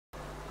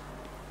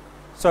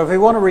So if we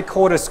want to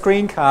record a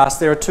screencast,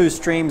 there are two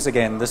streams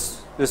again.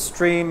 The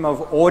stream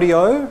of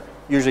audio,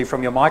 usually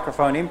from your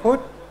microphone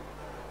input,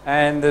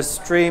 and the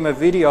stream of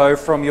video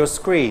from your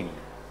screen.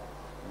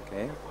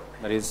 Okay,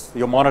 that is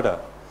your monitor.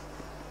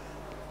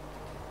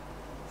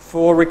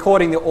 For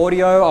recording the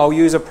audio, I'll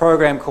use a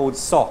program called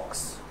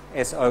SoX,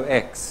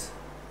 S-O-X.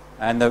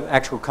 And the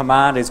actual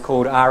command is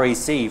called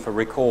REC for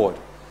record.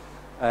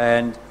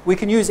 And we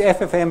can use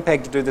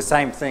FFmpeg to do the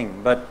same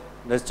thing, but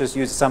let's just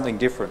use something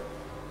different.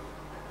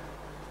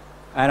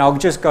 And I'll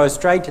just go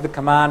straight to the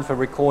command for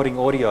recording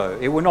audio.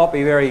 It will not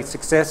be very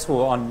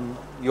successful on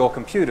your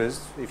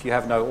computers if you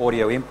have no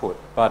audio input,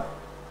 but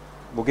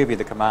we'll give you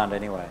the command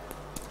anyway.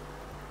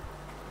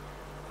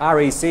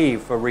 REC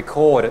for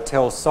record, it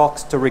tells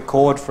SoX to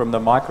record from the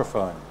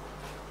microphone.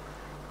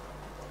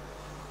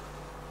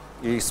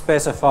 You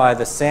specify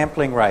the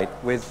sampling rate.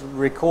 With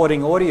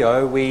recording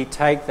audio, we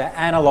take the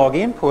analog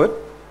input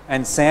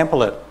and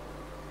sample it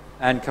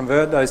and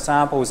convert those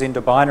samples into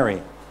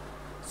binary.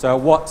 So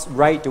what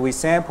rate do we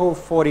sample?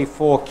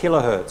 44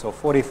 kilohertz or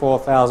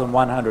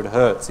 44,100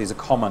 hertz is a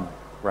common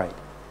rate.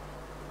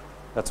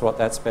 That's what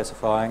that's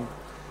specifying.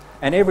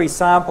 And every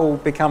sample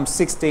becomes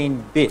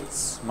 16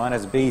 bits. Mine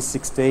is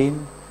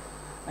B16.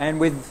 And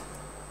with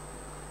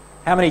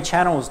how many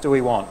channels do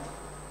we want?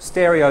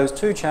 Stereo is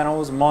 2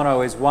 channels,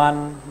 mono is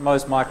 1.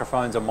 Most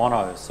microphones are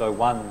mono, so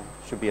 1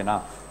 should be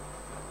enough.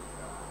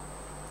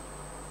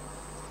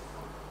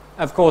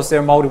 Of course, there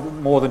are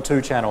more than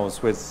 2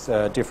 channels with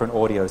different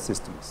audio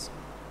systems.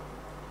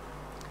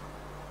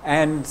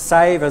 And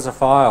save as a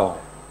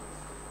file.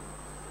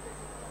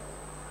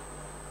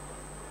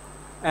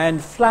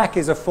 And FLAC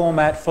is a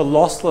format for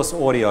lossless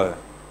audio.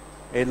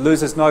 It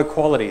loses no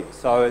quality,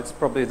 so it's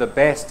probably the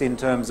best in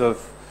terms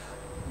of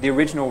the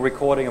original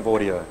recording of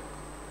audio.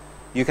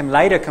 You can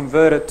later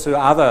convert it to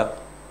other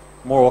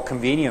more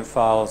convenient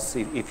files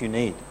if you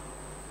need.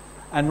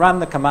 And run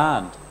the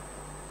command.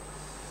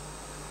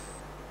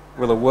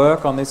 Will it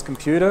work on this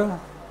computer?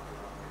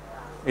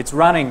 It's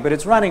running, but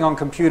it's running on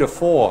computer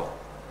 4.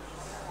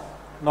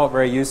 Not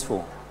very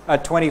useful.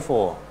 At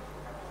 24.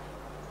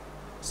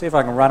 See if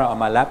I can run it on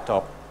my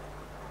laptop.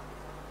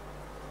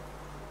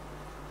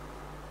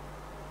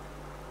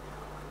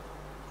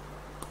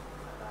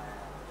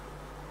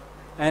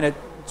 And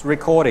it's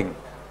recording.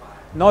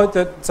 Note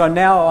that, so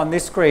now on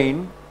this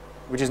screen,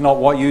 which is not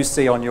what you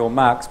see on your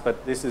Mux,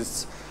 but this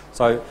is,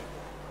 so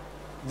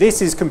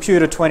this is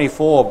computer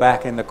 24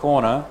 back in the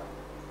corner.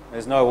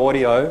 There's no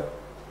audio.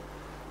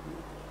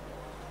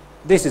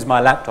 This is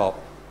my laptop.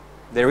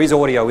 There is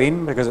audio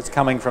in because it's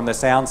coming from the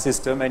sound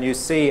system, and you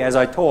see as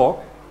I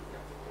talk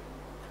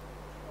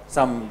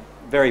some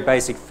very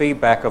basic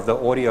feedback of the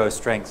audio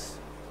strength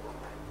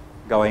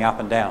going up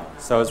and down.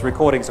 So it's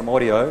recording some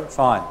audio,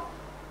 fine.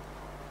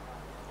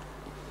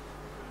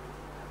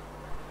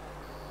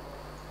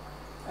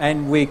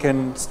 And we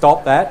can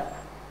stop that.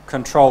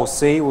 Control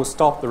C will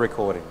stop the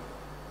recording.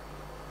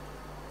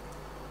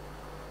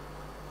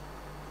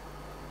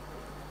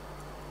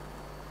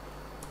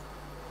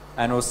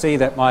 And we'll see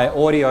that my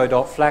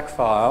audio.flac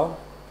file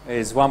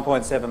is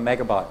 1.7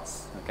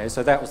 megabytes. Okay,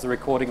 so that was the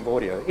recording of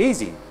audio.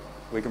 Easy.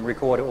 We can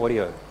record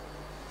audio.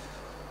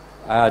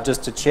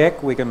 Just to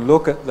check, we can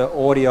look at the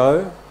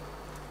audio.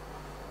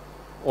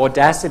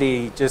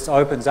 Audacity just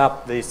opens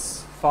up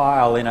this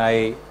file in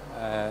a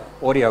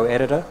audio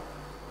editor.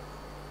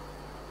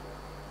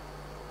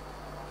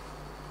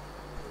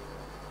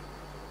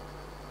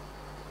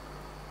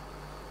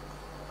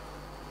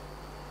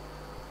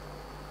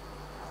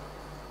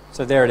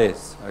 So there it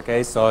is.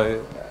 Okay,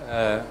 so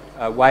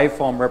a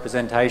waveform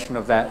representation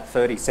of that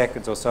 30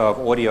 seconds or so of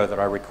audio that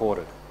I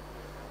recorded.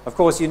 Of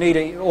course, you need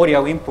an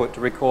audio input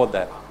to record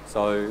that.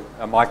 So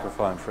a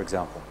microphone, for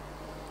example.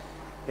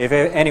 If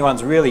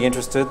anyone's really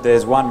interested,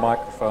 there's one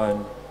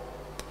microphone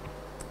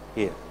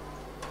here.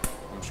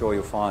 I'm sure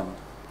you'll find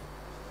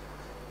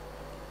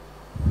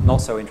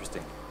not so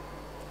interesting.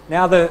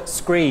 Now the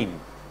screen.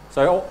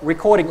 So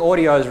recording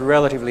audio is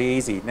relatively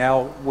easy.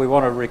 Now we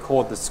want to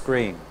record the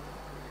screen.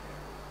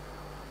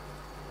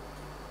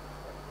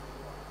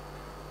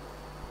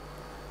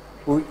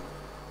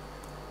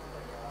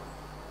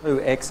 Who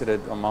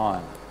exited on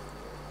mine?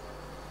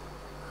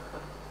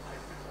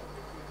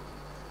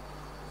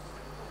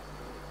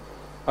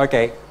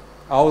 Okay,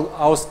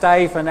 I'll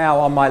stay for now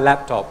on my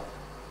laptop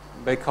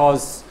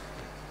because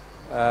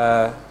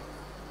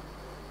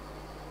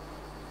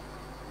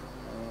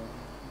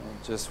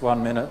just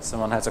 1 minute,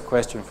 someone has a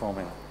question for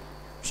me.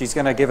 She's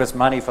going to give us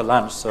money for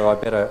lunch, so I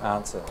better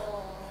answer.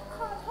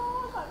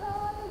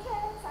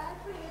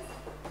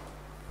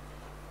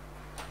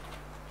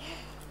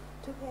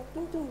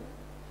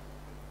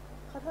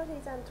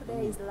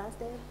 Today is the last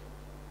day.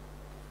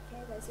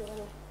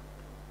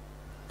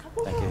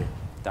 Thank you.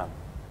 Done.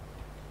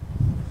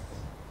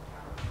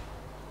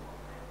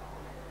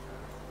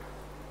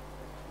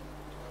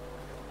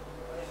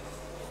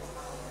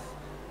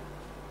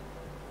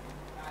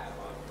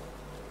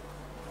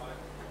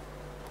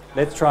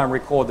 Let's try and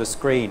record the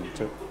screen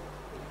too.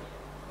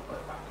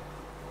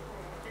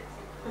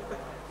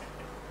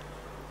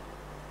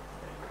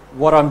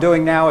 What I'm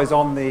doing now is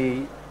on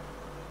the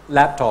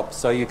laptop,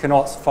 so you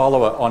cannot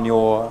follow it on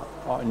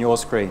your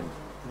screen.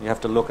 You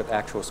have to look at the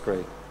actual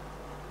screen.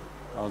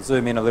 I'll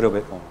zoom in a little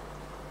bit more.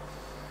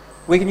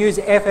 We can use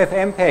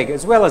FFmpeg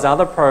as well as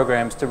other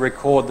programs to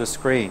record the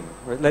screen.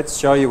 Let's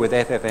show you with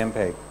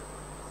FFmpeg.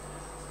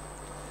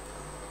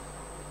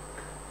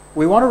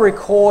 We want to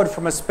record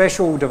from a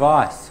special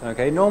device.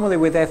 Okay? Normally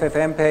with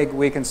FFmpeg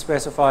we can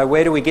specify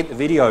where do we get the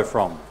video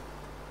from.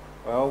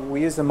 Well,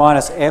 we use the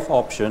 -F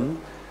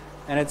option,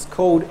 and it's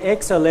called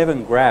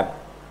X11 grep,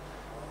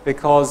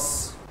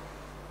 because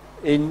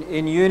in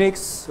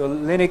Unix or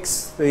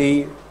Linux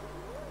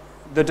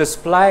the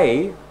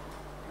display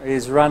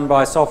is run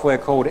by software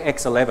called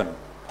X11.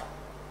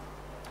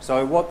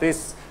 So what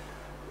this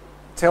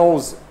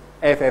tells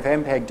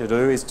FFmpeg to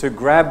do is to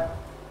grab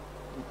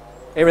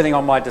everything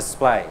on my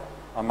display,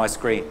 on my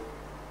screen.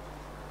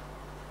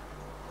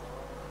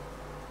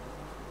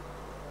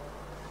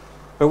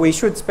 But we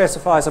should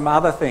specify some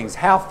other things.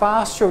 How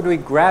fast should we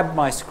grab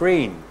my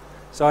screen?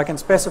 So I can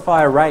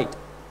specify a rate.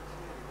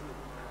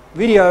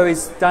 Video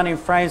is done in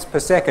frames per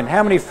second.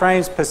 How many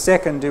frames per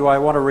second do I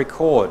want to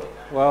record?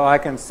 Well, I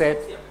can set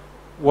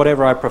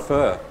whatever I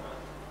prefer.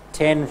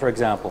 10, for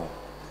example.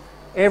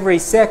 Every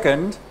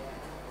second,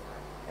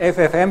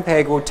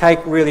 FFmpeg will take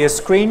really a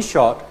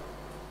screenshot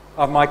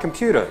of my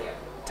computer.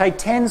 Take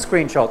 10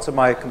 screenshots of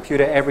my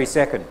computer every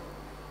second.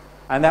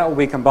 And that will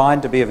be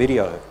combined to be a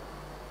video.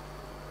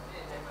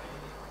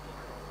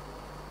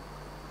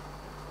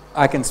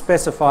 I can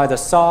specify the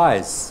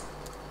size.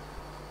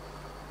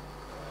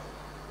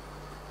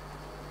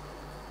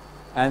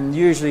 And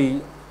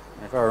usually,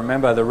 if I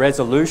remember, the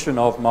resolution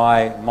of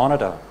my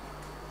monitor.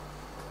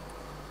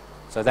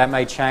 So that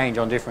may change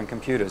on different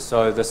computers.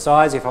 So the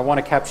size, if I want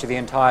to capture the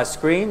entire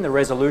screen, the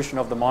resolution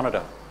of the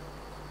monitor.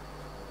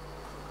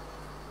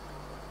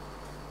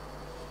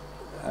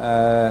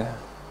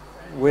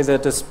 With a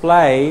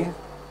display,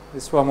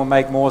 this one will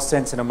make more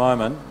sense in a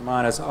moment.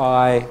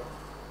 -I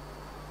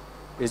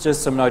is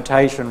just some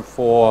notation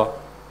for,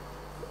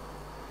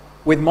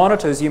 with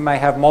monitors you may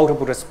have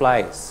multiple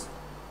displays.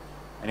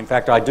 And in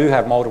fact I do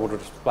have multiple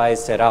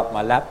displays set up,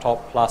 my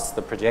laptop plus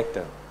the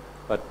projector.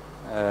 But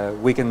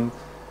we can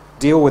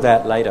deal with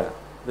that later.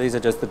 These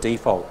are just the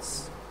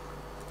defaults.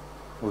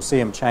 We'll see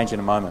them change in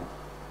a moment.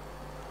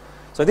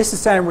 So this is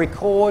saying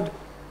record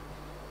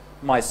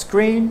my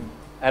screen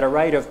at a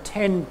rate of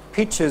 10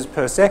 pictures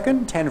per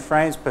second, 10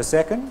 frames per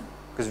second,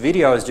 because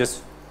video is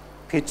just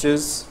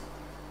pictures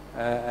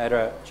at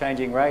a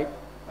changing rate,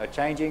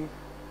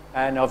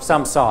 and of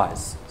some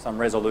size, some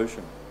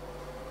resolution.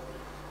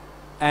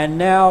 And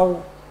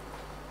now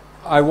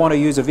I want to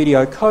use a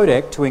video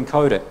codec to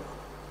encode it,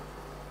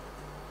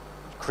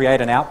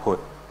 create an output.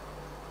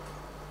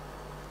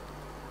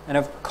 And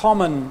a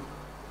common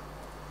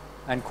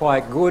and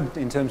quite good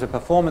in terms of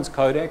performance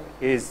codec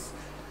is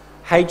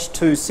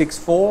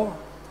H.264,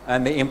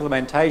 and the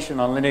implementation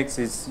on Linux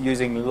is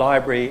using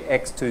library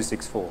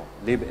X264,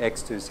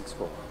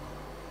 libx264.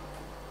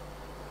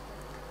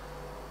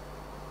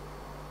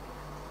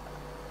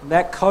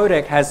 That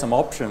codec has some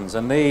options,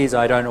 and these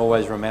I don't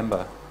always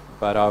remember,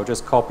 but I'll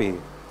just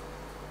copy.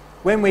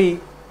 When we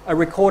are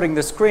recording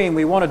the screen,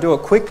 we want to do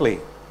it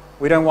quickly.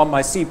 We don't want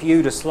my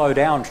CPU to slow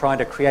down trying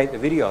to create the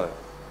video.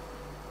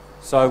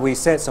 So we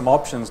set some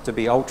options to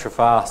be ultra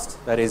fast.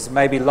 That is,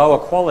 maybe lower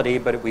quality,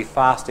 but it'll be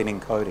fast in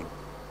encoding.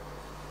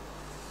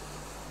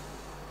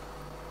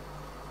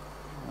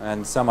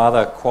 And some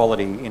other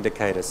quality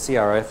indicator,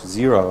 CRF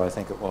 0, I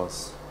think it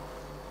was.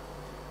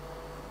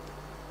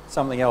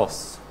 Something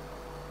else.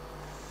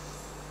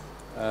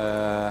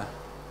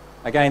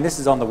 Again, this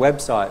is on the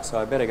website, so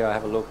I better go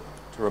have a look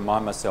to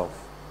remind myself.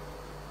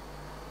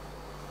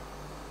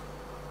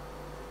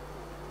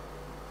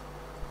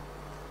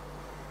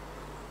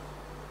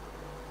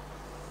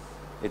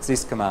 It's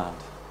this command.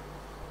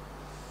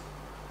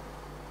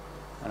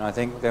 And I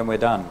think then we're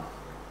done.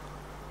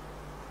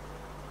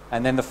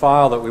 And then the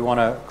file that we want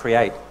to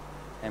create,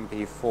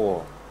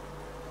 MP4.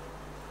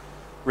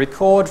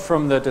 Record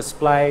from the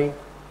display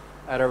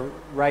at a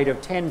rate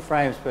of 10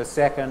 frames per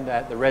second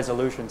at the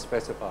resolution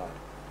specified.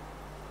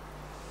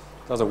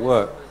 Does it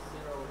work?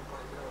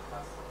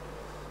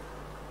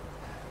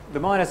 The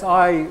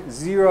 -I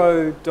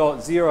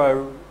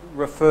 0.0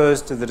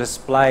 refers to the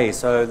display,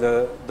 so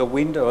the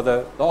window or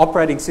the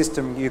operating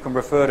system, you can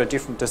refer to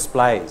different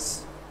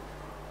displays.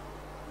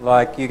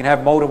 Like you can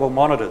have multiple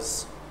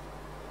monitors.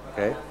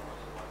 Okay.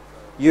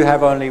 You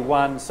have only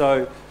one,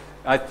 so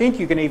I think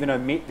you can even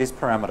omit this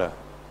parameter,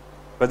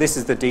 but this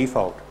is the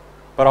default.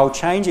 But I'll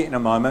change it in a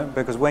moment,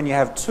 because when you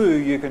have two,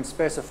 you can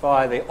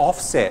specify the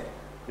offset.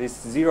 This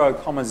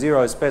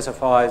 0,0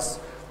 specifies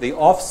the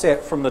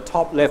offset from the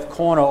top left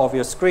corner of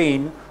your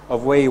screen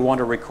of where you want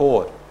to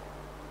record.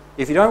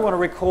 If you don't want to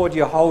record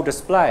your whole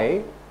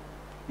display,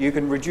 you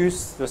can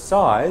reduce the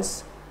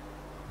size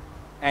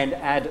and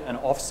add an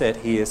offset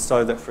here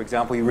so that, for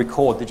example, you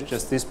record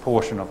just this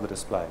portion of the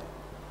display.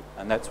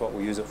 And that's what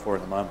we'll use it for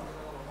in a moment.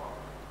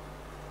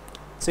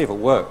 See if it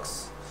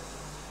works.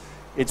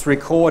 It's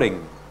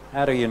recording.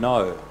 How do you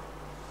know?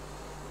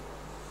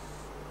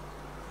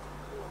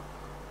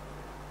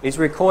 is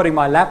recording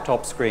my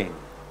laptop screen.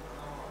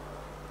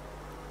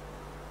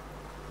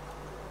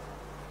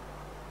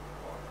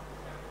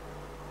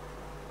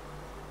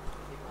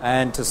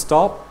 And to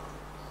stop,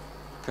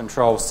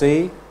 Control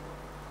C,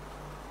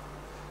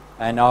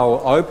 and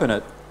I'll open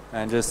it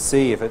and just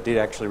see if it did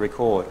actually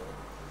record.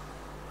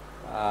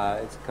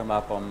 It's come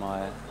up on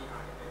my...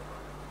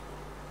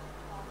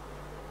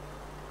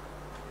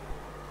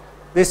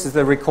 This is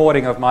the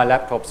recording of my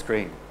laptop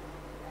screen.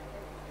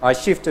 I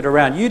shifted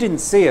around. You didn't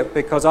see it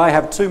because I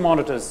have two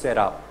monitors set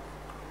up.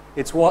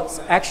 It's what's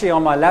actually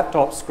on my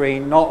laptop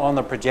screen, not on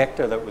the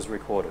projector, that was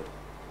recorded.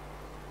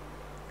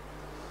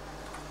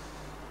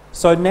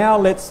 So now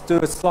let's do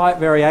a slight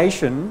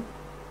variation,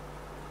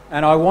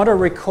 and I want to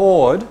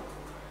record.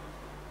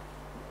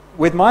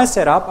 With my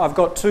setup, I've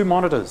got two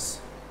monitors,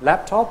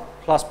 laptop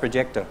plus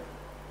projector,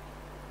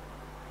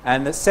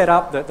 and it's set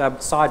up that they're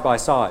side by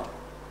side.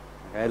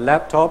 Okay,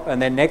 laptop,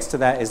 and then next to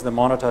that is the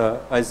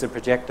monitor, is the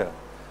projector.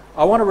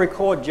 I want to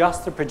record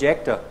just the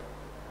projector.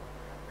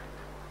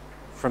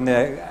 From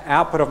the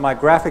output of my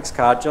graphics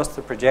card, just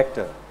the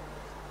projector.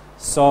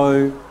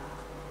 So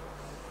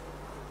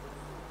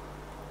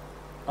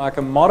I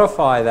can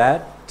modify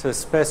that to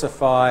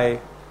specify,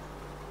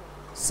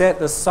 set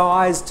the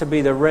size to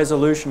be the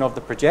resolution of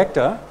the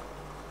projector,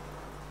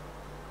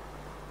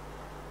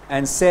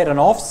 and set an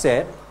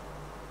offset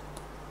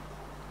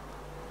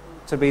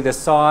to be the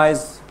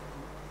size,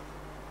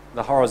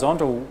 the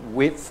horizontal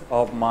width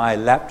of my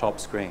laptop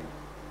screen.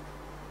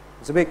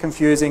 It's a bit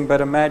confusing,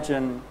 but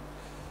imagine,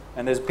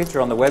 and there's a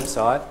picture on the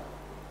website.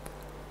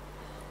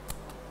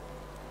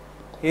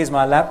 Here's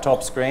my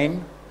laptop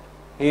screen.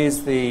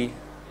 Here's the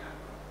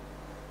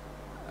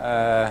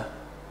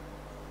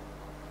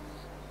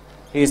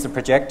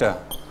projector.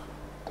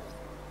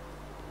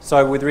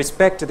 So with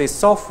respect to this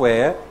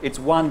software, it's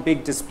one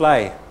big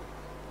display.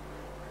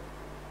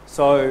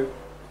 So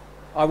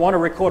I want to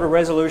record a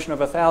resolution of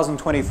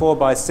 1024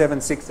 by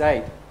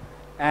 768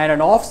 and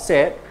an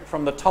offset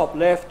from the top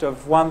left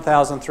of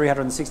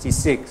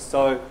 1366.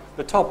 So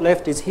the top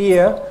left is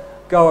here,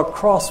 go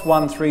across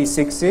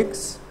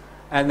 1366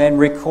 and then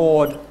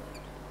record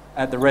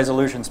at the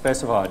resolution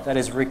specified. That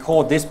is,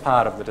 record this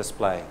part of the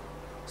display.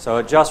 So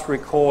it just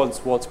records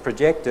what's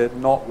projected,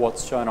 not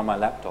what's shown on my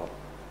laptop.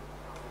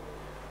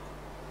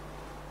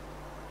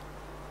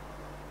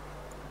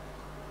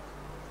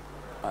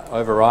 I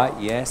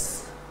overwrite,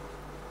 yes.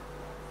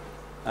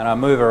 And I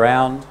move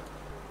around.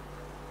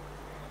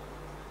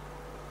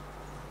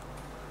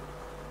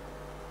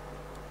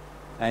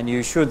 And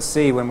you should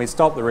see when we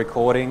stop the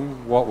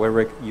recording what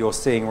you're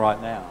seeing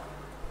right now.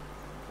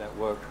 That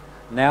worked.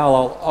 Now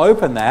I'll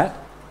open that.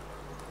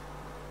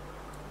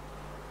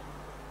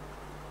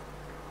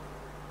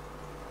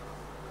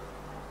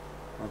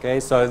 Okay,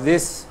 so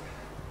this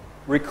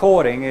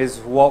recording is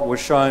what was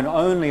shown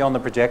only on the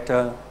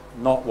projector,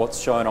 not what's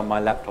shown on my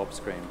laptop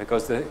screen,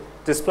 because the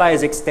display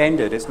is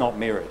extended, it's not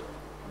mirrored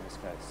in this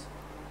case.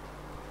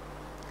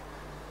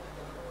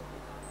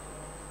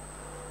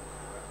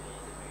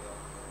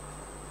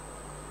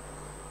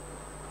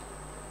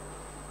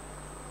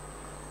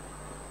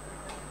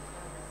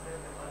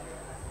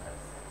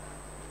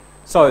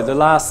 So the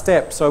last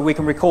step, so we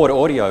can record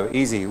audio,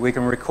 easy. We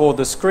can record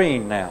the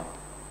screen now,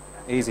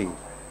 easy.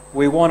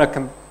 We want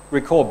to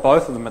record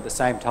both of them at the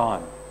same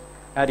time.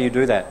 How do you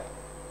do that?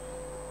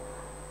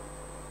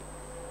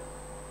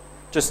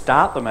 Just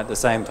start them at the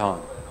same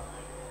time.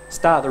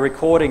 Start the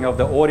recording of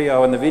the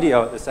audio and the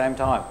video at the same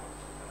time.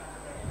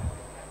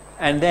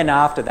 And then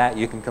after that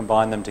you can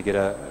combine them to get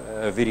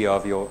a video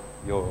of your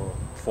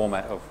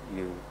format of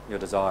your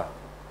desire.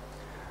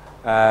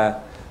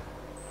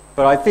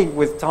 But I think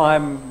with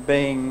time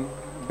being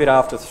a bit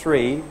after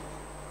 3,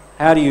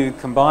 how do you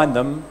combine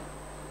them?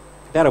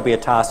 That'll be a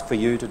task for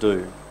you to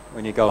do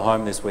when you go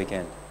home this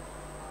weekend.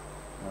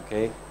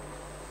 Okay?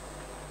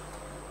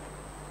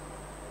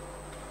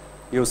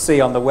 You'll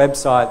see on the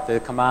website the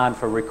command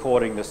for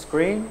recording the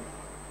screen.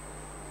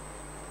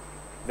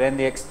 Then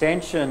the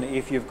extension,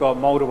 if you've got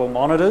multiple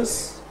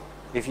monitors,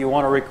 if you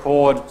want to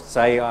record,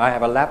 say I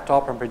have a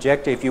laptop and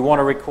projector, if you want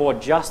to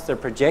record just the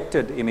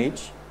projected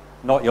image,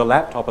 not your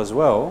laptop as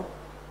well,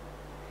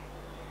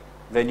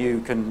 then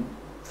you can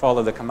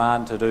follow the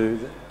command to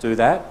do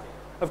that.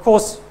 Of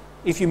course,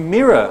 if you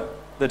mirror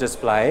the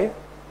display,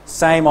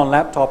 same on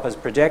laptop as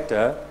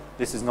projector,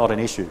 this is not an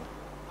issue.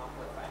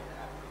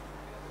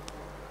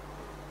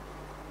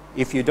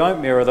 If you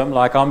don't mirror them,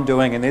 like I'm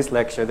doing in this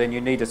lecture, then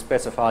you need to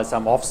specify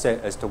some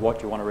offset as to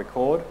what you want to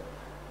record.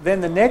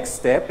 Then the next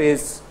step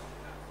is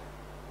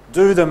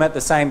do them at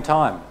the same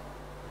time.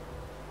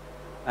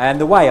 And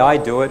the way I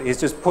do it is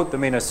just put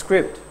them in a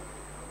script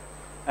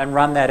and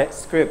run that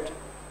script.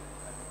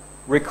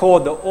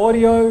 Record the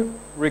audio,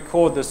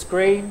 record the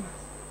screen,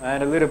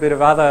 and a little bit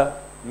of other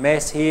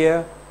mess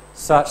here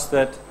such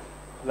that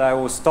they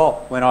will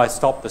stop when I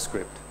stop the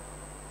script.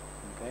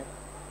 Okay?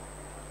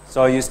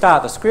 So you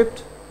start the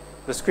script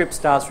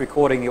starts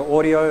recording your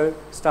audio,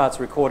 starts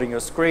recording your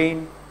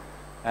screen,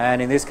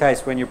 and in this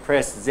case when you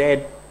press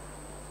Z,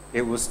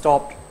 it will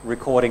stop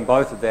recording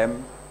both of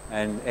them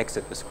and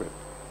exit the script.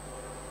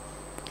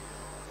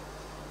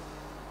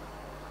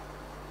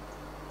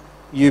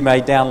 You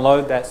may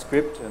download that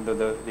script and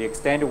the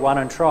extended one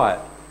and try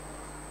it.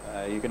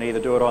 You can either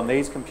do it on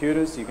these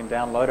computers, you can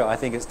download it. I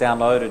think it's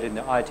downloaded in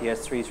the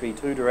ITS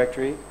 332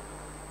 directory.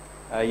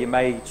 You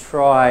may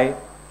try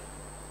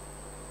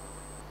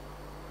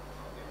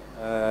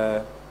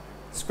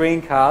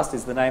Screencast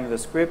is the name of the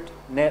script,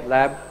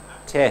 netlab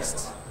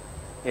test.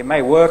 It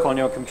may work on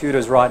your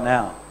computers right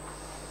now.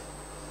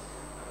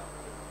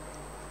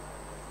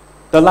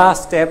 The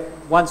last step,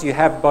 once you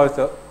have both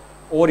the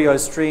audio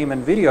stream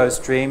and video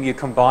stream, you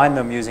combine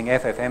them using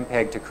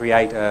FFmpeg to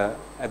create a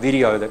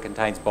video that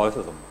contains both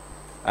of them.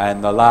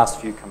 And the last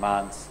few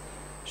commands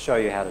show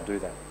you how to do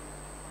that.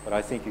 But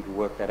I think you can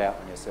work that out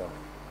on yourself.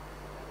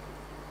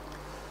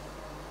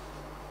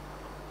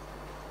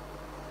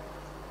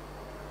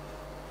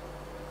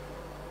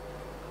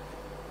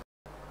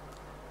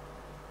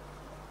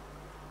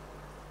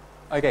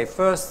 Okay,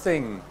 first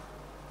thing,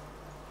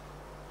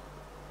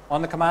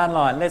 on the command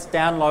line, let's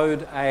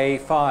download a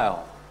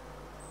file.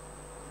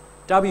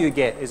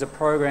 wget is a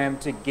program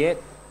to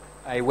get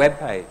a web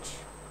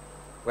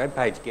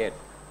page get.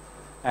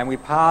 And we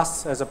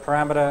pass as a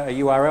parameter a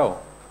URL.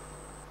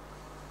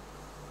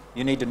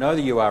 You need to know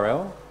the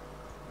URL.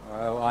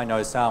 Well, I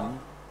know some.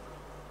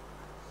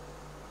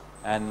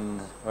 And,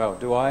 well,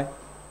 do I?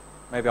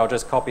 Maybe I'll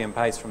just copy and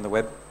paste from the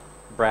web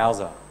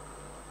browser.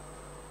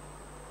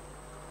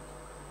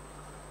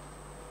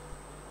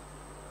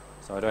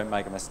 So I don't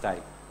make a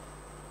mistake.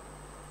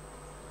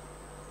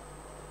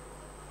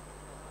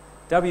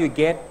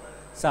 wget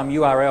some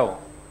URL,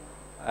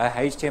 a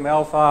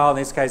HTML file, in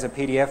this case a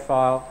PDF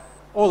file.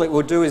 All it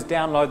will do is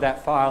download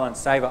that file and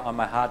save it on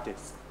my hard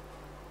disk.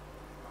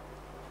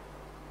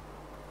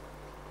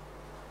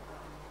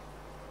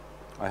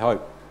 I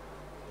hope.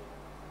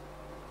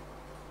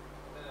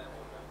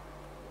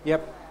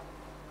 Yep.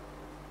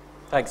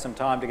 Takes some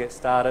time to get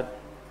started.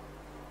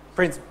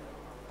 Prints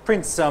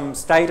some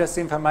status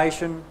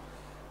information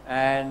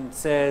and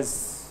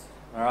says,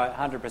 all right,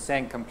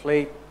 100%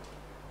 complete.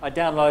 I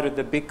downloaded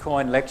the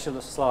Bitcoin lecture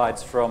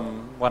slides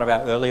from one of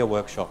our earlier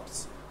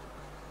workshops.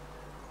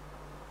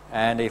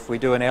 And if we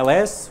do an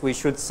ls, we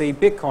should see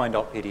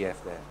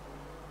bitcoin.pdf there.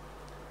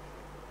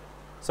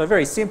 So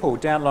very simple,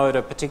 download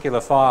a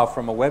particular file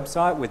from a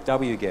website with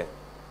wget.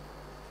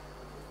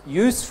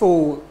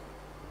 Useful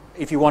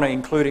if you want to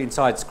include it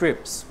inside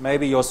scripts.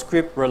 Maybe your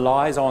script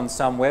relies on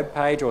some web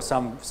page or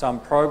some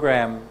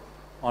program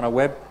on a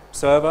web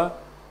server.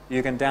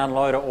 You can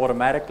download it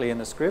automatically in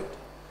the script.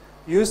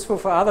 Useful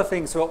for other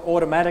things, for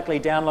automatically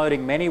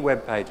downloading many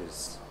web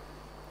pages.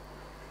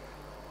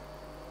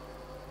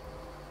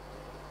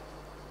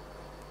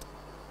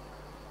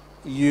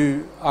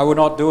 I will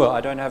not do it,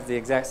 I don't have the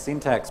exact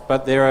syntax,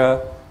 but there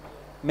are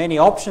many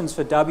options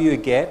for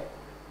wget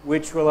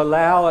which will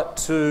allow it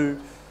to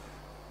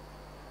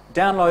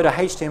download a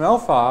HTML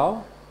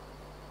file,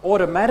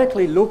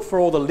 automatically look for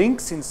all the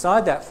links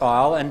inside that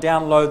file and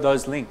download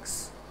those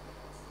links.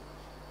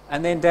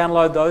 And then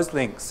download those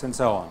links and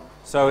so on.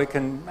 So it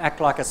can act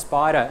like a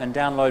spider and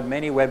download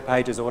many web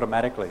pages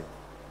automatically.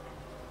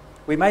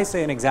 We may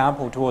see an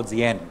example towards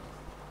the end.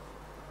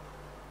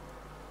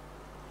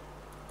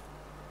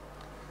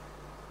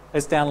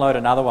 Let's download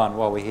another one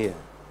while we're here.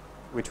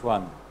 Which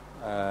one?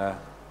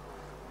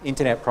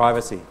 Internet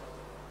privacy.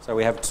 So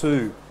we have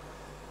two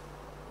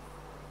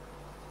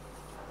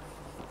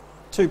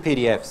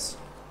PDFs.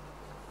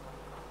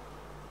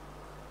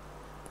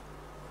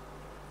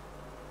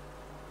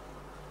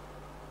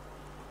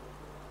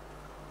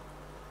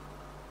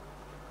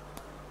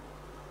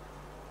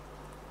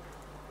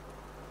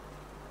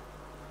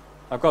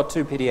 I've got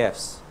two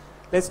PDFs.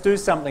 Let's do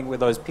something with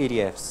those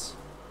PDFs.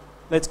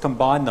 Let's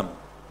combine them.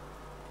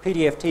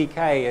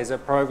 PdfTK is a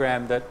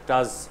program that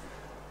does,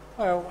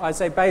 well, I'd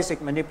say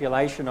basic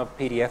manipulation of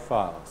PDF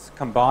files,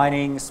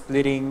 combining,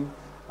 splitting,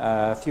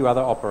 a few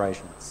other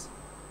operations.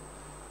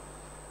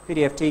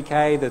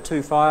 PdfTK, the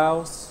two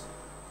files,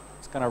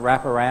 it's going to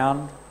wrap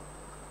around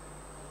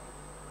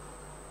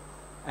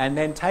and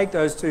then take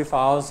those two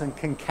files and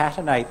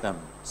concatenate them.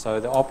 So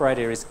the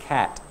operator is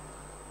cat.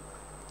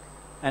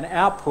 And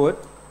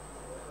output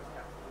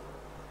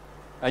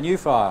a new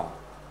file.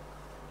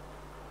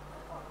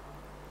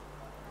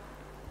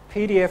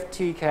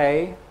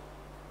 PdfTK,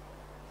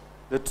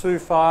 the two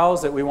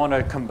files that we want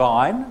to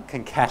combine,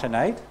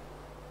 concatenate,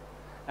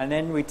 and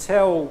then we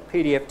tell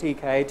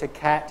PdfTK to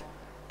cat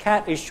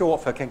is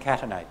short for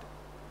concatenate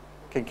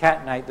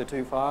the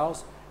two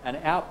files and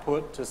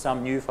output to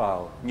some new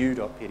file,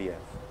 new.pdf.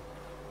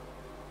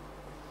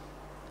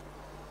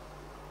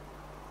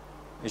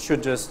 It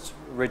should just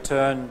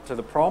return to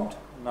the prompt,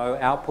 no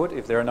output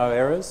if there are no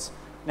errors.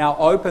 Now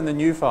open the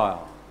new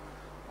file.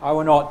 I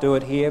will not do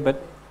it here,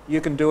 but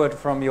you can do it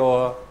from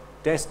your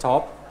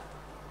desktop,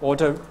 or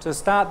to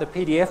start the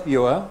PDF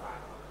viewer,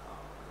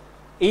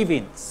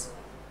 evince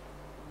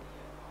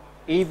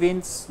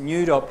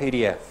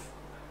new.pdf.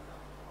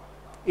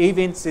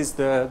 Evince is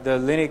the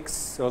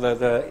Linux or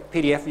the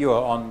PDF viewer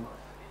on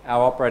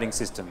our operating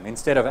system.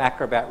 Instead of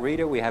Acrobat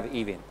Reader, we have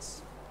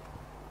events.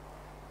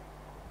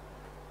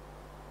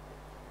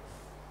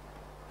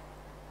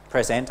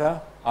 Press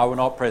enter. I will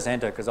not press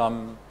enter because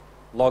I'm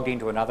logged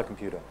into another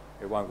computer.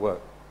 It won't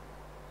work.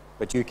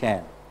 But you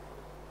can.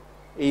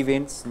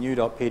 Events,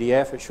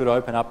 new.pdf, it should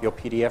open up your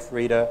PDF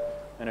reader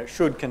and it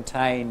should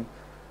contain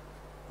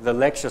the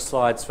lecture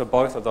slides for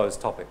both of those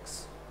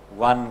topics,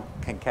 one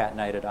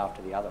concatenated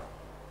after the other.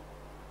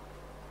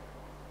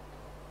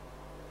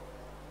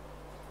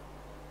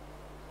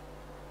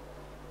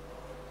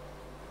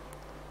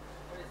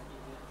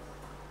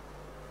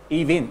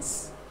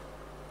 Events.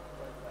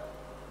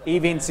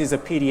 Events is a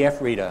PDF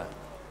reader.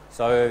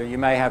 So you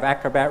may have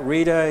Acrobat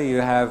Reader, you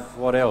have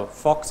what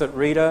else? Foxit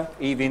Reader.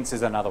 Events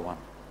is another one.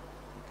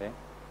 Okay.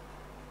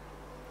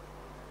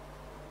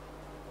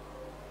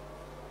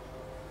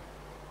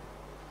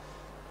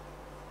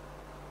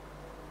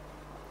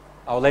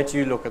 I'll let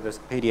you look at this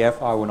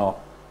PDF, I will not.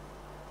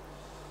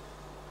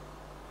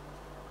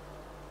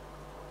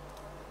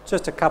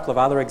 Just a couple of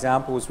other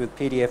examples with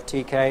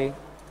PdfTK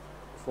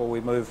before we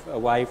move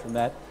away from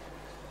that.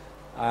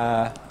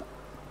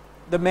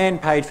 The man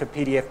page for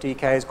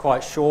PdfTK is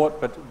quite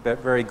short but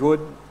very good.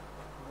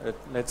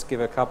 Let's give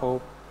a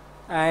couple.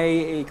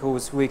 A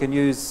equals, we can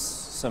use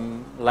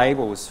some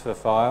labels for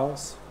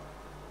files.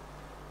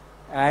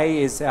 A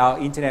is our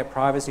Internet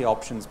Privacy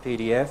Options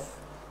PDF.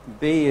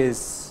 B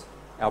is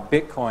our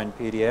Bitcoin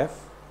PDF.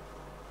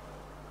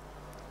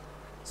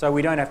 So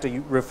we don't have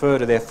to refer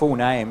to their full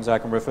names, I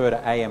can refer to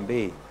A and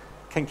B.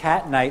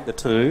 Concatenate the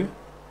two.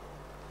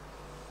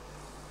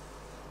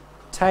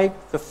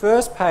 Take the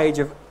first page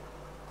of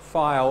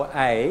file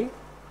A,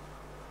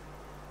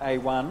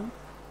 A1,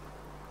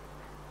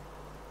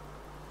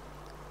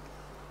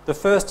 the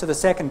first to the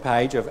second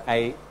page of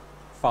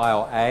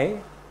file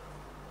A,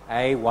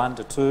 A1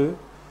 to 2,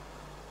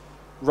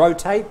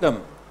 rotate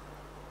them.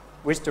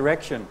 Which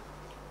direction?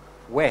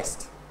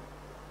 West.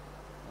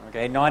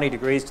 Okay, 90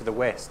 degrees to the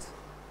west.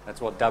 That's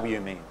what W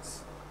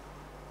means.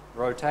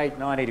 Rotate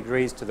 90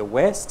 degrees to the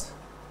west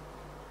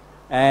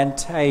and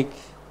take,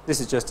 this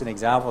is just an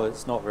example,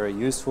 it's not very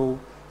useful,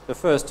 the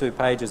first two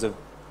pages of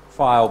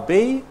file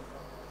B,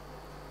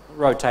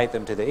 rotate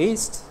them to the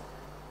east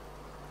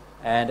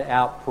and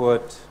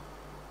output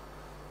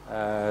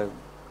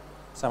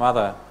some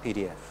other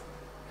PDF.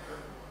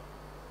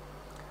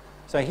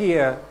 So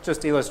here,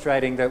 just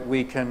illustrating that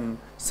we can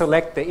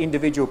select the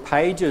individual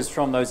pages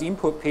from those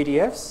input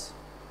PDFs.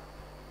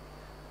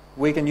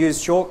 We can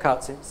use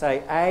shortcuts and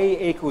say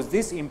A equals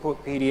this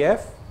input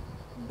PDF,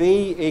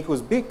 B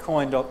equals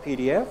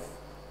bitcoin.pdf.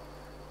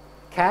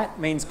 Cat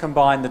means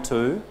combine the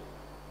two,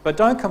 but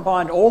don't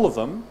combine all of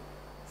them.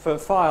 For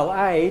file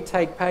A,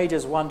 take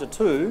pages 1 to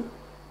 2.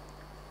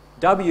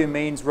 W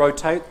means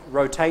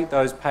rotate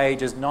those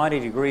pages 90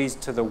 degrees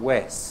to the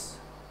west,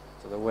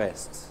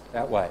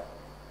 that way,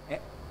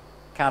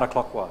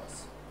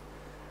 counterclockwise.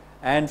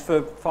 And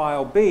for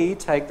file B,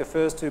 take the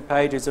first two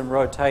pages and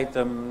rotate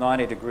them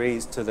 90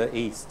 degrees to the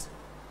east,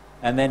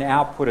 and then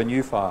output a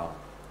new file.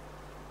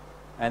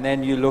 And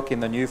then you look in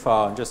the new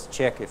file and just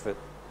check if it,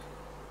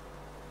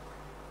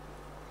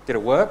 did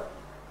it work?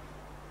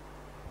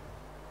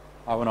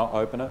 I will not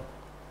open it.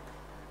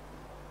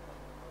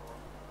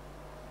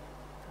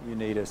 You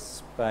need a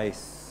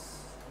space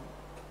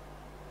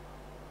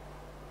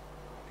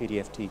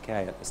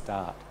PdfTK at the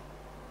start.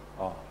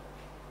 Oh,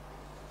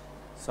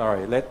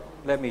 sorry,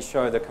 let me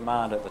show the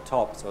command at the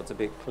top so it's a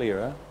bit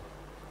clearer.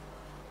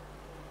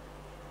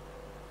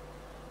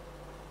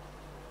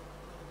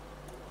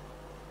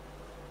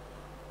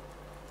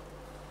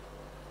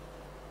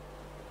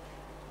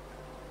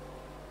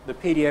 The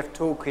PDF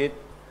toolkit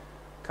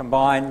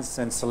combines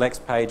and selects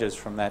pages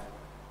from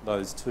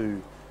those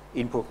two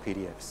input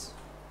PDFs.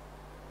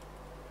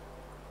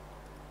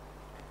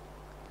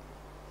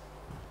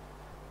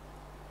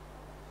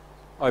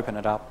 Open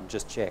it up and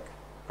just check.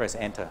 Press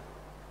enter.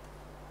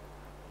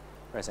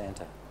 Press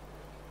enter.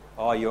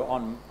 Oh, you're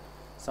on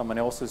someone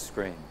else's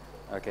screen.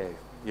 Okay,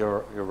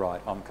 you're right.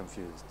 I'm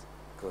confused.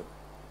 Good.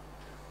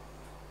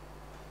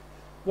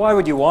 Why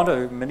would you want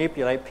to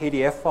manipulate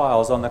PDF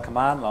files on the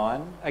command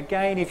line?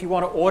 Again, if you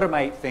want to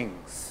automate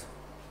things.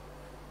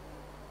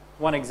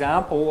 One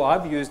example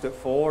I've used it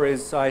for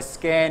is I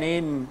scan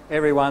in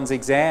everyone's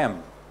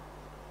exam.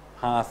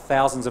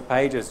 Thousands of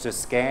pages,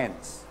 just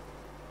scans.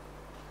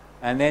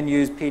 And then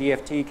use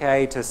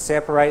PdfTK to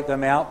separate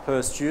them out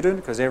per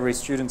student, because every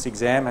student's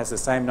exam has the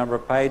same number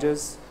of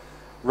pages.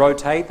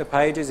 Rotate the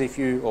pages if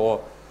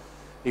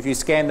you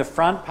scan the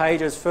front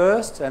pages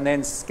first and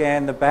then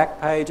scan the back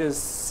pages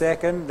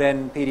second,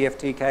 then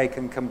PdfTK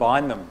can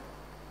combine them,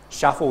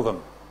 shuffle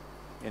them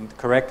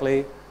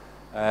correctly,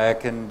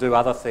 can do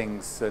other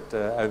things that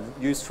are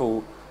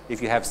useful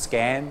if you have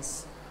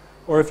scans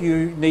or if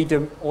you need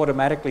to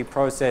automatically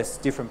process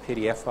different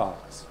PDF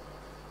files.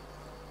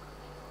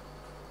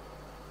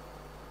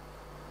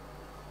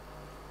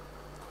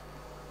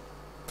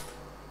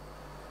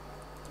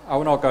 I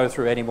will not go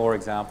through any more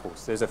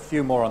examples. There's a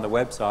few more on the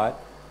website.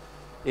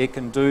 It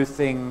can do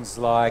things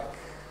like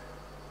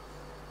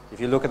If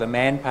you look at the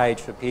man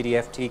page for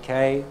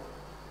PdfTK,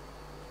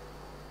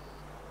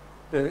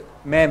 the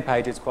man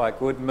page is quite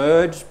good.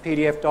 Merge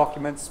PDF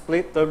documents,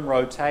 split them,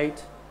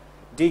 rotate,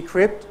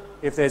 decrypt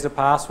if there's a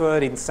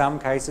password in some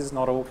cases,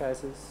 not all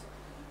cases.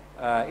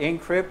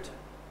 Encrypt,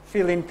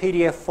 fill in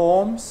PDF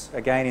forms,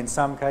 again in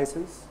some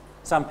cases.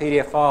 Some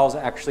PDF files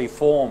are actually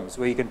forms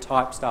where you can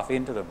type stuff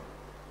into them.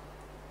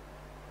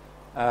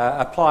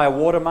 Apply a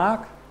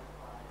watermark,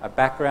 a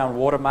background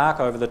watermark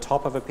over the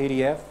top of a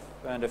PDF,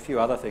 and a few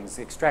other things.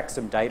 Extract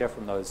some data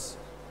from those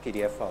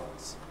PDF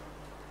files.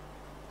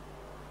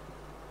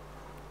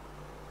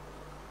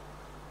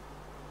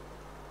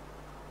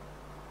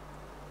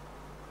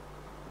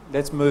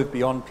 Let's move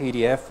beyond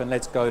PDF and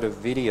let's go to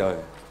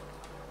video.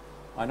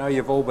 I know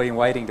you've all been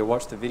waiting to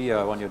watch the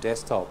video on your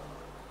desktop.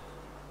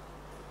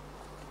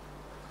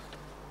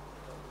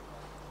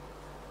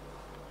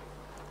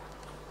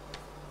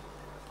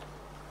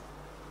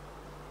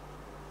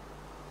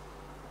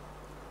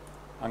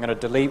 I'm going to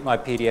delete my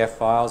PDF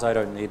files, I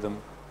don't need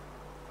them.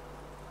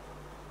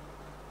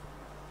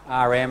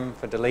 RM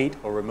for delete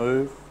or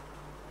remove.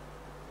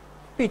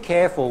 Be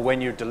careful when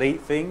you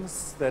delete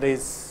things. That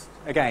is,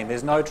 again,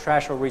 there's no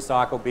trash or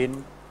recycle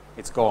bin,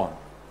 it's gone.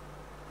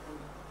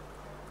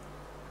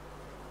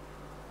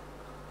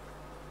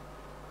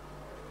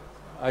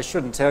 I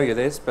shouldn't tell you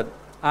this, but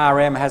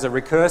RM has a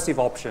recursive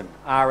option,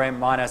 RM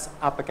minus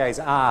uppercase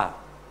R.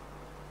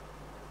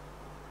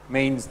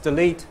 Means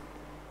delete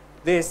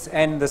this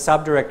and the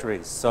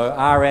subdirectories. So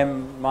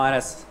RM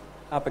minus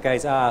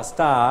uppercase R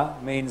star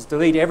means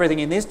delete everything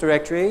in this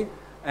directory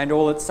and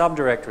all its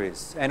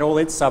subdirectories and all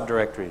its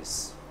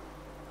subdirectories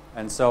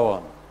and so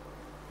on.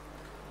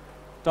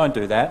 Don't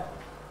do that.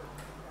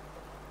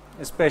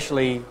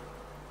 Especially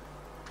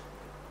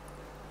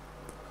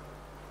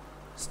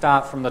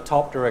start from the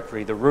top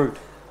directory, the root,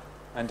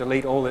 and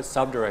delete all its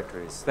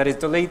subdirectories. That is,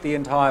 delete the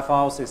entire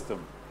file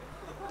system.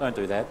 Don't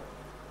do that.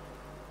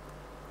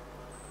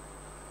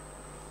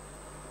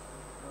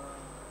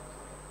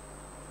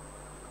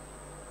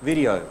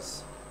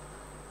 Videos.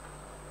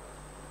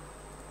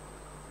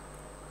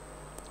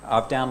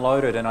 I've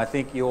downloaded, and I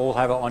think you all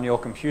have it on your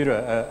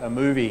computer, a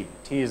movie,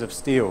 Tears of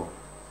Steel.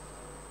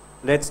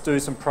 Let's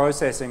do some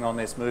processing on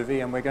this movie,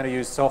 and we're going to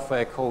use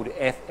software called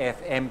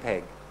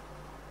FFmpeg.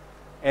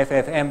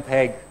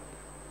 FFmpeg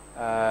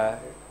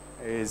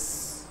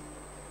is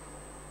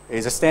a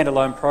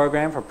standalone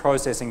program for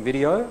processing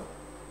video,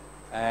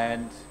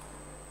 and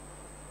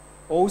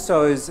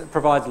also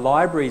provides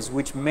libraries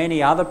which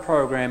many other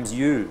programs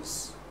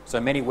use. So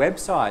many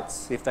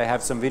websites, if they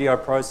have some video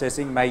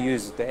processing, may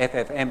use the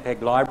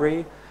FFmpeg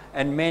library,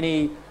 and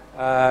many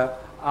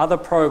other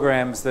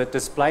programs that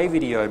display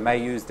video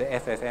may use the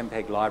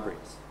FFmpeg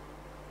libraries.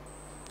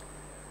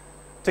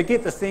 To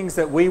get the things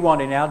that we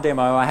want in our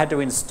demo, I had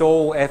to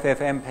install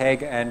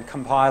FFmpeg and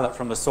compile it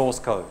from the source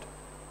code.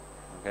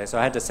 Okay, so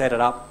I had to set it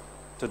up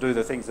to do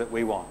the things that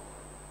we want.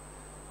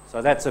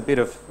 So that's a bit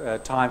of a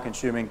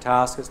time-consuming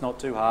task. It's not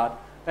too hard.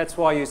 That's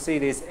why you see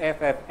this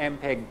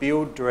FFmpeg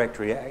build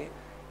directory.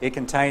 It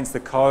contains the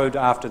code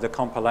after the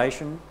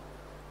compilation,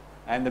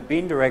 and the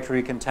bin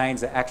directory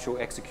contains the actual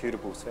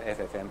executables for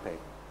FFmpeg.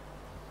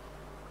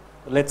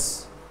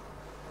 Let's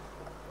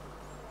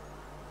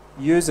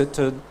use it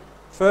to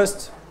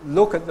first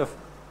look at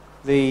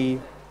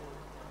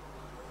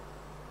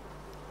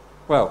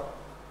well,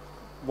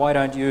 why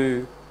don't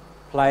you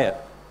play it?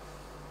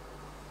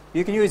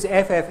 You can use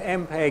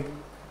FFmpeg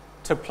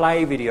to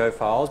play video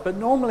files, but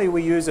normally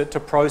we use it to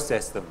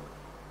process them.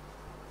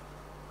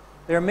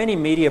 There are many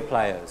media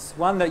players.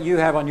 One that you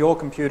have on your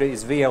computer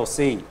is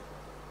VLC,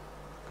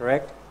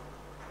 correct?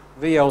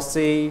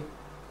 VLC,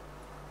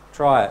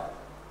 try it.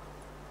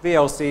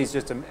 VLC is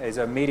just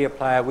a media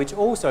player which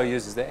also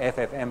uses the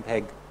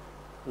FFmpeg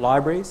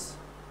libraries.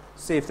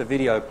 See if the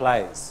video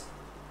plays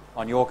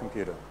on your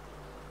computer.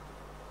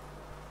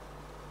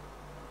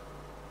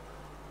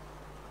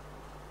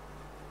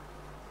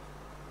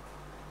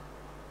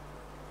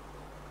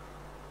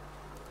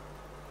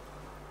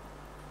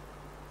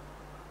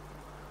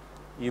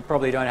 You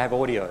probably don't have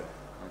audio,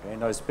 okay?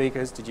 No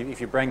speakers.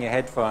 If you bring your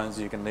headphones,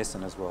 you can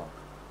listen as well.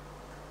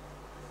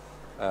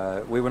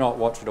 We will not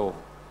watch it all.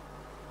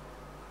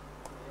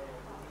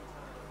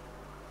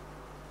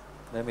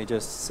 Let me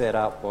just set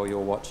up while you're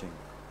watching.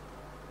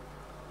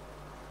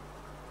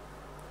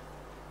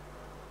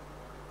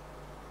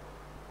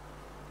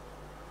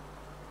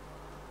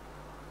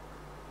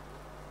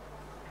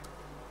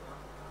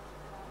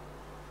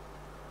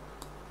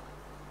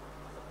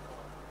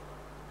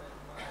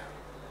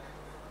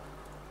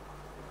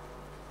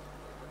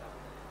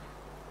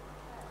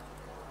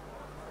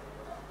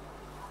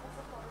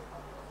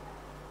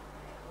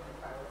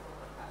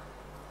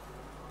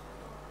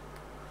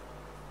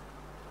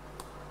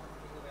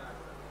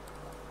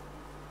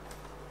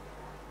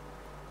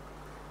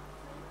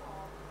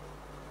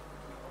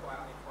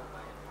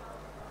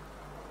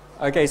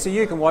 Okay, so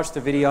you can watch the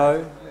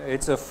video.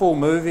 It's a full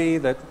movie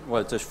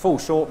well, it's a full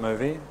short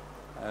movie.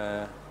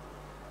 But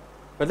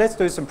let's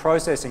do some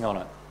processing on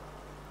it.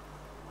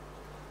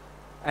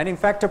 And in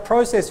fact, to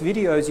process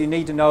videos, you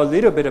need to know a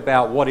little bit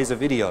about what is a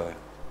video.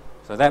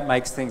 So that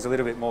makes things a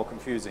little bit more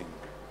confusing.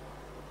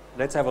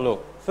 Let's have a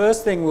look.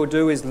 First thing we'll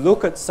do is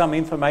look at some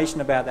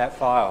information about that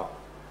file.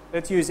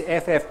 Let's use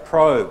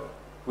FFprobe,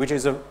 which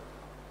is a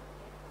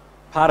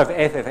part of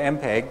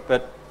FFmpeg,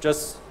 but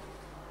just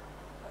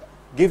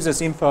gives us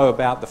info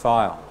about the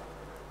file.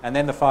 And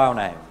then the file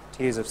name,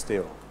 Tears of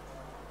Steel.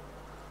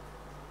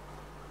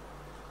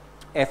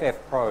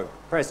 FFprobe.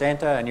 Press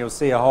enter and you'll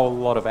see a whole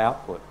lot of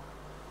output.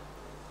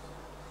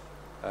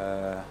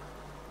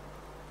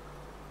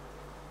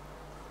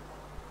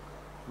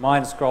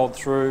 Mine scrolled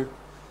through.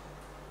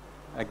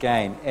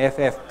 Again,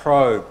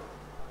 FFprobe,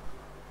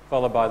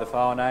 followed by the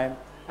file name.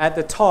 At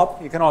the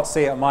top, you cannot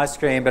see it on my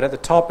screen, but at the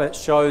top it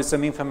shows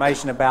some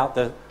information about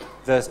the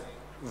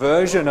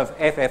version of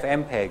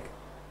FFmpeg.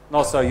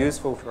 Not so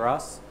useful for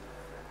us.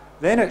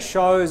 Then it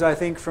shows, I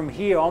think, from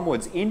here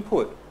onwards,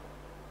 input.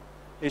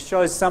 It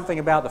shows something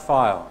about the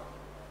file.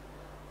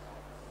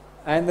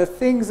 And the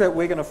things that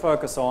we're going to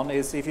focus on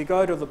is, if you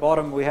go to the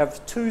bottom, we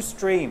have two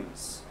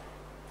streams.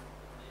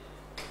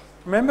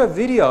 Remember,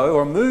 video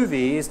or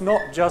movie is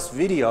not just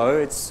video,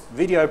 it's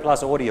video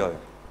plus audio.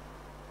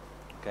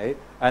 Okay?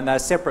 And they're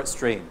separate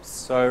streams.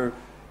 So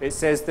it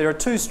says there are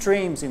two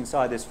streams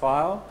inside this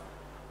file.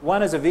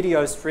 One is a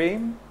video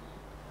stream.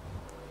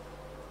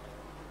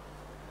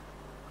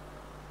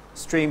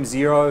 Stream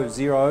 00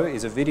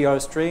 is a video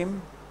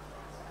stream.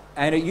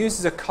 And it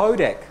uses a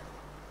codec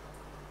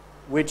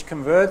which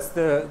converts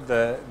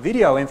the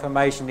video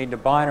information into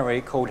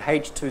binary called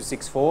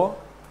H.264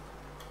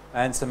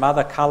 and some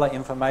other color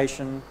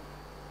information,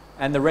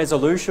 and the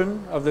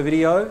resolution of the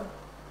video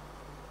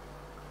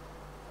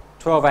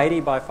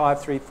 1280 by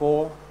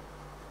 534,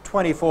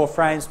 24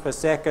 frames per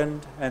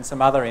second, and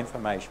some other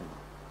information.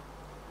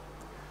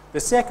 The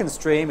second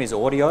stream is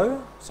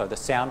audio, so the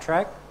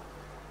soundtrack,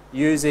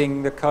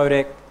 using the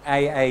codec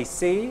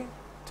AAC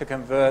to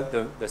convert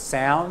the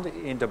sound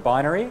into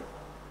binary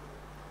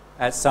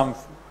at some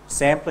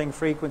sampling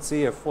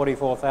frequency of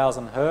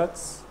 44,000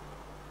 hertz,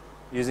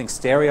 using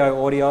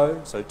stereo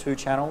audio, so 2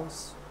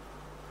 channels.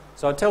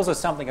 So it tells us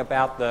something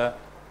about the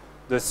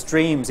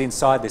streams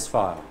inside this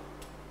file.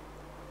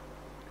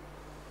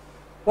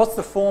 What's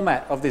the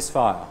format of this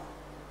file?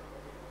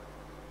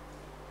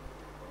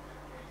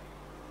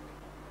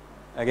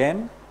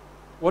 Again,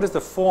 what is the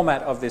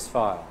format of this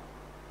file?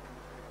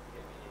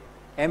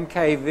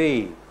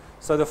 MKV.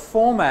 So the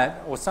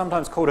format, or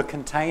sometimes called a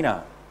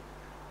container,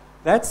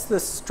 that's the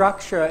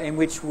structure in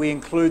which we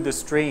include the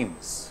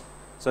streams.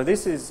 So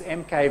this is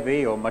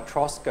MKV, or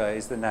Matroska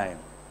is the name.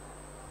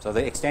 So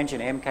the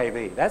extension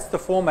MKV. That's the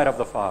format of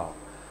the file.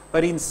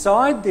 But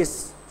inside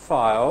this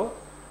file,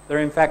 there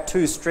are in fact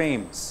two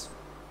streams,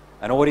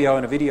 an audio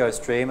and a video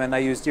stream, and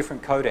they use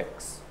different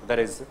codecs. That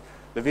is,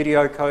 the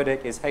video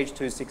codec is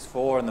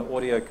H.264 and the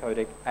audio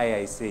codec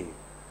AAC.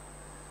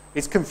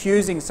 It's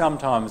confusing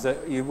sometimes.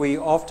 That we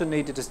often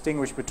need to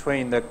distinguish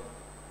between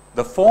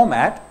the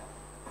format,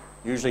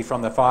 usually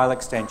from the file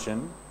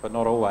extension, but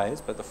not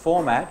always, but the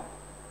format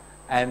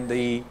and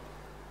the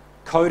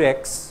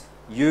codecs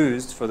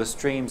used for the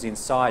streams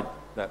inside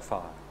that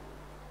file.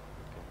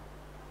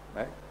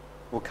 Okay.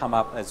 Will come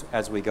up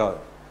as we go.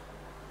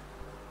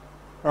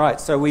 All right,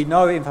 so we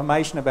know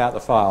information about the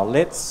file.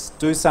 Let's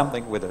do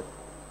something with it.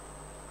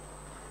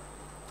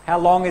 How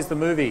long is the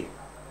movie?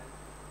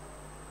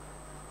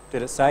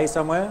 Did it say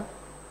somewhere?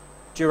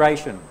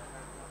 Duration.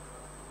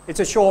 It's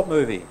a short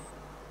movie.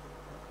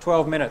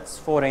 12 minutes,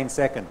 14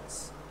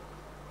 seconds.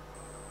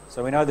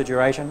 So we know the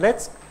duration.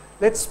 Let's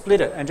split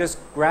it and just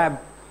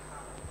grab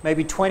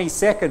maybe 20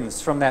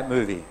 seconds from that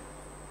movie.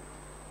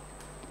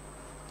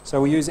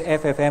 So we use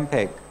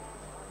FFmpeg.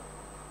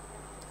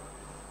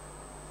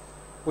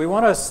 We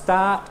want to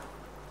start,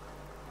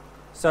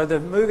 so the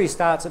movie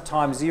starts at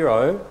time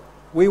 0.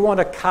 We want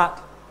to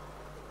cut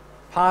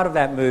part of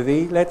that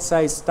movie, let's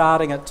say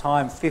starting at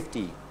time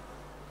 50.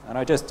 And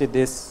I just did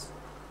this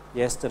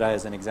yesterday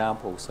as an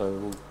example, so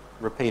we'll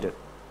repeat it.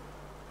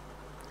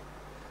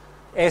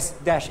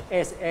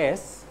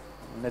 S-SS,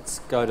 let's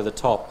go to the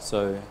top,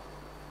 so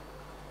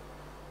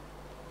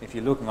if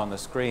you're looking on the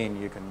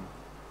screen you can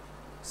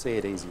see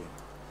it easier.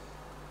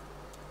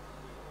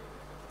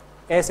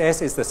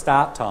 SS is the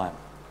start time.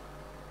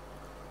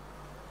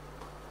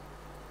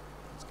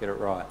 Let's get it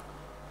right.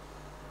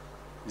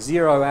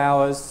 0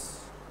 hours,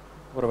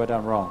 what have I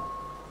done wrong?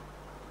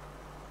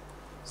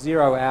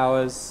 0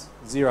 hours,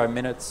 0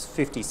 minutes,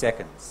 50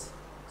 seconds.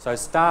 So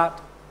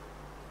start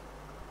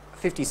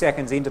 50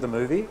 seconds into the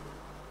movie.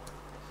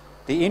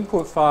 The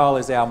input file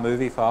is our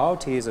movie file,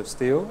 Tears of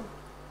Steel.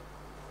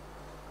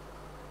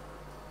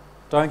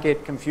 Don't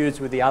get confused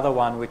with the other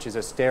one, which is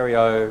a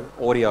stereo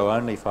audio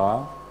only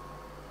file.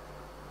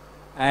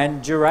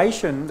 And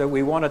duration that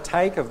we want to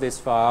take of this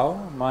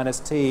file, minus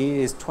t,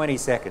 is 20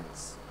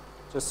 seconds,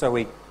 just so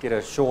we get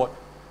a short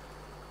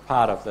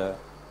part of the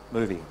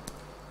movie.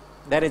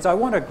 That is, I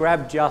want to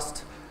grab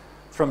just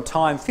from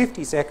time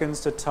 50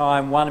 seconds to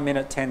time 1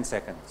 minute 10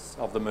 seconds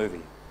of the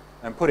movie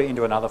and put it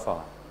into another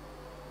file.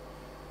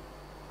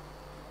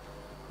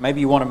 Maybe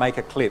you want to make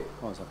a clip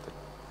or something.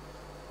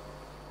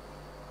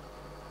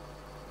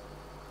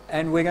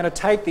 And we're going to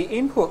take the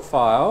input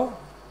file,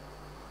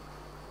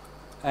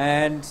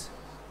 and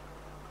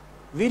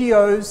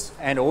videos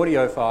and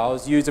audio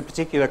files use a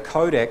particular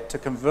codec to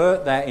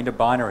convert that into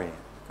binary,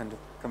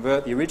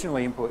 convert the original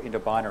input into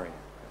binary,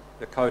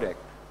 the codec.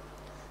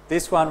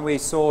 This one we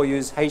saw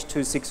use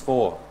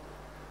H.264.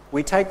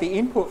 We take the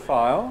input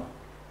file,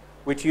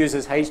 which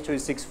uses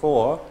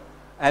H.264,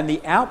 and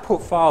the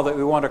output file that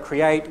we want to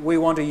create, we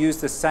want to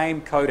use the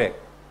same codec.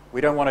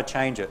 We don't want to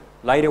change it.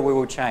 Later we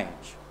will change.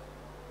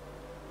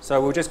 So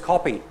we'll just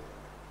copy.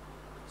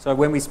 So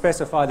when we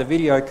specify the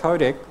video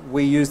codec,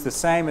 we use the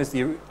same as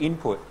the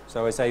input.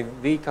 So I say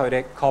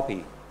vcodec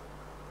copy.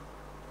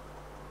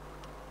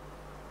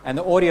 And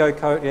the audio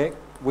codec,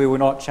 we will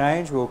not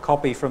change. We'll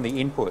copy from the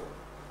input.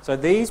 So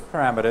these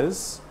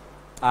parameters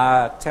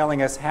are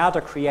telling us how to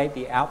create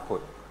the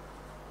output.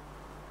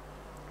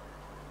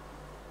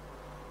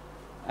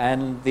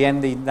 And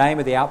then the name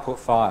of the output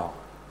file.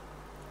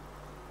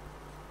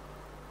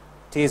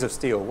 Tears of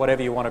Steel,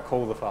 whatever you want to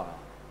call the file.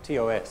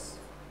 TOS.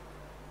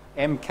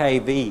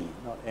 MKV,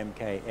 not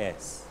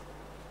MKS.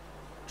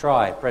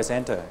 Try, press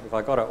enter. If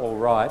I got it all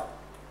right,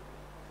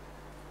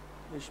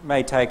 it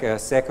may take a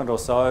second or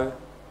so.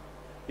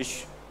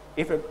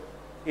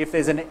 If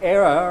there's an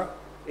error,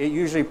 it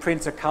usually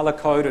prints a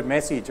color-coded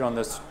message on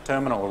this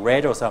terminal,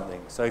 red or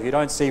something. So if you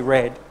don't see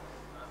red,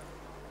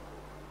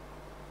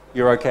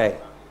 you're okay.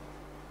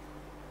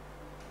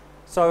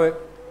 So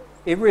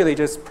it really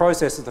just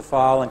processes the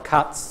file and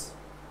cuts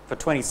for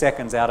 20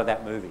 seconds out of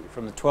that movie,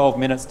 from the 12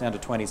 minutes down to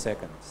 20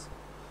 seconds.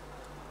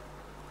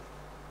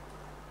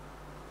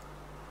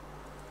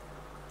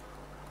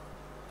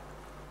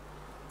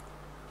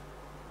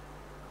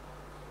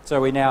 So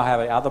we now have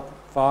another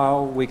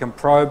file. We can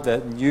probe the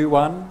new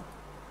one,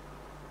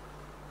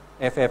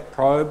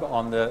 ffprobe,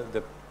 on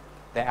the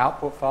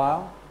output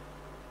file.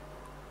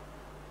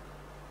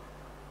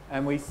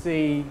 And we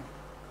see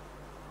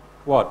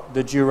what?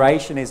 The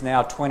duration is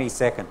now 20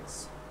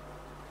 seconds.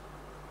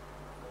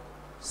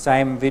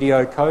 Same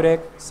video codec,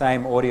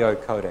 same audio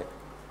codec.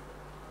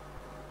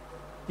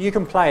 You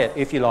can play it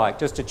if you like,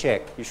 just to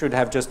check. You should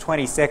have just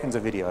 20 seconds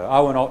of video.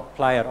 I will not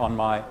play it on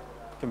my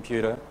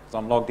computer because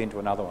I'm logged into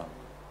another one.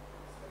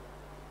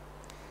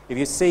 If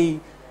you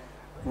see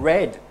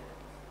red,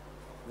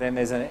 then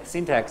there's a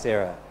syntax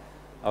error.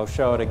 I'll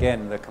show it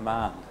again, the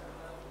command.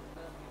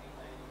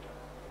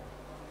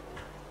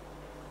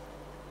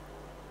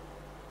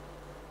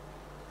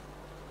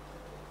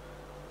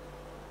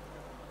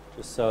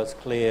 Just so it's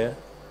clear.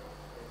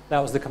 That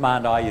was the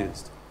command I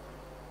used.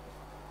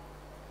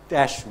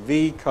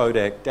 -v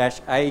codec,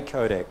 -a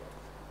codec.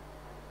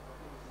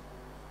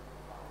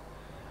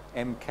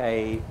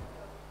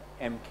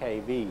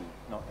 MKV,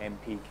 not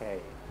MPK.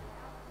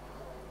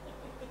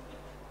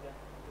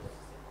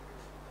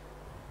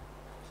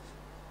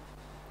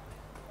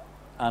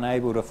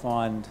 Unable to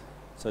find,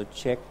 so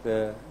check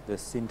the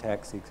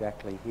syntax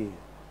exactly here.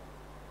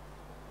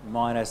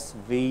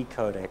 -v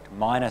codec,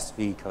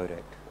 -v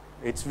codec.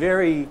 It's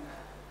very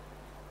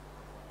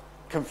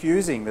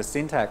confusing, the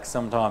syntax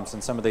sometimes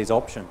in some of these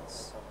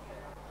options.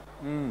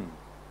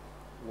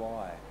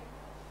 Why?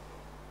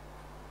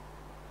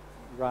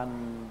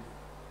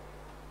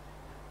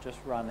 Just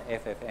run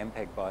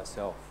FFmpeg by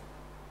itself.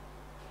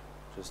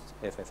 Just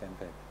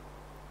FFmpeg.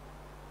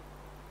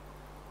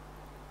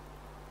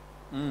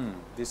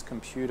 This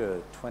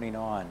computer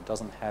 29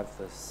 doesn't have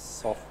the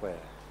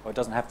software, or it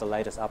doesn't have the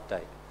latest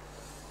update.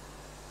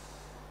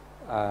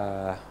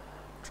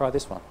 Try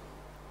this one,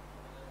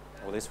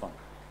 or this one.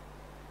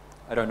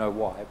 I don't know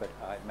why, but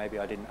maybe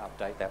I didn't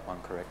update that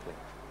one correctly.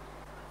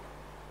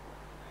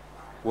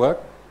 Work?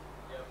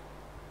 Yep.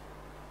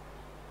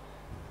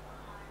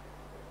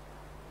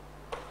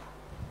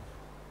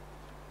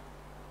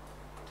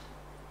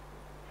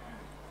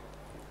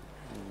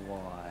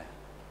 Why?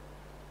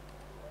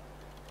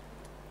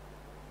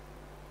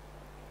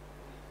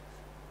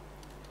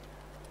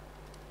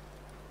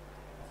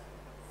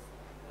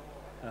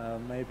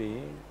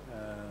 Maybe.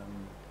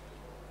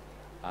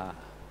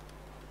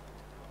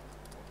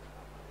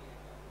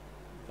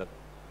 The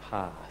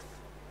path.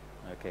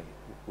 Okay,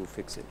 we'll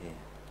fix it here.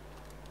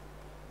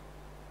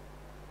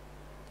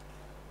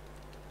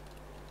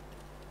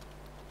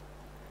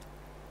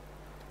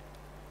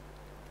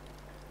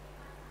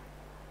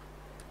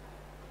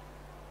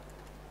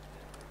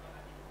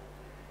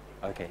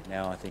 Okay,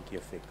 now I think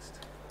you're fixed.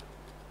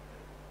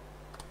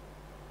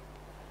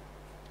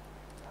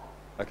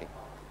 Okay,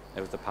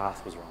 that was the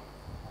path was wrong.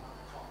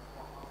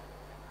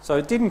 So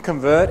it didn't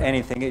convert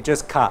anything, it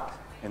just cut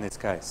in this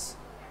case.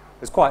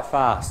 It was quite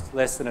fast,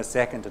 less than a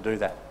second to do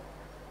that.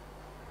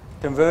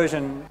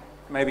 Conversion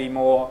may be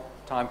more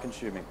time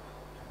consuming.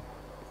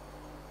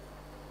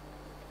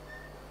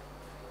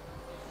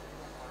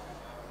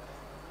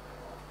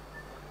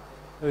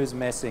 Who's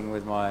messing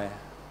with my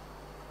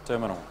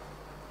terminal?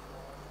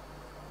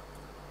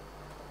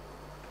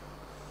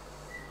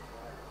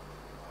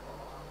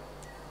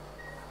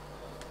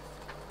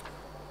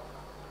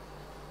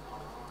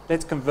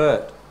 Let's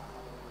convert.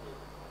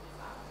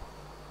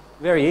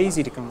 Very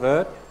easy to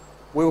convert.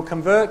 We'll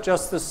convert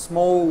just the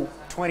small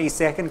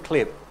 20-second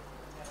clip.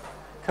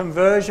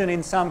 Conversion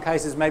in some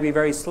cases may be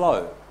very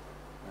slow.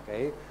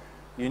 Okay?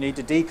 You need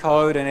to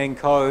decode and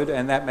encode,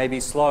 and that may be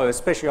slow,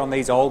 especially on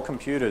these old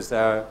computers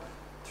that are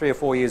 3 or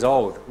 4 years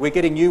old. We're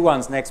getting new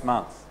ones next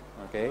month.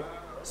 Okay?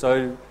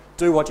 So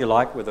do what you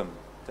like with them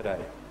today.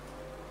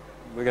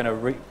 We're going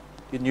to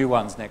get new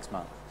ones next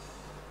month.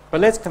 But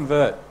let's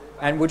convert,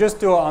 and we'll just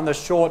do it on the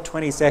short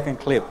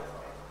 20-second clip.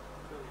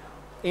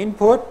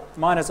 Input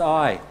minus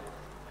I,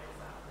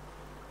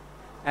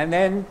 and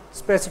then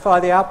specify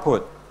the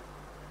output.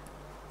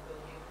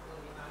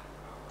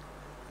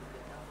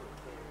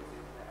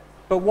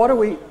 But what do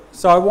we,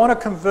 so I want to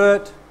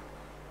convert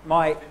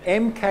my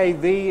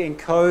MKV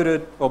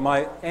encoded, or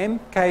my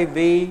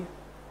MKV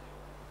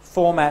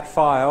format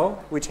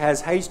file, which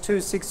has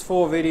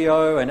H.264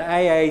 video and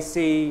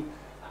AAC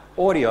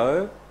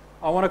audio.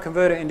 I want to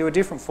convert it into a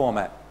different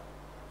format.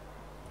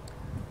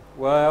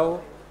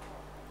 Well,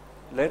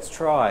 let's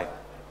try.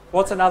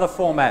 What's another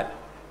format?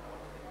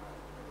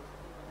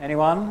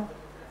 Anyone?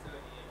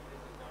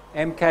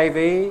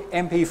 MKV,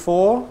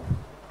 MP4?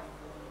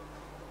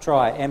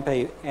 Try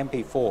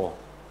MP4.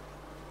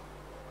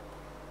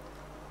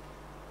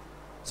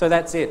 So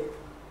that's it.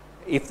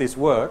 If this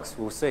works,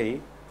 we'll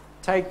see.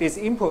 Take this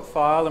input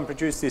file and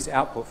produce this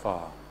output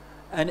file.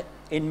 And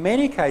in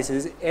many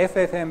cases,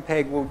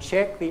 FFmpeg will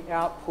check the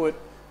output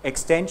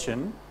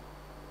extension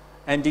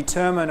and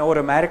determine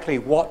automatically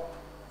what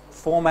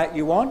format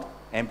you want,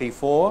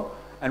 MP4,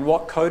 and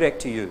what codec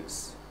to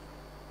use.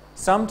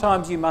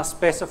 Sometimes you must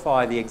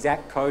specify the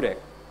exact codec,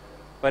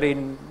 but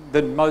in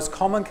the most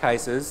common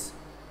cases,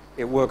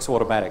 it works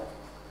automatic.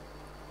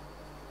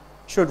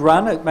 Should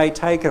run, it may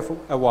take a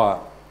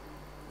while.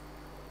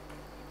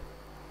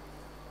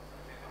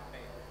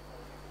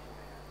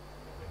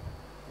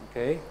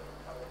 Okay.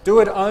 Do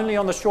it only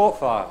on the short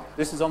file.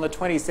 This is on the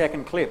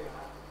 20-second clip.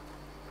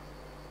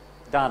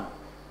 Done.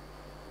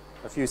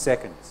 A few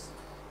seconds.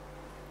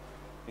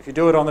 If you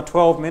do it on the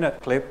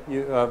 12-minute clip,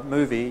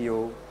 movie,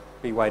 you'll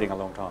be waiting a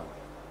long time.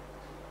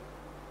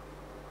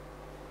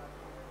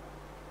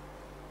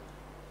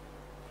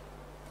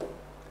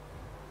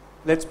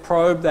 Let's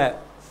probe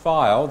that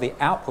file, the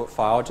output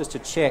file, just to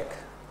check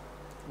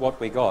what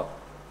we got.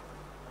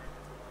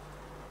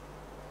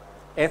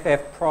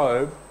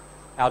 ffprobe,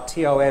 our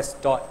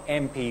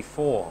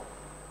tos.mp4.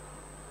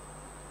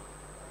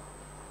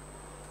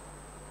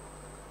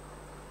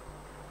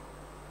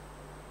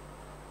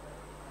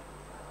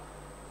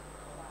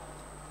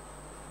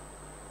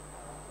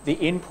 The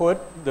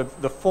input,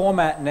 the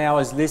format now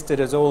is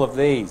listed as all of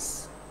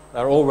these.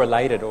 They're all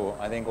related, or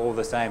I think all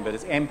the same, but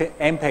it's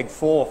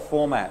MPEG-4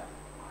 format.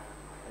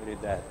 We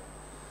did that.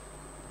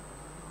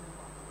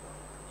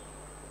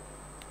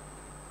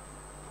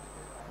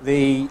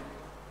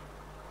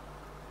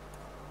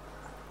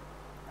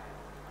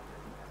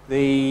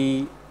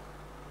 The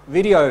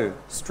video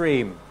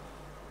stream,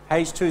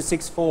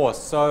 H.264,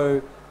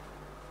 so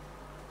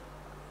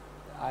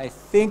I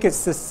think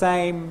it's the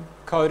same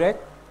codec.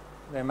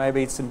 There may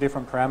be some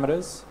different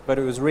parameters, but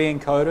it was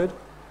re-encoded.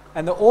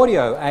 And the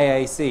audio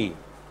AAC.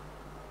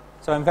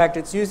 So in fact,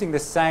 it's using the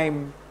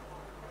same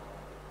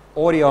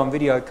audio and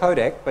video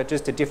codec, but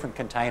just a different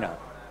container.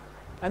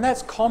 And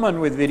that's common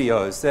with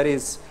videos. That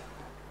is,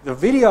 the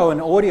video and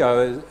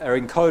audio are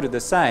encoded the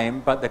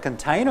same, but the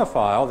container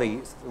file, the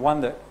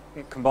one that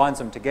combines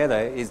them together,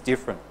 is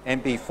different.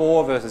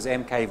 MP4 versus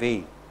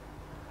MKV.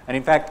 And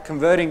in fact,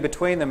 converting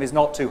between them is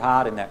not too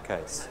hard in that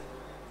case.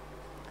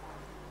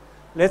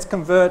 Let's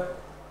convert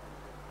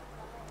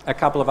a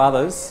couple of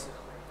others.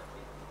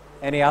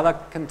 Any other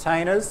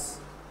containers?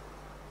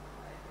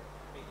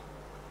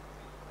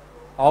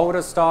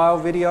 Older style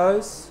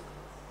videos?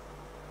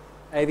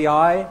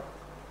 AVI?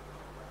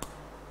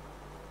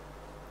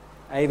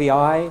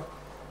 AVI?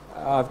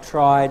 I've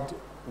tried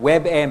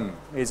WebM,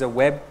 is a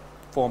web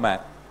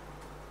format.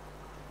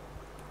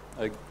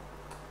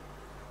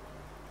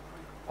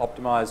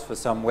 Optimized for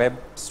some web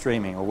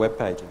streaming or web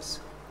pages.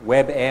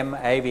 WebM,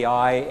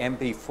 AVI,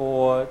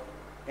 MP4,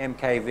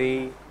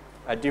 MKV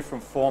are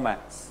different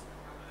formats.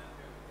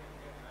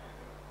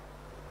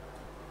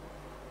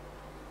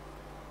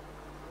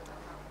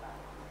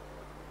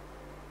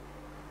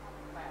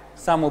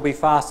 Some will be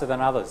faster than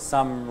others.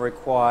 Some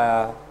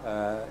require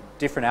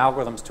different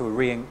algorithms to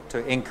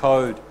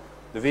encode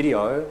the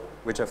video,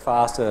 which are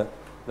faster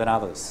than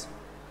others.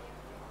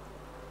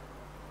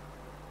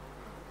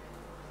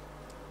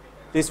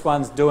 This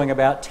one's doing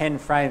about 10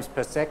 frames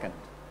per second.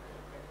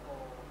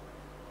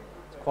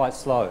 It's quite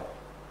slow.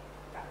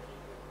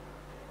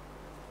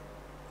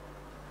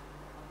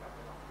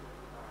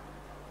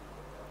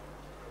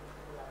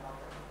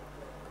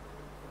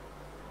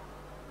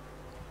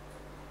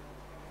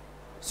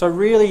 So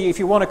really, if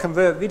you want to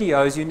convert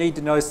videos, you need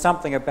to know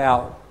something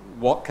about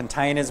what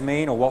containers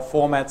mean or what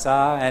formats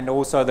are, and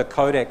also the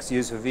codecs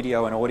used for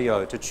video and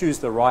audio to choose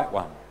the right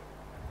one.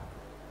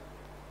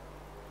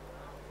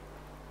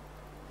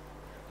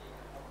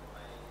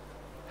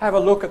 Have a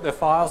look at the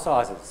file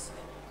sizes.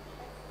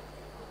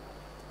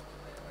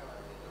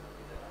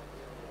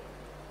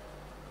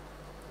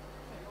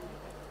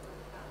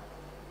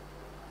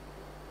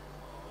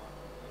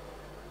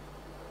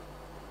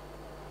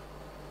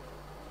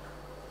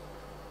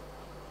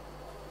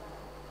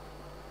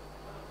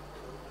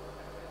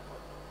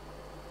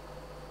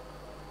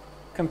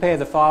 compare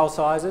the file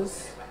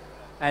sizes,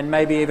 and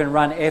maybe even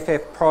run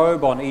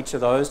FFprobe on each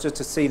of those just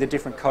to see the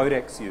different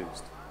codecs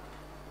used.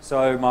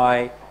 So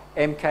my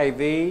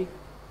MKV,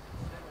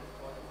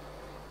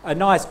 a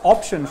nice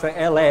option for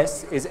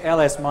ls is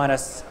ls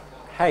minus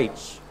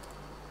h.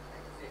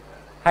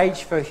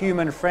 H for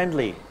human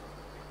friendly.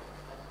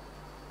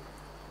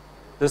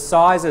 The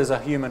sizes are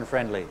human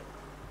friendly.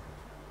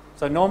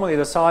 So normally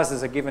the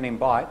sizes are given in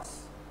bytes.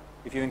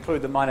 If you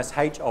include the minus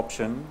h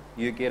option,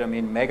 you get them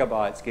in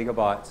megabytes,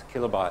 gigabytes,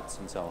 kilobytes,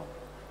 and so on.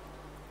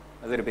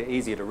 A little bit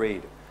easier to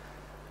read.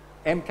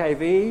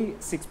 MKV,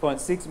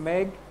 6.6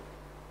 meg.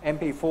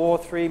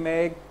 MP4, 3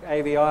 meg.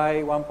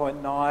 AVI,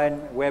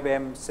 1.9.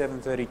 WebM,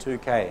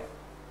 732K.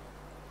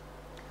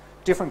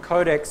 Different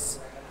codecs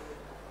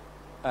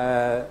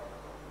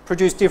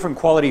produce different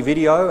quality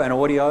video and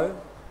audio,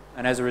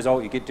 and as a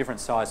result you get different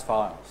size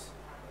files.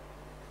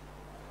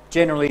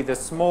 Generally, the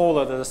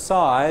smaller the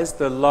size,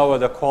 the lower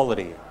the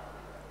quality.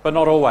 But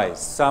not always.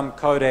 Some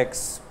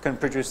codecs can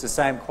produce the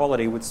same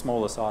quality with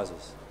smaller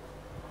sizes.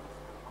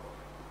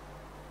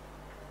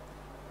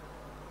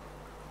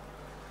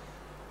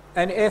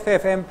 And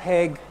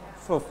FFmpeg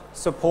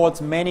supports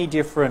many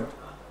different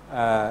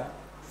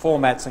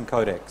formats and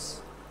codecs.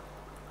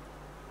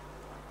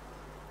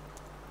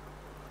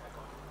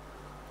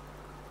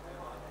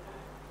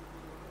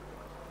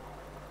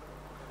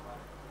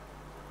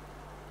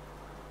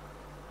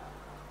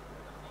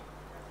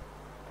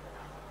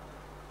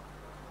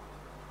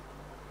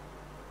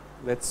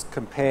 Let's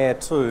compare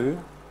to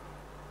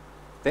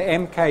the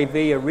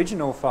MKV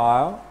original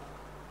file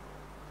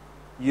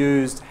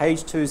used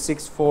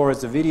H.264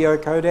 as the video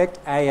codec,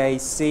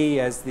 AAC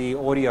as the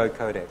audio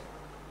codec.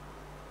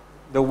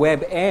 The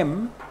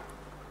WebM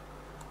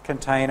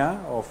container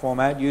or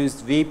format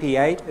used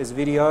VP8 as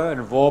video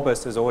and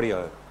Vorbis as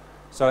audio.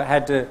 So it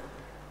had to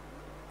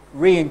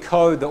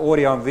re-encode the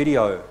audio and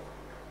video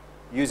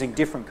using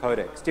different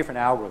codecs, different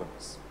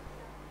algorithms.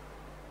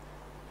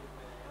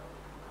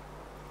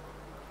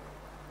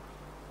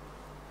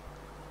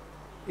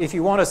 If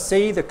you want to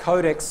see the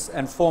codecs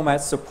and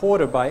formats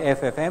supported by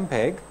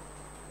FFmpeg,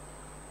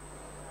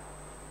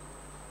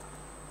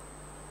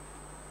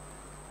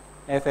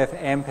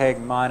 FFmpeg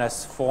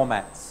minus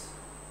formats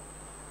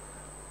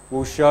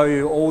will show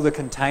you all the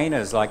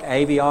containers like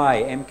AVI,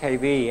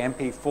 MKV,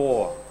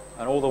 MP4,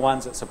 and all the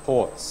ones it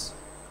supports.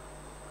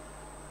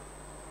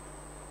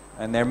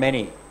 And there are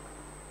many.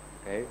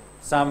 Okay?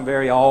 Some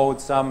very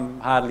old,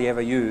 some hardly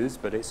ever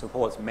used, but it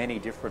supports many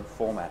different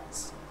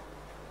formats.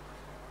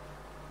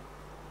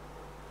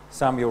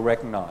 Some you'll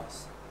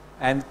recognize.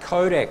 And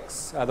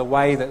codecs are the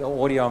way that the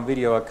audio and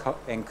video are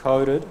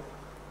encoded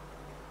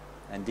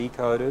and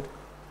decoded.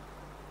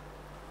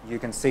 You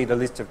can see the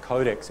list of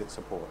codecs it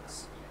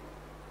supports,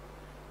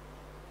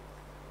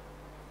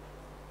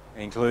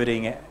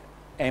 including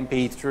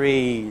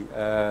MP3,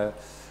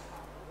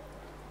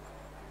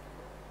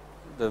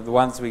 the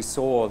ones we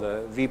saw,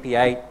 the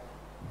VP8,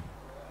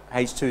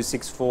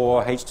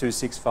 H.264,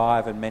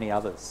 H.265, and many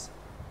others.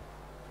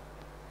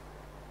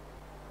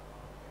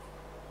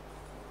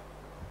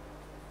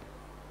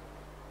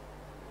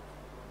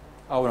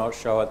 I will not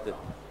show it, that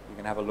you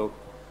can have a look.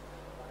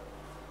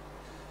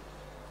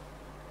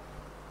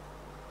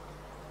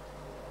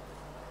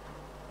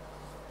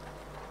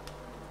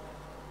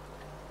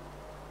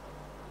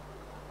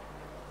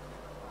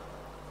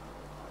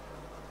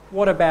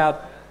 What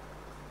about,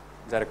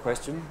 is that a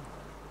question?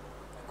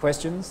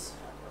 Questions?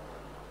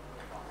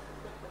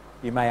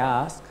 You may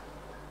ask.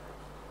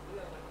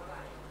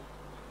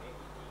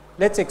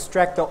 Let's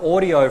extract the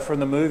audio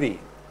from the movie.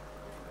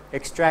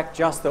 Extract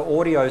just the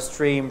audio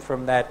stream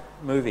from that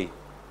movie.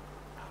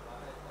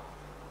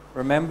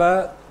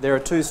 Remember, there are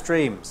two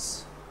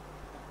streams.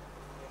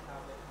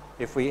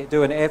 If we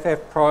do an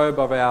FFprobe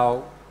of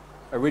our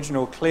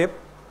original clip,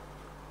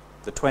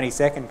 the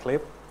 20-second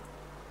clip,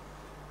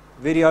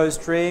 video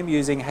stream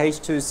using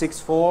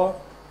H.264,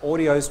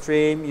 audio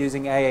stream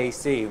using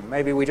AAC.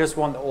 Maybe we just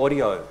want the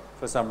audio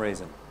for some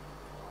reason.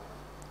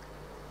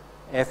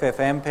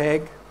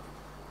 FFmpeg,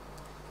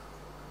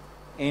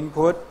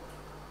 input,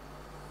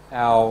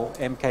 our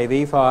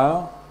MKV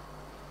file.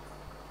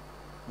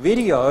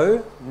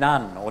 Video,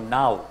 none or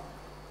null.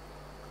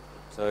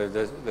 So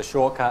the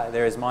shortcut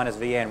there is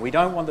 -VN. We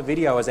don't want the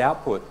video as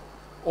output.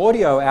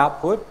 Audio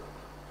output,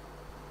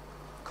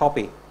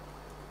 copy.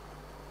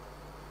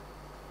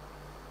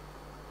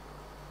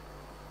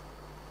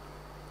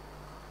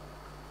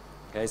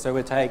 Okay, so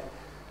we take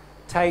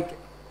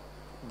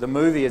the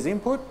movie as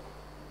input,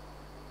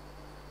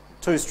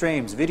 two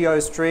streams. Video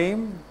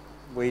stream,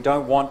 we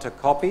don't want to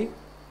copy.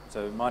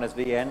 So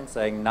 -VN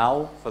saying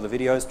null for the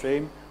video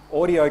stream.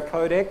 Audio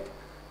codec,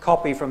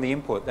 copy from the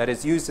input. That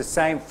is, use the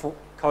same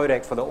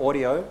codec for the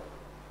audio,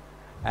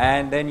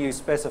 and then you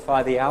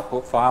specify the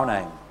output file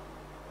name.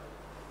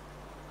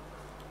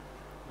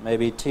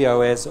 Maybe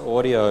TOS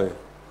audio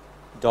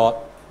dot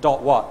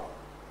what?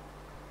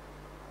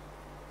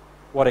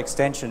 What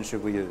extension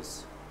should we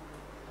use?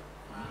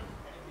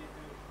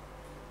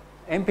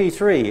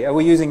 MP3. Are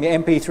we using the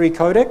MP3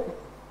 codec?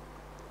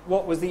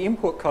 what was the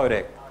input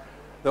codec?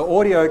 The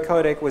audio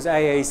codec was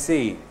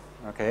AAC.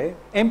 Okay.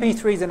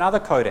 MP3 is another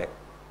codec.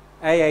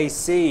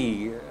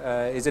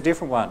 AAC is a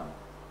different one.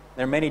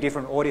 There are many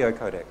different audio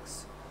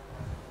codecs.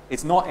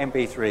 It's not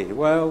MP3.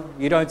 Well,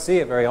 you don't see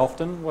it very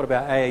often. What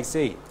about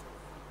AAC?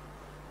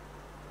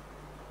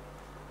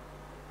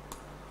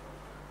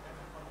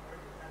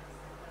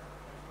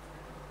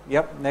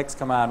 Yep, next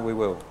command we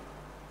will.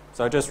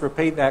 So just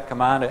repeat that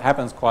command. It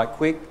happens quite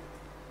quick.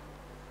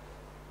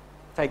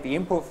 Take the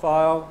input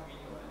file,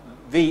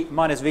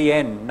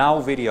 -VN,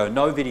 null video,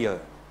 no video.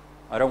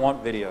 I don't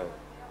want video.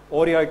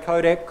 Audio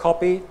codec,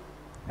 copy,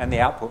 and the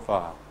output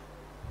file.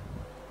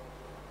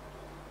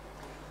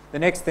 The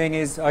next thing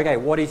is, okay,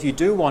 what if you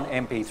do want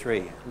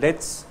MP3?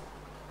 Let's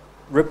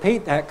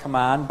repeat that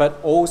command, but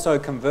also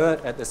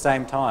convert at the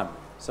same time.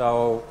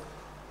 So,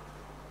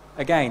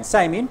 again,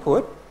 same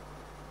input,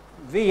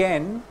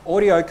 VN,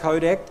 audio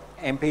codec,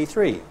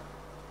 MP3.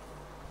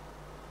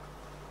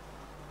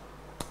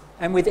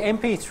 And with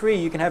MP3,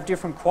 you can have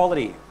different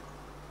quality.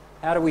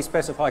 How do we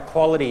specify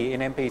quality in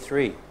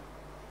MP3?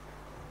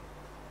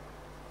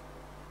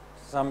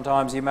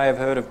 Sometimes you may have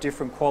heard of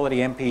different quality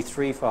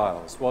MP3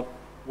 files.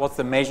 What's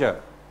the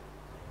measure?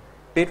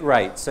 Bit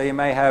rate. So you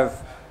may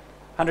have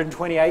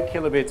 128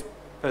 kilobits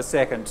per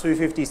second,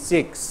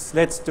 256.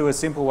 Let's do a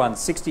simple one,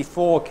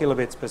 64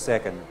 kilobits per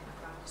second.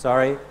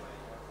 Sorry.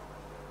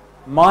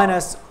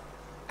 Minus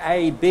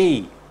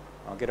AB.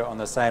 I'll get it on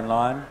the same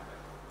line.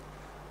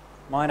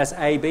 Minus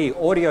AB,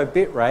 audio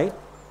bit rate,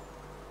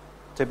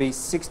 to be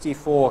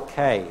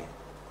 64K.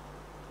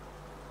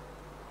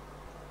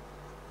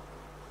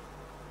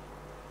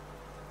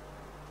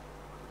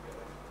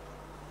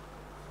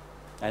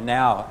 And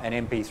now an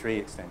MP3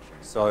 extension.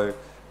 So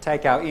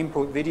take our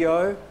input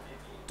video,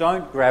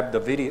 don't grab the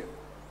video,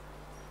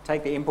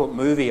 take the input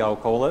movie, I'll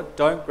call it,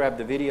 don't grab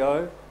the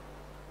video,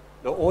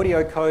 the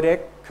audio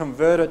codec,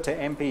 convert it to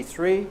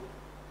MP3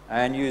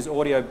 and use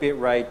audio bit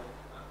rate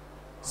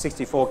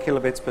 64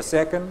 kilobits per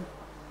second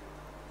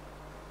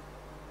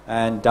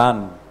and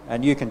done.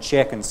 And you can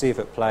check and see if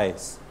it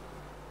plays.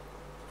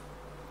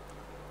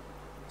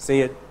 See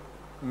it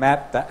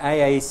map the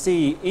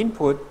AAC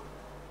input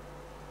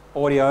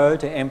audio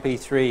to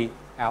MP3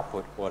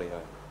 output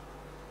audio.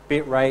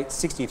 Bit rate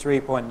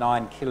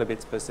 63.9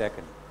 kilobits per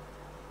second.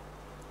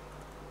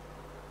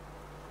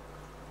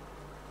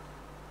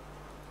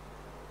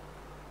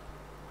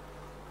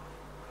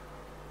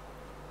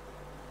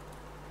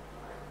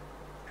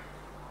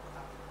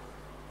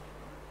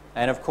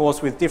 And of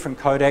course, with different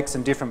codecs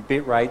and different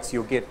bit rates,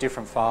 you'll get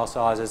different file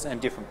sizes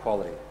and different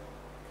quality.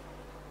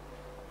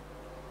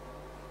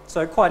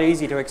 So quite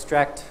easy to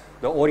extract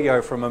the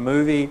audio from a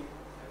movie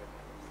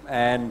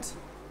and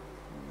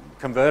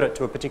convert it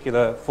to a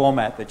particular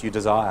format that you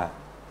desire.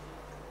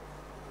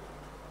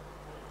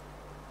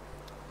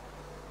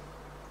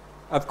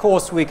 Of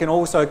course, we can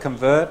also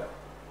convert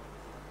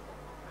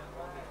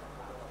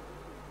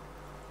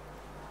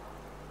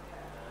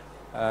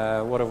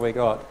what have we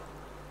got?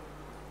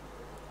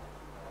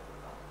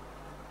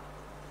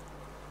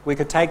 We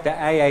could take the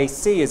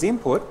AAC as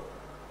input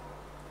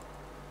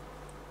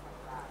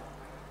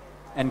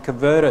and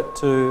convert it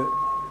to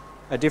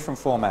a different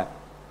format.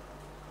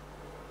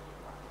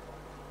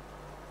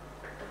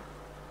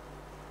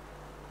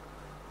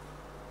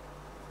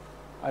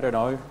 I don't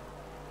know,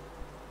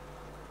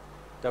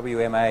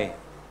 WMA,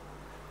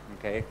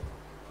 okay.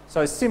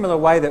 So similar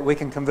way that we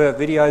can convert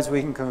videos,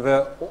 we can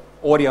convert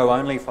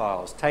audio-only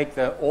files. Take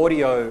the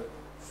audio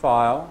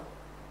file,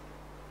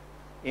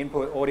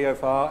 input audio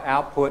file,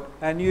 output,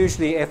 and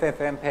usually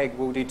FFmpeg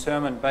will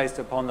determine based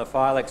upon the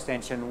file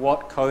extension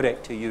what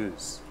codec to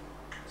use.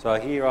 So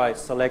here I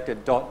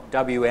selected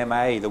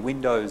 .wma, the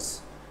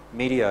Windows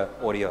Media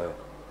Audio.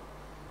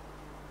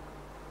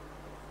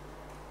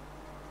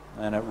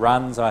 And it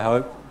runs, I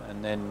hope,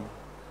 and then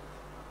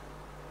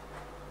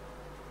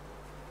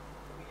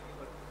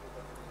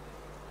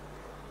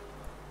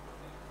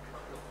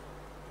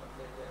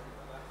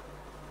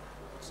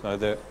so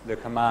the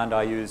command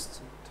I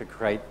used to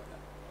create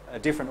a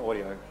different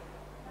audio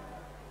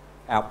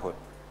output.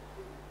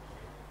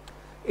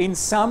 In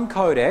some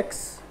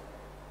codecs,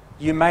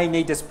 you may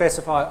need to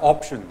specify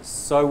options.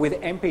 So with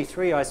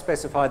MP3, I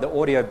specified the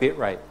audio bit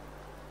rate.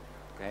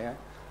 Okay.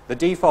 The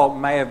default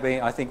may have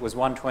been, I think, was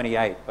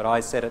 128, but I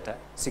set it to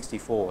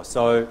 64.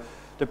 So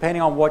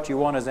depending on what you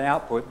want as an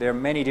output, there are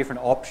many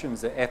different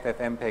options that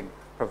FFmpeg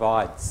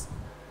provides.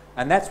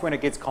 And that's when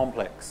it gets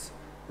complex.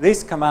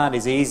 This command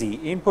is easy.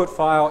 Input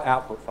file,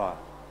 output file.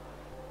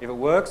 If it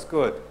works,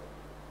 good.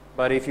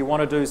 But if you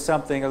want to do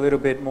something a little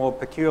bit more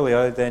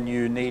peculiar, then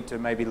you need to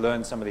maybe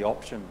learn some of the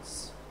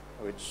options,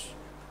 which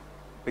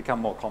become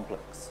more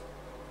complex.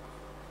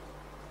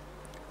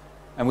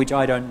 And which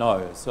I don't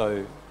know,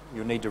 so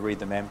you'll need to read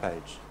the man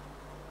page.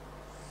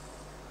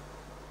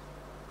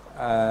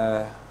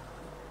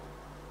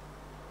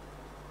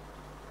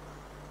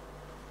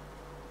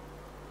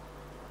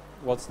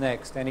 What's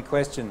next? Any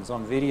questions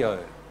on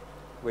video?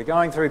 We're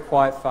going through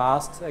quite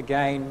fast.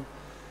 Again,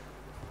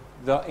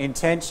 the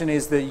intention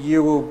is that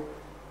you will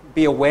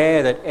be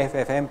aware that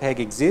FFmpeg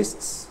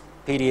exists,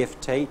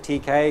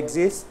 PdfTK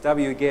exists,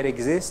 wget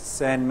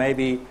exists, and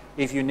maybe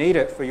if you need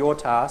it for your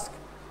task,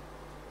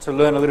 to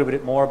learn a little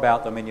bit more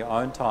about them in your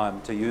own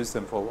time to use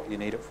them for what you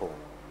need it for.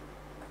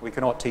 We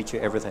cannot teach you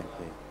everything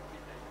here.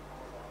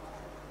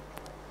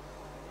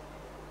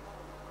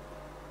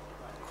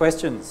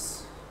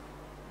 Questions?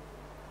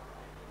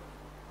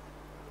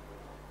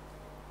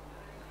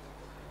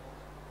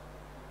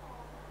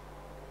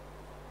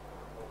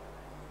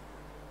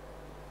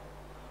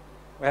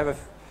 We have a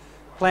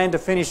plan to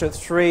finish at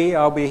 3.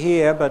 I'll be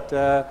here, but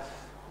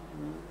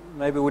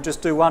maybe we'll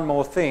just do one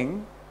more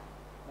thing,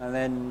 and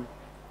then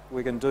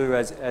we can do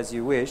as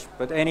you wish.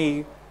 But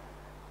any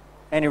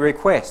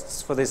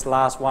requests for this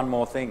last one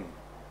more thing?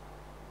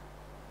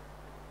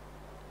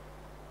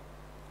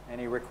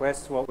 Any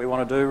requests what we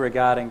want to do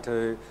regarding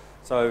to,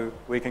 so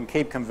we can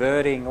keep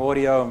converting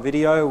audio and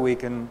video, we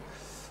can,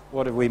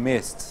 what have we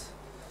missed?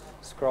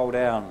 Scroll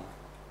down.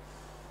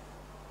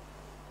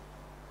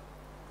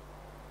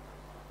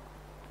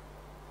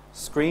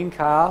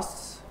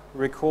 Screencasts,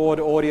 record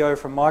audio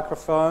from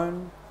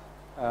microphone.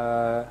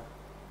 And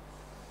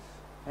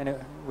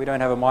we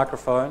don't have a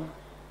microphone.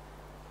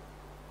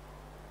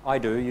 I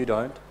do, you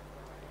don't.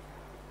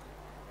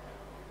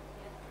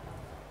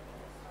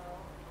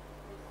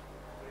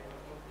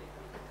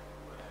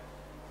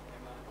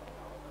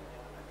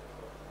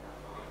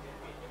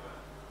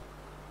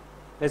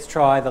 Let's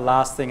try the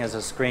last thing as a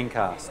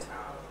screencast.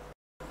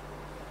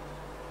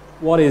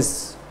 What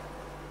is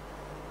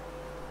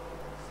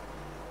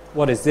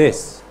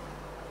this?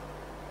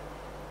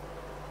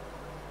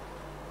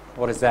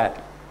 What is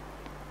that?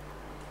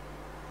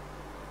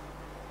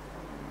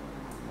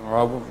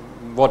 Well,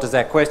 what does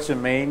that question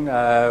mean?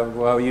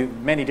 Well,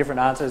 many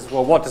different answers.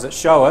 Well, what does it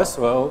show us?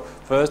 Well,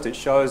 first it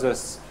shows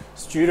us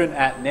student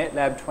at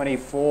netlab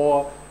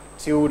 24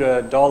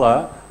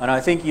 $, and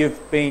I think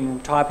you've been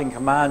typing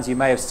commands, you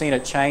may have seen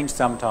it change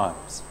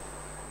sometimes.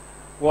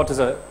 What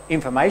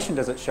information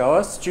does it show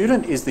us?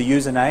 Student is the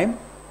username.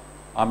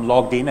 I'm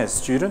logged in as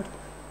student.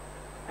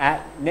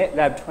 At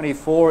netlab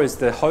 24 is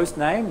the host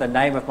name, the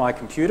name of my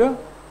computer.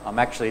 I'm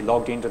actually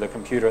logged into the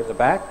computer at the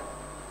back.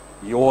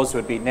 Yours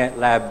would be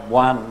netlab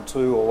 1,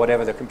 2, or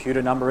whatever the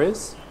computer number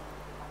is.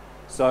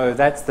 So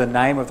that's the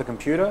name of the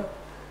computer.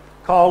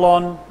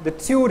 Colon, the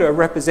tilde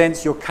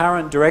represents your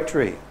current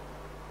directory.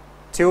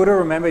 Tilde,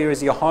 remember,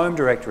 is your home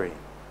directory,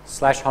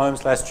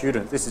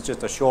 /home/student. This is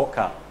just a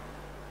shortcut.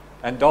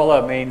 And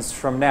dollar means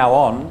from now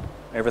on,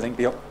 everything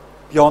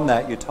beyond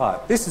that you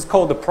type. This is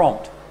called the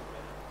prompt.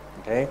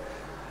 Okay?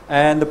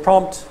 And the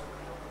prompt,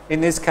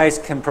 in this case,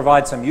 can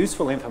provide some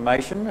useful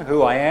information,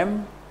 who I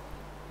am,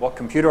 what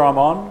computer I'm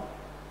on,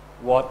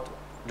 what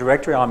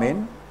directory I'm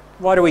in.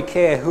 Why do we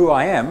care who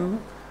I am?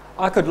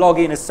 I could log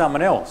in as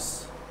someone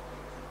else.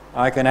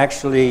 I can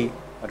actually,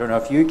 I don't know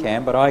if you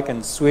can, but I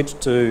can switch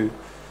to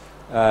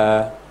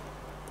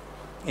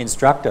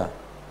instructor.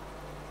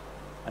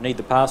 I need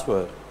the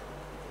password.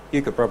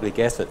 You could probably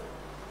guess it.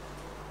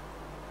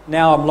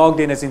 Now I'm logged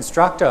in as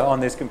instructor on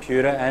this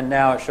computer, and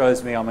now it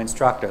shows me I'm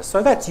instructor.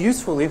 So that's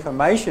useful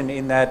information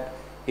in that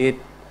it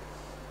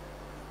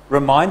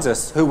reminds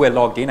us who we're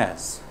logged in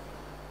as.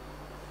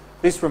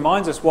 This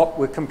reminds us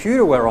what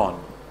computer we're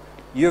on.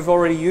 You've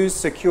already used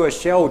Secure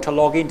Shell to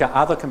log into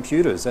other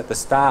computers at the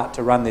start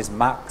to run this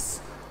mux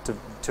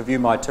to view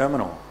my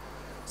terminal.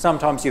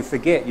 Sometimes you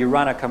forget, you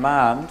run a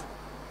command,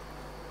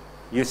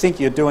 you think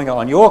you're doing it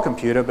on your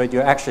computer, but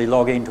you actually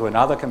log into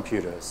another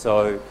computer.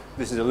 So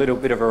this is a little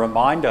bit of a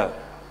reminder.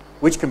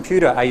 Which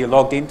computer are you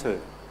logged into?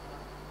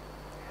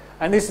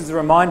 And this is a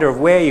reminder of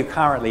where you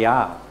currently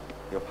are,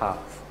 your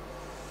path.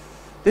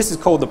 This is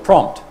called the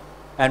prompt.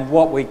 And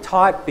what we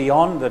type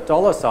beyond the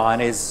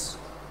 $ is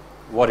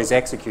what is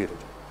executed.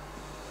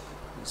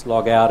 Let's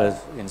log out as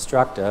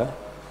instructor.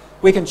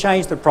 We can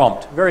change the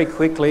prompt very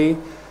quickly.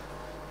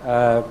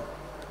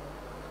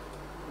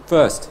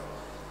 First,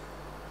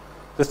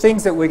 the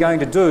things that we're going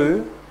to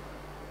do,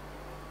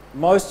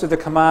 most of the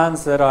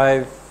commands that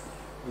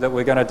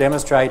we're going to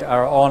demonstrate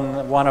are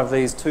on one of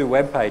these 2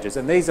 web pages,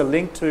 and these are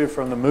linked to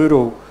from the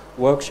Moodle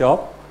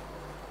workshop.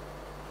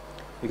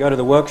 You go to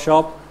the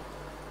workshop,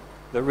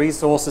 the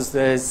resources,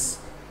 there's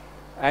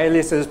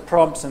aliases,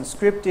 prompts and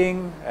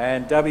scripting,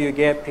 and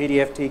wget,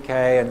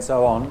 PdfTK and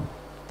so on.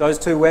 Those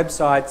 2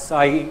 websites,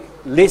 I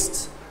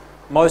list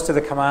most of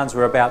the commands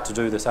we're about to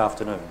do this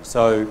afternoon.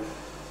 So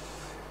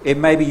it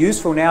may be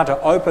useful now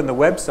to open the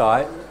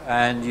website,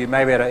 and you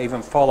may be able to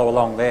even follow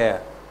along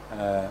there.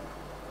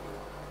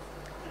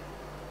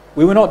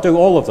 We will not do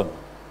all of them.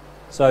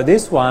 So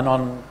this one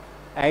on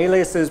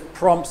aliases,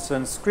 prompts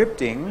and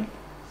scripting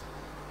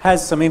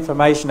has some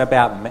information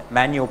about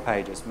manual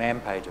pages,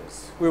 man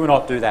pages. We will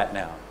not do that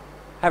now.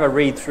 Have a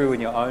read through in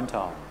your own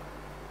time.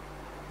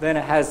 Then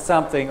it has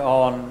something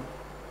on,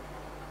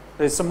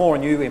 there's some more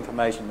new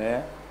information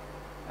there.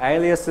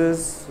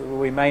 Aliases,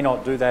 we may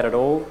not do that at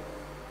all.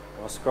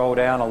 I'll scroll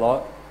down a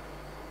lot.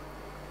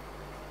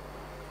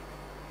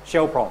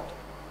 Shell prompt,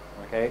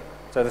 okay?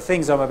 So the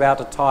things I'm about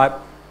to type,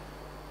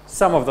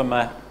 some of them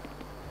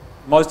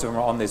Most of them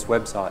are on this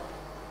website.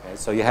 Okay,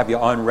 so you have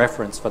your own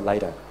reference for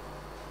later.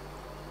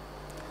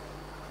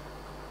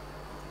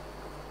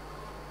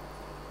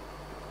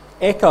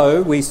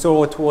 Echo, we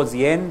saw towards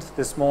the end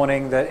this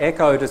morning that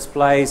echo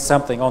displays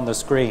something on the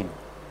screen.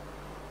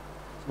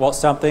 What's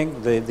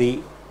something?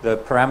 The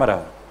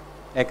parameter.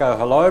 Echo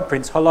hello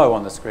prints hello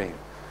on the screen.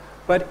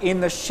 But in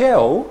the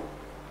shell,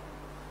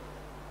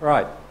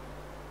 right,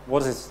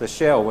 what is the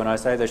shell? When I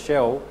say the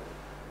shell,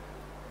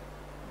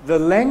 the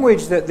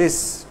language that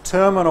this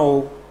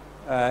terminal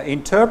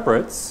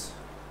interprets,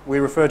 we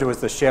refer to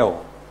as the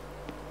shell.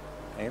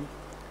 Okay?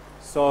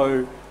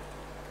 So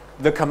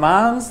the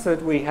commands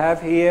that we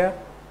have here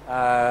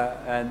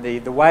and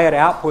the way it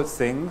outputs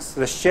things,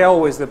 the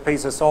shell is the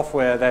piece of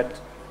software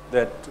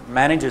that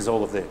manages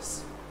all of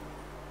this.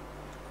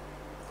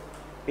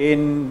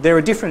 There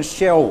are different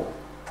shell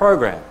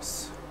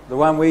programs. The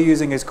one we're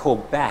using is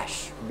called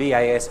Bash,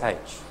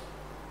 B-A-S-H,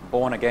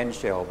 born again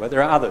shell, but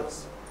there are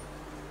others.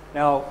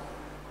 Now,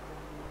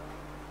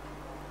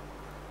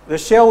 the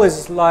shell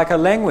is like a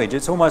language.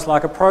 It's almost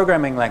like a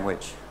programming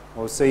language.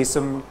 We'll see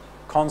some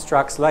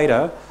constructs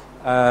later,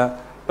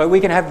 but we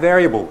can have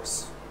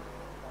variables.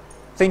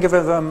 Think of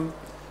them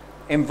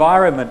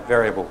environment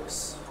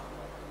variables.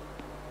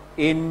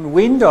 In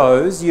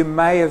Windows, you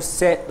may have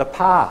set the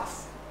path.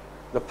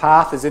 The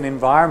path is an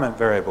environment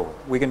variable.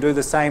 We can do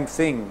the same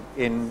thing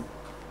in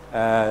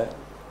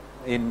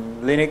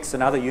Linux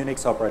and other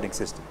Unix operating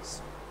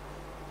systems.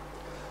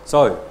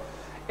 So,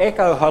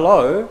 echo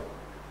hello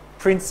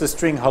prints the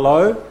string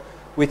hello.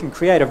 We can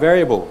create a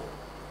variable,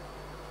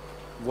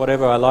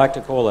 whatever I like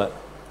to call it,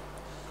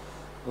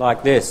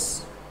 like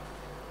this.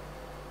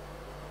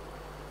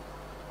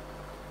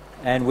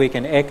 And we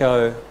can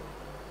echo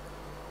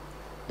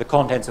the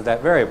contents of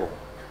that variable.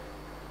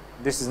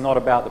 This is not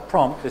about the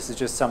prompt, this is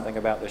just something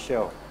about the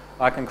shell.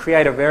 I can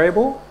create a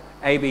variable,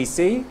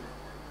 ABC,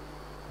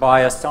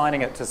 by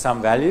assigning it to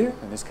some value,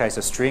 in this case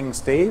a string,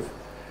 Steve,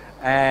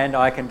 and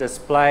I can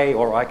display,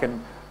 or I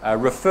can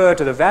refer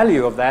to the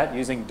value of that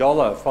using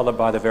 $ followed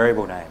by the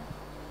variable name.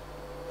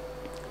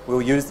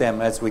 We'll use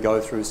them as we go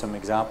through some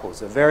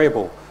examples. A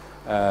variable,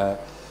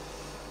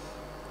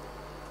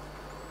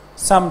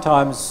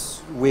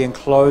 sometimes we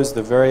enclose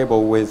the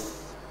variable with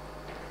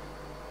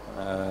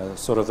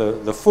sort of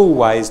the full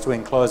ways to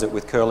enclose it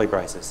with curly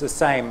braces. The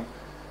same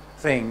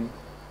thing,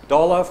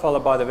 $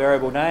 followed by the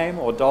variable name,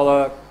 or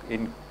 $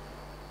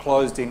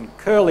 enclosed in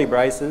curly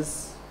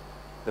braces,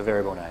 the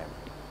variable name.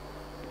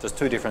 Just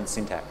two different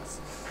syntax.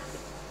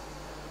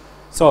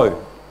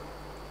 So,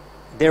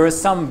 there are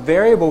some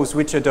variables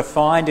which are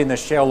defined in the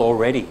shell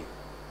already.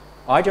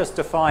 I just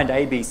defined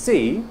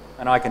ABC,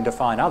 and I can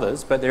define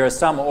others, but there are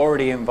some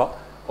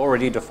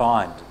already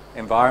defined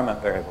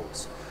environment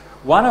variables.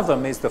 One of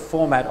them is the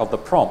format of the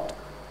prompt,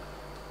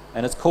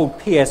 and it's called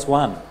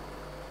PS1.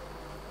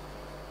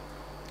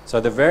 So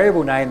the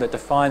variable name that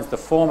defines the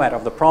format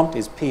of the prompt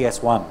is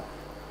PS1.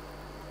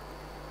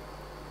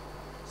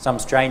 Some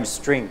strange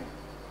string.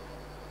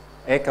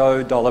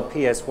 Echo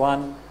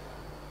 $PS1,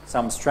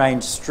 some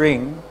strange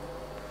string.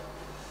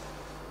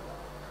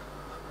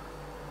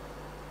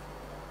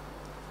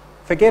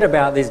 Forget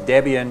about this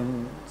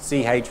Debian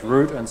ch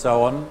root and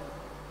so on.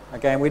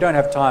 Again, we don't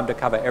have time to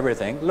cover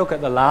everything. Look at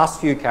the last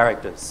few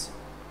characters.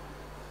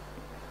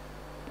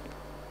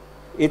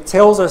 It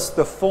tells us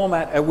the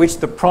format at which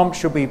the prompt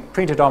should be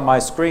printed on my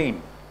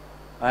screen.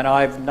 And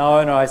I've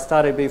known, I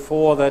studied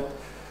before, that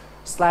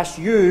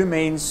 /u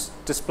means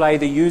display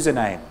the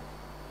username.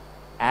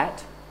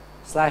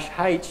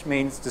 @/h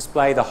means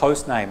display the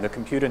host name, the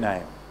computer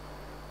name.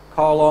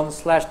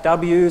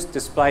 :/w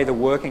display the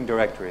working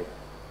directory.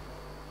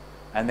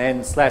 And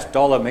then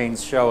 $$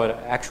 means show an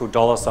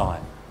actual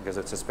 $sign, because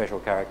it's a special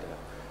character.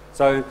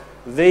 So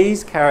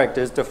these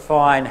characters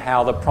define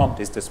how the prompt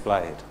is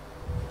displayed.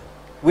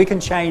 We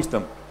can change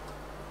them.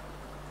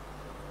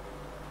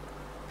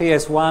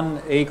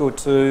 PS1 equal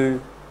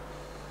to,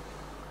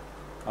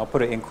 I'll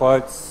put it in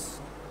quotes,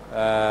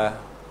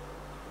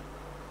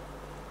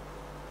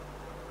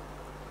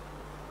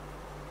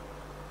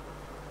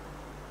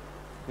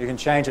 you can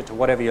change it to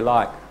whatever you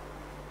like.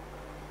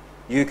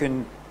 You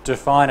can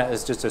define it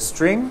as just a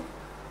string,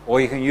 or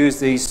you can use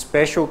these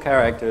special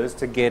characters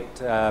to get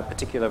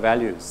particular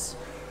values.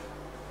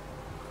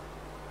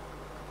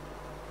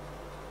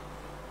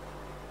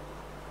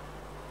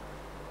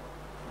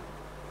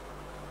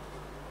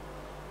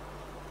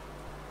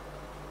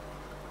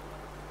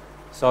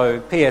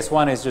 So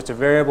PS1 is just a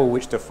variable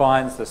which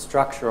defines the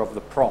structure of the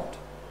prompt.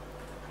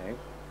 Okay.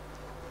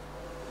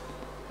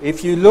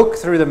 If you look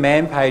through the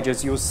man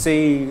pages, you'll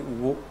see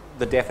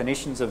the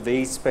definitions of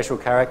these special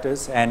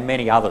characters and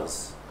many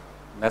others.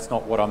 And that's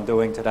not what I'm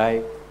doing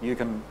today. You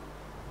can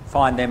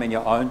find them in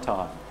your own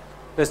time.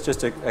 That's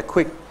just a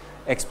quick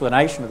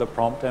explanation of the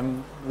prompt,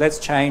 and let's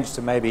change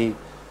to maybe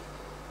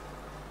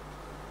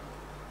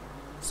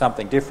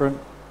something different.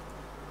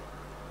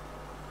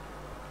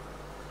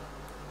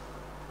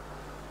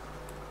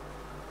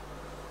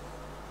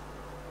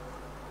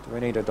 Do we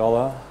need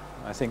 $?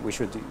 I think we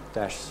should do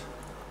dash.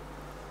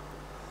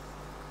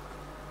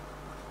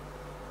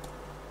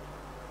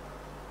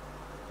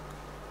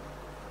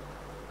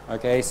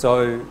 Okay,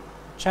 so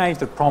change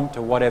the prompt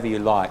to whatever you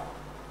like.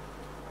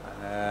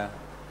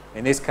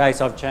 In this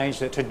case, I've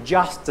changed it to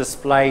just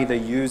display the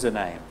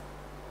username,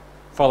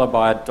 followed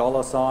by a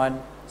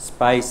 $,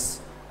 space,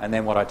 and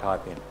then what I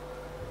type in.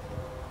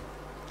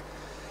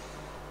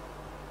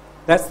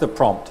 That's the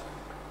prompt.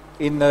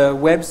 In the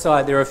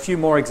website, there are a few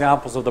more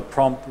examples of the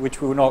prompt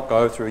which we will not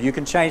go through. You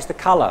can change the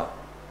color.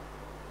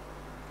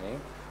 Okay.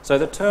 So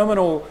the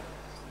terminal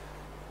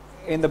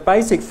in the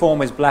basic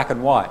form is black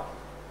and white,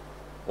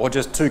 or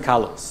just two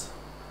colors.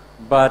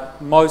 But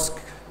most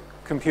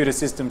computer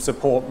systems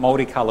support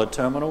multicolored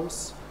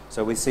terminals.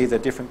 So we see the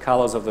different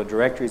colors of the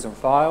directories and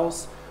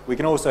files. We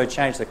can also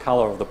change the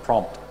color of the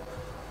prompt.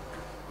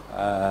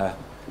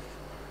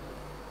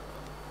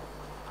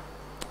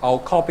 I'll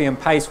copy and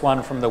paste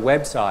one from the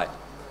website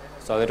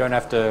so they don't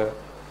have to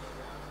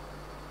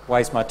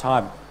waste my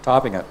time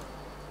typing it.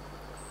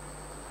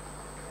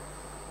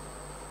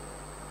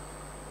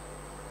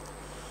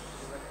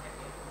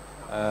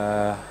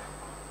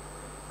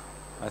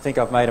 I think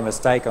I've made a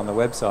mistake on the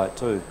website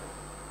too.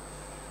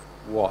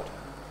 What?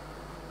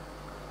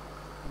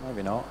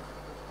 Maybe not.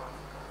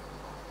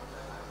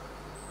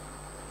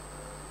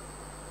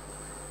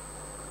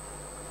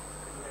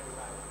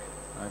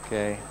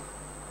 Okay.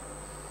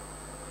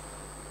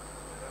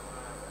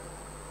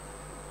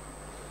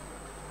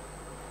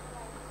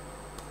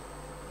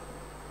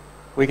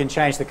 We can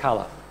change the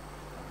color.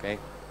 Okay.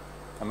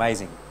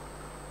 Amazing.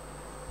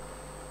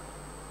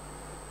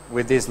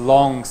 With this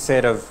long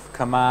set of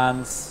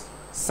commands,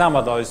 some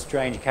of those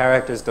strange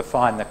characters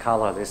define the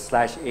color. This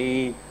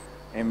 /e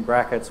in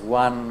brackets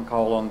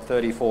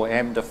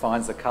 1:34m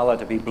defines the color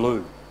to be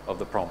blue of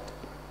the prompt.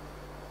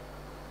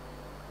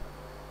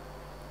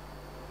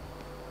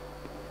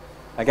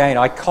 Again,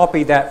 I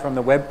copied that from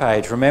the web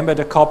page. Remember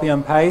to copy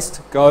and paste.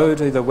 Go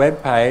to the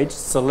web page,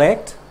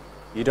 select.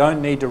 You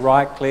don't need to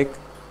right click,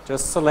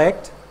 just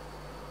select.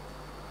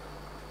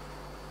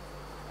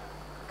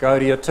 Go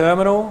to your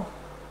terminal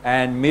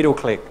and middle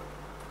click.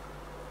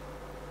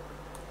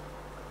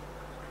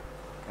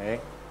 Okay.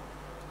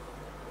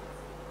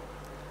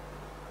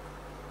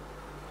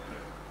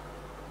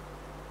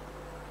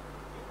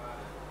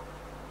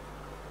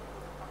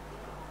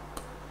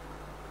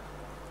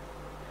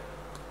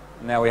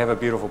 Now we have a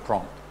beautiful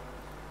prompt.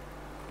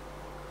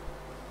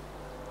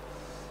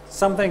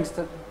 Some things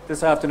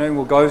this afternoon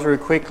we'll go through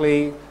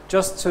quickly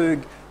just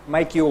to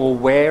make you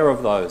aware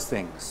of those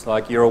things.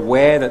 Like you're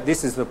aware that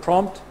this is the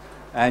prompt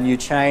and you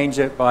change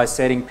it by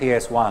setting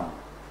PS1.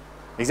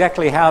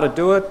 Exactly how to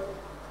do it,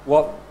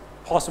 what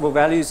possible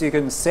values you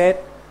can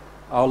set,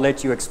 I'll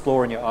let you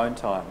explore in your own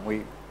time.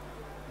 We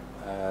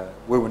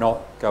will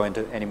not go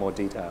into any more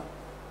detail.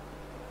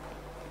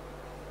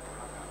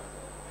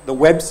 The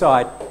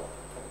website,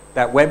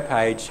 that web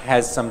page,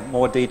 has some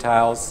more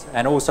details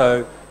and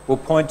also will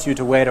point you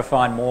to where to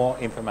find more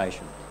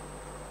information.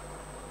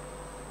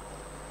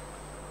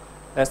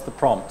 That's the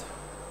prompt.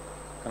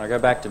 Can I go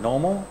back to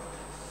normal?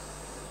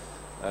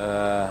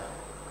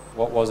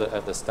 What was it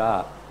at the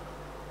start?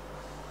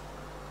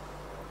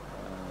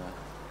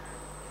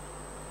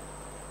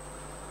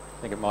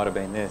 I think it might have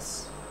been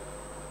this.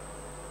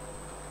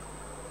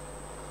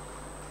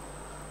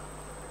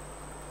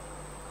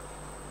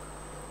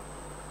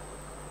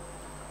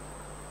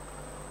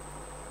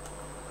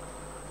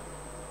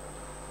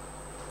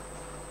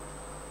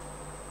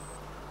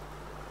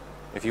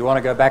 If you want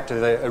to go back to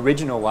the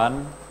original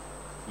one,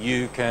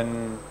 you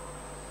can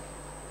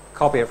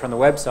copy it from the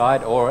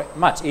website, or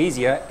much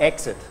easier,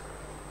 exit.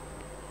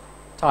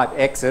 Type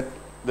exit,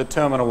 the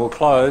terminal will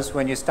close.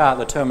 When you start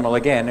the terminal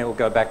again, it will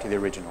go back to the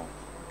original.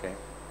 Okay?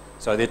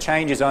 So the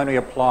changes only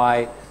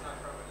apply,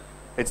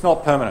 it's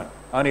not permanent,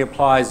 only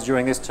applies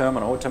during this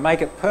terminal. To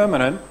make it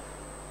permanent,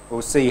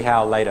 we'll see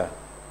how later.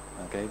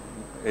 Okay?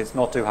 It's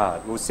not too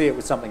hard. We'll see it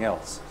with something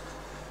else.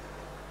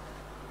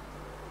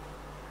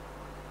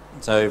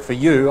 So for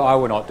you, I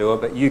will not do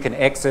it, but you can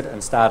exit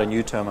and start a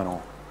new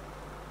terminal.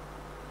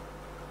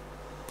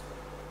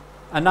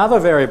 Another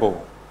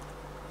variable.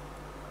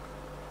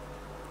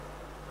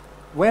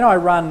 When I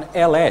run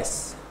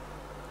ls,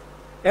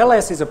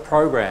 ls is a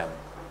program.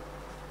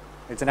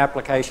 It's an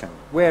application.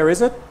 Where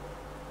is it?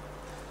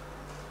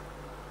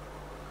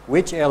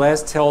 Which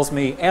ls tells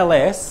me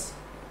ls,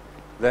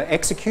 the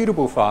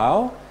executable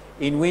file.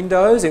 In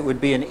Windows, it would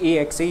be an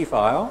exe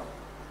file,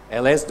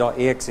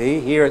 ls.exe.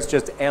 Here it's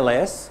just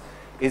ls,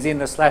 is in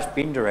the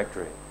 /bin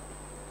directory.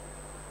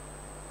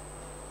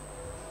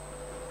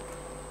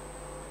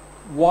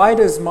 Why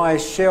does my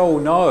shell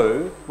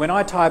know, when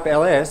I type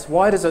ls,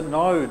 why does it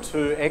know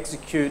to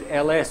execute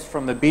ls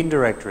from the bin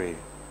directory?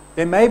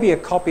 There may be a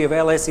copy of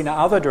ls in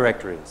other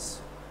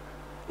directories.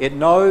 It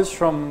knows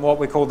from what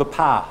we call the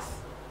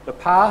path. The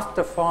path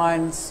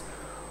defines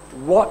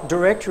what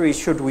directory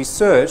should we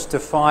search to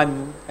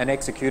find an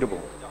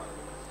executable.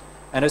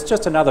 And it's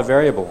just another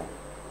variable.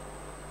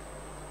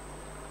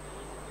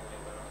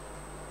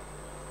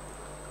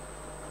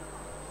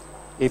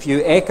 If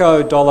you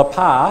echo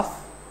 $path,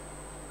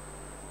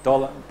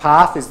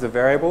 path is the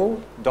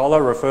variable,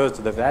 dollar refers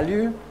to the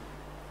value,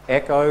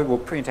 echo will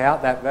print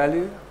out that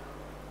value,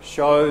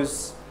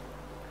 shows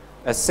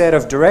a set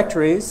of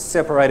directories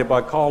separated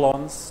by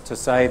colons to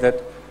say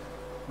that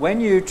when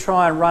you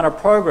try and run a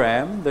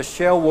program, the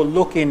shell will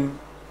look in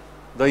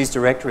these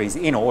directories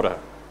in order.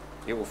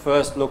 It will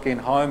first look in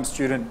home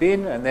student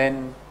bin, and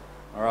then,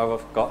 or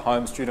I've got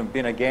home student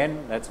bin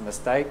again, that's a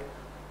mistake,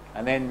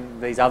 and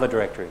then these other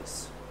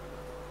directories.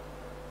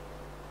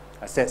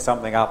 I set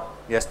something up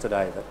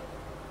yesterday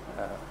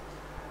that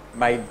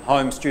made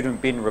home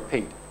student bin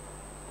repeat.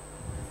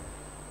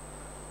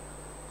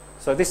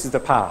 So this is the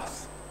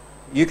path.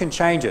 You can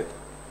change it.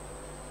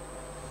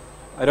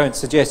 I don't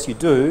suggest you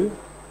do.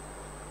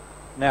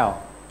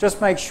 Now,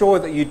 just make sure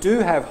that you do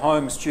have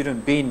home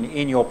student bin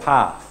in your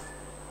path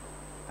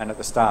and at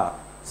the start.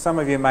 Some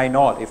of you may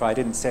not if I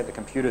didn't set the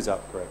computers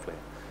up correctly.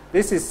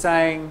 This is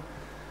saying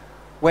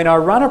when I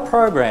run a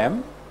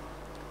program,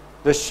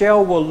 the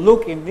shell will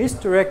look in this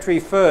directory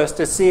first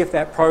to see if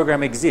that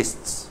program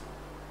exists.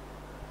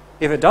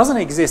 If it doesn't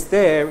exist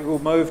there, it will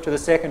move to the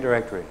second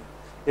directory.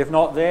 If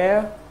not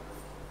there,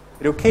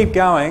 it'll keep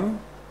going.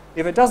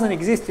 If it doesn't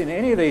exist in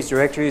any of these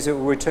directories, it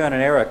will return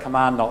an error,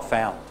 command not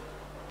found.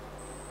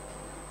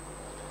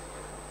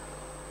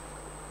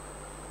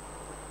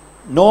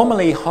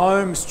 Normally,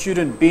 home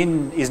student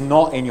bin is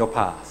not in your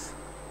path.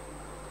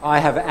 I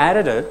have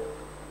added it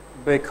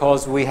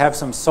because we have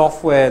some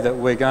software that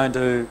we're going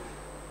to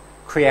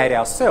create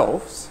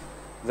ourselves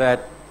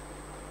that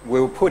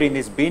we'll put in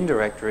this bin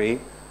directory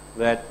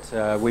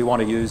that we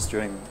want to use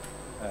during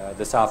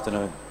this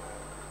afternoon.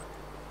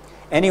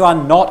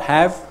 Anyone not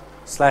have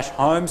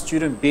 /home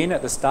student bin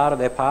at the start of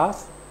their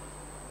path?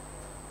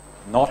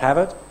 Not have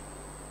it?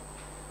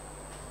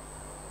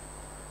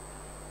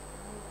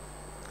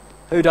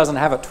 Who doesn't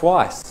have it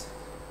twice?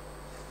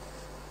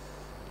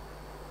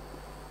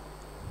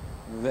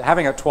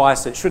 Having it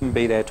twice, it shouldn't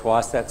be there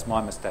twice, that's my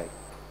mistake.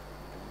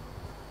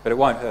 But it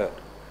won't hurt.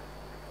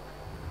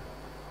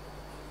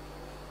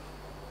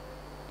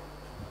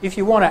 If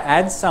you want to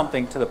add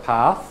something to the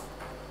path,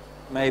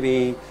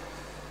 maybe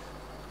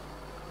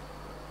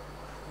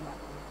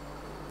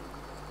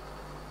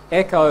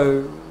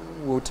echo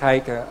will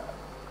take a...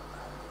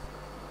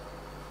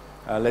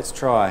 let's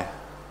try.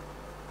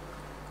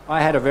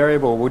 I had a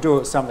variable, we'll do it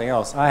with something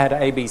else. I had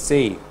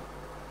ABC.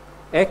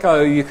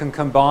 Echo, you can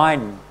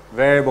combine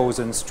variables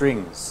and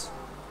strings.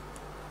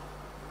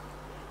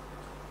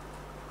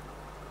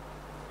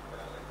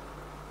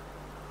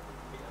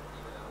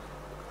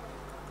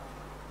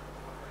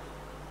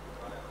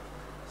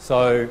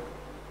 So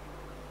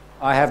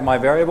I have my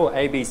variable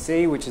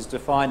ABC, which is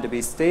defined to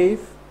be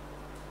Steve.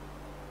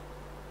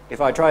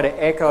 If I try to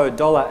echo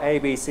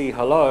 $ABC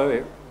hello,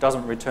 it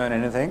doesn't return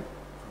anything.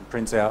 It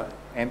prints out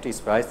empty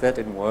space. That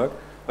didn't work.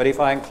 But if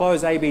I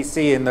enclose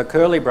ABC in the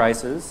curly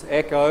braces,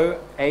 echo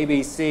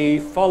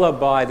ABC followed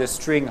by the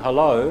string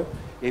hello,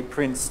 it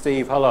prints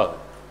Steve hello.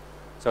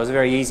 So it's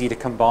very easy to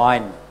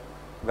combine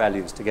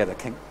values together,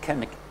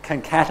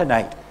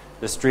 concatenate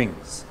the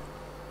strings.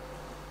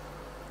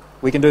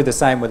 We can do the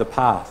same with a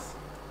path.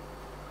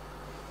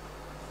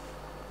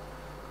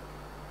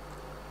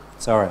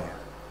 Sorry.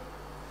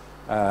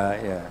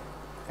 Yeah.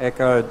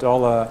 Echo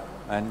 $,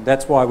 and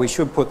that's why we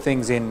should put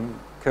things in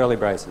curly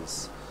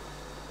braces.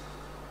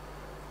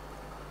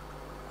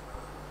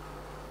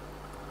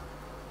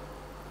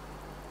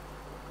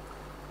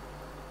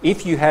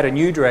 If you had a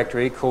new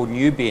directory called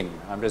new bin,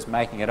 I'm just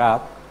making it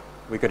up,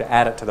 we could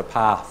add it to the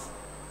path.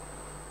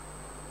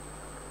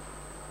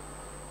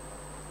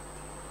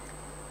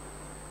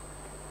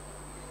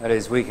 That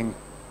is, we can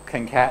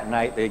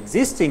concatenate the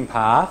existing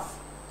path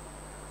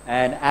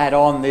and add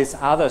on this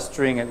other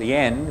string at the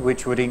end,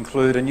 which would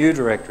include a new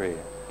directory.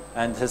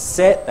 And to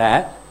set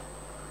that,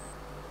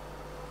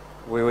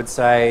 we would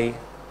say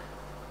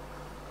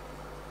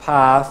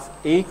path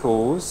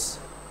equals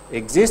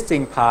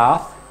existing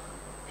path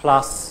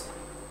plus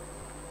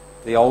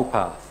the old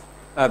path,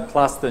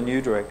 plus the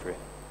new directory.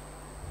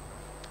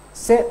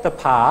 Set the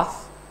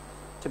path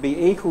to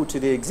be equal to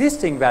the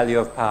existing value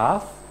of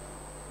path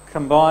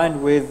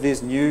combined with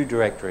this new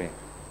directory,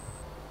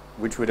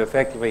 which would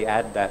effectively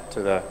add that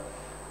to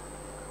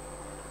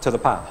the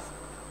path.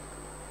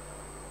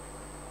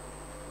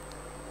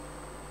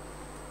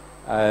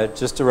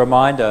 Just a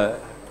reminder,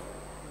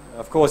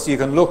 of course you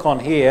can look on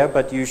here,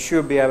 but you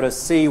should be able to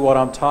see what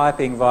I'm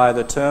typing via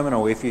the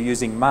terminal if you're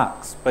using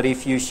mux. But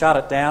if you shut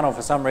it down or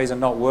for some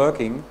reason not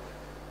working,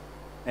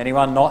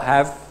 anyone not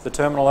have the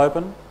terminal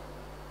open?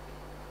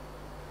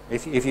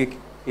 If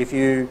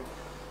you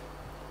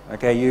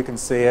okay, you can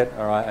see it.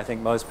 All right, I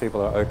think most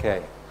people are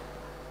okay.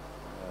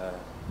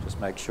 Just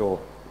make sure.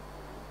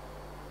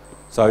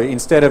 So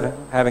instead of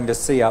having to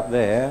see up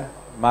there,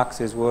 mux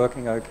is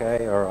working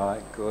okay. All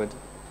right, good.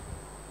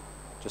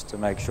 Just to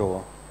make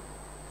sure.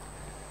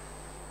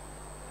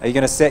 Are you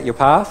going to set your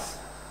path?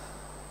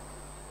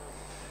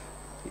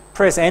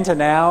 Press enter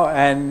now,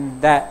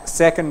 and that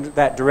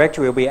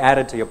directory will be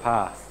added to your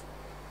path.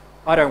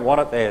 I don't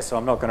want it there, so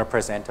I'm not going to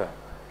press enter.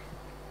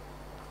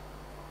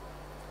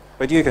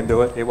 But you can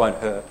do it, it won't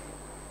hurt.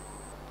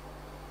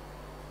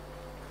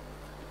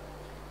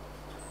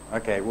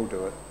 Okay, we'll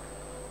do it.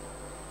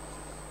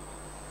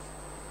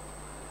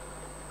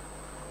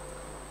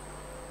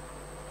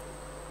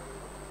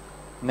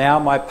 Now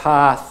my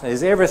path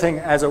is everything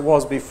as it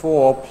was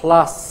before,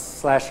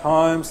 plus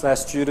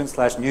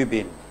 /home/student/new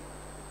bin.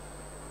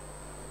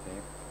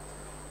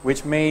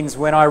 Which means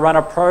when I run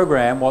a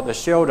program, what the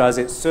shell does,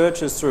 it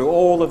searches through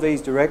all of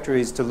these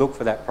directories to look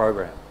for that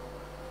program.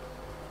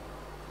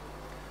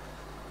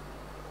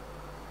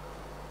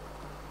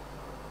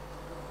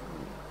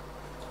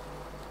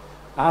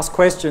 Ask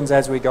questions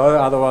as we go,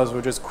 otherwise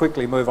we'll just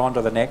quickly move on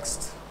to the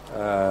next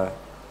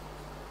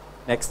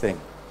thing.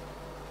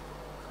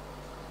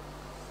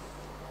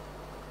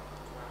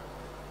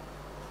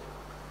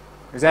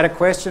 Is that a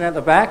question at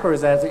the back or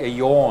is that a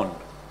yawn?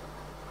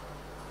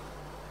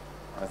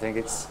 I think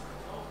it's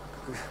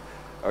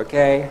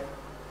okay.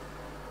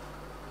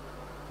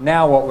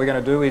 Now what we're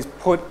going to do is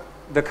put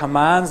the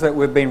commands that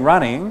we've been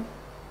running.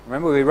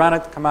 Remember, we run a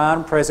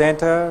command, press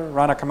enter,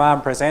 run a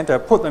command, press enter,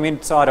 put them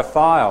inside a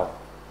file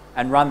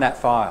and run that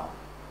file.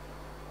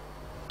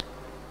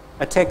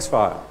 A text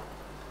file.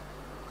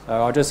 So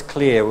I'll just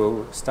clear,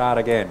 we'll start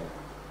again.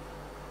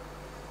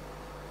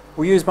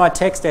 We'll use my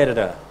text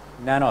editor,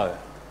 Nano.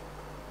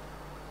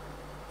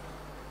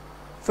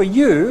 For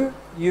you,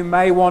 you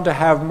may want to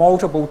have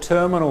multiple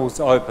terminals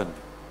open.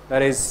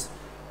 That is,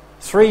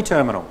 3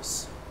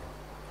 terminals.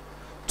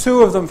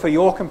 2 of them for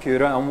your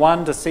computer and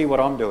 1 to see what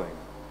I'm doing.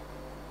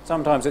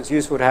 Sometimes it's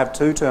useful to have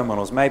 2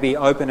 terminals, maybe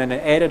open in an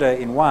editor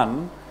in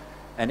one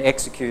and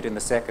execute in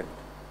the second.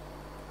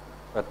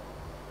 But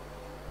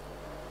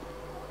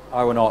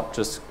I will not,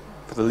 just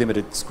for the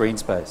limited screen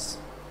space.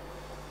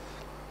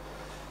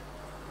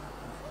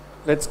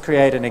 Let's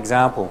create an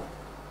example.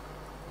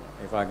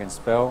 If I can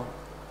spell.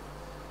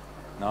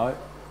 No,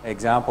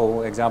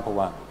 example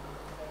 1.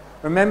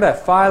 Remember,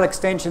 file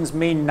extensions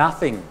mean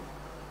nothing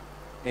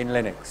in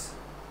Linux.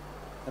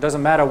 It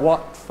doesn't matter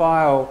what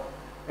file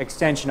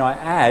extension I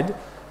add.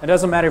 It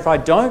doesn't matter if I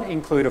don't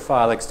include a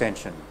file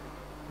extension.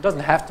 It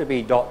doesn't have to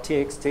be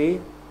 .txt.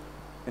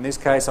 In this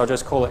case, I'll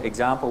just call it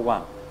example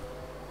 1.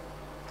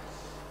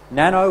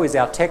 Nano is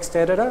our text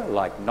editor,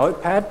 like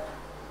Notepad.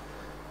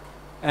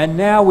 And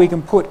now we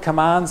can put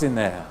commands in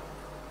there.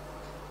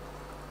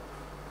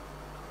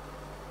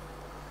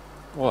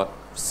 What?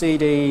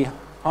 cd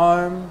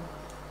home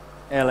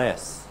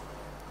ls.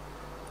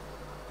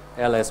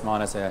 ls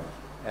minus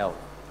l.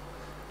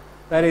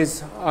 That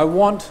is, I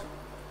want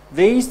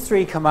these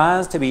 3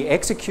 commands to be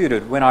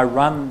executed when I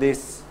run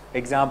this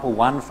example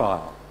 1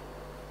 file.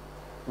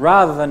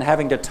 Rather than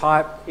having to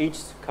type each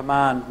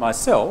command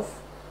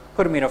myself,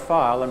 put them in a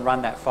file and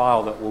run that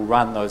file that will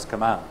run those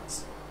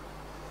commands.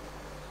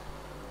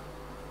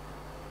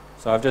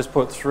 So I've just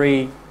put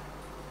 3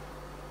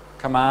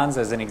 commands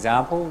as an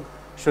example.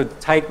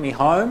 Should take me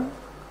home.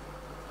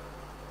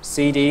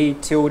 cd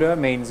tilde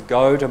means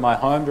go to my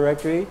home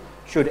directory.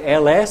 Should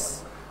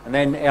ls, and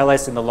then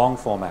ls in the long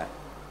format.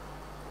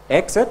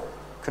 Exit,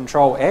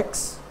 control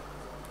X.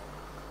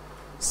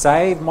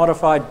 Save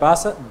modified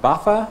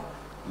buffer,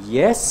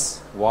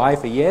 yes. Y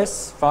for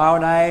yes. File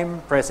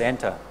name, press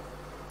enter.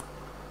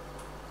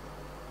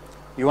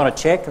 You want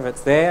to check if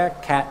it's there,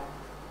 cat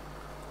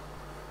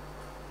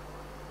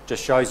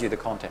just shows you the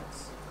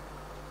contents.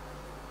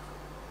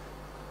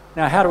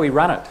 Now, how do we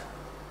run it?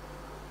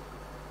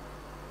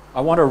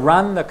 I want to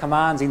run the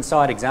commands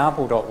inside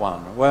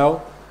example.1.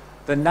 Well,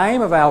 the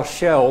name of our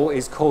shell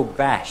is called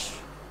bash.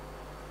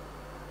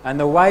 And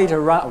the way to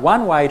run,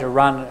 one way to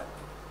run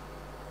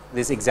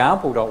this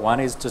example.1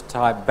 is to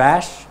type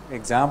bash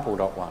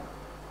example.1.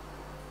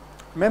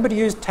 Remember to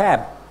use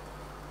tab.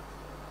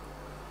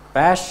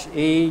 Bash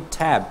e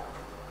tab,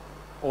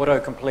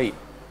 autocomplete.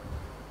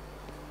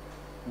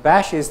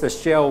 Bash is the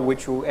shell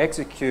which will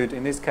execute,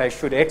 in this case,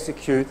 should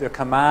execute the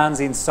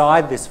commands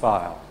inside this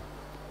file.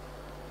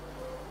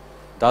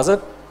 Does it?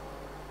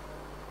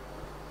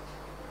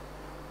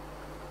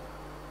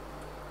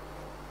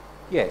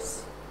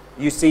 Yes.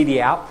 You see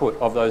the output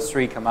of those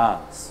 3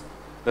 commands.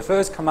 The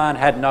first command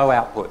had no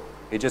output.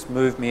 It just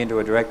moved me into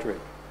a directory.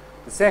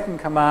 The second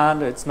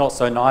command, it's not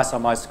so nice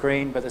on my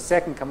screen, but the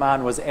second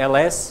command was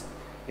ls.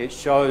 It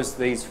shows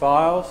these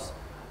files.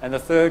 And the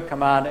third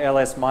command,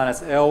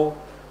 ls-l,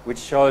 which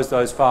shows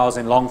those files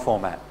in long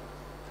format.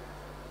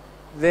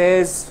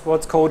 There's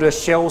what's called a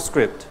shell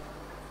script.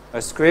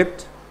 A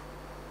script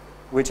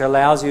which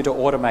allows you to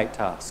automate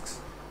tasks.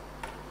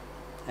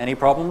 Any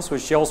problems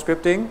with shell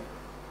scripting?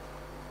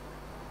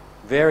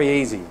 Very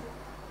easy.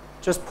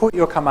 Just put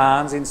your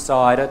commands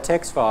inside a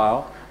text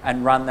file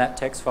and run that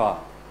text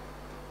file.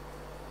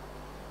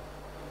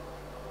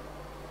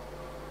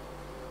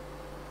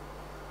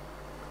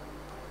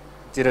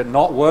 Did it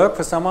not work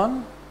for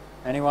someone?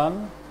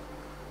 Anyone?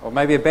 Or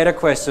maybe a better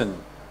question,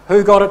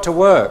 who got it to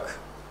work?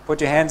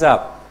 Put your hands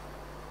up.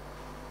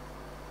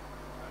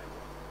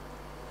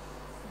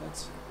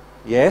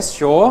 Yes,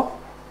 sure.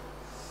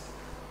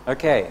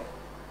 Okay.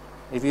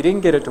 If you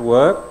didn't get it to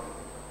work,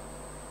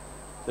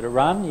 did it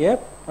run?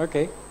 Yep.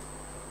 Okay.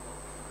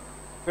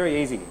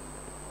 Very easy.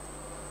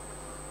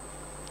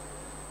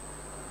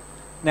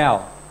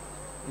 Now,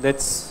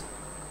 let's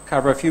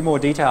cover a few more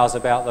details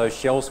about those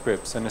shell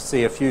scripts and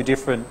see a few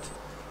different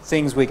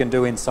things we can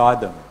do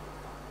inside them.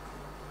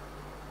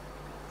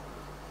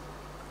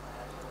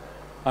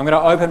 I'm going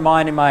to open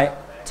mine in my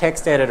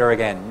text editor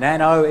again.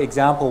 Nano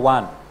example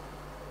 1.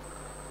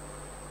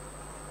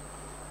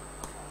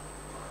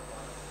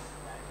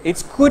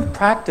 It's good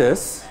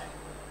practice,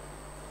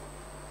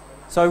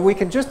 so we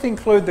can just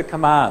include the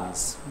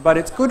commands, but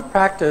it's good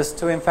practice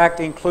to in fact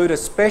include a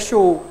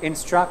special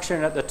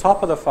instruction at the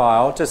top of the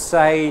file to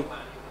say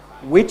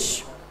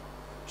which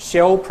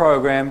shell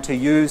program to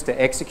use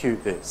to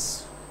execute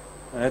this.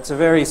 And it's a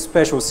very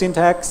special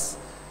syntax.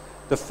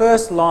 The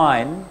first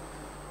line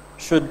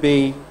should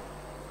be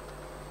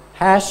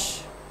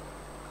hash,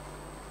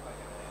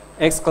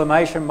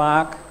 exclamation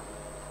mark,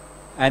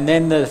 and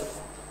then the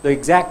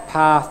exact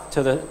path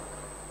to the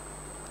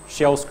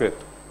shell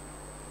script,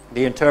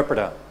 the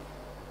interpreter.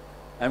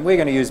 And we're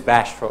going to use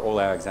bash for all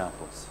our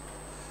examples.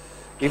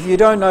 If you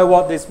don't know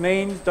what this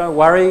means, don't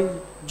worry,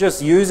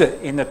 just use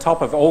it in the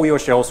top of all your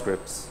shell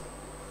scripts.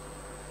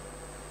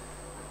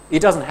 It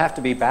doesn't have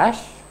to be bash,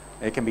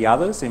 it can be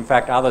others. In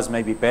fact, others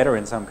may be better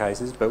in some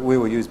cases, but we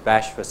will use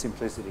bash for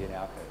simplicity in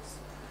our case.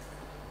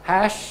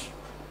 Hash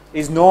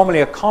is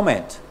normally a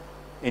comment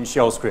in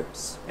shell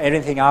scripts.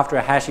 Anything after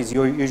a hash is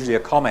usually a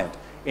comment.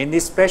 In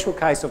this special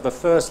case of the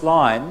first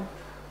line,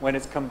 when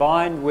it's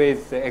combined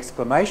with the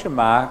exclamation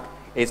mark,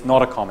 it's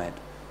not a comment.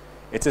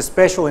 It's a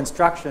special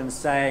instruction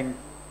saying,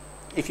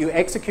 if you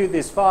execute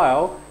this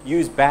file,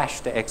 use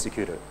bash to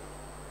execute it.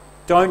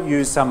 Don't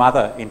use some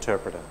other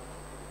interpreter.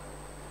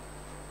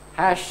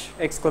 Hash,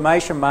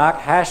 exclamation mark,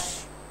 hash,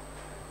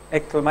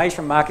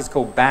 exclamation mark is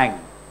called bang.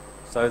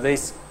 So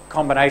this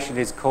combination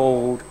is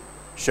called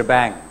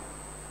shebang.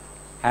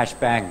 Hash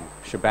bang,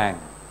 shebang.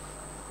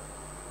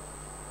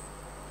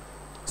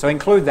 So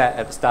include that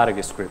at the start of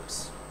your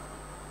scripts.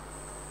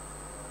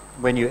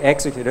 When you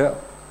execute it,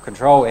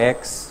 Control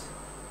X,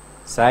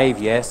 save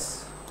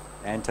yes,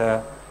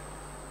 enter,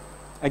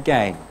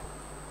 again.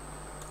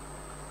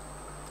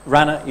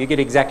 Run it, you get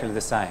exactly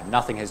the same.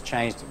 Nothing has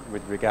changed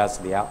with regards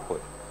to the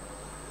output.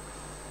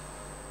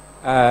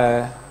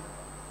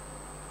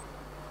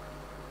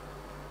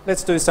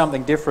 Let's do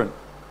something different.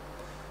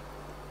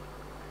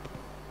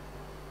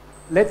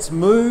 Let's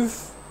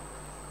move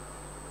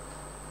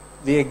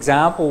the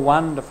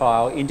example1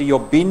 file into your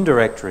bin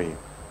directory.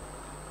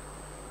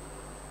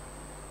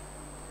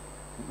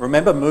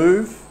 Remember,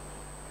 move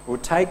will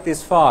take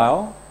this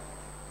file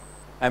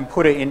and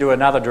put it into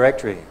another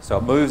directory. So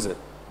it moves it,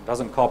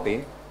 doesn't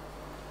copy.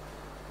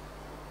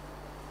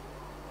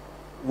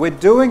 We're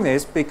doing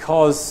this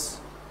because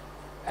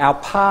our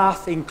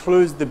path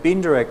includes the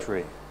bin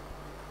directory.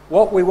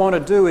 What we want to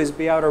do is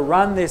be able to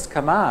run this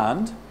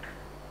command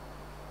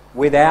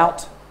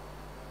without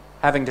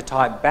having to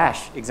type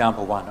bash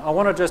example1. I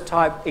want to just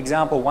type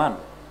example1.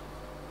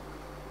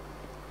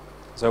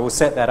 So we'll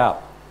set that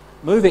up.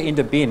 Move it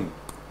into bin.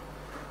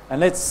 And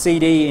let's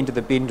cd into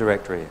the bin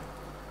directory.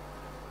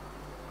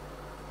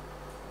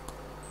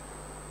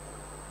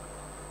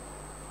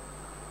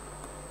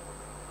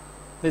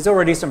 There's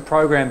already some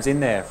programs in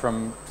there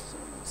from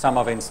some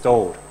I've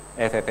installed,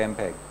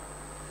 FFmpeg.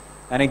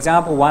 And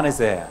example1 is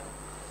there.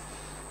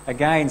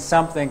 Again,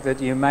 something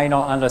that you may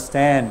not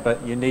understand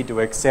but you need to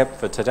accept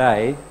for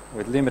today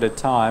with limited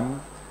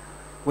time.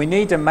 We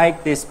need to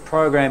make this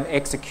program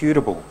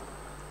executable.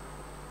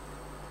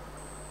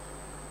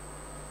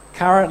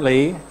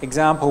 Currently,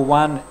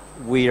 example1,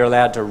 we are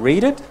allowed to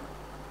read it,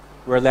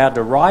 we're allowed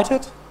to write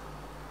it,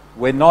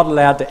 we're not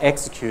allowed to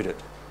execute it.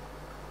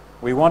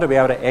 We want to be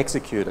able to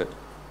execute it.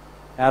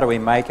 How do we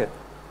make it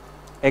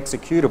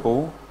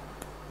executable?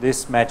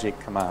 This magic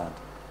command.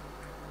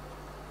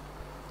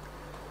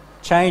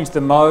 Change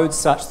the mode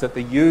such that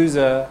the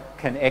user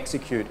can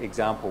execute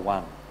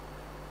example1.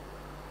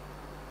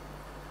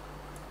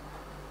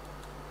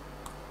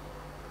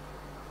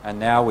 And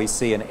now we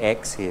see an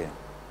X here.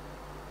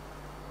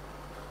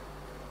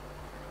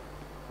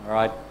 All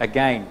right,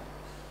 again,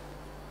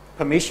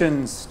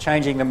 permissions,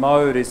 changing the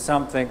mode is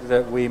something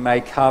that we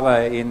may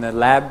cover in the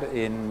lab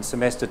in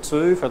semester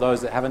 2 for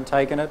those that haven't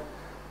taken it,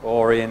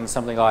 or in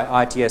something like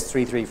ITS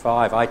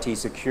 335, IT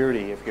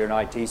security if you're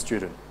an IT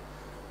student.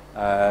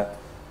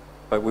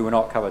 But we will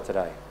not cover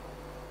today.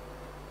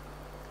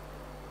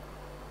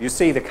 You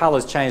see the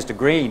colors changed to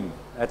green.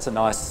 That's a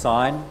nice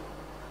sign.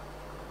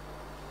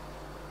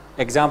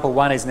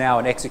 Example1 is now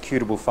an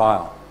executable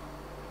file.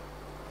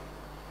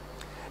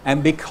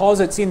 And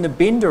because it's in the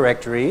bin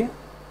directory,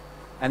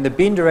 and the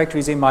bin directory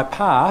is in my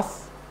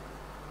path,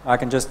 I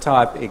can just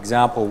type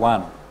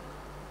example1.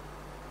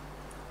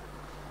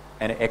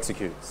 And it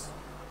executes.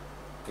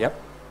 Yep.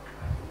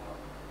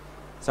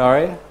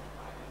 Sorry?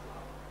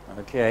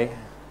 Okay.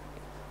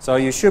 So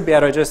you should be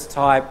able to just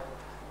type,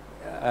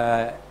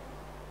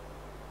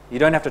 you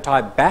don't have to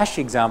type bash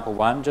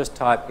example1, just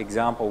type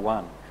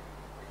example1.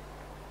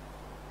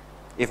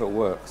 If it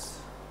works.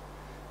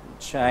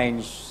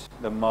 Change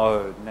the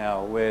mode.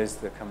 Now, where's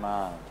the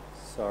command?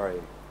 Sorry.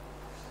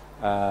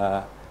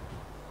 All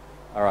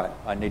right,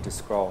 I need to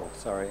scroll,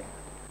 sorry.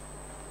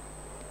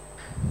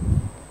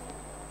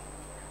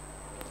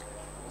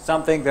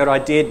 something that I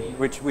did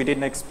which we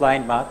didn't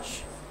explain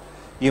much.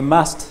 You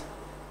must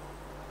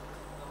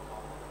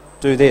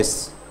do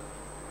this.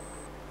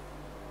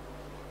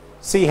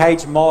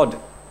 chmod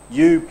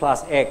u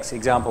plus x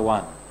example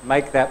 1.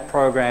 Make that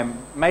program,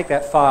 make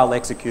that file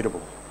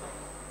executable.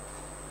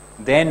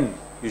 Then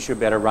you should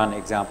better run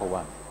example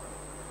 1.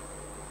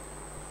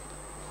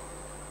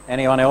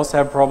 Anyone else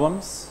have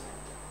problems?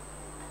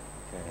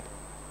 Okay.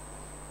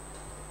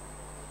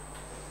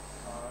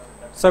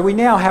 So we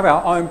now have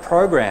our own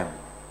program,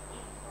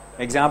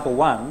 example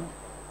 1,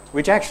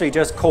 which actually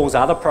just calls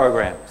other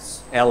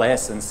programs,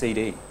 ls and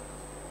cd.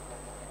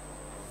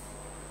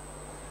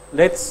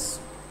 Let's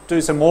do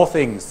some more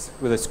things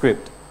with a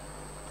script.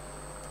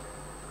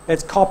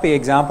 Let's copy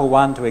example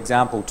 1 to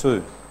example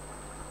 2.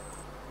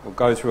 We'll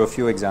go through a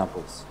few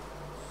examples.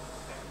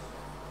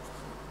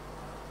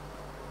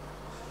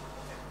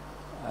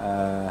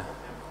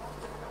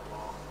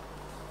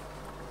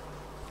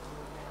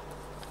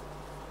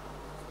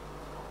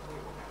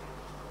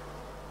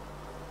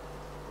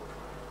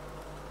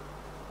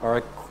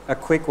 Or a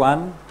quick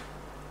one.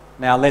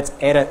 Now let's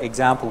edit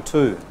example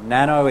 2,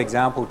 nano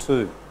example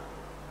 2.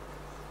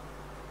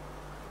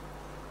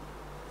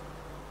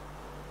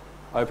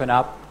 Open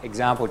up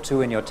example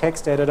 2 in your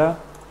text editor,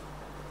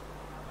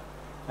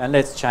 and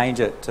let's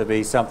change it to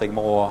be something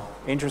more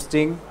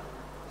interesting.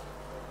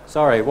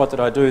 Sorry, what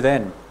did I do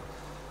then?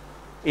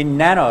 In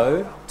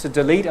nano, to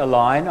delete a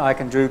line, I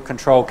can do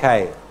Control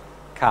K,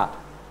 cut.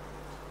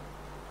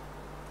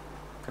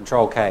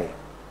 Control K.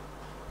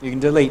 You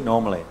can delete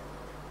normally.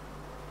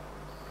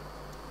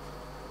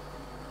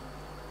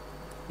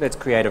 Let's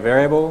create a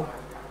variable.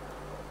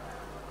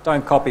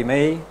 Don't copy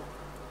me.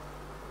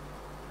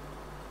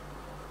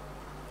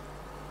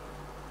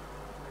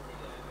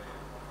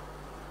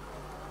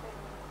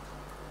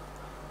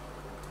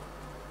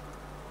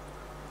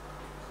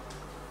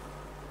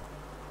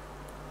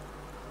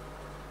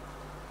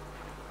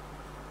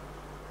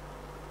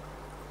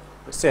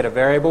 Set a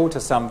variable to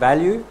some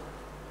value,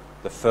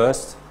 the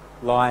first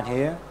line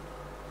here,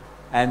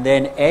 and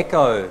then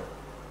echo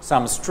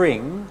some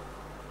string,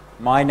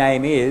 my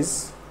name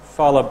is,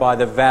 followed by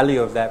the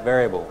value of that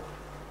variable.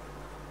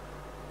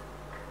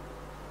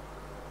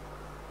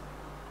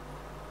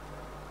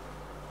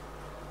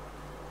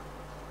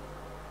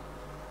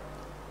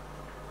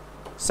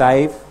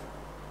 Save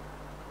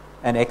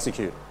and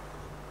execute.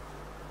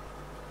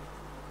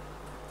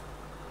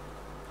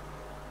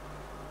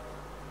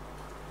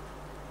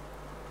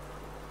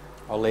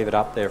 I'll leave it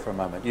up there for a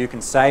moment. You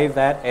can save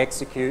that,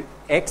 execute,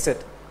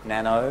 exit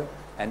nano,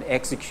 and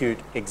execute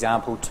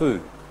example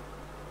 2.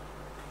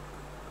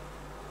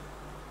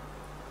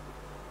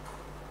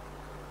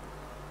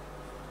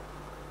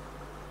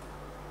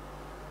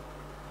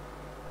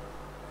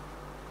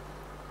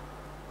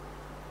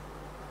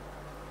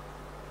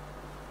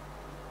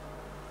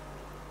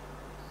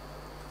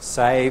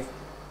 Save.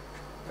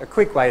 A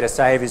quick way to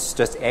save is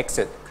just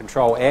exit.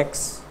 Control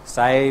X,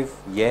 save,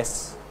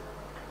 yes,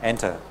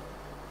 enter.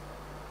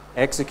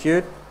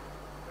 Execute.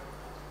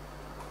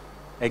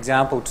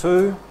 Example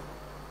 2.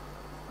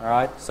 All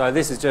right, so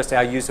this is just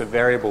our use of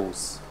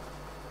variables.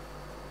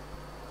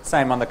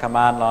 Same on the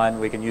command line,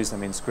 we can use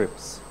them in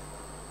scripts.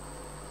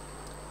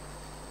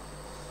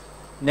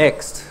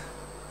 Next,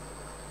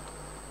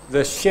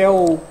 the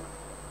shell.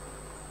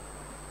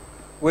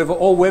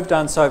 All we've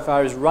done so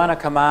far is run a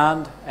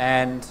command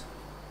and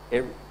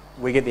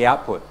we get the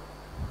output.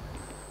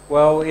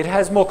 Well, it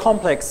has more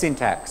complex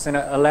syntax and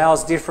it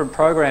allows different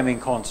programming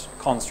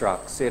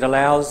constructs. It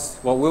allows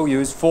what we'll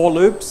use for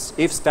loops,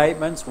 if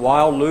statements,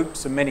 while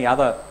loops, and many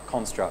other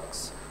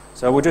constructs.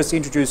 So we'll just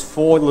introduce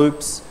for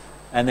loops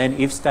and then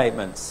if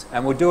statements,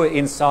 and we'll do it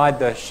inside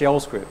the shell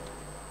script.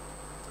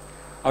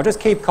 I'll just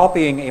keep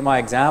copying in my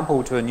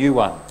example to a new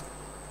one,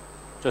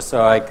 just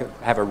so I could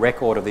have a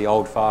record of the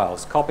old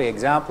files. Copy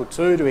example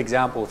 2 to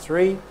example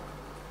 3,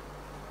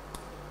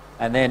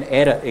 and then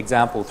edit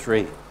example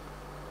 3.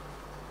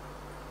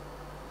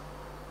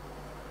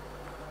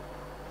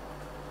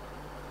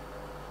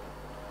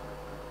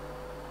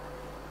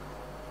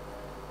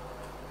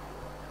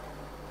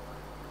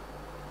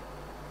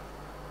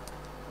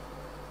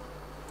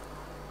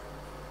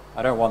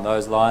 I don't want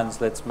those lines.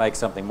 Let's make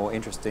something more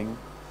interesting.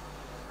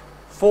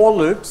 For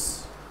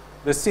loops,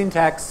 the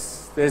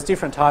syntax, there's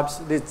different types.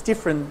 There's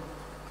different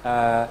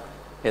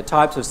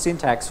types of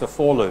syntax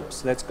for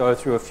loops. Let's go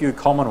through a few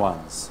common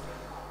ones.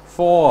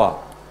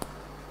 For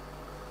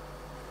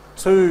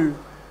 2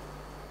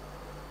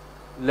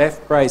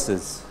 left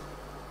braces.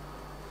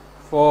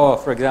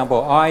 For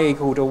example, I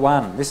equal to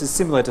 1. This is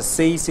similar to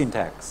C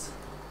syntax.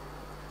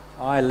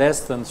 I less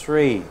than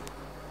 3.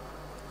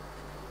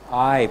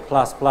 I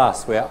plus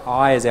plus, where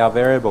I is our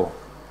variable.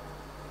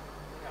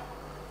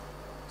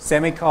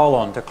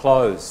 Semicolon to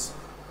close.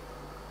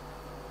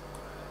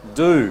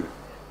 Do.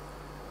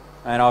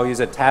 And I'll use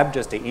a tab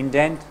just to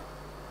indent.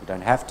 You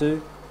don't have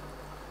to.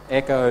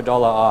 Echo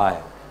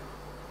 $I.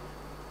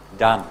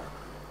 Done.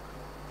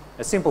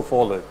 A simple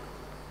for loop.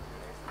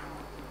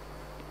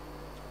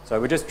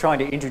 So we're just trying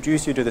to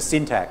introduce you to the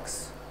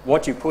syntax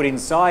what you put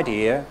inside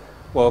here,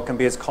 well, it can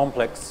be as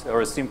complex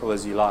or as simple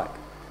as you like.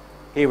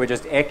 Here we're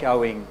just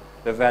echoing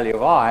the value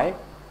of I.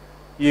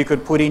 You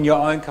could put in your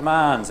own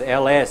commands,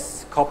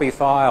 ls, copy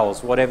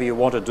files, whatever you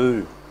want to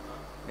do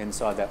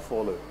inside that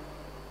for loop.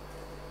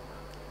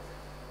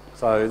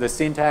 So the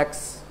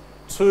syntax,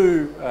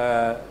 2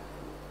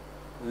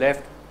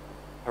 left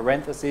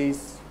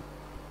parentheses,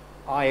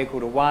 I equal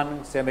to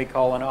 1,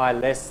 semicolon, I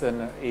less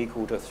than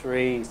equal to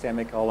 3,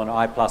 semicolon,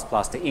 I plus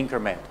plus to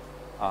increment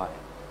I.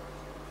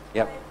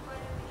 Yep.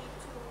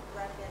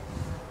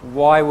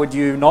 Why would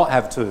you not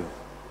have 2?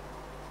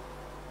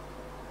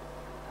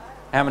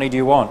 How many do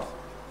you want?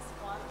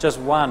 Just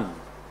 1.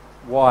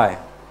 Why?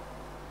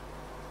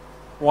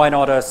 Why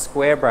not a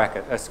square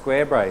bracket, a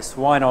square brace?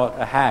 Why not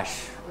a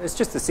hash? It's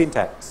just the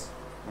syntax.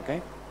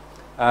 Okay.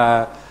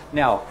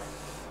 Now,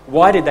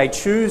 why did they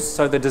choose?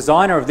 So the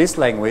designer of this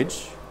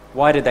language,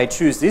 why did they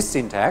choose this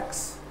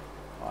syntax?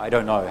 I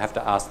don't know. I have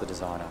to ask the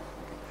designer.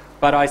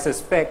 But I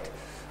suspect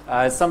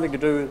it's something to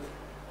do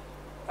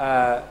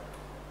with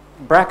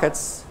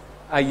brackets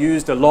are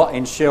used a lot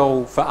in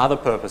shell for other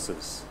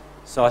purposes.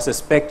 So I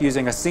suspect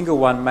using a single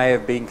one may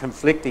have been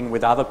conflicting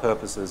with other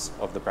purposes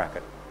of the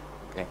bracket.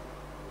 Okay.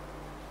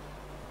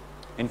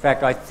 In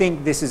fact, I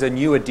think this is a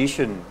new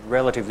addition,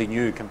 relatively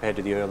new compared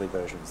to the early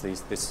versions,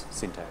 this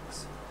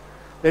syntax.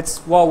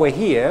 While we're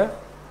here,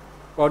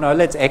 well, no,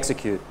 let's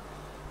execute.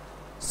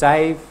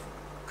 Save,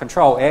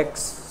 Control X,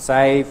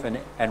 save,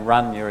 and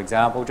run your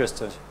example just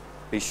to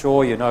be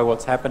sure you know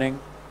what's happening.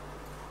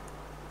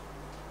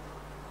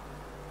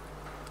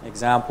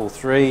 Example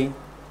 3.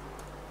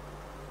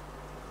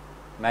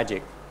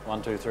 Magic,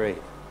 1, 2, 3.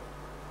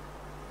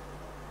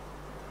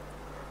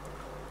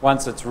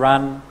 Once it's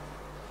run,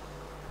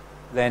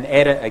 then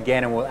edit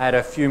again and we'll add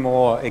a few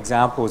more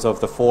examples of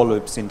the for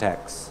loop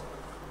syntax.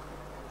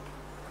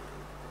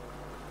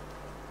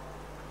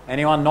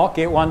 Anyone not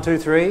get 1, 2,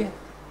 3?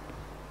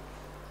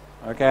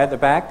 Okay, at the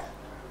back?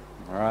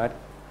 All right.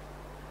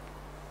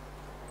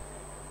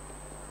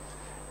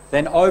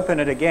 Then open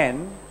it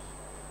again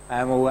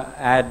and we'll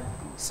add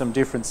some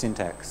different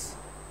syntax.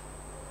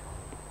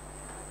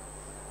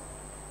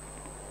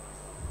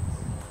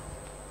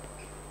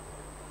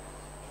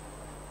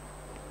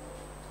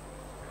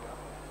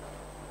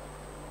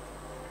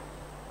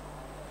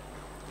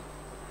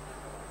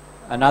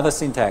 Another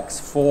syntax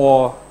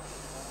for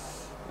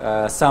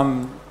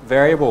some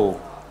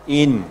variable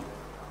in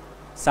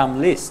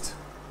some list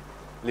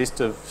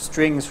of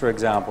strings, for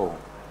example.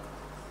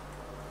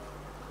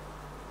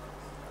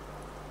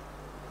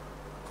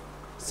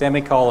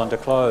 Semicolon to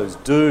close,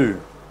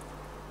 do.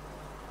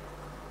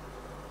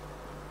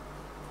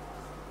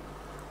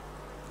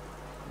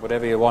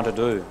 Whatever you want to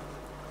do,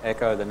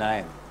 echo the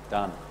name,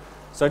 done.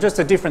 So just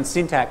a different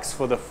syntax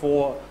for the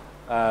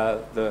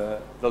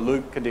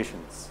loop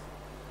conditions.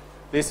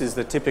 This is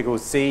the typical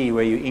C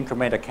where you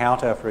increment a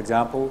counter, for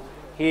example.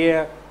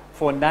 Here,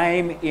 for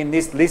name in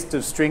this list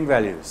of string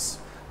values.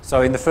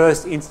 So in the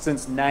first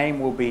instance, name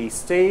will be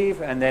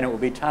Steve, and then it will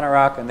be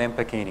Tanarak, and then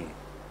Pakini.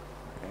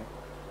 Okay.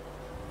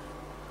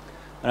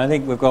 And I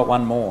think we've got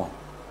one more.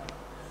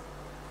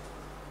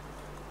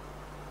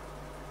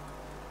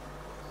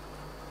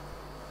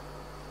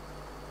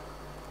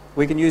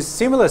 We can use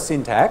similar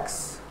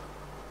syntax,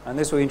 and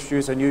this will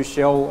introduce a new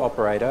shell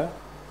operator.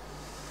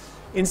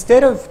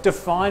 Instead of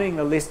defining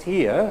the list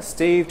here,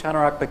 Steve,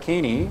 Tanarak,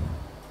 Pakini,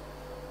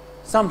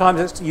 sometimes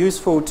it's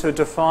useful to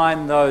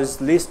define those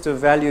list of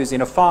values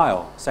in a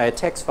file, say a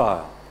text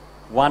file,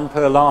 1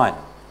 per line.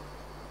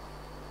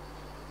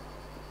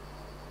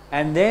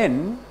 And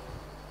then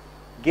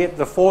get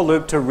the for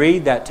loop to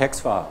read that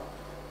text file.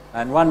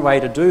 And one way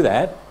to do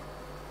that,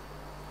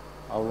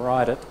 I'll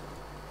write it.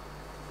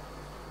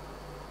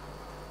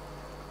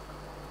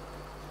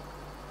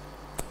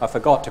 I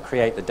forgot to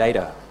create the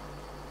data.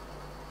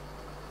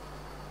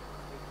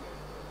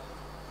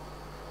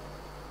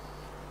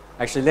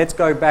 Actually, let's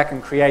go back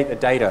and create the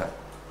data.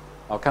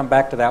 I'll come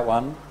back to that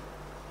one.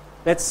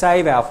 Let's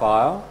save our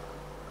file.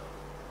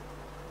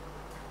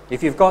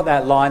 If you've got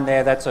that line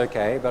there, that's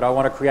okay, but I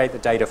want to create the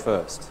data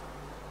first.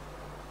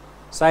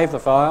 Save the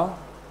file,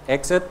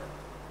 exit.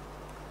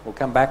 We'll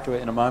come back to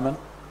it in a moment.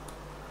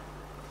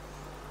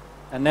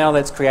 And now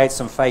let's create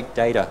some fake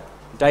data.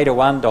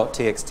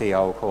 Data1.txt, I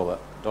will call it,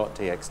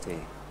 .txt.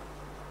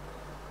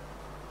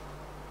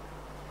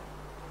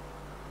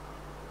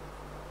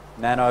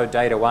 Nano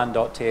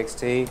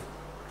data1.txt,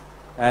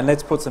 and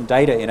let's put some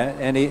data in it,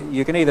 and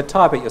you can either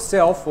type it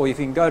yourself or if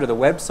you can go to the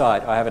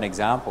website. I have an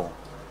example.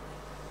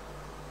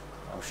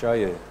 I'll show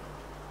you.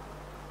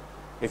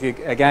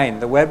 Again,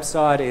 the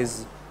website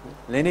is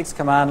Linux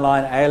command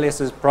line,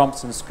 aliases,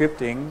 prompts and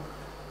scripting.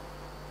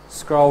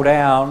 Scroll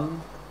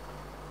down,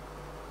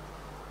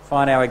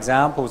 find our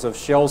examples of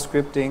shell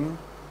scripting.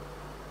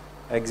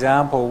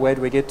 Example, where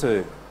do we get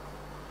to?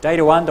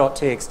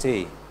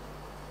 Data1.txt.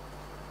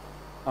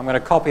 I'm going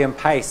to copy and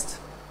paste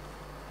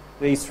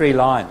these 3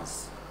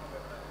 lines.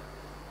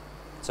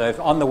 So if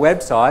on the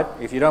website,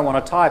 if you don't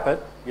want to type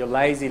it, you're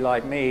lazy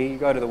like me, you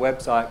go to the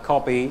website,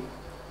 copy,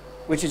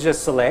 which is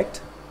just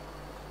select,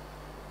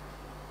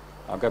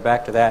 I'll go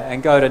back to that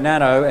and go to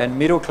Nano and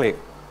middle click,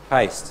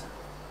 paste.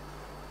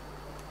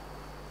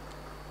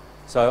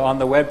 So on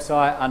the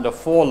website under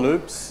for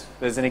loops,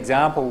 there's an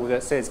example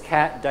that says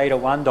cat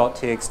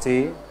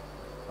data1.txt.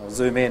 I'll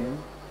zoom in.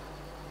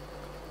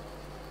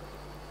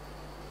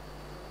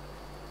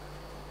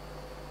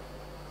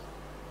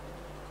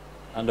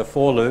 Under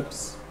for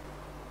loops,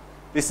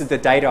 this is the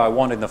data I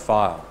want in the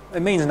file.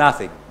 It means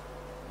nothing.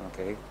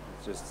 Okay,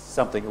 it's just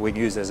something that we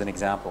use as an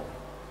example.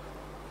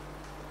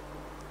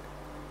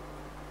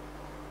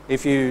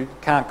 If you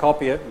can't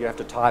copy it, you have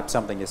to type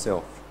something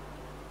yourself.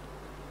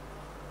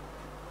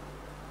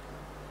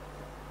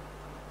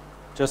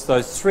 Just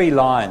those 3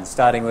 lines,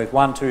 starting with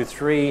 1, 2,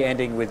 3,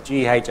 ending with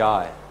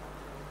GHI.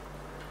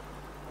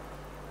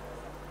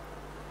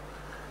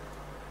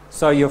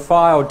 So your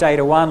file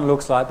data1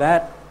 looks like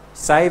that.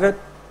 Save it.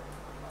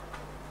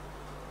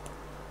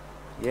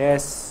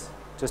 Yes,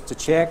 just to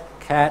check,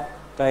 cat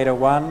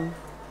data1.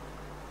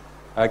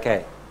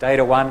 Okay,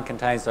 data1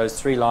 contains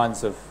those 3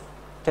 lines of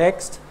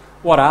text.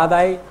 What are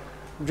they?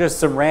 Just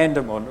some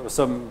random or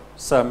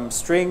some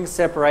strings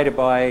separated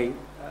by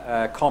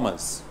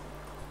commas.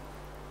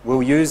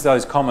 We'll use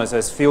those commas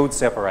as field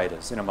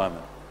separators in a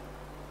moment.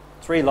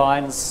 3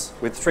 lines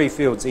with 3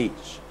 fields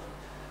each.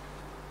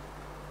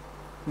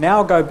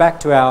 Now go back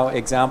to our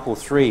example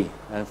 3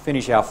 and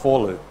finish our for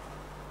loop.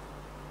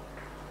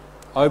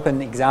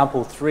 Open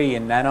example 3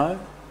 in Nano.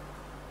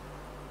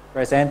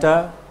 Press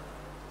enter.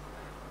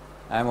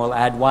 And we'll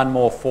add one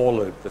more for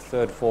loop, the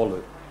 3rd for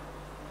loop.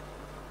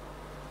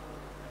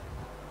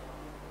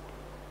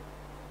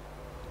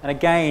 And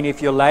again,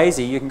 if you're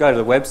lazy, you can go to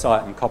the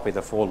website and copy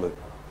the for loop.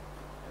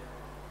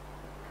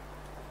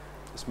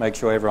 Just make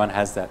sure everyone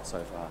has that so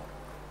far.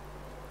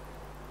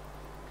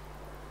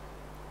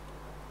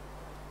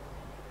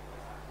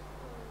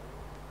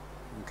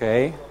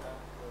 Okay.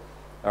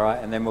 All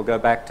right, and then we'll go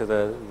back to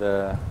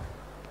the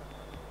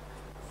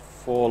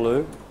for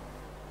loop.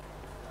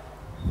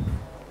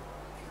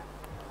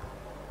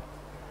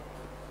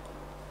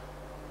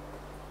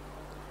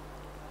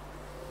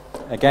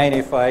 Again,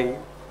 if I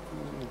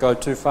go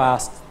too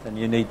fast, then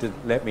you need to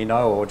let me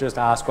know, or just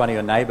ask one of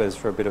your neighbours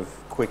for a bit of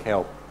quick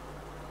help.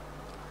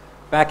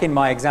 Back in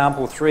my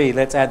example 3,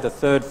 let's add the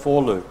 3rd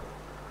for loop.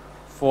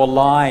 For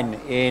line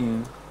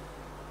in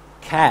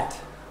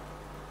cat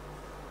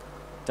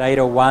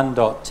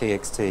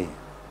data1.txt,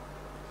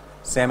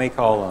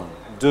 semicolon,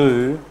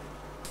 do,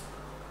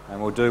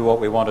 and we'll do what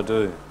we want to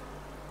do.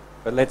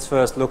 But let's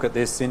first look at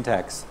this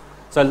syntax.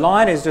 So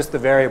line is just the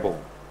variable.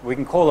 We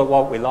can call it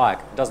what we like.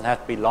 It doesn't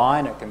have to be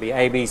line, it can be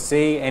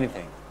ABC,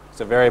 anything.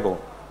 It's a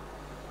variable.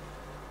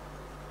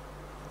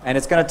 And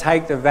it's going to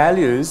take the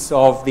values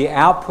of the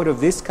output of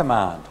this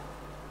command.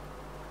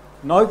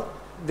 Note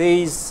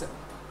these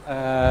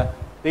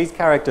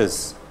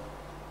characters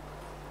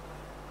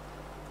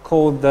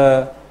called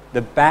the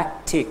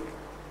backtick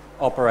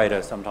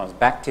operator sometimes,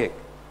 backtick.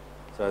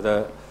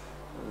 So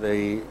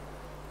the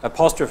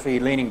apostrophe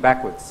leaning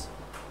backwards.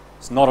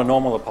 It's not a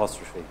normal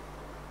apostrophe. It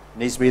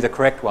needs to be the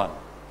correct one.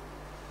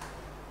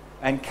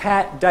 And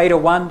cat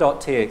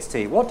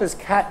data1.txt. What does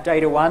cat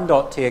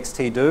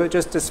data1.txt do? It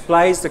just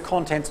displays the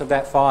contents of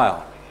that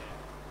file.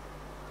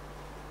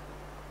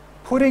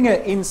 Putting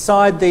it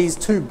inside these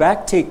 2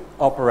 backtick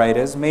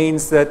operators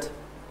means that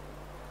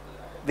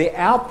the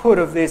output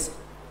of this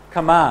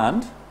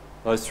command,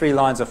 those 3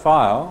 lines of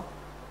file,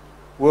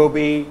 will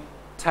be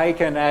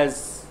taken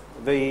as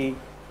the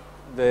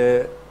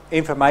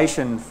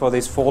information for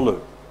this for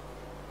loop.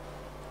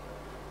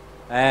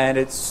 And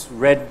it's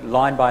read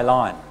line by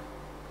line.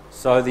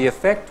 So the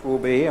effect will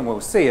be, and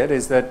we'll see it,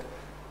 is that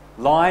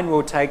line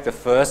will take the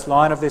 1st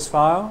line of this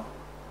file,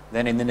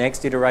 then in the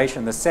next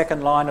iteration the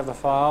 2nd line of the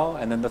file,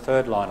 and then the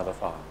 3rd line of the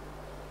file.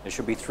 There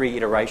should be 3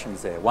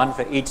 iterations there, one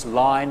for each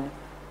line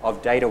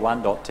of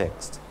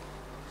data1.txt.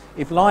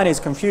 If line is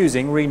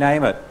confusing,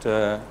 rename it,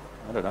 I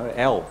don't know,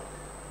 L.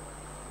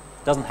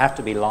 It doesn't have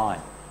to be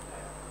line.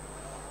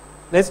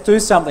 Let's do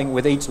something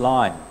with each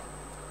line.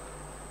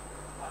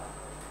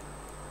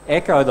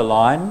 Echo the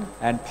line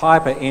and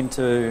pipe it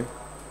into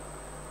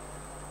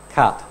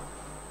cut.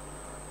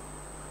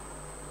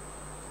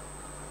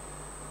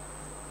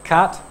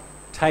 Cut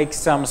takes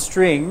some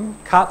string,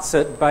 cuts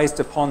it based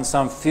upon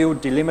some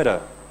field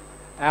delimiter.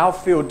 Our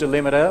field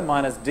delimiter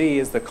minus D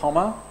is the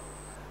comma,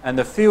 and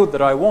the field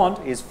that I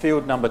want is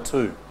field number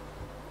 2.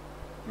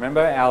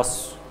 Remember,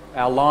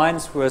 our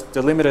lines were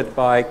delimited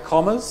by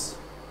commas.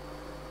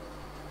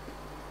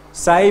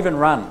 Save and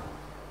run.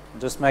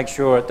 Just make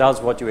sure it does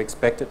what you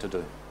expect it to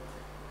do.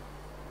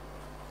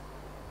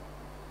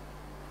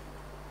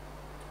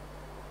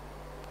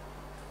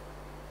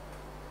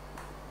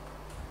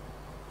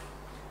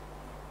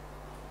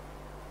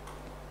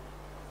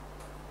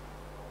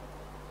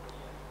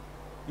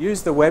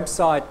 Use the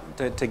website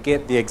to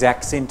get the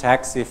exact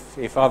syntax.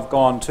 If I've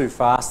gone too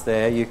fast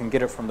there, you can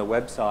get it from the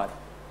website.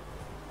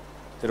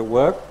 Did it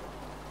work?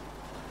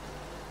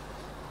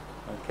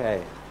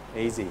 Okay,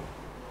 easy.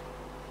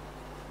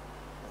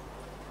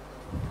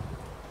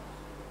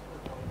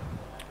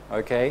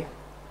 Okay,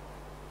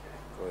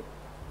 good.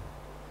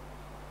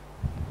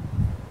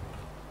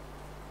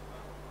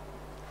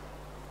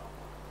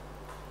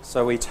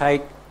 So we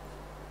take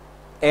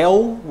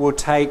L will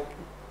take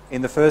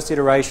in the first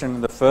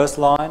iteration the first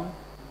line,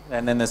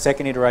 and then the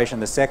second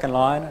iteration the second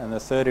line, and the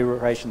third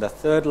iteration the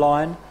third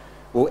line.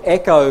 We'll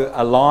echo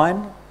a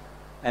line,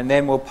 and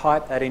then we'll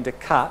pipe that into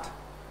cut,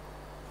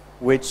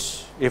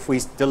 which if we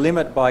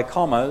delimit by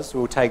commas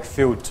will take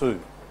field 2.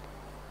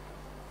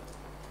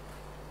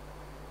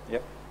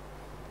 Yep.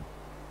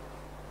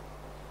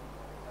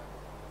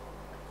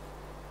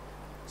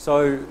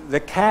 So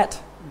the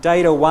cat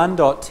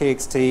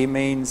data1.txt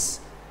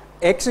means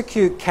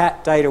execute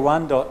cat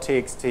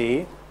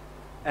data1.txt,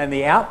 and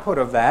the output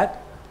of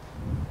that,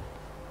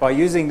 by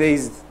using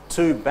these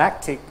two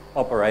backtick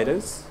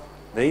operators,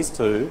 these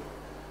two,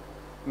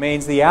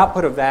 means the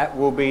output of that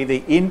will be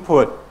the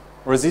input,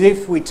 or as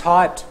if we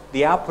typed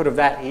the output of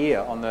that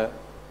here in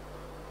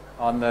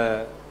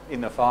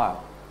the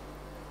file.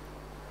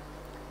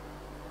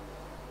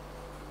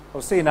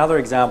 We'll see another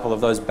example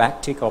of those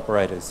backtick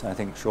operators, I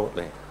think,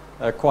 shortly.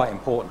 They're quite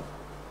important.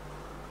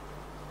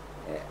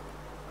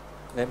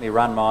 Let me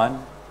run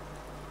mine.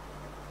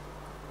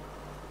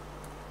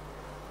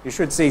 You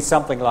should see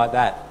something like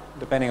that,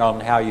 depending on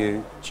how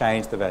you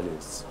change the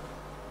values.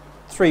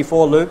 3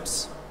 for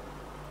loops.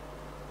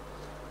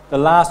 The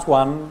last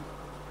one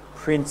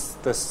prints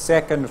the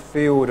second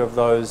field of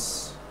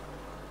those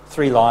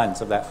 3 lines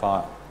of that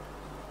file.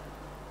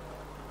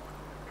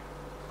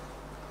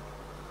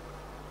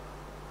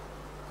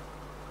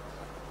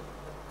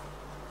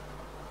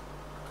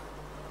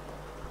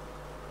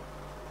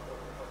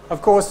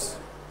 Of course,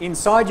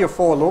 inside your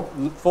for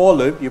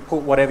loop, you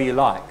put whatever you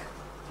like.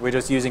 We're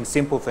just using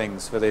simple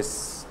things for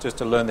this, just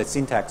to learn the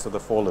syntax of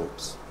the for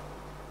loops.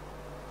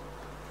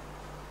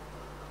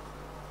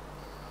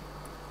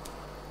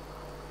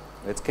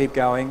 Let's keep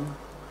going.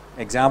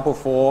 Example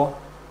 4.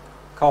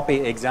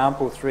 Copy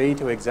example 3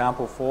 to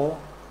example 4.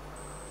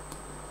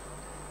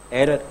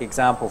 Edit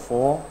example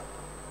 4.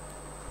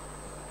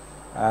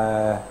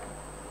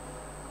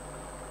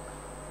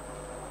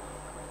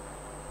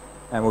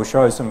 And we'll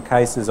show some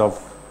cases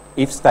of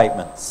if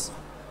statements.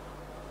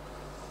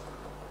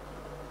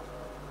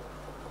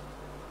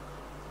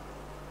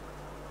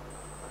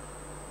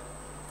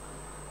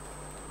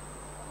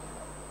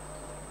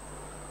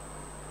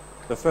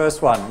 The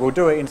first one, we'll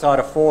do it inside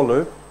a for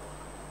loop.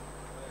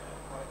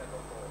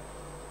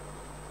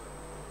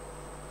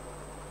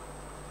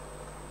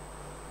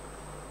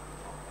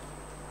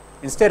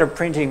 Instead of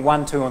printing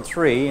 1, 2, and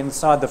 3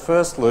 inside the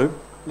first loop,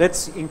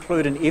 let's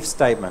include an if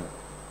statement.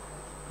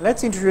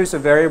 Let's introduce a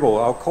variable.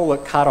 I'll call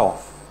it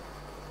cutoff,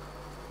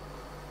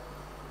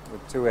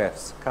 with 2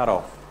 F's,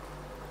 cutoff,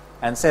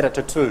 and set it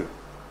to 2.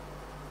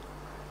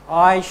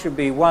 I should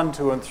be 1,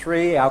 2, and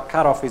 3. Our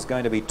cutoff is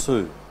going to be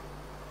 2.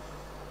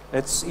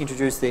 Let's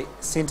introduce the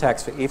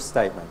syntax for if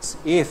statements.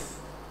 If,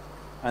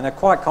 and they're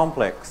quite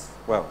complex,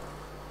 well,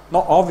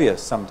 not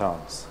obvious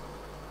sometimes,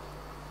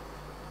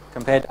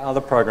 compared to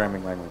other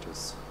programming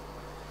languages.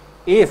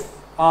 If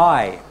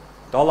I,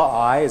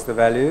 $I is the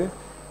value,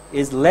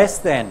 is less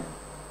than,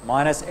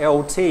 minus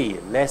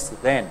LT, less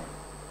than,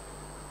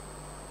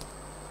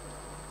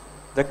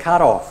 the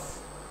cutoff.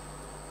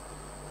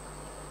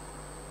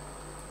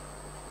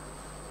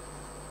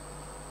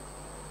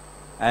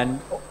 And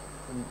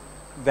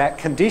that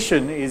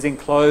condition is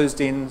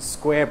enclosed in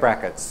square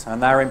brackets,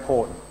 and they're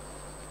important.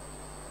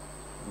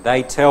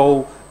 They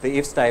tell the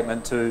if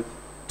statement to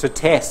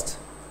test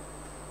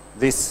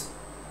this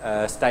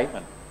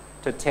statement,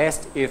 to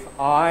test if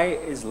I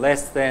is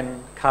less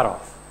than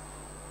cutoff.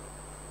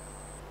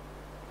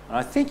 And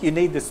I think you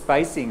need the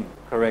spacing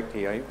correct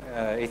here.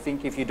 I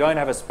think if you don't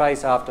have a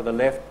space after the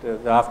left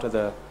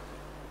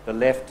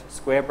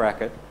square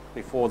bracket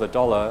before the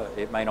 $,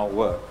 it may not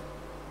work.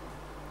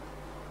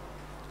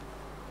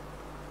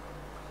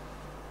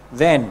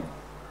 Then,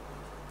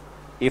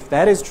 if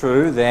that is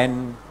true,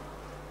 then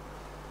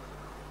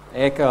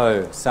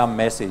echo some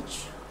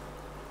message.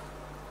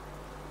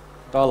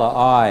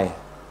 $I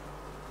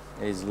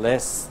is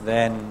less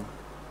than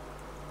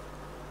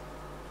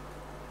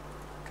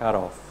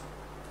cutoff.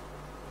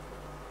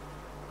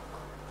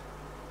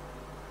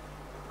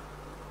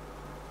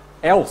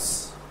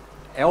 Else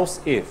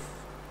if,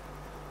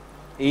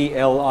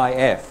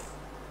 ELIF.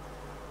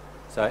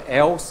 So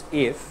else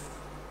if,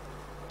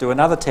 do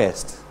another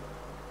test.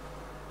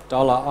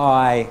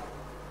 $I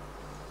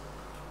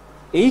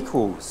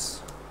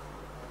equals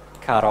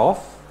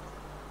cutoff,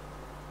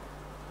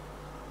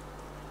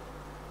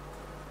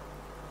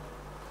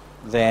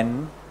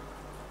 then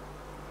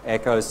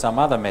echoes some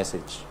other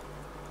message.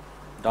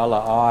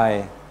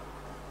 $I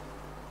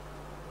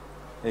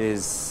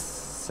is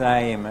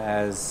same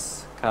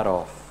as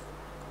cutoff.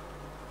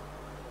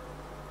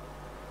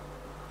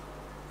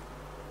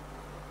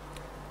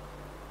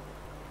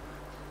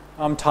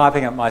 I'm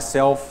typing it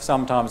myself.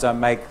 Sometimes I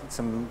make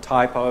some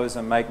typos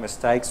and make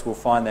mistakes. We'll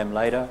find them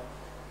later.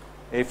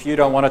 If you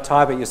don't want to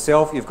type it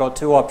yourself, you've got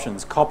 2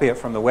 options. Copy it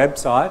from the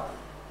website.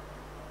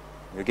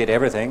 You get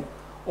everything.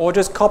 Or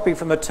just copy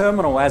from the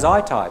terminal as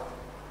I type.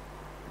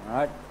 All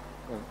right?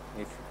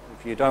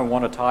 If you don't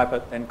want to type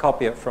it, then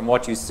copy it from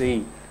what you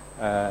see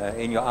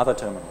in your other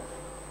terminal.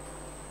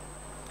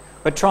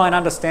 But try and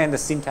understand the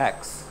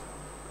syntax.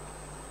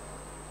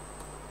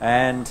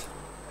 And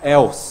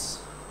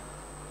else.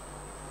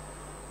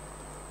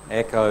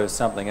 Echo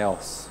something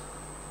else.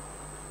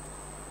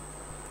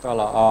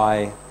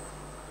 $I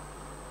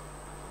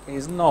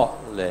is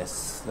not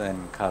less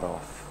than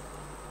cutoff.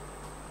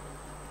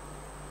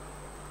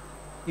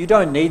 You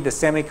don't need the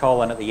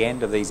semicolon at the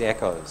end of these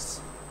echoes.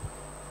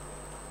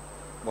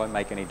 Won't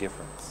make any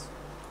difference.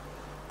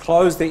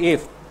 Close the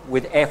if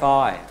with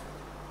fi.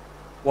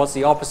 What's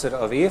the opposite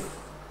of if?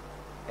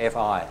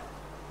 Fi.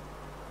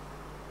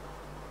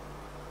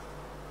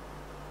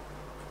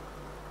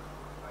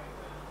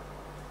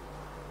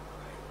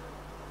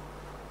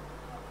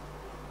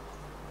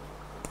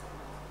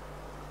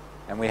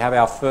 And we have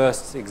our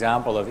first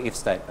example of if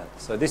statement.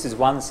 So this is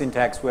one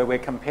syntax where we're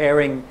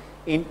comparing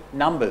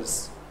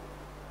numbers.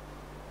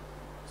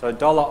 So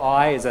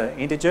 $I is an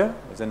integer,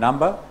 is a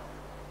number,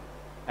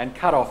 and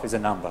cutoff is a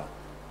number.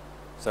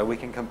 So we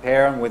can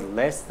compare them with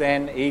less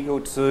than, equal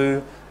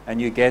to,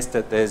 and you guessed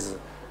it, there's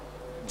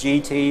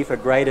GT for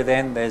greater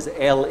than, there's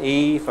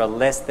LE for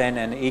less than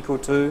and equal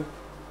to,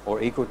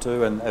 or equal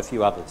to, and a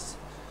few others.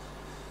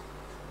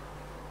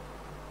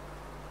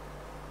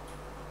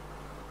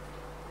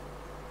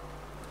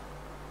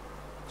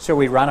 Shall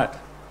we run it?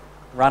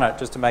 Run it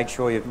just to make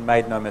sure you've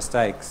made no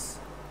mistakes.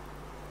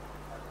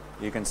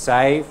 You can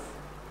save,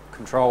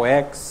 Control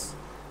X,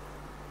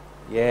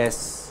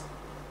 yes,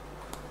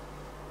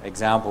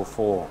 example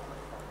 4.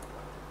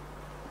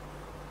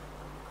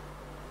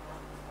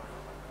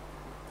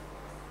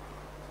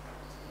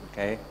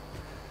 Okay,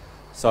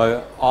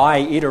 so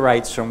I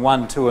iterates from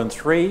 1, 2, and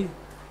 3.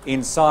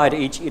 Inside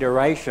each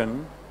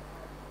iteration,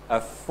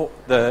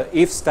 the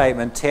if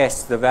statement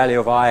tests the value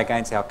of I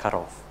against our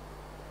cutoff.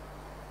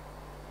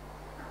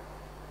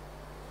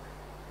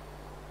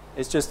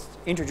 It's just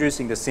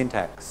introducing the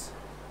syntax.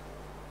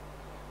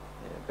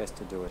 Yeah, best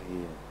to do it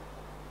here.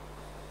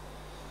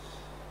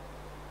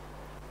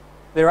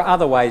 There are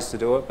other ways to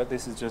do it, but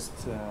this is just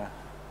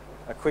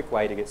a quick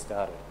way to get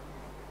started.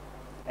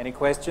 Any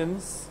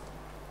questions?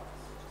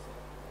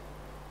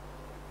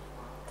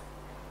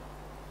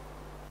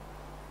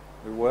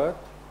 We work?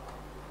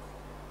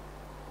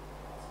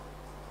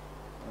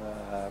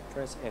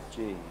 Press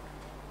FG.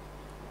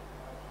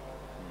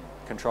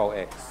 Control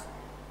X.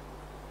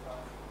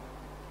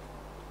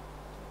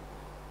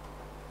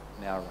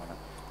 Now run it.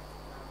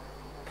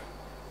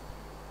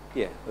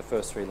 Yeah, the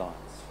first 3 lines.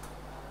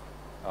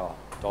 Oh,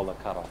 dollar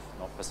cutoff,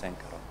 not percent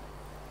cutoff.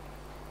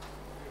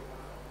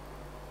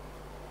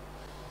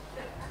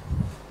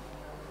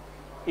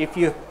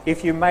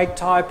 If you make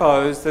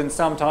typos, then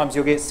sometimes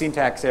you'll get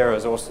syntax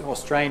errors or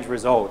strange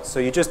results. So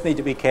you just need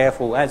to be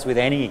careful, as with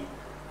any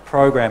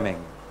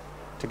programming,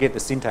 to get the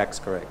syntax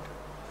correct.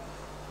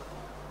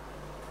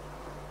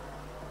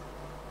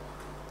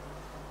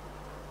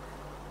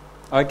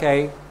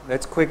 Okay,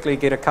 let's quickly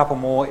get a couple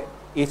more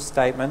if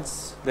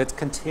statements. Let's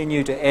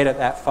continue to edit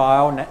that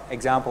file,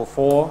 example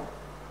 4.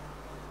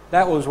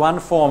 That was one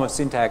form of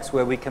syntax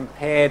where we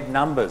compared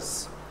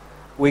numbers.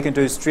 We can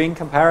do string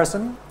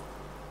comparison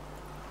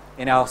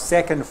in our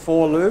second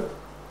for loop,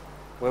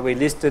 where we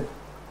listed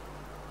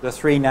the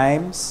 3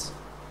 names.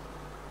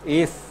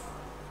 If,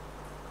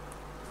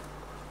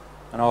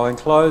 and I'll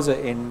enclose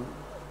it in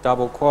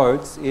double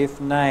quotes,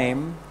 if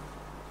name.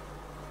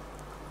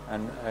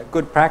 And a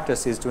good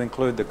practice is to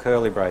include the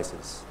curly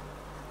braces.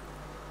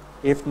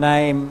 If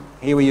name,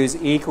 here we use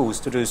equals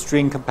to do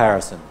string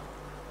comparison.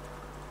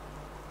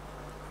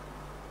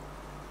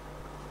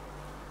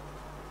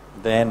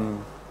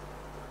 Then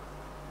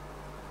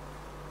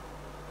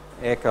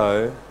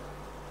echo.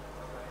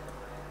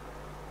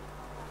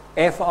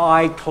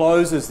 Fi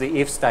closes the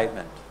if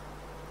statement.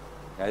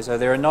 Okay, so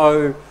there are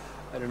no,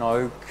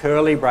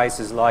 curly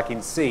braces like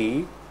in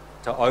C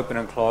to open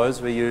and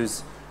close. We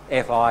use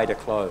Fi to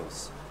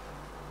close.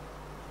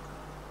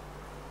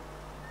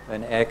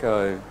 Then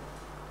echo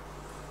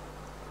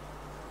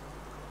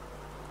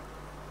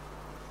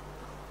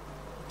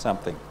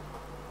something.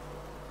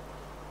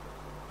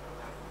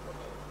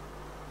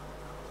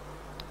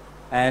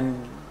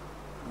 And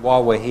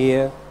while we're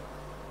here,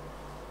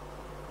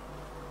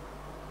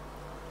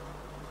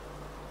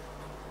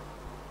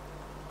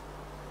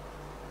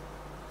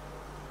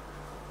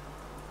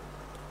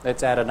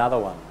 let's add another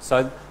one.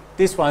 So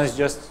this one is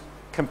just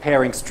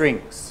comparing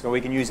strings. So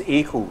we can use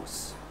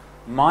equals.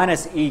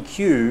 Minus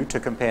EQ to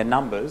compare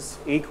numbers,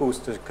 equals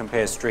to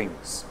compare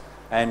strings.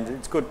 And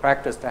it's good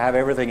practice to have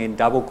everything in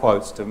double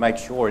quotes to make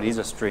sure it is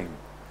a string.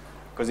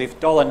 Because if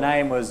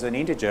 $name was an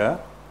integer,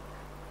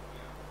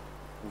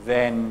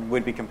 then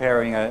we'd be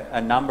comparing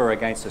a number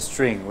against a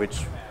string,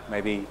 which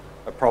may be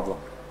a problem.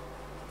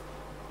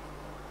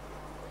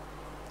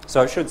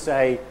 So it should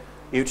say,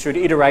 it should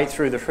iterate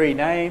through the 3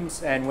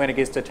 names, and when it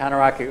gets to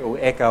Tanarak, it will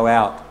echo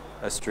out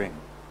a string.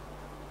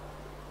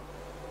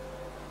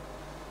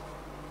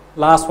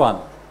 Last one.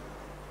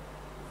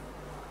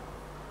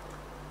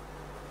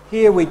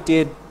 Here we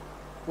did,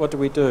 what do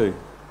we do?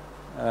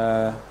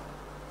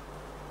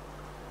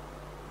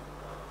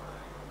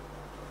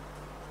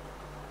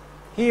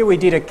 Here we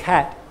did a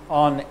cat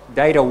on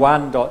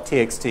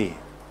data1.txt.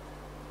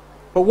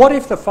 But what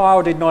if the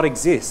file did not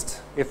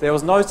exist? If there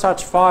was no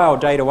such file,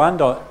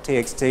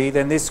 data1.txt,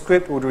 then this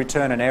script would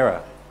return an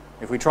error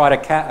if we try to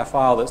cat a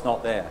file that's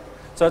not there.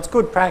 So it's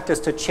good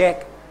practice to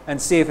check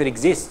and see if it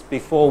exists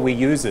before we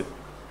use it.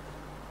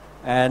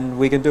 And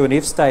we can do an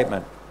if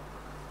statement.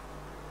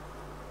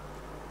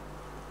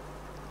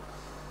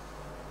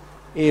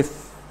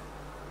 If,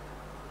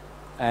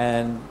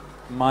 and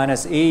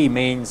minus e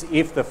means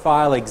if the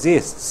file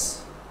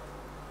exists,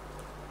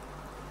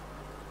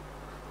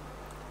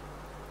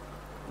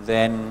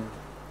 then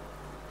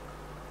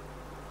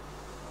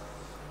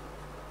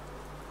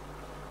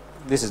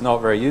this is not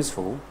very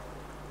useful,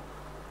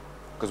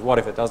 because what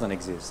if it doesn't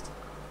exist?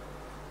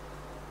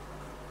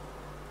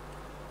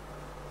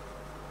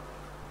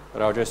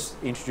 But I'll just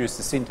introduce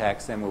the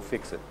syntax, then we'll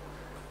fix it.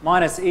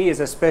 Minus e is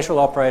a special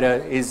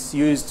operator, is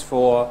used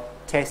for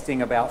testing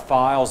about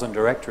files and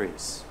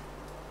directories.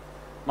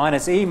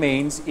 Minus e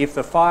means if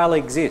the file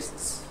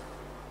exists.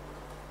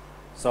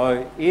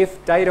 So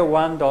if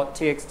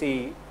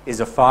data1.txt is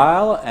a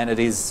file and it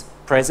is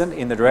present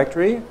in the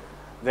directory,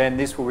 then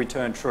this will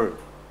return true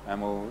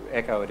and will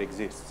echo it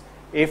exists.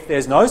 If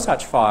there's no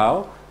such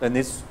file, then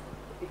this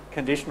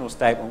conditional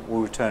statement will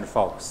return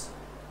false.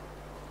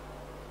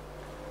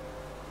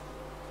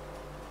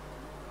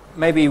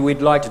 Maybe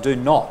we'd like to do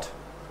not.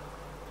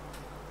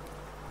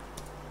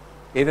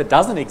 If it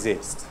doesn't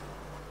exist,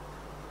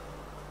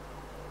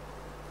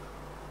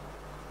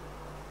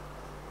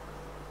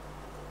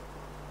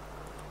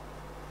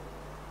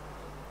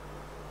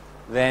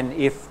 then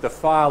if the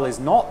file is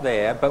not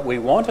there, but we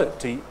want it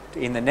to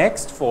in the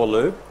next for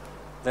loop,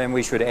 then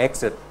we should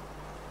exit.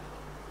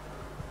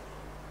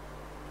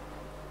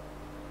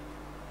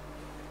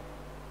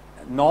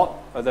 Not,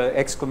 the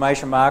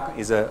exclamation mark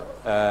is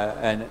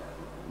a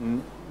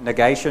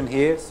negation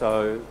here.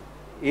 So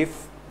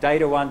if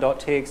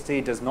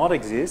data1.txt does not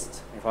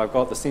exist, if I've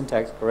got the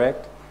syntax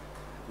correct,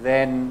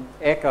 then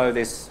echo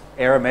this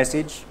error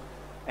message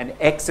and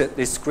exit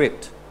this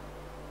script.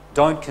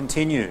 Don't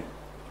continue.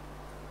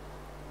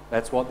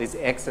 That's what this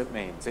exit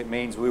means. It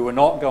means we will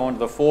not go into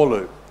the for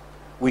loop.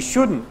 We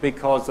shouldn't,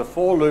 because the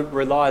for loop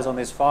relies on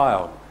this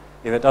file.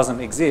 If it doesn't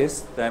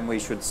exist, then we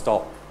should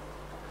stop.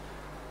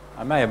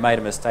 I may have made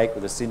a mistake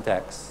with the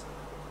syntax.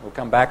 We'll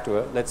come back to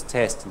it. Let's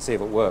test and see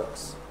if it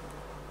works.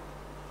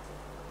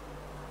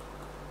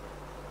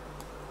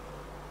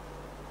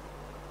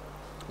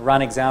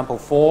 Run example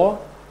 4.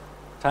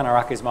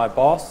 Tanarak is my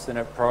boss, and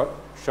it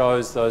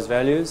shows those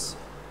values.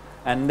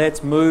 And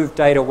let's move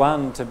data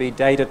 1 to be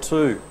data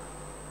 2.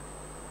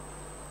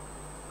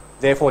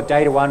 Therefore,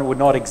 data 1 would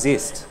not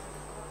exist.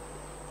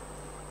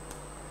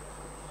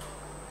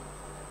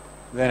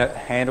 Then it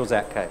handles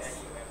that case.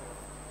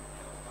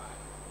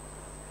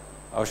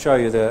 I'll show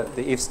you the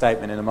if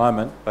statement in a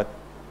moment, but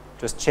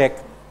just check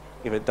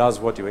if it does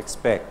what you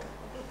expect.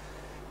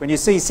 When you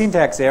see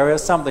syntax error,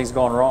 something's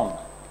gone wrong.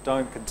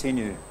 Don't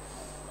continue.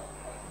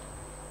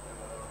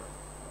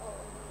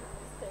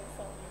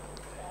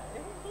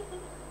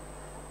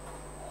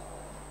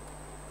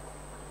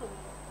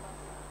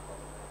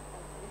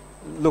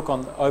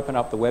 Open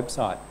up the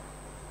website,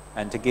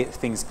 and to get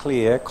things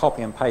clear,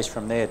 copy and paste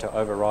from there to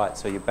overwrite,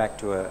 so you're back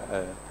to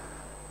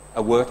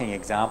a working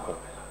example.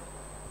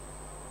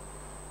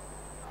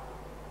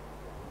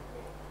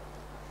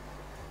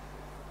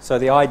 So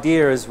the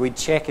idea is we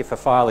check if a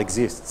file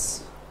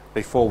exists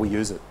before we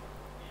use it.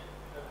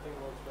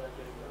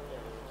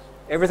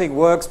 Everything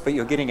works, but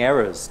you're getting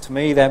errors. To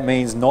me, that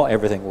means not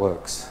everything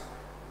works.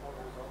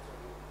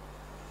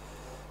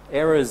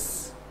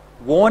 Errors,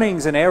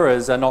 warnings and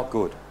errors are not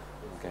good.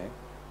 Okay.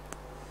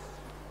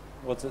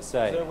 What's it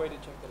say? Is there a way to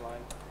check the line?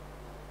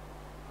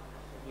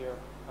 Here,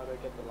 how do I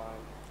get the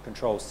line?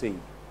 Control C.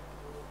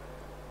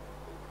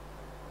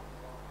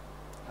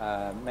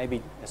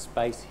 Maybe a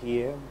space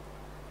here.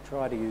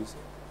 Try to use,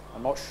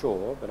 I'm not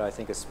sure, but I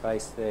think a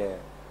space there.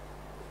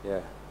 Yeah.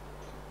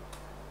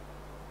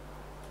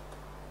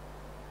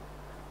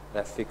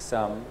 That fix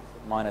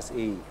minus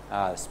E,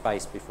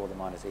 space before the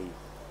minus E.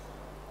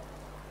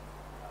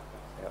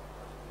 Yep.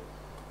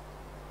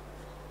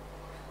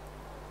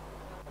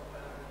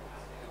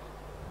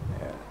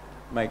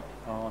 Yeah.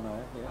 Oh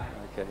no, yeah,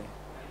 okay.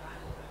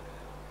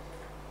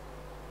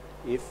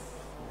 If,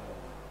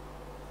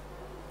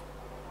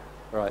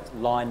 right,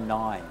 line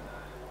 9.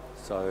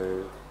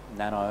 So,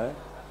 nano.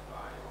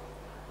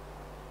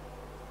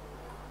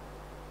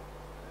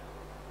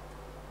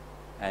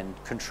 And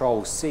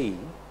Control C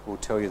will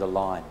tell you the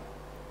line.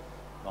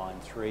 Line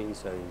 3,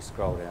 so you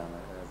scroll down,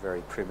 a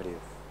very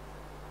primitive.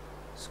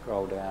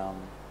 Scroll down.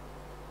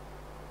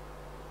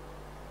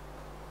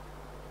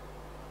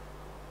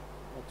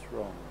 What's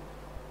wrong?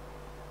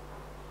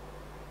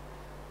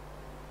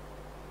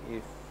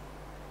 If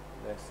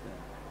less than.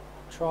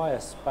 Try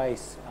a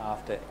space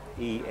after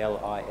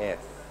ELIF.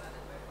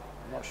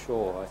 I'm not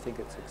sure. I think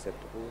it's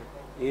acceptable.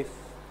 If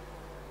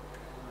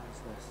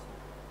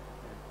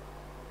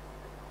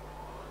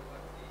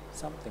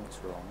something's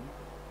wrong,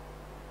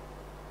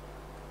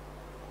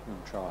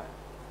 try it.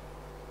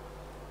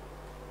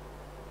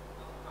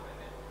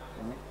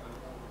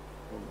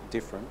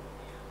 different.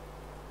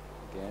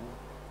 Again.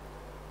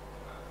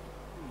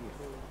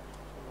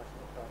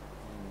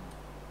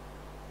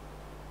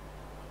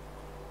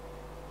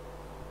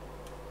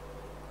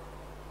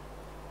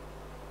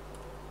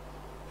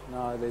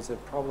 No, there's a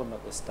problem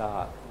at the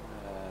start,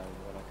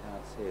 but I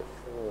can't see it.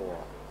 For,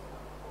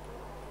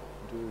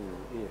 do,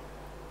 if,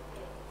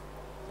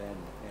 then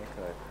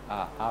echo.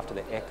 After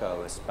the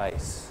echo, a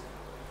space.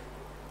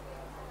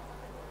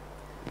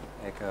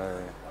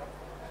 Echo,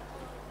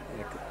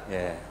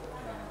 yeah.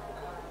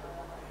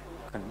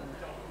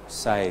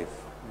 Save,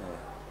 yeah.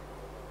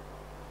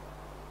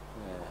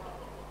 Yeah.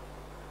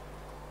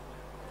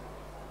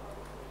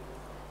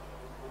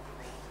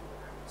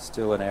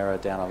 Still an error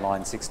down on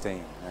line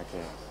 16,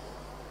 okay.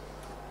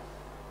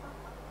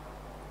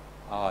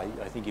 I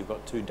think you've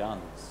got two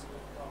dones.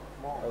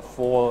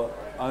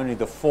 Only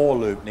the for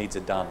loop needs a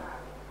done.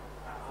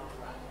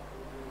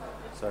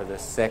 So the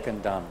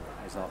second done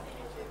is not.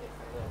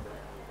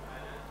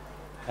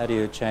 How do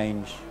you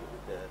change?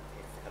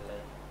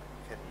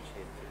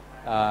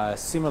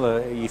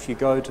 Similar, if you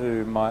go to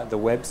the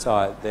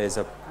website, there's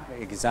an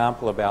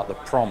example about the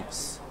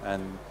prompts,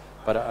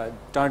 but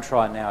don't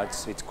try it now.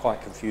 It's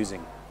quite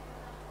confusing.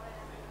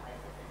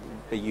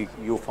 But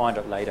you'll find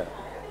it later.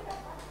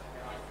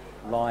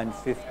 Line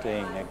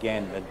 15,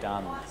 again, the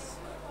dones.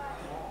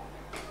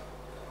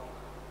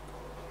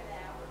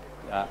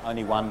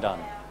 Only one done.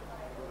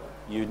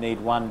 You need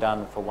one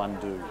done for one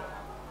do.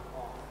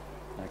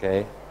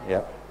 Okay,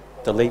 yep.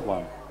 Delete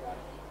one.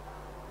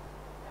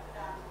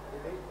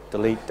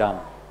 Delete done.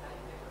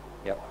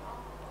 Yep.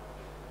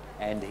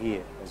 And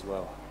here as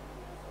well.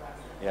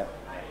 Yep.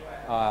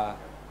 Yeah.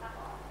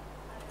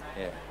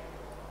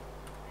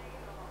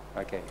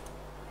 Okay.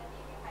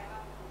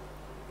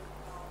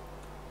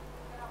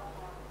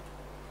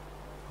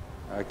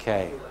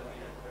 Okay.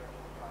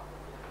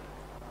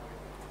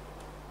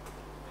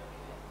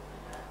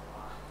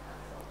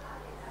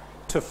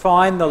 To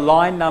find the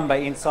line number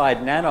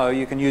inside Nano,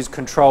 you can use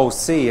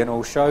Control-C and it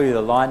will show you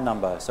the line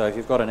number. So if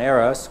you've got an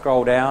error,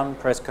 scroll down,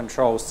 press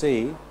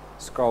Control-C,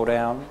 scroll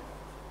down,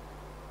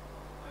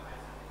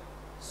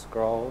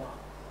 scroll,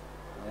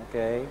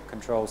 okay,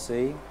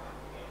 Control-C,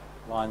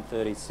 line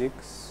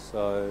 36,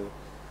 so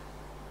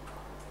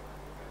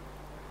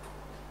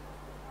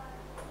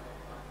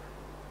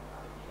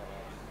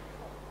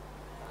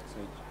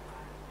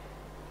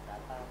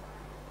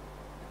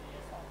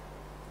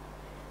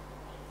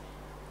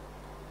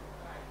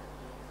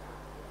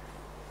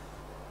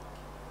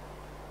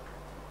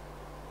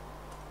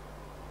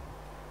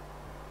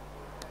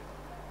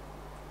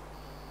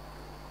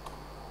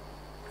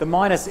the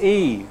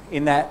 -E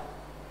in that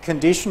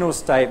conditional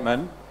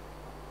statement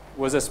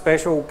was a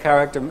special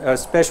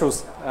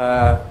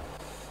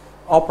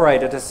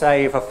operator to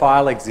say if a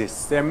file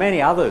exists. There are many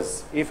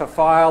others. If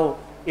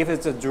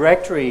it's a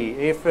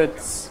directory, if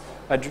it's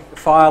a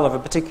file of a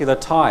particular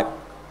type.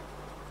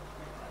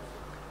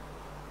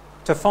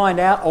 To find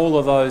out all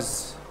of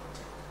those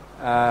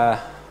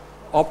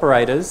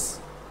operators,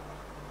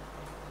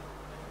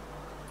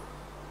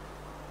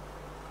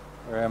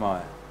 where am I?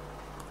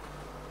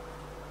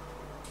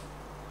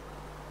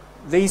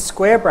 These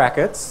square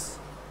brackets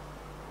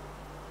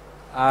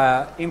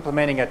are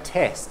implementing a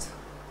test,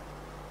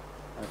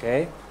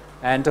 okay?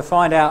 And to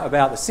find out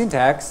about the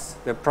syntax,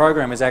 the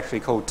program is actually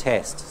called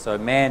test. So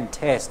man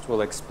test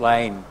will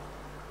explain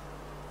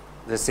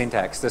the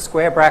syntax. The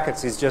square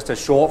brackets is just a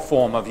short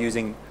form of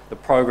using the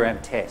program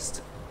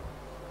test.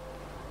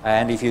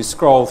 And if you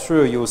scroll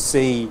through, you'll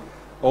see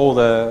all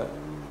the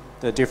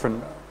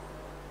different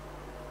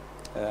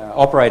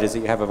operators that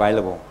you have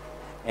available.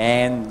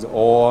 And,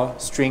 or,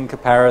 string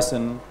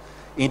comparison,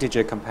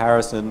 integer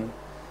comparison,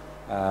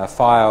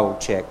 file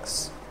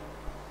checks.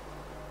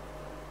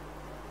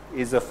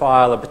 Is the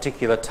file a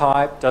particular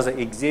type? Does it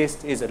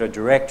exist? Is it a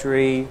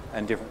directory?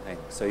 And different things.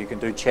 So you can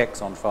do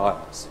checks on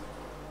files.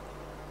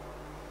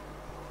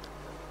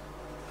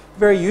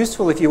 Very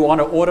useful if you want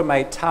to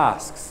automate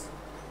tasks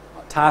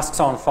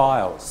on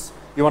files.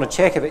 You want to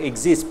check if it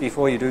exists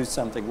before you do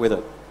something with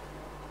it.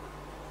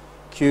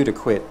 Q to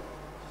quit.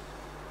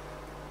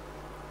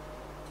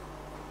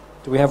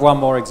 Do we have one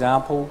more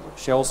example?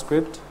 Shell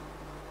script.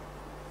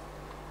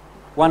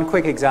 One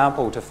quick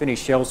example to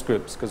finish shell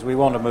scripts because we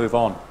want to move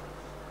on.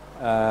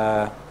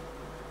 I'm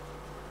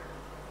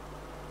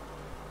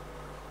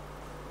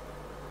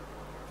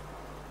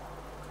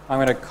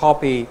going to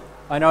copy.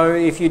 I know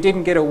if you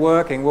didn't get it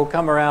working, we'll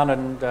come around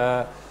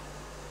and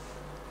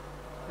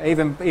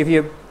even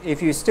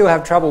if you still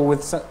have trouble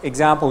with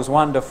examples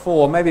 1 to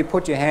 4, maybe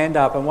put your hand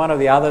up and one of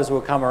the others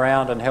will come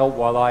around and help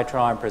while I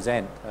try and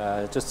present,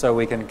 just so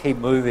we can keep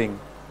moving.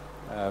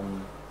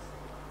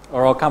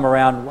 Or I'll come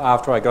around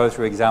after I go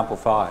through example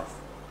 5.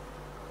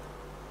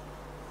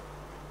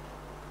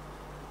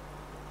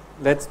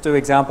 Let's do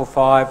example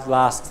 5,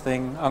 last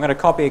thing. I'm going to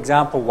copy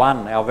example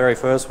 1, our very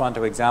first one,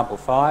 to example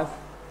 5.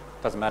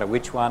 Doesn't matter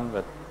which one,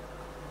 but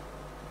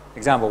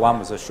example 1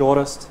 was the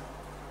shortest.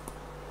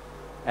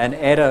 And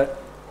edit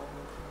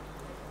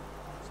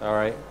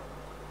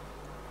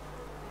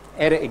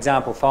edit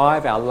example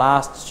 5, our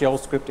last shell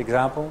script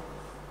example.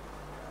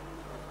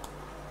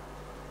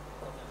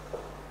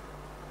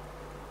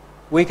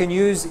 We can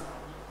use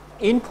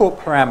input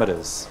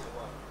parameters.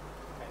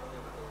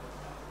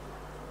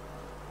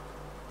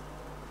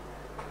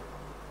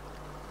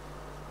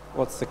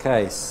 What's the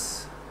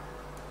case?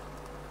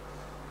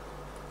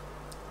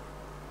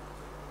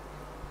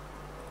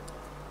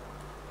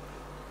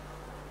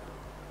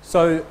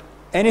 So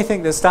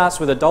anything that starts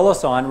with a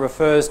 $sign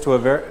refers to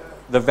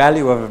the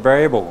value of a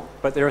variable,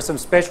 but there are some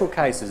special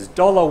cases.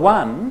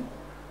 $1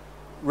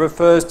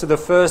 refers to the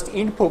first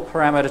input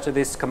parameter to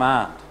this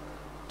command.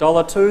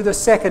 $2, the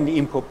second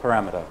input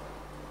parameter.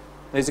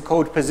 These are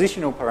called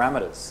positional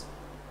parameters.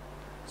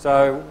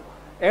 So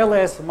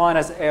ls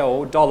minus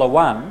L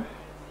 $1.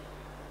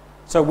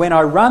 So when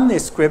I run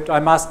this script, I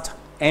must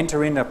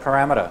enter in a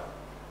parameter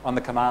on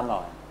the command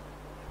line.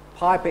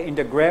 Pipe it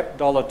into grep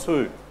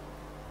 $2.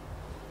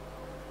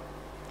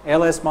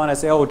 ls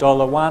minus L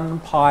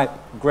 $1, pipe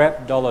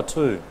grep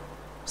 $2.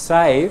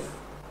 Save.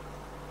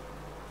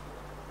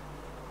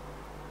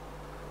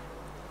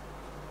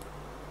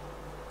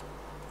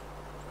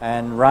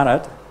 And run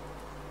it.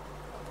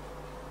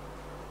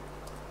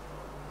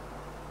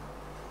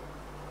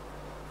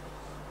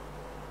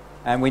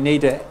 And we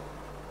need to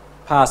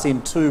pass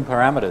in two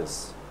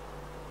parameters.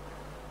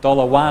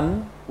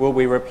 $1 will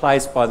be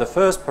replaced by the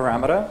first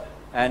parameter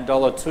and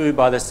 $2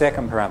 by the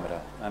second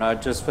parameter.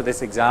 And just for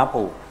this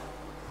example,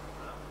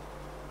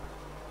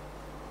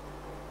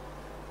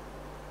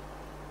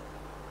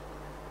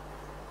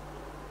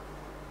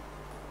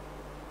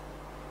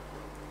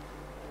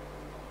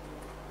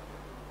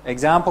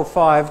 example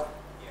 5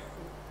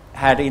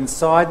 had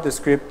inside the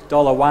script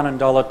 $1 and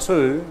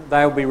 $2,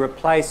 they'll be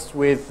replaced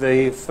with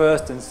the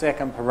first and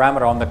second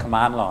parameter on the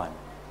command line.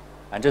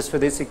 And just for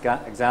this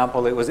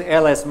example, it was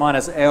ls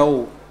minus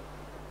L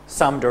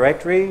some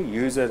directory,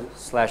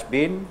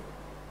 user/bin,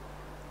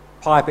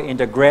 pipe it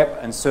into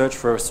grep and search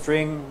for a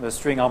string. The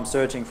string I'm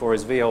searching for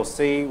is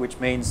VLC, which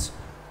means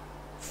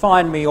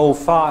find me all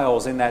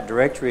files in that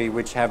directory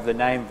which have the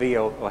name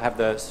or have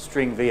the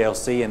string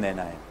VLC in their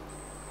name.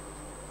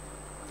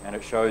 And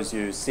it shows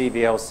you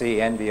CVLC,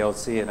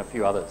 NVLC, and a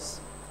few others.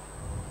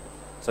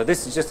 So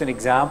this is just an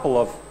example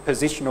of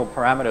positional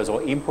parameters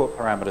or input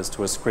parameters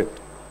to a script,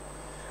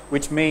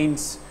 which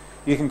means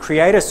you can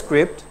create a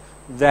script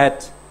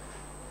that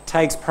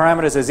takes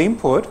parameters as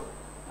input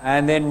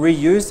and then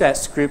reuse that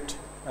script,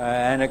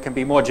 and it can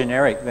be more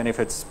generic than if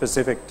it's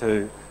specific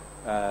to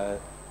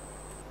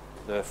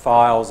the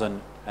files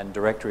and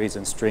directories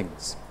and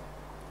strings.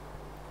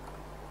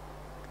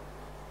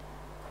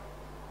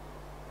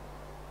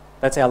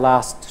 That's our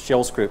last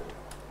shell script.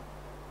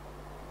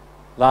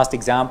 Last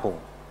example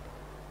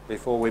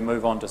before we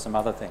move on to some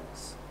other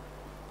things.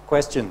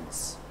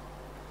 Questions?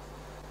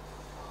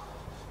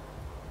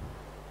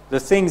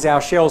 The things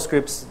our shell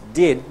scripts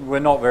did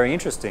were not very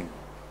interesting.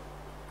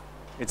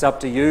 It's up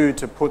to you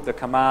to put the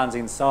commands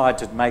inside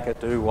to make it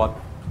do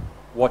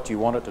what you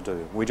want it to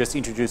do. We just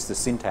introduced the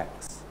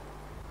syntax.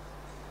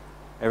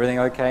 Everything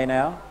okay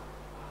now?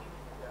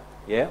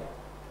 Yeah?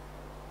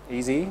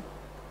 Easy?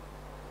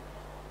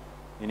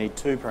 You need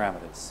two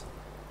parameters.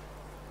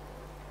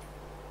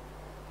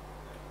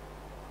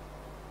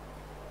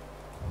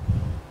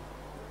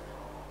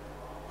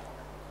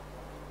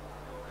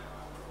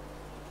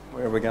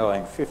 Where are we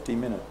going? 50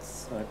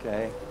 minutes.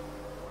 Okay.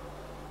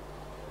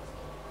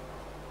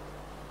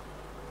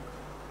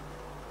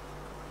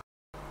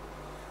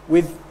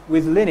 With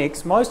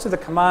Linux, most of the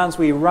commands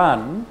we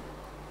run,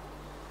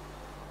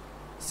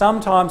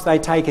 sometimes they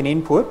take an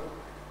input,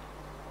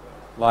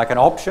 like an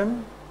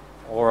option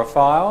or a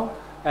file,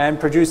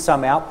 and produce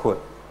some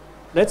output.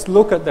 Let's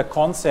look at the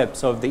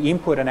concepts of the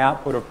input and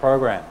output of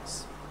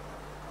programs.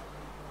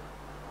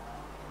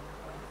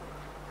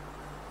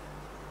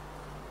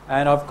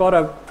 And I've got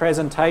a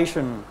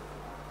presentation.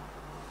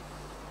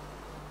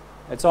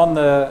 It's in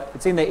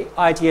the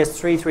ITS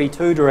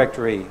 332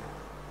 directory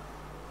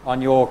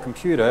on your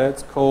computer.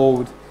 It's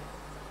called,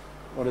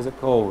 what is it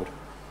called?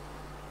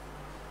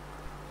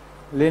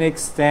 Linux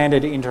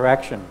Standard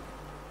Interaction.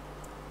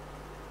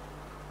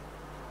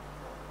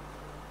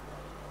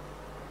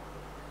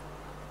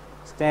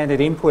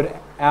 Standard input,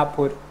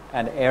 output,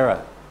 and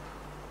error.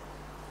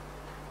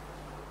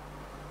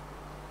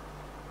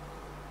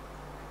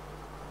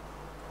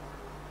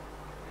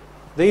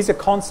 These are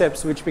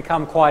concepts which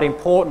become quite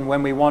important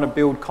when we want to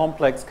build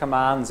complex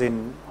commands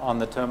on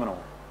the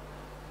terminal.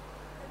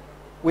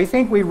 We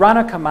think we run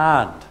a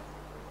command.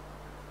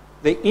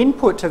 The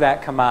input to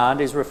that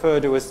command is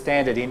referred to as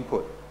standard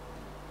input.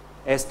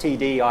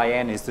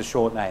 STDIN is the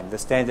short name, the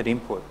standard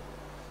input.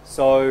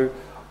 So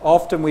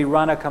often we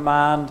run a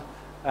command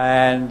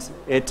and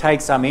it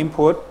takes some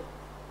input.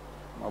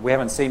 We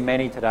haven't seen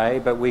many today,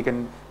 but we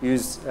can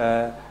use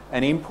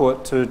an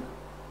input to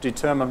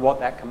determine what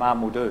that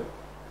command will do.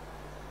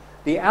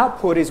 The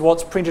output is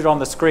what's printed on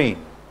the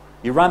screen.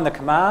 You run the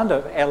command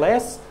of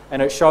ls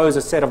and it shows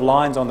a set of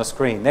lines on the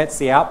screen. That's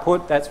the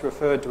output. That's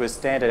referred to as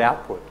standard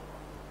output.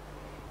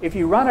 If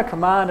you run a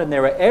command and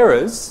there are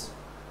errors,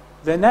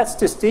 then that's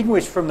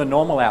distinguished from the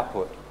normal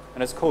output,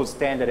 and it's called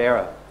standard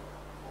error.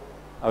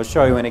 I'll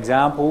show you an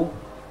example.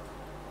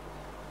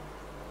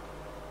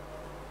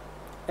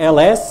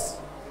 ls,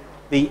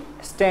 the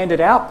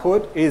standard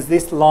output is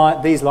these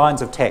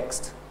lines of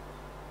text.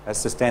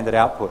 That's the standard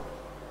output.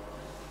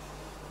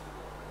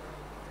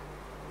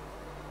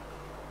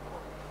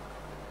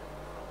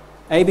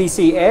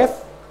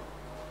 abcf,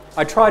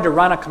 I tried to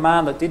run a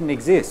command that didn't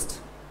exist.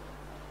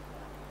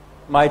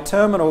 My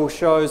terminal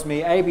shows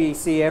me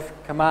abcf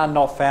command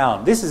not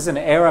found. This is an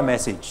error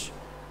message,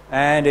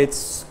 and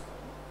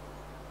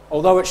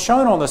although it's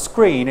shown on the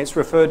screen, it's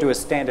referred to as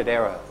standard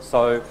error.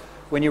 So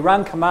when you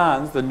run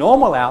commands, the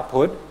normal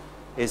output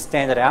is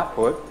standard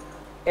output.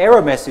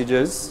 Error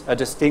messages are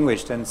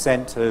distinguished and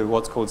sent to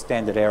what's called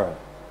standard error.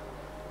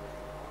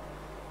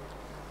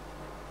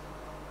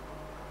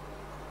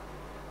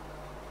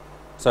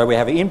 So we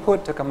have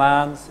input to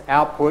commands,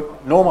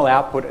 output, normal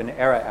output, and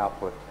error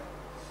output.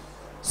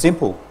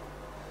 Simple.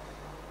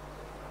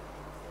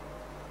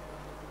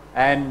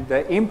 And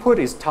the input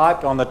is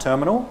typed on the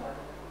terminal,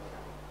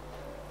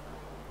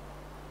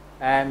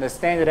 and the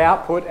standard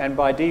output and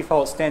by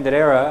default standard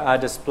error are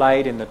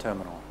displayed in the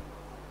terminal.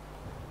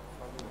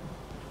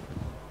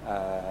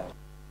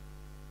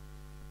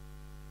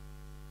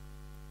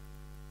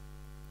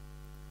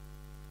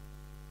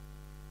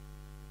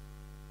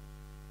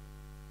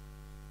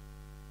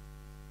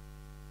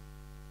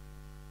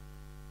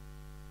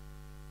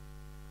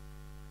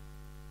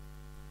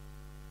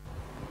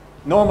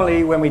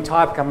 Normally, when we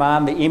type a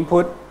command, the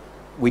input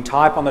we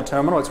type on the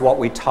terminal, it's what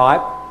we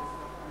type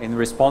in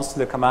response to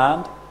the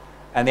command,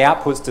 and the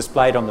output's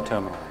displayed on the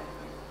terminal.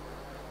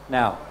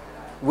 Now,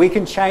 we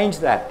can change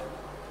that.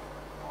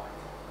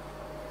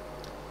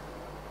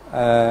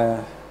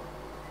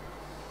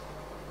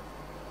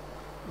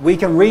 We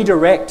can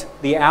redirect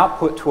the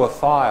output to a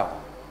file.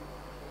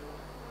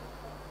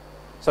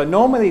 So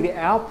normally the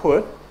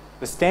output,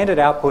 the standard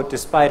output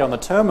displayed on the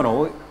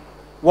terminal,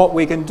 what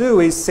we can do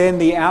is send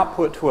the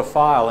output to a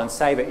file and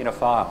save it in a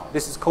file.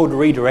 This is called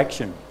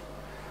redirection.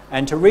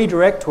 And to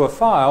redirect to a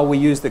file, we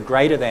use the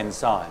greater than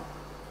sign.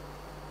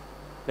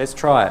 Let's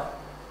try it.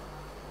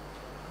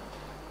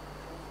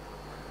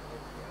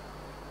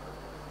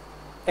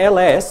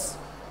 ls,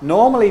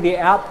 normally the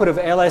output of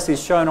ls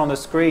is shown on the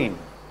screen.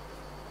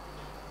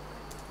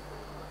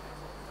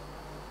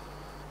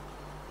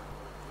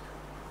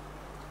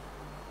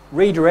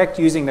 Redirect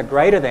using the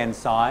greater than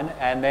sign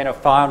and then a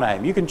file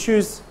name. You can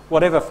choose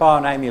whatever file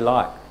name you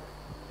like.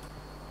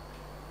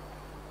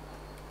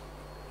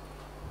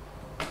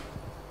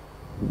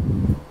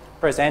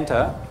 Press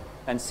enter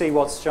and see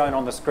what's shown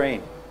on the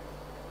screen.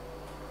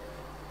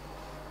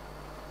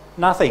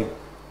 Nothing.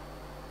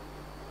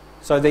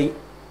 So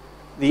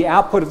the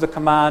output of the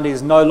command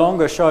is no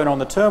longer shown on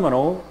the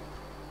terminal.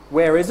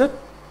 Where is it?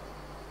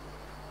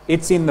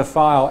 It's in the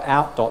file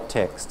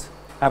out.txt.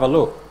 Have a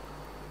look.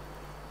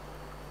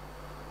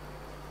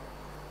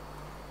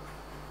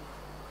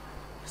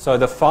 So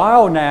the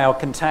file now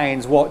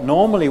contains what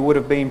normally would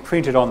have been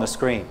printed on the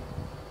screen.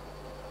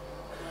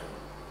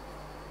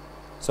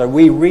 So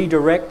we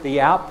redirect the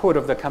output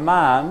of the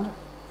command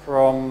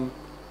from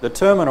the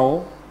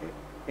terminal.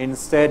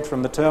 Instead,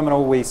 from the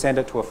terminal, we send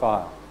it to a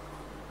file.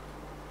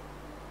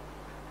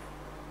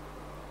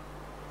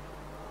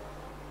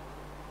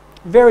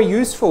 Very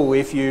useful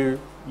if you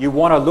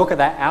want to look at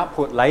that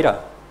output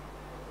later.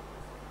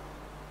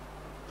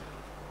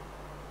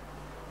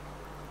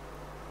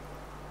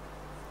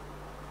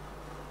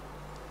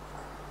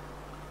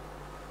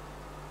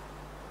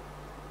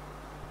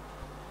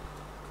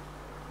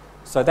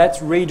 So that's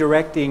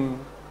redirecting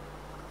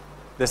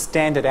the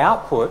standard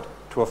output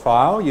to a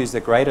file. Use the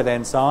greater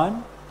than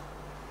sign.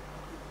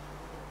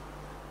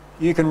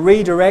 You can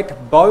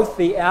redirect both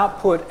the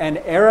output and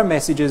error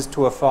messages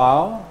to a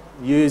file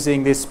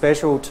using this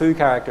special 2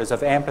 characters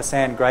of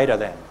ampersand greater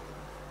than.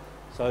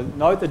 So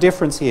note the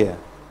difference here.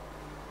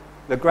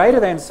 The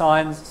greater than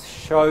sign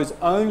shows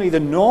only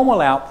the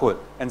normal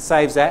output and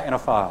saves that in a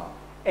file.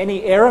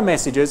 Any error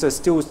messages are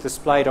still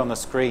displayed on the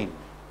screen.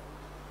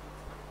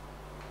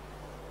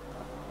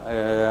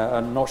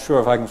 I'm not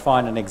sure if I can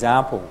find an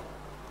example.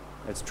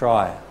 Let's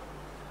try.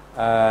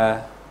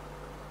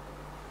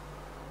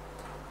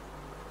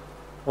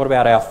 What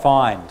about our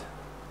find?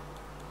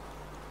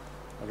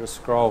 I'll just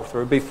scroll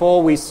through.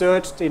 Before we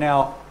searched in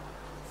our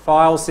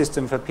file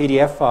system for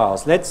PDF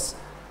files, let's,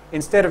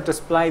 instead of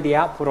display the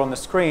output on the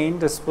screen,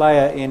 display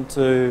it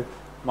into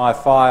my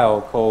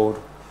file called,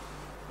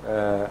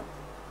 I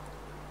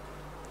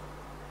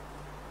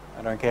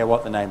don't care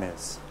what the name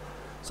is.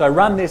 So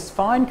run this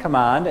find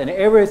command, and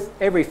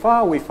every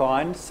file we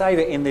find, save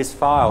it in this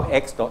file,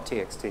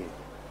 x.txt.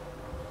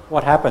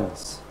 What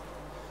happens?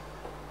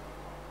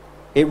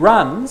 It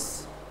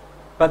runs,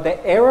 but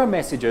the error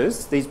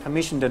messages, these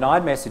permission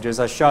denied messages,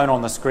 are shown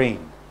on the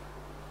screen.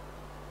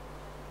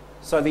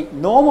 So the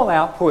normal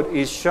output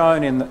is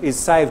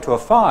saved to a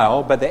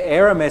file, but the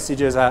error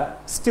messages are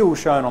still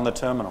shown on the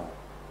terminal.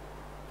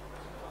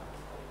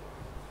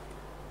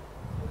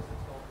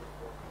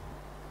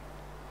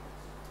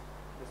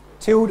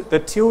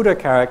 The tilde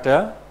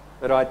character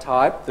that I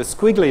type, the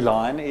squiggly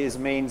line,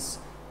 means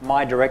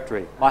my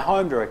directory, my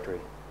home directory.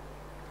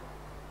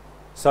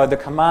 So the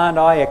command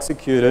I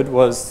executed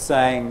was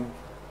saying,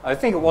 I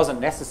think it wasn't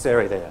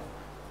necessary there,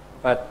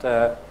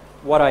 but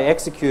what I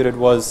executed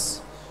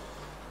was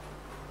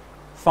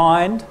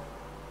find,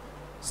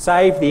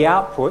 save the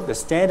output, the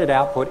standard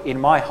output, in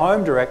my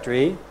home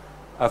directory,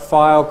 a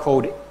file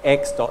called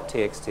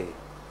x.txt.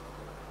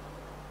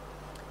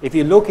 If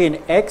you look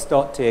in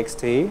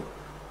x.txt,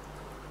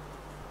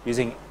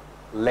 using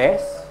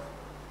less,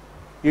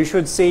 you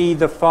should see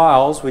the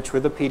files which were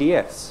the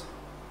PDFs.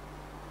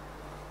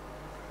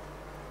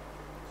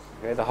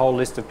 Okay, the whole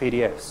list of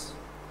PDFs.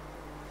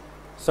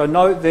 So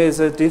note there's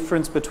a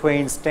difference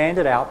between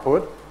standard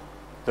output,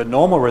 the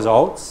normal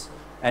results,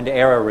 and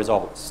error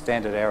results,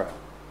 standard error.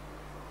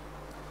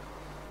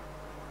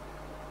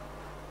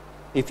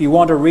 If you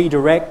want to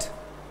redirect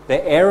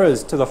the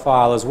errors to the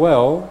file as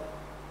well,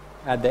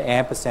 add the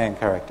ampersand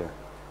character.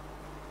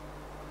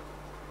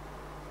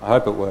 I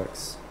hope it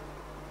works.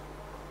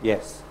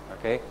 Yes,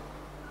 okay.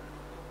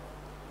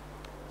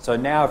 So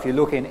now if you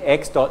look in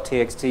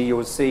x.txt, you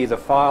will see the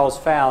files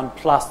found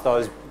plus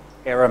those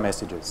error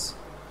messages.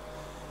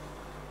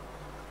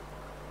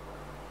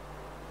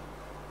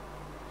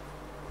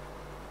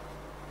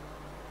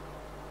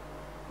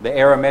 The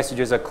error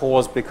messages are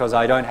caused because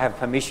I don't have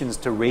permissions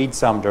to read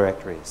some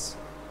directories.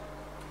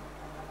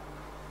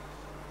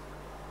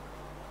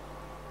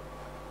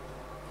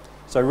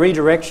 So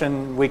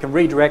redirection, we can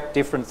redirect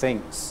different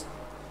things.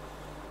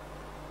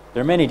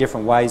 There are many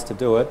different ways to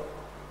do it.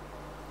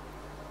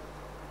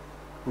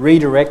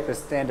 Redirect the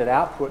standard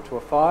output to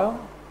a file.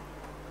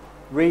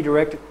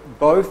 Redirect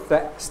both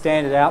the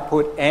standard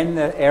output and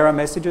the error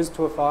messages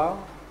to a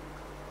file.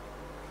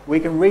 We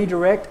can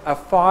redirect a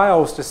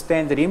files to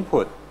standard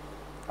input.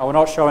 I will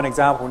not show an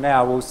example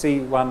now. We'll see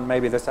one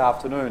maybe this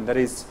afternoon. That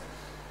is,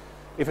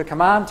 if a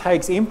command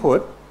takes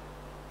input,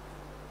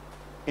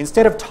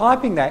 instead of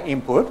typing that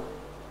input,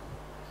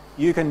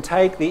 you can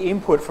take the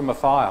input from a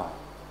file.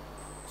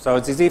 So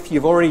it's as if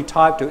you've already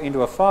typed it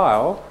into a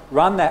file,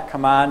 run that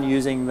command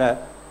using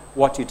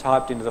what you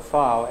typed into the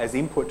file as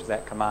input to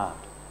that command.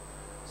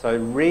 So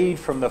read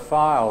from the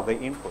file the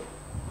input.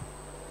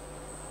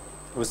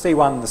 We'll see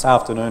one this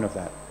afternoon of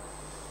that.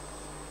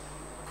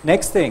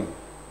 Next thing.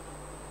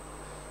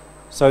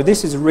 So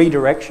this is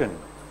redirection.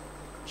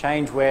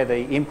 Change where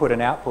the input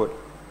and output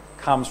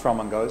comes from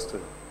and goes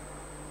to.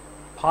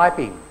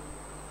 Piping.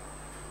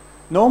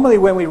 Normally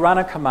when we run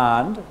a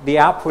command, the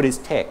output is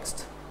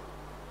text.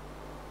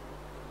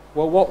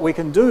 Well, what we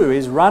can do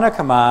is run a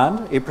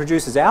command, it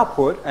produces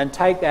output, and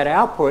take that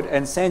output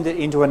and send it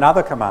into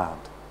another command.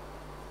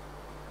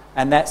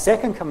 And that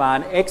second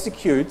command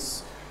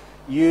executes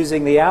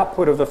using the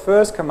output of the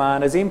first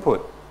command as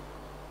input.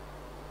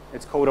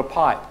 It's called a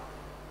pipe.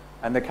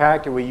 And the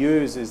character we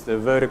use is the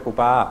vertical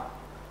bar.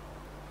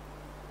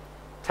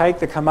 Take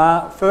the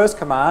first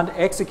command,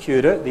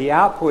 execute it, the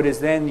output is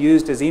then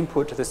used as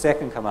input to the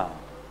second command.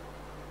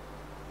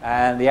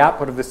 And the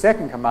output of the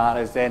second command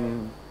is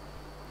then,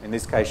 in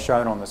this case,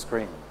 shown on the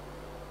screen.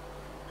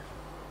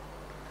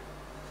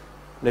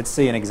 Let's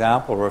see an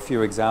example or a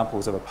few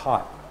examples of a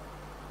pipe.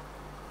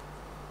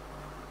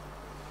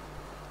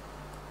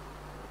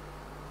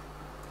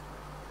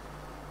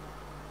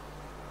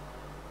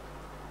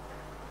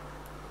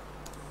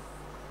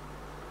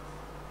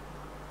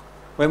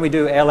 When we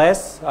do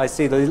ls, I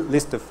see the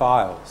list of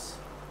files.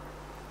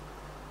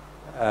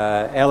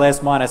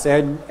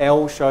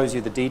 ls-l shows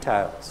you the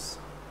details.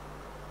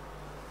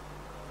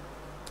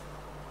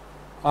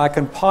 I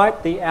can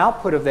pipe the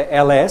output of the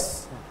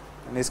ls,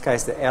 in this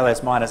case the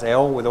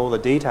ls-l with all the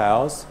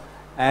details,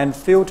 and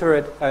filter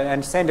it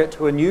and send it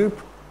to a new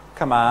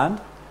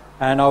command,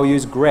 and I'll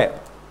use grep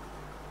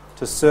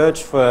to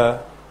search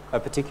for a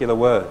particular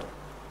word.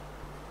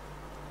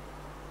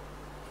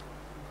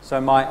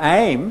 So my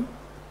aim,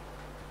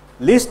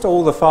 list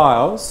all the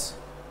files,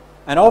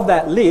 and of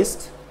that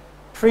list,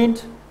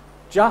 print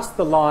just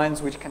the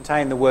lines which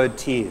contain the word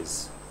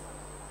tiers.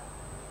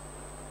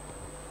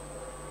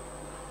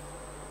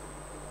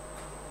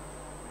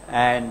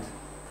 And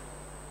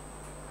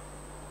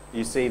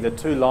you see the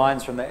two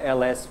lines from the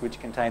ls which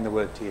contain the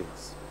word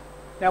tiers.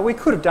 Now we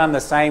could have done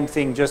the same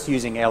thing just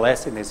using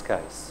ls in this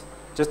case.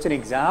 Just an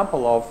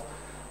example of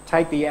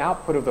take the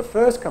output of the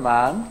first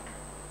command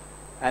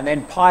and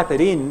then pipe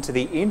it into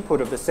the input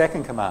of the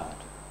second command.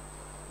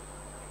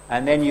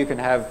 And then you can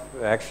have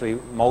actually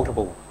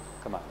multiple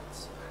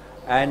commands.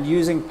 And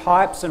using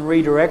pipes and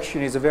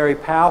redirection is very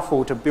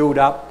powerful to build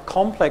up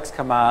complex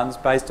commands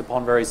based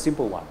upon very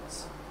simple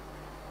ones.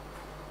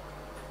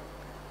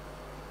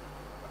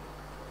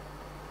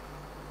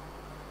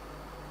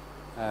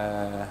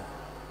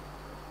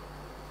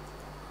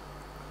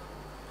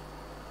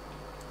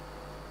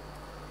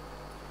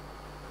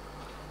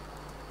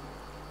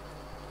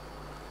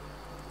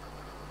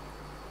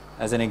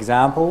 As an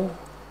example,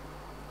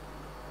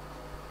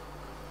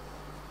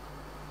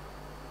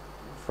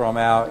 from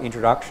our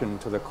introduction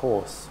to the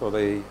course, or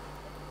the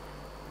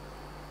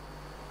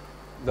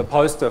the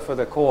poster for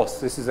the course.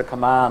 This is a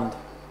command.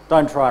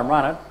 Don't try and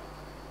run it.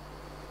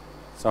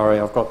 Sorry,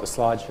 I've got the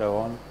slideshow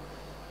on.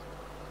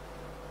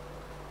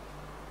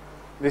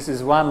 This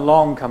is one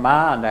long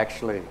command,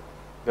 actually.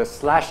 The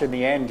slash in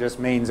the end just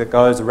means it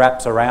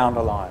wraps around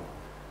a line.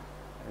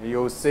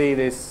 You'll see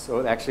this,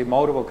 or actually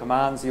multiple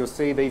commands, you'll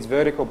see these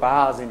vertical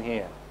bars in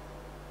here,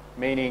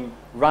 meaning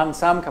run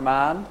some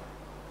command.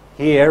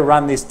 Here,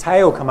 run this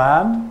tail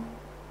command.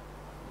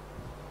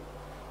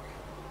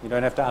 You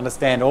don't have to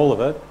understand all of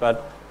it,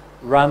 but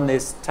run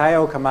this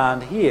tail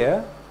command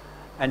here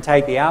and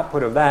take the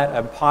output of that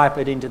and pipe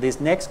it into this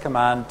next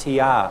command,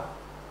 tr.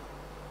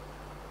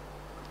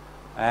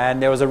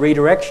 And there was a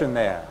redirection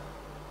there.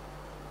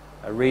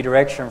 A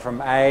redirection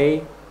from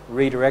A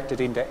redirected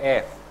into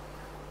F.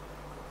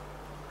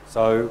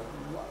 So,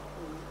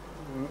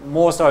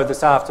 more so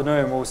this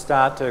afternoon, we'll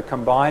start to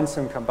combine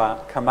some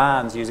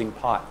commands using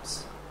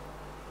pipes.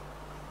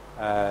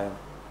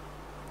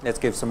 Let's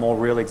give some more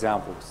real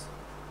examples.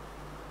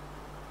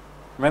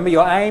 Remember,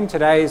 your aim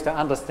today is to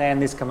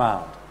understand this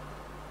command.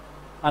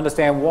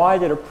 Understand why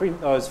did it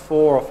print those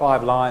 4 or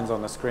 5 lines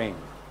on the screen.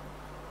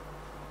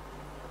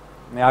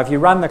 Now, if you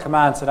run the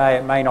command today,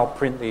 it may not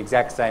print the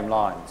exact same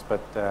lines,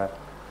 but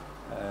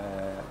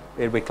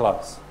it'll be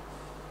close.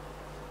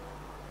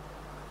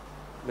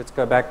 Let's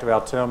go back to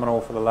our terminal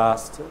for the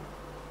last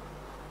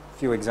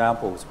few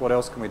examples. What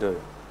else can we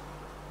do?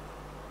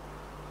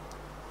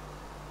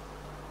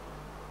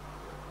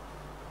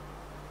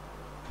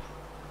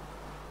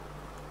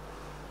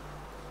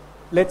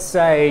 Let's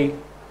say,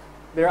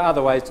 there are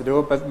other ways to do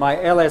it, but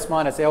my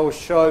ls-l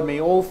showed me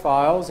all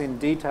files in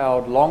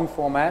detailed long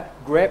format.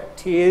 Grep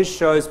tiers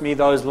shows me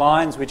those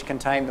lines which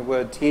contain the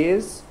word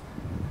tiers.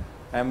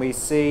 And we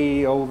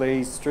see all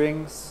these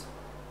strings,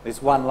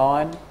 this one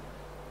line.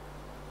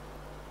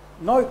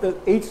 Note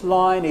that each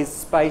line is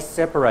space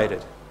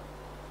separated.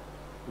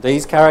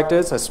 These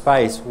characters are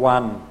space,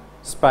 1,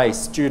 space,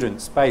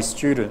 student,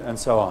 and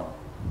so on.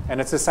 And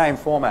it's the same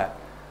format.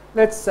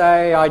 Let's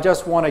say I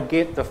just want to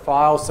get the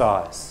file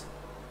size.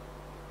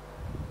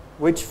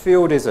 Which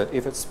field is it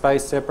if it's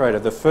space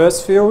separated? The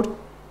first field?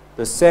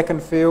 The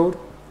second field?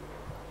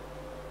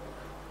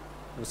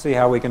 We'll see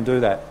how we can do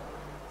that.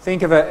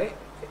 Think of a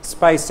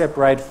space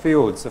separated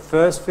fields. The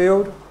first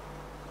field,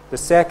 the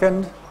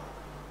second,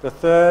 the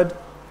third,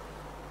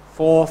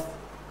 fourth.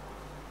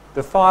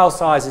 The file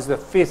size is the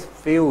 5th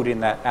field in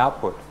that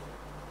output.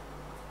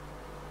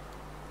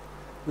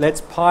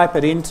 Let's pipe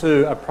it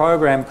into a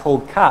program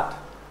called cut,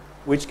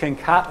 which can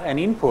cut an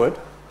input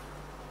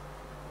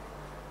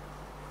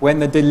when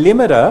the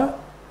delimiter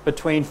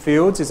between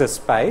fields is a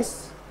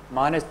space.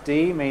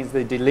 -d means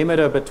the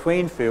delimiter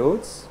between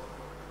fields.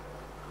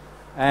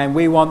 And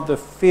we want the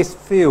 5th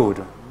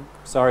field.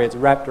 Sorry, it's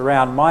wrapped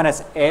around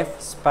 -f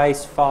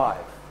space 5.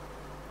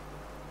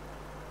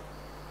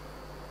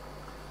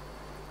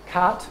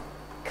 Cut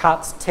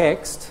cuts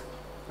text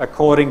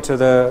according to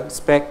the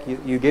spec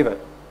you give it.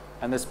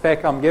 And the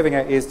spec I'm giving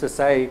it is to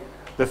say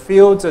the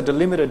fields are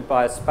delimited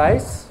by a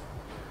space.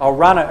 I'll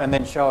run it and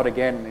then show it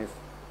again if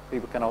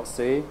people cannot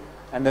see.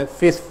 And the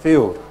 5th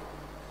field.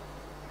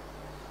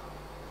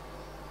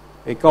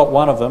 It got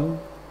one of them.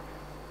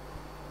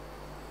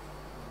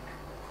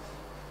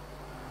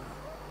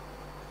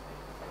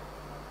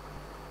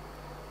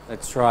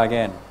 Let's try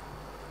again.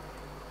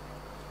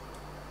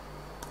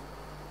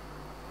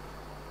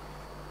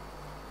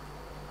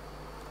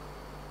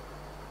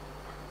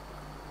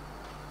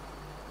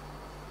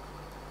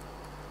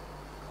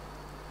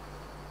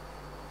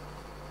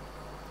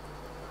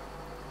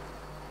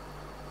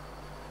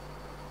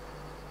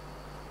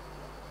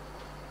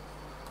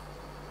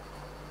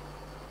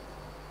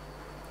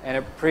 And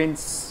it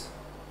prints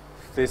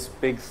this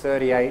big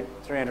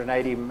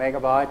 380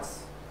 megabytes.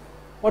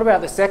 What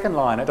about the second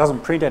line? It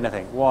doesn't print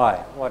anything.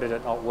 Why? Why did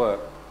it not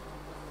work?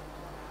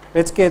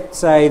 Let's get,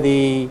 say,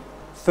 the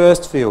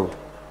first field.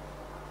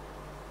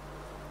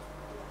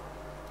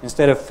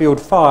 Instead of field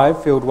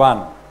 5, field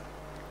 1.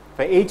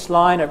 For each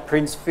line, it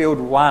prints field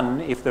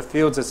 1 if the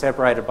fields are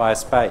separated by a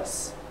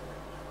space.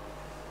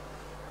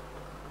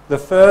 The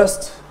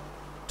first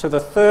to the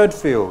third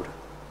field,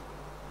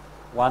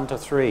 1 to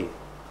 3.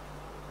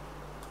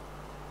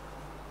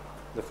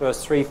 The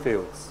first 3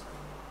 fields.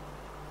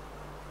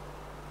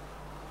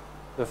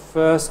 The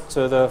first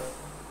to the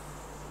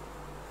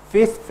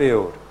 5th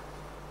field.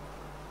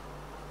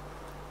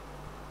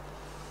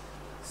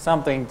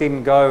 Something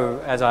didn't go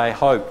as I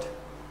hoped.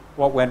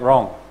 What went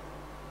wrong?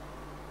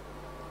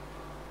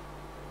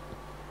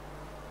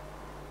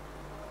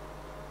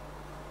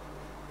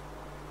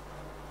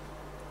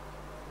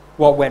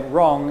 What went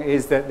wrong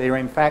is that there are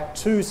in fact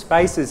 2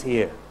 spaces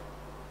here.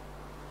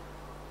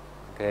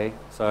 Okay,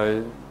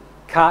 so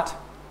cut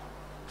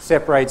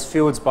separates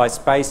fields by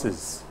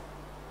spaces.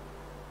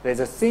 There's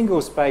a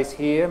single space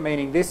here,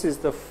 meaning this is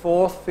the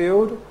 4th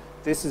field,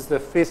 this is the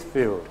 5th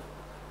field.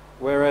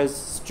 Whereas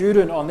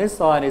student on this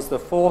line is the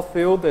 4th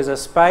field, there's a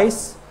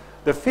space.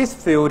 The 5th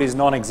field is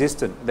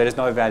non-existent, there is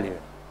no value.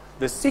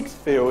 The 6th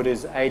field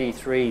is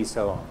 83,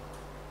 so on.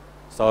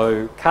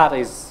 So cut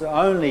is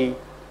only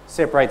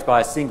separates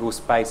by a single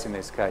space in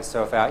this case.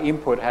 So if our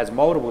input has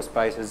multiple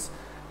spaces,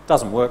 it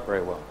doesn't work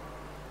very well.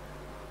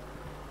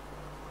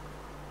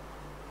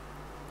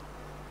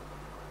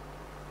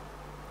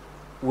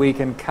 We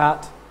can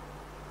cut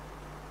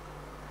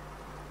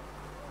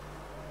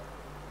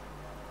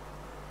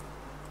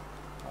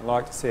I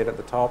like to see it at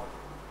the top.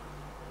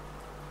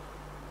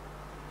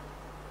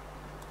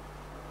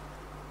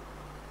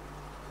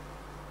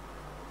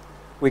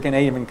 We can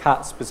even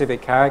cut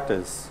specific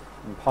characters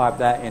and pipe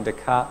that into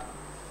cut.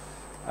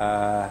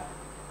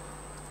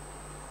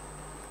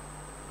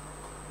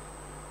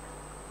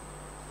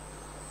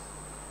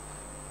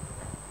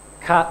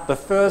 Cut the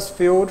first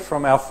field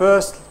from our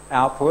first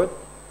output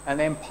and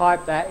then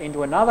pipe that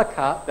into another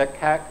cut that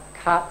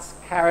cuts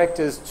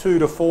characters 2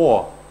 to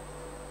 4.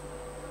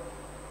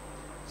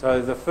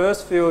 So the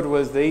first field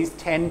was these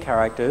 10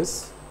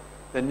 characters.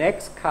 The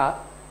next cut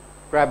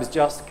grabs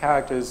just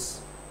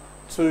characters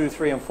 2,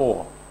 3, and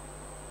 4,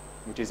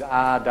 which is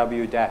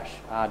RW dash,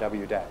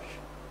 RW dash.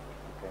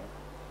 Okay.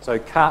 So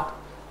cut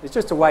is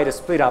just a way to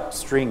split up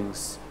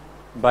strings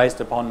based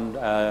upon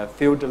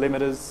field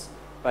delimiters,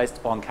 based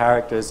upon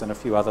characters, and a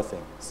few other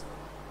things.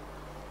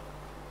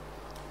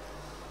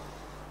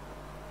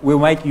 We'll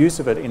make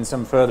use of it in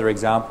some further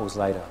examples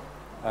later.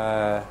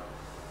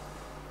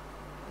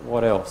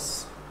 What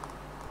else?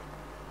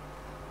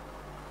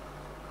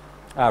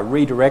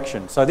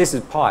 Redirection. So this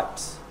is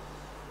pipes.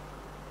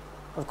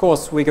 Of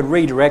course, we could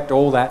redirect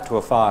all that to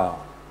a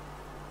file.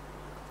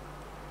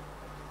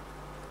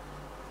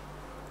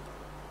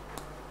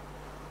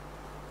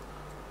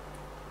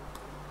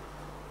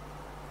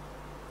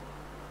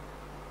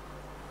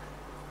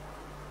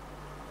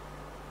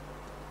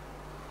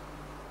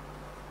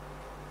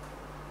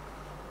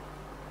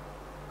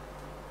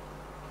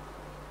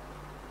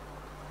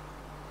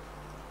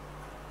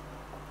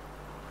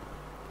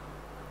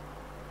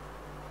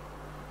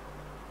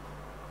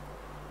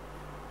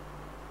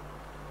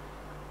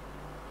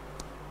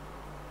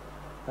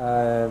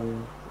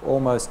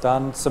 Almost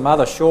done. Some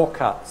other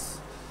shortcuts.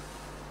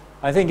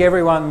 I think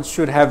everyone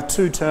should have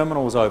 2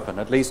 terminals open,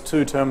 at least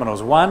 2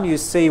 terminals. One, you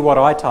see what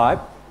I type,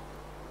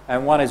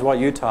 and one is what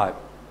you type.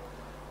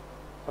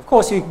 Of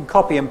course, you can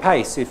copy and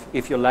paste.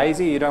 If you're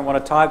lazy, you don't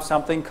want to type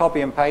something,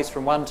 copy and paste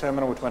from one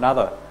terminal to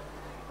another.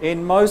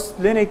 In most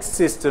Linux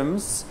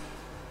systems,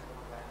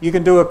 you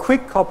can do a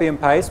quick copy and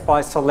paste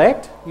by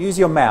select, use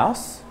your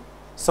mouse,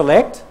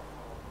 select,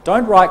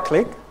 don't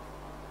right-click,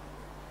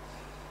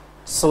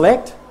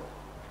 select.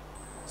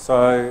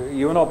 So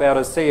you will not be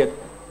able to see it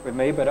with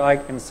me, but I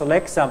can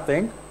select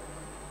something.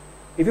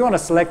 If you want to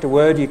select a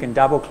word, you can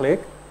double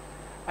click.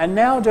 And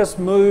now just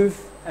move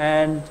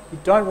and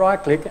don't right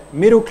click,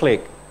 middle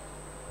click,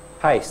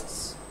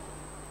 pastes.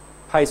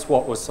 Paste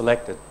what was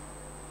selected.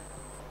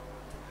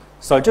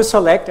 So just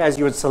select as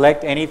you would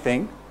select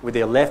anything with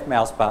your left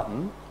mouse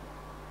button.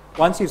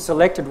 Once you've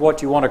selected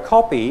what you want to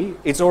copy,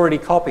 it's already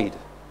copied.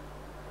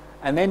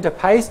 And then to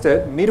paste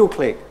it, middle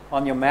click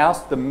on your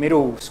mouse, the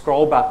middle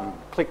scroll button,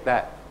 click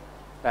that.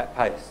 That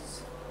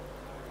pastes.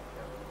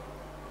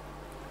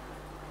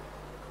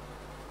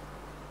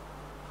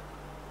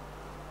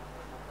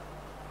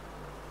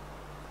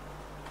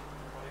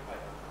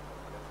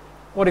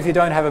 What if you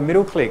don't have a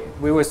middle click?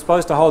 We were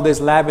supposed to hold this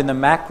lab in the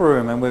Mac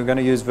room and we were going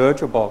to use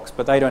VirtualBox,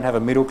 but they don't have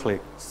a middle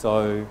click,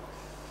 so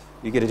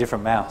you get a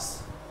different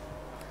mouse.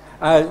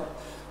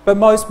 But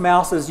most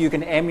mouses you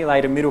can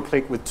emulate a middle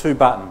click with 2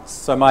 buttons.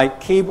 So my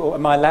keyboard,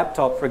 my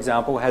laptop, for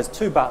example, has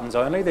 2 buttons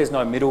only. There's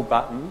no middle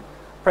button.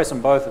 Press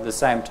them both at the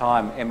same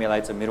time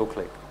emulates a middle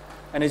click.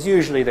 And it's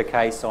usually the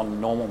case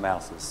on normal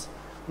mouses,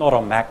 not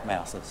on Mac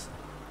mouses.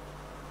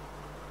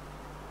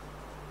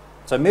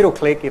 So middle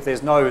click, if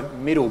there's no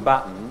middle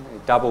button,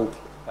 double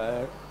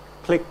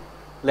click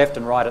left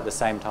and right at the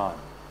same time.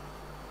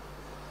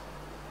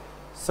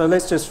 So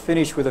let's just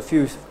finish with a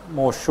few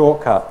more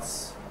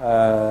shortcuts.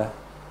 Can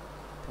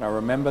I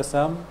remember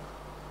some?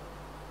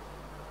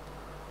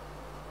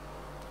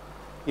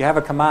 You have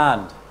a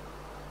command.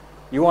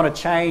 You want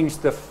to change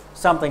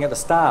something at the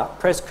start.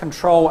 Press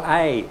Control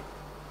A.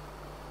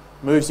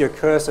 Moves your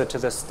cursor to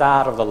the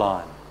start of the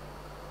line.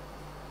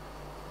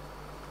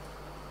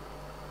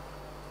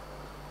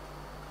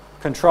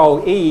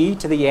 Control E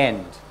to the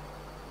end.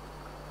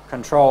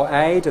 Control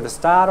A to the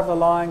start of the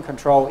line,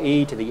 Control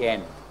E to the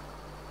end.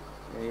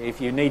 If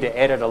you need to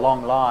edit a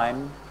long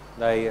line,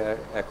 they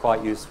are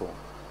quite useful.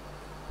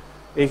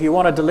 If you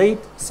want to delete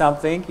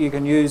something, you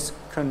can use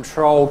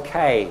Control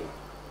K.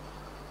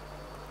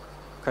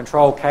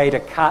 Control K to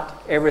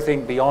cut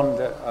everything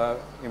beyond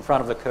in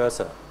front of the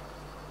cursor.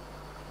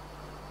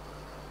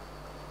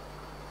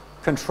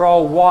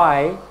 Control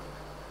Y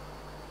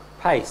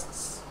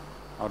pastes.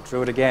 I'll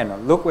do it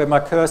again. Look where my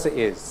cursor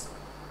is.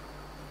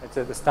 It's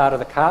at the start of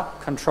the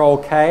cut. Control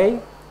K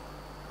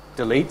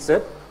deletes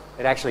it.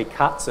 It actually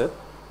cuts it.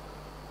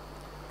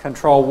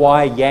 Control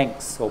Y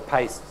yanks or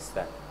pastes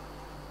that.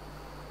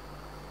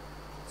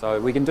 So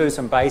we can do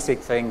some basic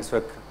things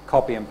for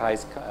copy and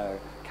paste,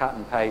 cut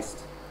and paste,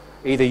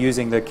 either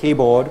using the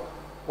keyboard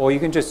or you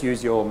can just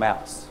use your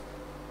mouse.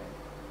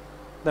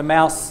 the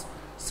mouse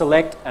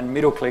select and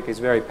middle click is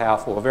very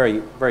powerful, very,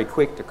 very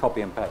quick to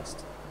copy and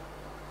paste.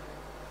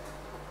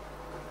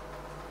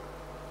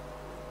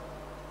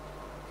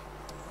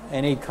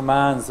 Any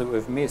commands that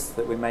we've missed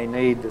that we may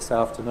need this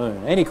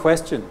afternoon? Any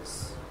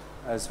questions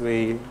as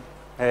we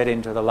head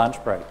into the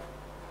lunch break?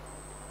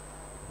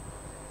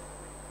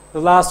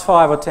 The last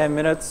 5 or 10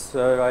 minutes,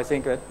 so I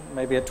think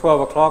maybe at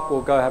 12 o'clock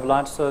we'll go have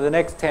lunch. So the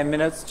next 10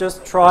 minutes,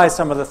 just try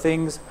some of the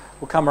things.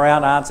 We'll come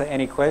around and answer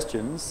any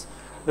questions.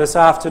 This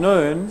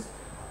afternoon,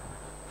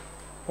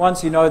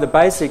 once you know the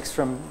basics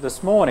from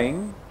this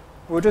morning,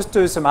 we'll just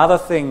do some other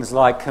things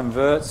like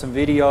convert some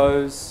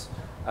videos,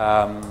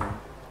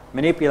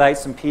 manipulate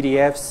some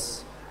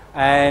PDFs,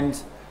 and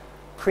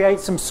create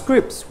some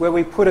scripts where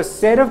we put a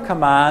set of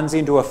commands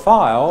into a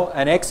file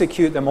and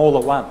execute them all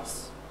at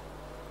once,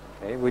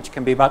 okay, which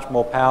can be much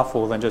more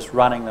powerful than just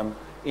running them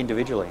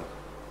individually.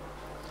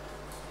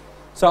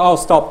 So I'll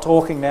stop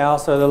talking now.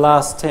 So the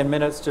last 10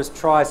 minutes, just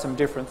try some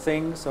different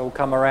things. So we'll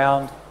come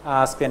around,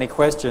 ask any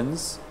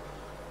questions,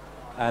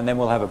 and then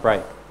we'll have a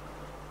break.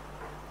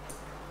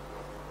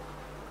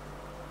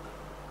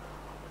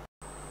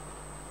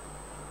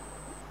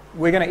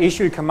 We're going to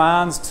issue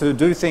commands to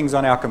do things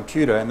on our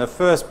computer, and the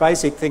first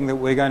basic thing that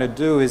we're going to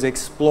do is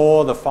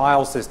explore the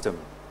file system.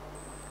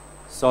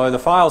 So the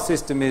file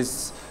system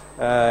is,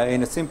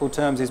 in simple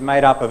terms, is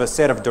made up of a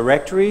set of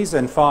directories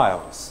and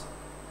files.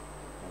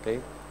 Okay?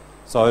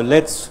 So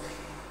let's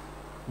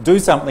do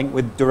something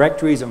with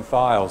directories and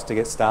files to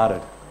get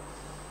started.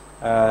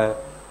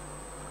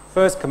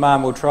 First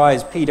command we'll try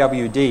is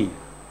pwd.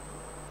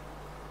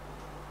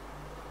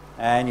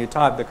 And you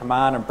type the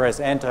command and press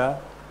enter,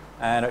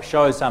 and it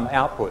shows some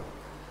output.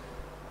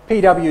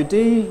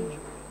 pwd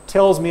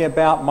tells me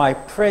about my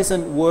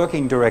present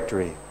working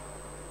directory.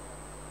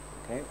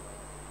 Okay.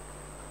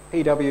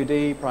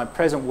 pwd, my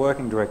present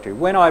working directory.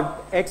 When I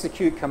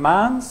execute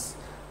commands,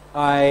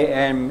 I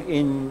am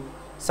in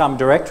some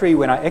directory.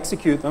 When I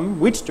execute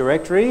them, which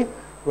directory?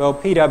 Well,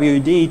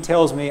 pwd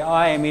tells me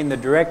I am in the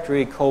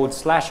directory called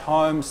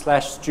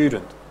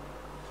 /home/student.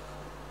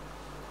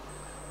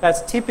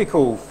 That's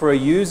typical for a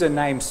user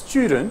named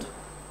student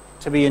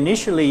to be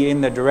initially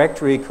in the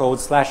directory called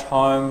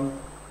 /home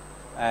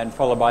and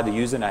followed by the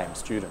username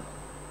student.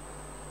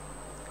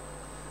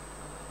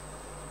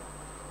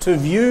 To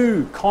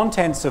view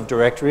contents of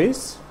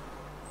directories,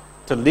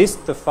 to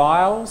list the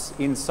files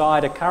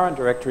inside a current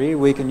directory,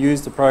 we can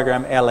use the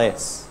program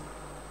ls.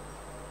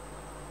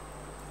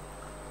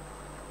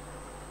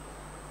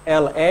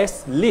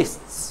 ls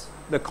lists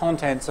the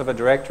contents of a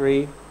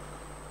directory,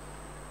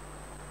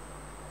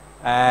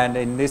 and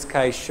in this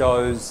case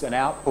shows an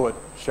output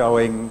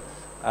showing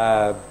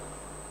 5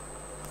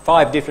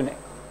 different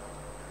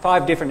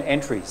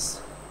entries.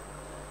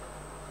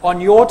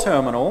 On your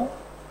terminal,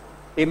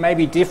 it may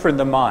be different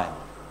than mine.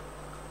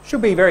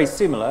 Should be very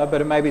similar, but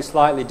it may be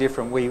slightly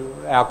different.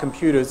 Our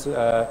computers,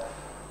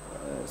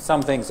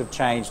 some things have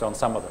changed on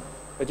some of them,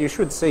 but you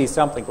should see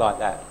something like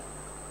that.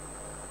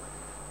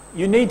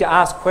 You need to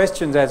ask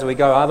questions as we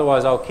go,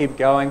 otherwise I'll keep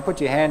going.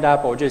 Put your hand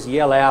up or just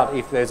yell out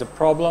if there's a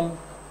problem.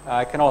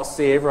 I cannot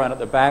see everyone at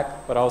the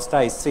back, but I'll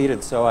stay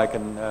seated so I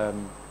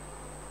can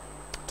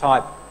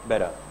type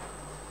better.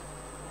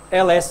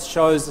 ls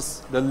shows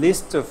us the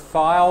list of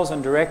files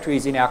and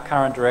directories in our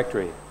current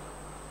directory.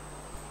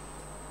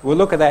 We'll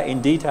look at that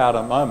in detail in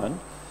a moment.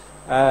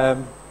 A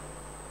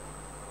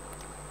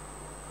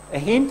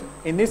hint,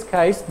 in this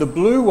case, the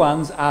blue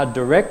ones are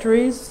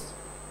directories,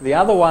 the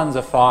other ones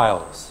are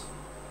files.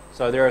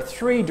 So there are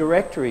 3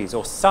 directories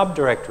or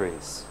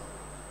subdirectories.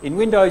 In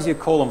Windows you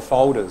call them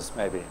folders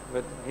maybe,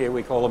 but here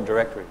we call them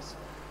directories.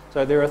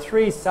 So there are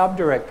 3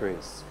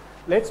 subdirectories.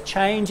 Let's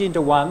change into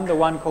one, the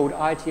one called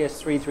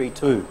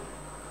ITS332.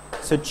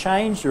 So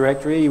change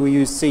directory, we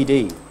use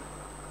cd,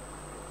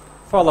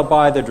 followed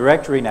by the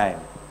directory name.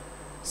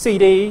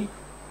 cd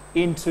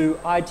into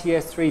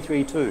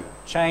ITS332.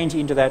 Change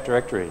into that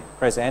directory.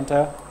 Press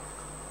enter.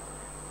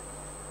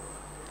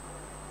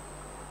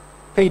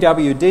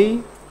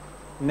 pwd.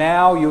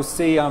 Now you'll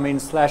see I'm in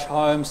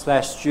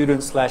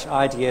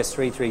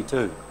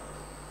 /home/student/ITS332.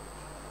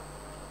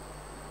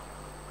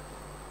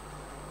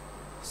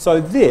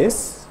 So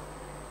this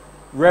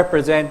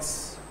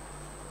represents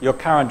your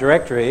current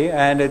directory,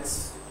 and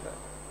it's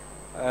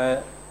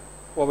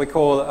what we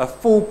call a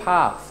full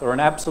path or an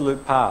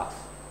absolute path.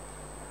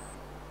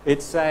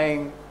 It's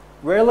saying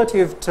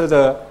relative to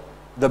the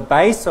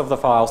base of the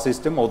file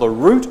system or the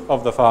root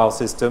of the file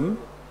system,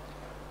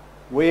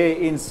 we're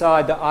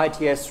inside the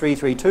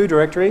ITS332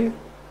 directory,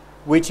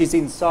 which is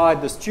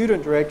inside the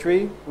student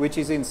directory, which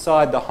is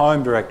inside the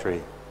home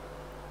directory.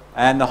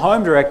 And the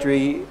home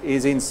directory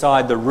is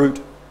inside the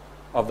root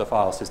of the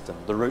file system,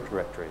 the root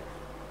directory.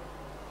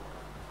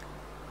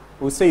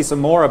 We'll see some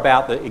more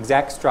about the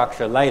exact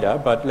structure later,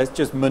 but let's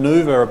just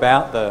maneuver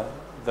about the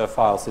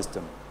file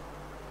system.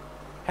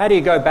 How do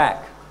you go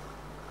back?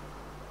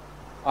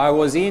 I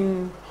was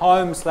in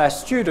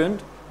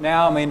home/student,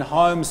 now I'm in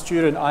home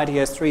student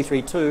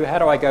ITS332. How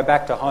do I go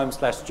back to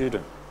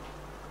home/student?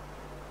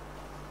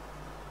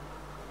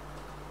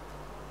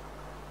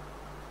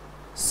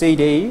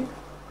 cd,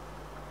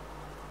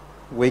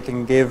 we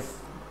can give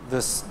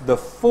this the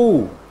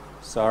full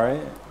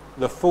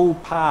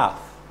path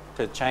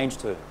to change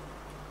to.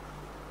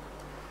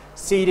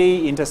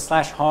 cd into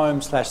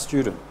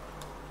 /home/student.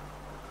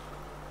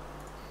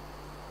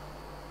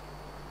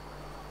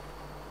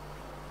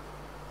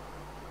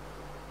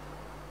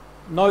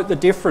 Note the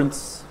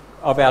difference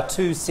of our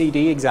two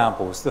CD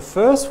examples. The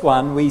first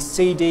one, we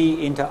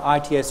CD into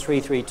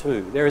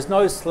ITS332. There is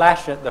no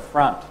slash at the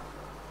front.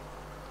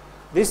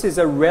 This is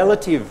a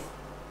relative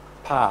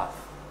path.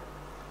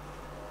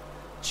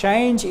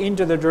 Change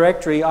into the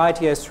directory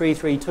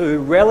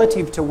ITS332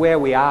 relative to where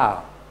we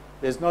are.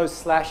 There's no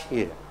slash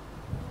here.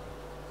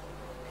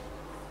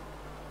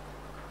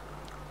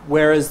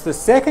 Whereas the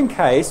second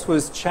case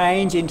was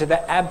change into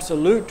the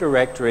absolute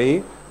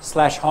directory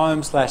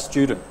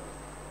 /home/student,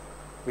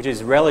 which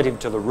is relative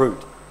to the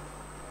root.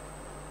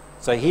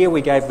 So here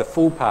we gave the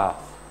full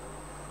path.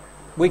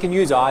 We can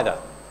use either,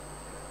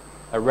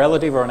 a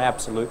relative or an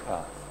absolute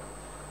path.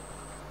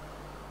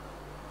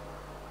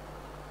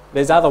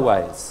 There's other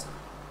ways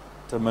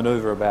to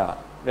maneuver about.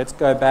 Let's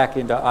go back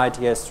into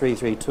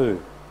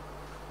ITS332.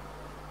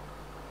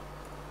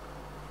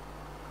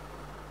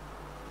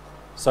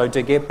 So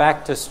to get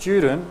back to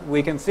student,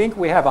 we can think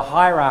we have a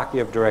hierarchy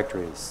of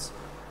directories.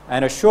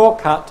 And a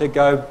shortcut to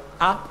go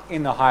up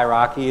in the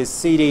hierarchy is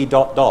cd ...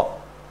 Try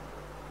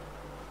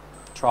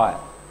it.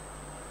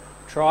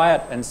 Try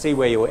it and see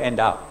where you'll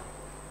end up.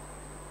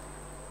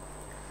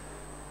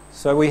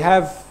 So we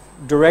have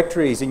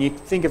directories, and you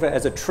think of it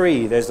as a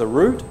tree. There's the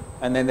root,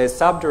 and then there's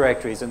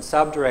subdirectories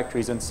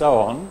and so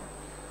on.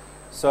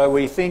 So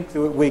we think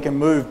that we can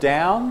move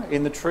down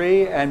in the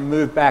tree and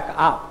move back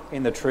up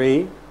in the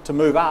tree. To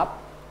move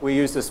up, we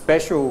use the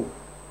special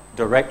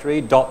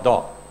directory ...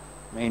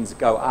 Means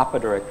go up a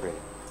directory.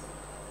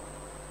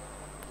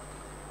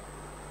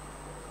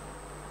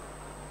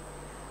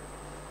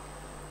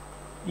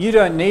 You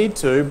don't need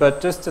to, but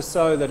just to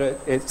show that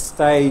it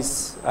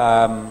stays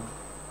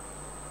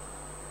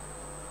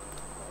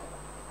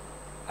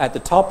at the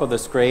top of the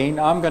screen,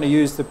 I'm going to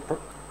use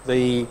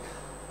the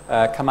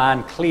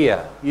command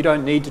clear. You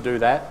don't need to do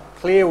that.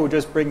 Clear will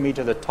just bring me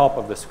to the top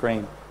of the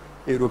screen.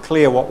 It will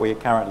clear what we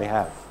currently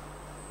have.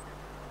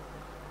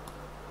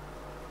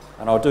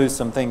 And I'll do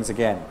some things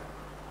again.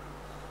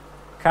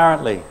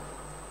 Currently,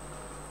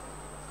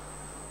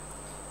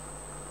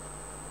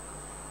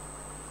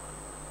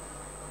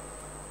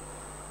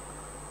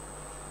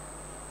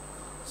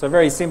 so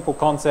very simple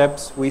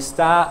concepts. We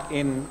start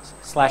in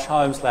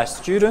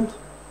 /home/student.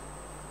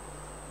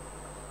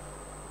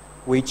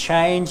 We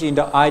change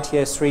into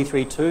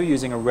ITS332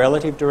 using a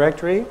relative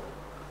directory.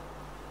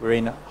 We're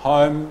in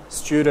home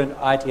student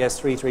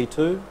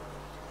ITS332.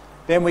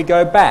 Then we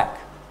go back.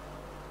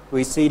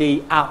 We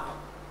CD up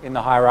in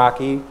the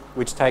hierarchy,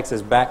 which takes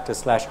us back to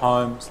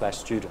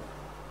 /home/student.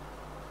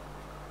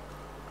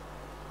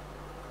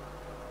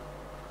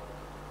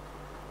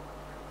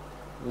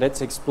 Let's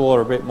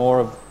explore a bit more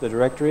of the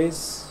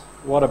directories.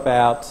 What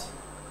about,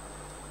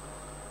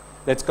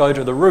 let's go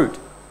to the root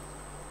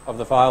of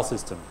the file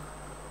system,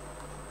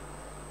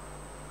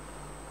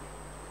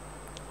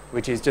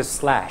 which is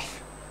just /.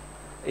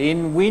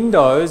 In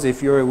Windows,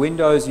 if you're a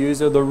Windows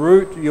user, the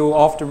root you'll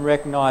often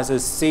recognize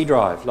as C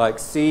drive, like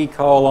C://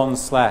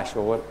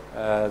 or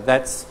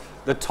that's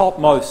the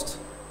topmost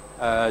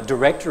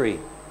directory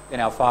in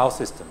our file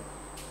system.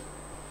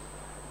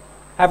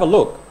 Have a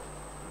look,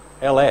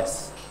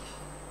 ls.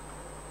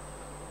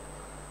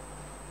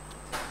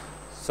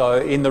 So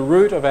in the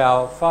root of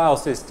our file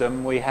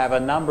system, we have a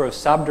number of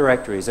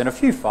subdirectories and a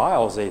few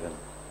files even.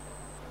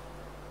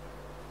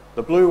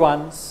 The blue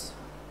ones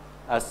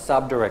are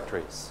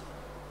subdirectories.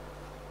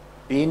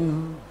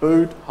 Bin,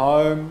 boot,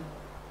 home,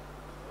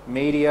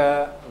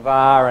 media,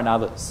 var, and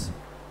others.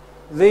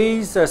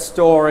 These are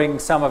storing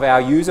some of our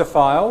user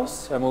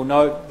files, and we'll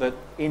note that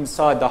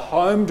inside the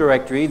home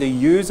directory, the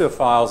user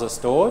files are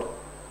stored,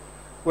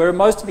 where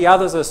most of the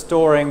others are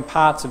storing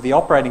parts of the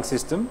operating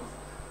system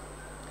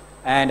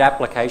and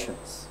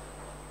applications.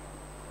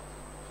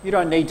 You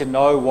don't need to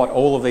know what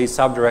all of these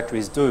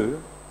subdirectories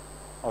do.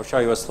 I'll show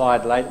you a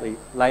slide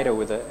later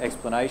with an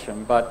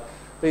explanation, but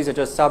these are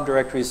just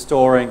subdirectories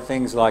storing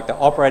things like the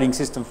operating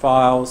system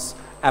files,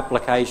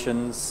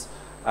 applications,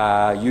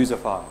 user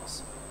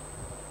files.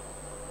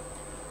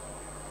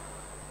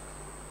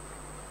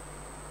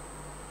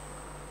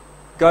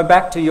 Go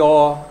back to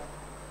your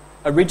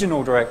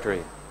original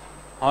directory,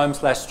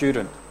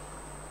 home/student,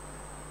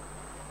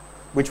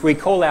 which we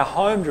call our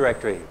home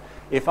directory.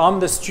 If I'm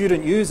the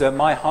student user,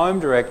 my home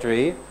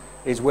directory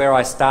is where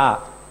I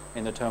start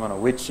in the terminal,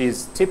 which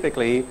is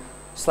typically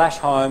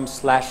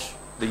 /home/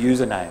 the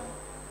username.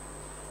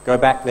 Go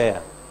back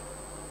there.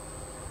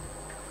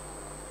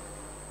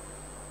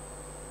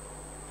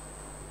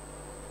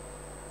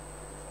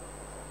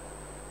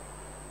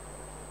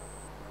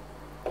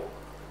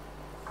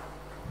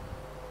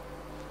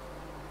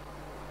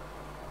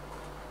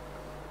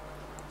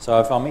 So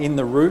if I'm in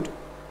the root,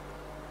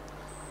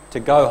 to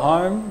go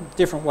home,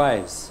 different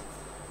ways.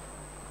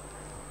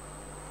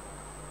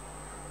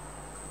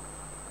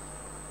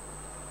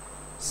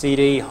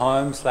 cd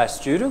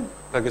home/student,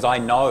 because I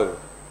know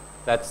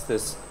that's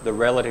the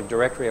relative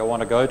directory I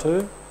want to go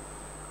to,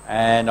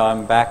 and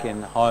I'm back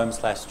in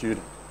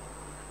home/student.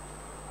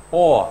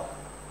 Or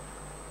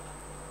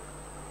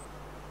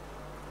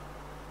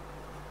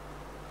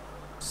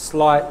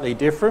slightly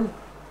different,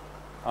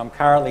 I'm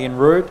currently in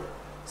root,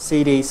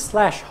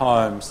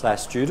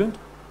 cd/home/student,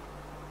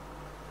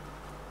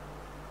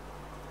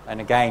 and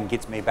again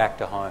gets me back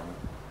to home.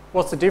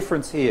 What's the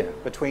difference here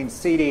between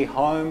cd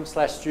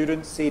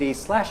home/student,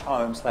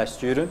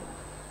 cd/home/student?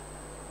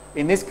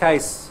 In this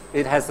case,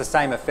 it has the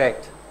same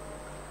effect.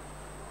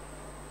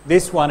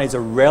 This one is a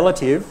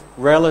relative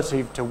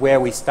to where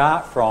we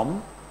start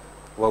from.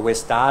 Well, we're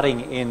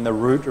starting in the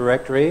root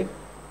directory,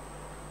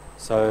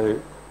 so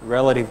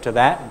relative to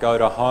that, go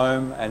to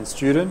home and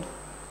student,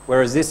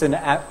 whereas this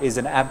is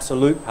an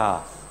absolute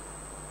path.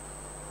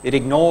 It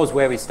ignores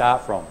where we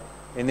start from.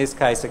 In this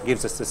case, it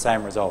gives us the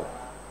same result.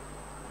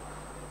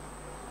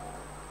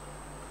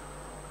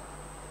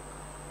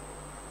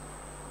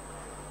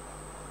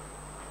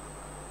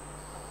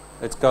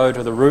 Let's go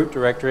to the root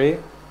directory.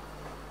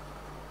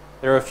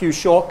 There are a few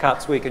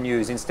shortcuts we can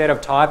use instead of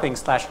typing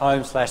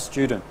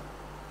 /home/student.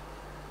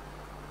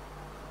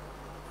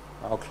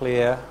 I'll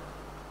clear.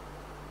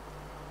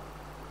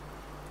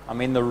 I'm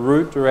in the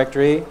root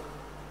directory.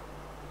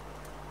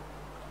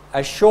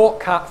 A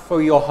shortcut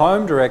for your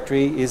home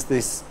directory is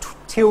this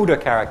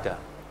tilde character,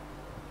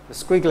 the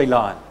squiggly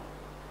line.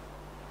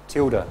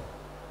 Tilde,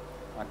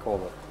 I call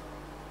it.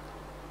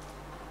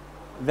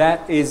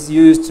 That is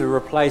used to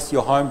replace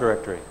your home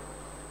directory.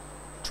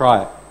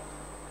 Try it.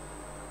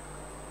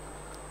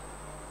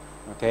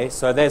 Okay,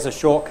 so there's a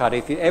shortcut.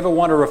 If you ever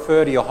want to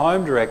refer to your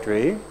home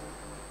directory,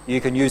 you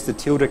can use the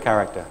tilde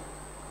character.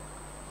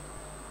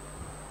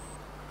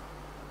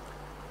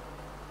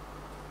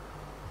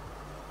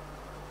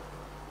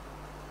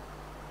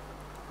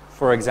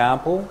 For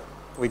example,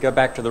 we go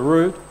back to the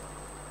root.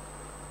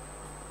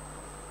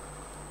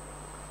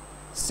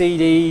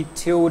 cd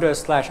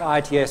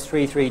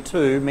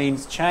tilde/its332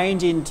 means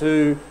change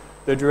into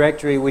the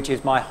directory which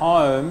is my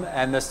home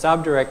and the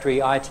subdirectory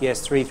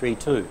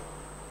its332.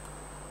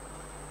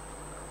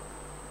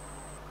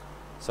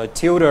 So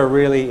tilde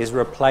really is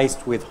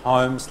replaced with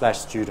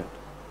home/student.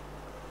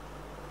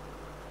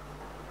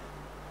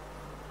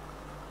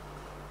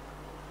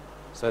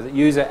 So that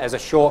use it as a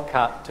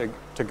shortcut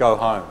to go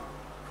home.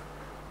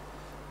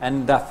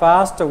 And the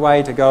faster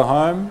way to go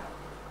home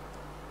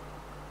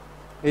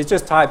is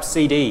just type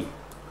cd.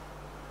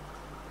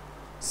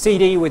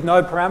 cd with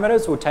no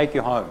parameters will take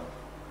you home.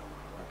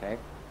 Okay?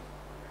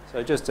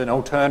 So just an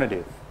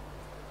alternative.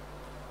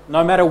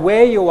 No matter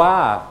where you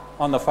are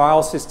on the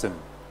file system,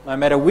 no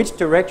matter which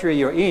directory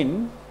you're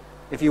in,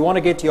 if you want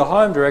to get to your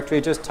home directory,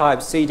 just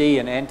type cd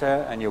and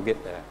enter and you'll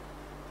get there.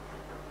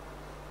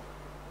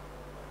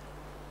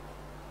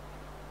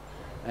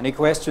 Any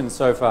questions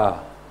so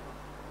far?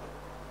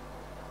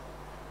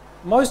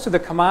 Most of the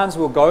commands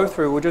we'll go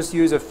through, we'll just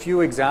use a few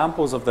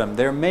examples of them.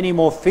 There are many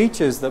more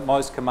features that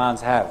most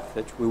commands have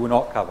that we will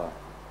not cover.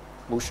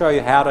 We'll show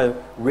you how to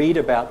read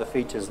about the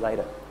features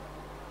later.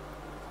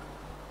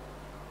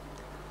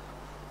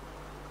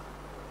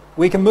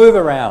 We can move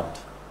around.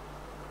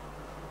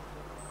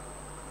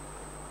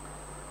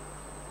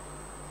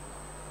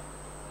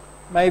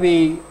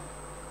 Maybe,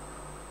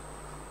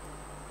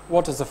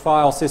 what does the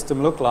file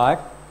system look like?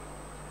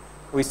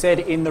 We said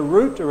in the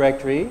root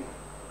directory,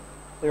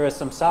 there are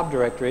some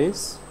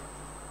subdirectories.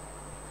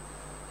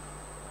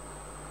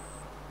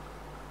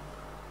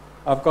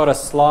 I've got a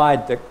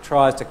slide that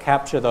tries to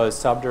capture those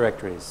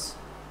subdirectories,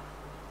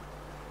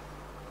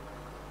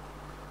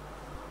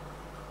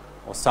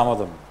 or some of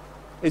them.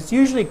 It's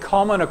usually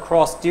common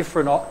across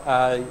different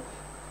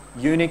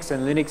Unix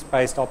and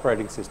Linux-based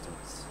operating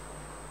systems.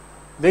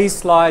 These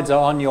slides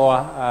are on your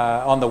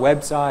on the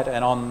website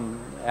and on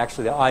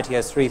actually the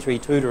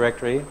its332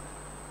 directory,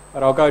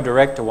 but I'll go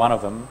direct to one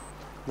of them.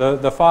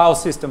 The file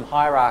system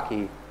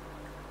hierarchy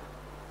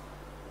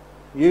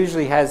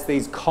usually has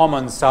these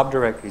common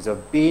subdirectories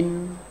of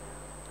bin,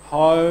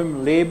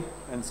 home, lib,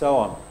 and so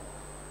on.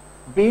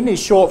 Bin is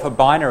short for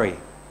binary.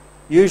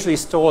 Usually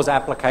stores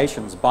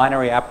applications,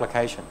 binary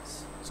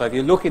applications. So if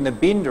you look in the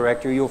bin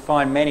directory, you'll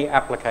find many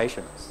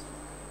applications.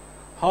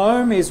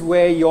 Home is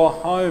where your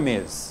home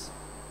is,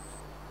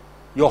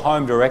 your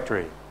home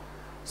directory.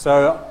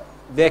 So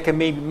there can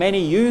be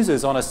many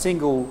users on a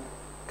single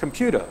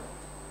computer.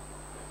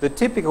 The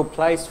typical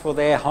place for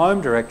their home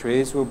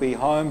directories will be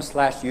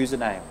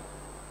home/username.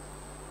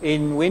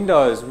 In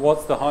Windows,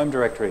 what's the home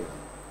directory?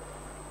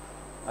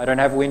 I don't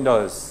have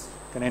Windows.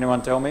 Can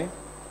anyone tell me?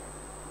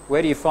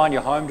 Where do you find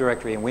your home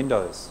directory in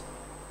Windows?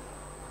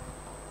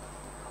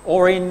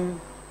 Or in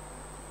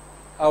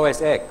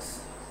OS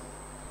X?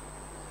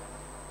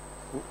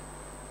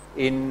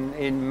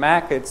 In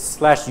Mac, it's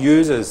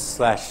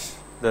 /users/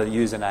 the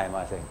username,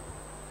 I think.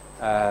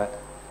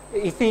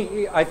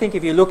 I think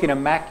if you look in a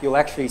Mac, you'll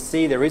actually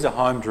see there is a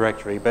home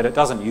directory, but it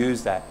doesn't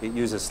use that. It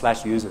uses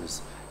 /users.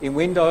 In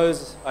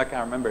Windows, I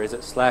can't remember, is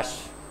it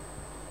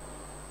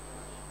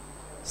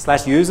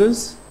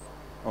 /users?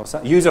 or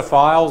user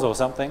files or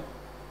something.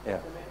 Yeah.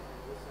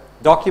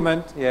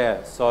 Document,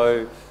 yeah.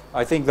 So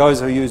I think those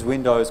who use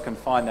Windows can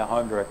find their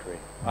home directory.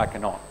 I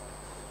cannot.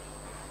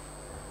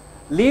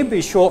 Lib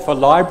is short for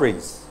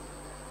libraries.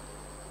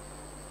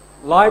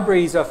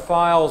 Libraries are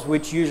files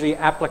which usually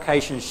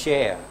applications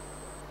share.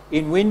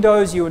 In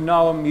Windows, you'll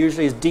know them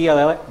usually as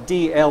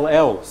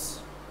DLLs.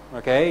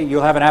 Okay,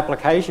 you'll have an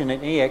application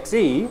in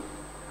exe,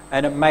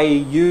 and it may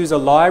use a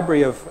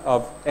library of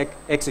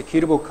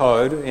executable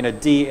code in a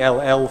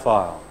DLL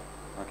file.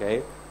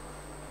 Okay,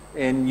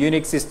 in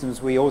Unix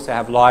systems, we also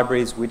have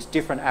libraries which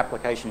different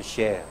applications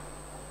share.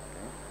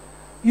 Okay.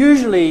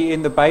 Usually,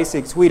 in the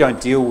basics, we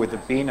don't deal with the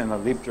bin and the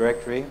lib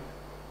directory.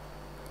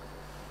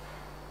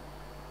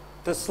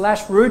 The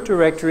 /root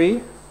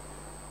directory,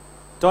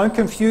 don't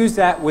confuse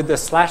that with the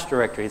 /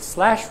 directory.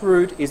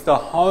 /root is the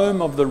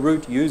home of the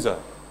root user.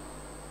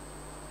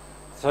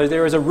 So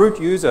there is a root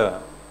user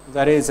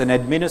that is an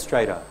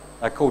administrator,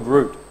 called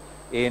root.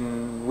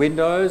 In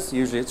Windows,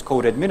 usually it's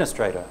called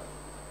administrator.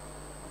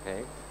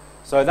 Okay.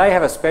 So they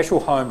have a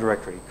special home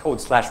directory called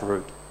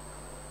 /root.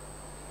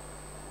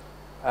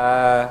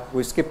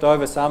 We've skipped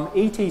over some.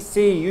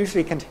 etc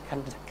usually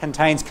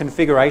contains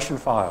configuration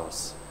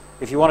files.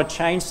 If you want to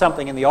change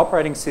something in the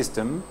operating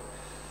system,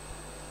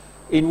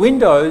 in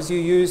Windows you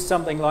use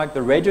something like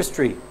the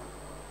registry.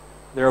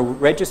 There are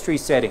registry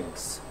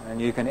settings, and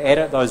you can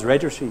edit those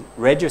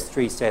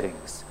registry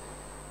settings.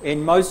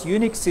 In most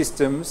Unix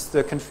systems,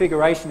 the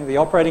configuration of the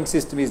operating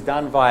system is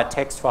done via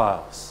text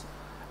files,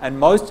 and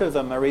most of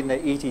them are in the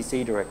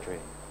etc directory.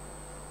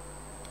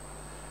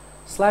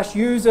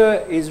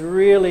 /user is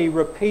really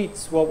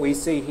repeats what we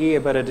see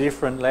here, but at a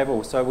different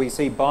level. So we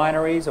see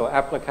binaries or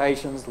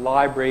applications,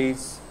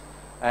 libraries,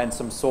 and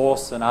some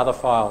source and other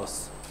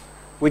files,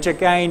 which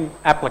again,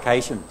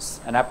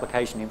 applications and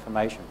application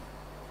information.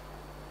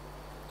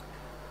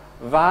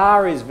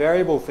 var is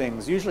variable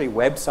things, usually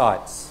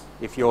websites.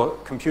 If your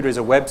computer is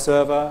a web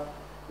server,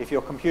 if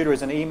your computer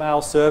is an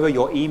email server,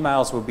 your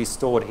emails will be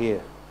stored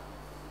here.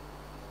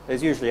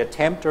 There's usually a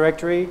temp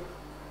directory,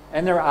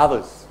 and there are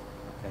others.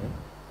 Okay.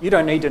 You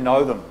don't need to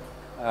know them.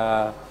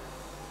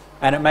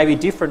 And it may be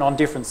different on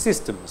different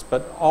systems,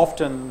 but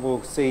often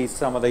we'll see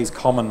some of these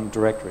common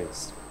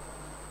directories.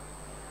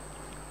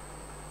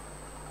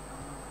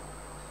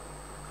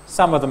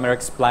 Some of them are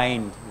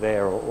explained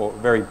there, or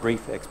very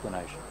brief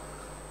explanation.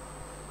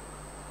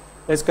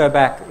 Let's go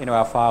back into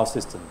our file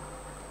system.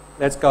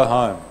 Let's go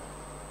home.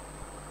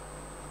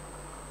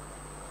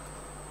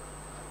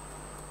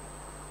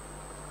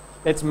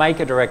 Let's make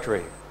a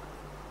directory.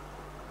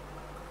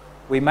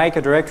 We make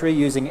a directory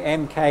using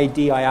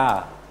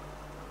mkdir.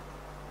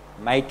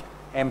 Make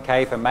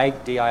mk for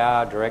make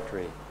dir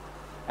directory.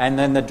 And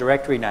then the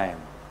directory name.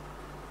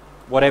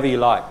 Whatever you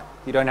like.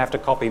 You don't have to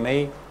copy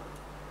me.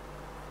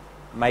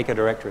 Make a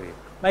directory.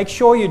 Make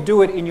sure you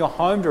do it in your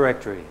home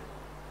directory.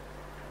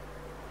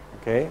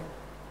 Okay?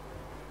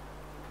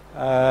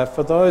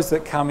 For those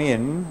that come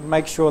in,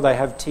 make sure they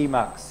have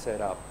tmux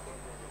set up.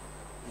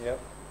 Yep.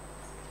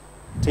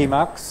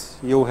 tmux,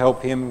 you'll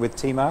help him with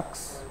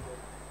tmux,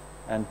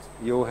 and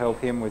you'll help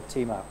him with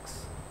tmux.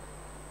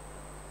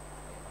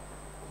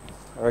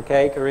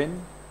 Okay,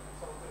 Corinne?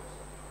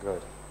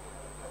 Good.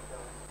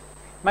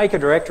 Make a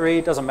directory,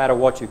 it doesn't matter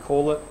what you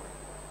call it,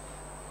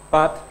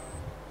 but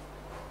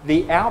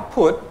the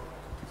output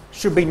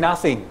should be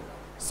nothing.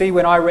 See,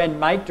 when I ran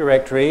make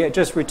directory, it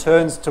just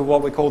returns to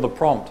what we call the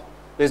prompt.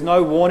 There's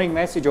no warning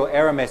message or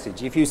error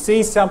message. If you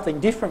see something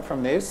different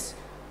from this,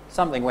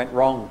 something went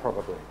wrong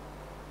probably.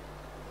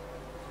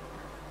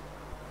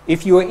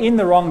 If you were in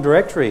the wrong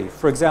directory,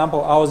 for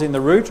example, I was in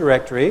the root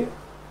directory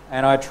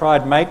and I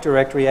tried make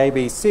directory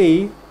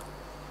ABC,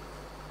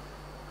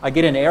 I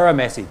get an error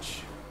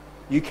message.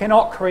 You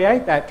cannot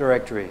create that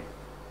directory.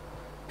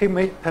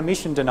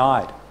 Permission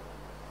denied.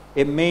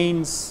 It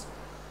means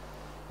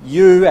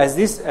you, as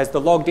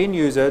the logged in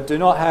user, do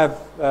not have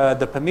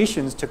the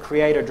permissions to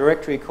create a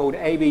directory called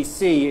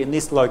ABC in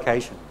this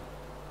location.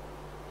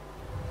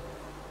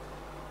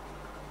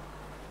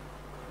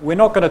 We're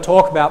not going to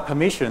talk about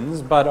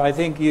permissions, but I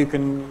think you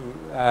can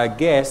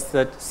guess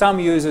that some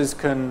users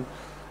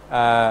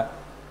are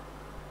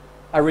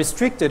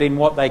restricted in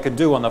what they could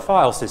do on the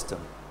file system.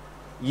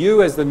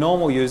 You, as the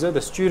normal user,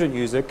 the student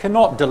user,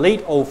 cannot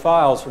delete all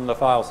files from the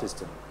file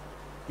system.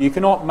 You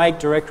cannot make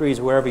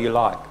directories wherever you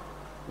like.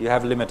 You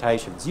have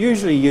limitations.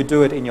 Usually you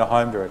do it in your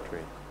home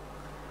directory.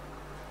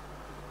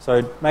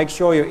 So make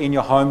sure you're in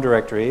your home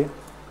directory,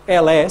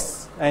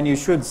 ls, and you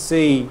should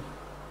see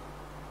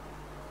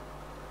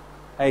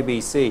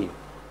ABC.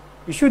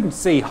 You shouldn't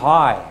see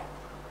hi.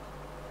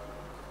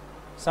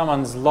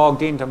 Someone's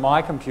logged into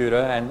my computer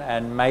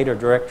and made a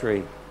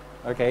directory.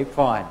 Okay,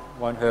 fine,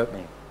 won't hurt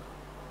me.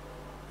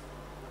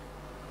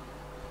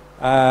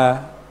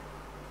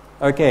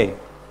 Okay,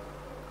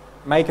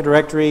 make a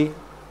directory,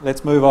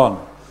 let's move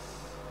on.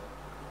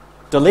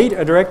 Delete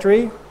a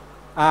directory,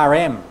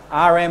 rm.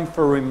 rm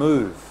for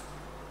remove.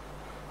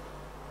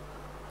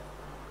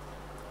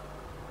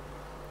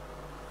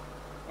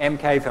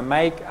 mk for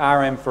make,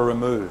 rm for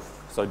remove,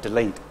 so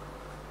delete.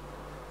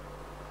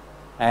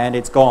 and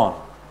it's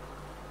gone.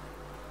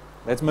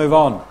 Let's move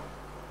on.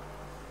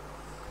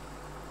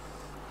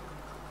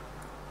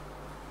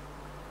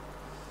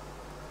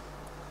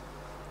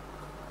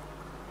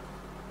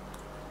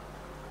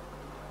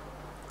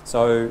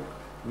 So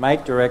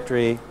make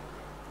directory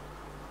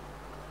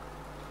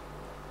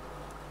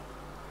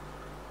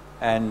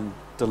and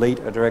delete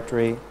a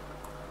directory.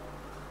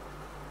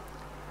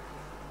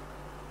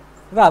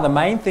 Now, the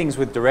main things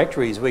with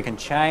directories, we can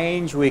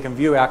change, we can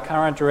view our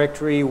current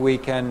directory, we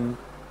can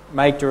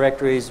make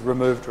directories,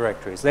 remove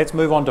directories. Let's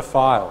move on to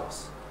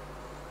files.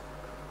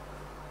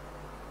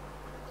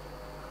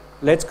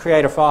 Let's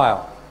create a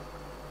file.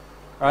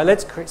 All right,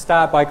 let's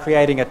start by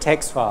creating a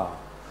text file.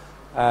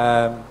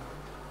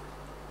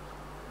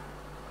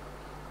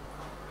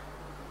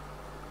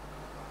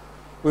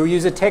 We'll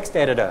use a text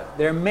editor.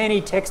 There are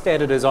many text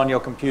editors on your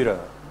computer.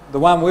 The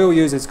one we'll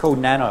use is called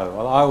Nano.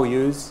 Well, I will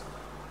use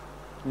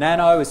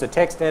Nano is a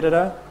text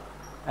editor,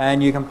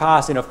 and you can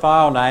pass in a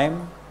file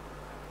name,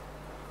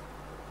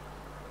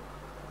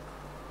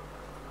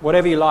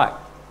 whatever you like.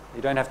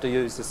 You don't have to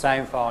use the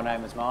same file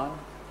name as mine.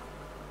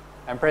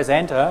 And press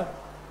enter,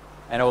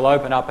 and it will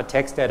open up a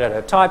text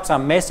editor. Type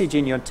some message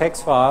in your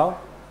text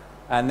file,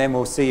 and then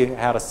we'll see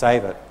how to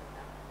save it.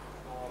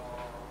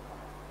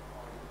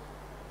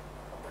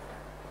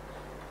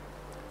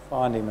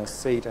 Find him a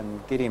seat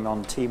and get him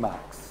on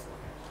tmux.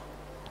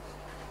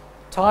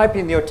 Type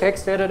in your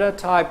text editor,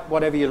 type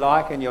whatever you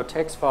like in your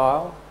text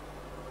file.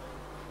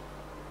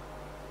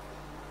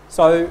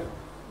 So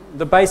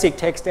the basic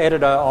text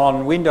editor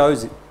on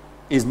Windows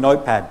is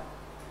Notepad.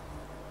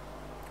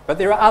 But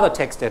there are other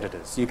text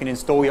editors. You can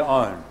install your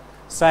own.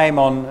 Same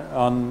on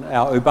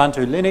our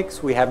Ubuntu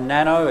Linux. We have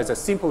Nano as a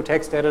simple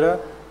text editor,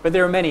 but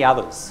there are many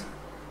others.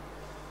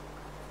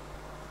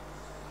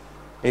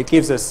 It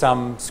gives us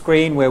some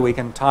screen where we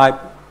can type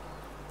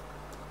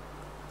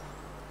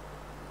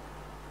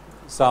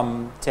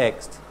some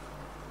text.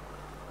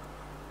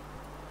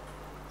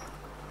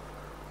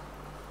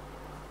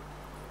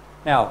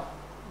 Now,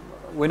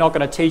 we're not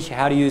going to teach you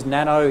how to use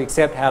Nano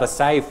except how to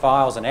save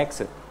files and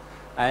exit.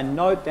 And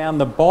note down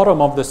the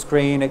bottom of the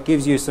screen, it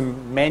gives you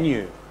some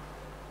menu.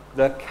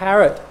 The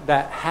caret,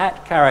 that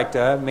hat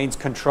character, means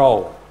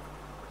control.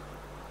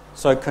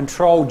 So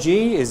Control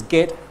G is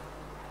get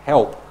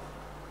help.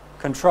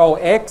 Control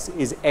X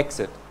is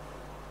exit.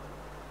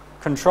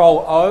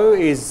 Control O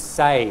is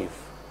save.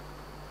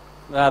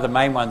 They are the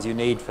main ones you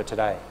need for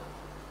today.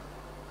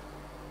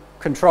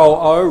 Control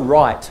O,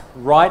 write.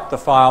 Write the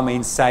file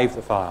means save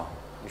the file.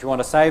 If you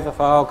want to save the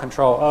file,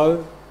 Control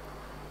O.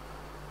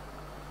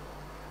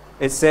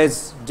 It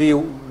says,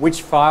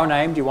 which file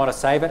name do you want to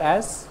save it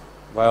as?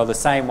 Well, the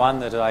same one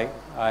that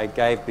I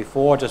gave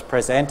before, just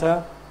press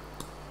enter,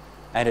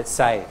 and it's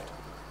saved.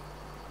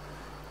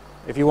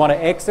 If you want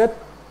to exit,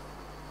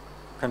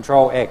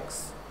 Control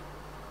X.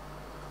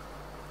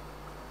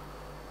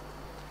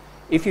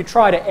 If you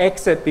try to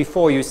exit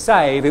before you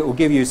save, it will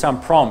give you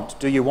some prompt.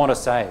 Do you want to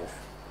save?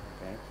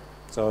 Okay.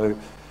 So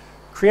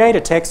create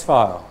a text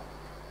file.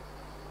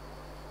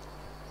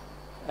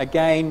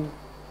 Again,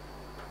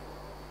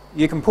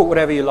 you can put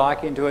whatever you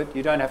like into it.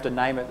 You don't have to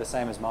name it the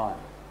same as mine.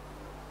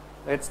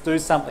 Let's do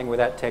something with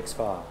that text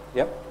file.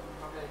 Yep.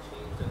 How can I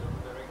change the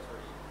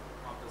directory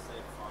of the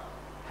saved file?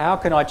 How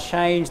can I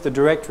change the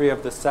directory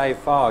of the saved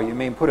file? You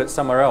mean put it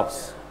somewhere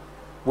else?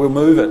 We'll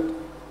move it.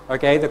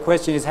 Okay, the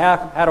question is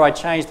how do I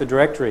change the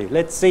directory?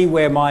 Let's see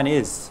where mine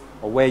is,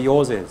 or where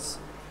yours is.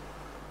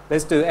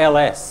 Let's do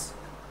ls.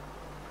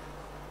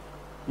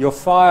 Your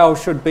file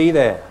should be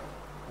there.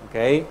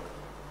 Okay.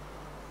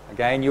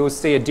 Again, you'll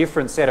see a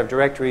different set of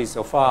directories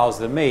or files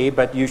than me,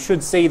 but you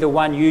should see the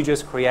one you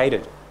just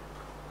created.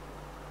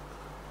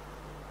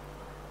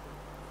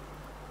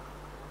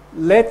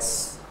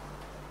 Let's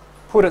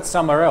put it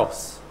somewhere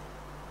else.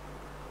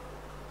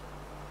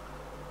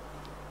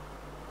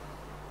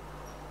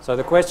 So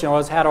the question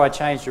was, how do I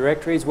change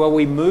directories? Well,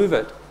 we move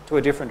it to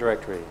a different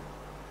directory.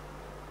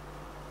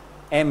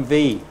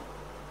 MV,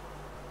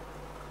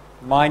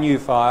 my new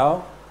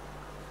file.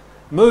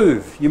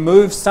 Move, you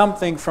move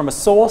something from a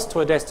source to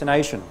a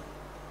destination.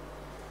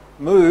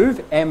 Move,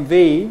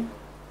 MV,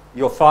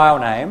 your file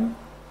name.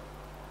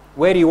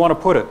 Where do you want to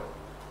put it?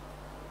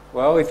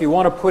 Well, if you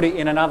want to put it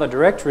in another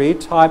directory,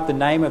 type the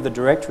name of the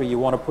directory you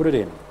want to put it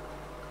in.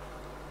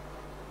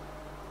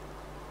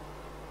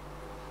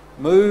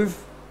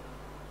 Move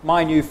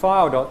my new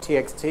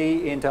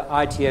file.txt into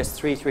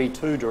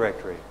its332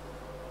 directory.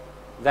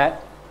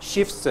 That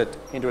shifts it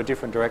into a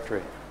different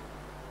directory.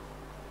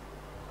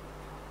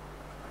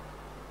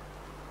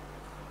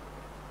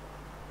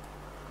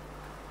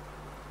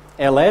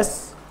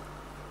 ls,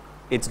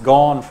 it's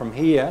gone from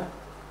here,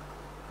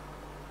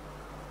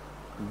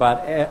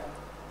 but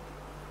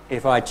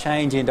if I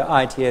change into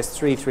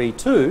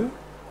its332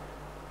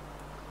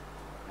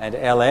 and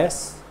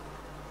ls,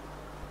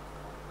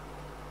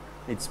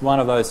 it's one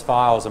of those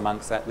files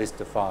amongst that list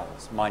of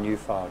files, my new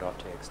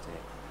file.txt.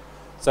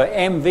 So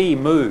mv,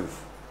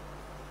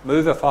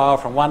 move a file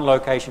from one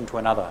location to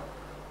another.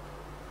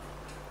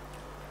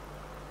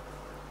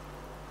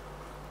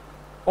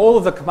 All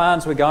of the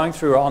commands we're going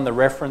through are on the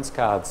reference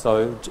card,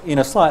 so in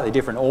a slightly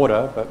different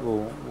order, but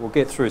we'll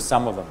get through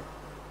some of them.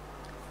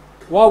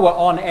 While we're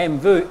on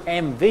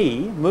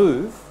mv,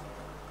 move,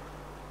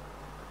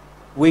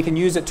 we can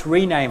use it to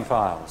rename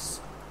files.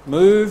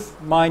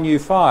 Move my new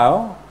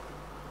file.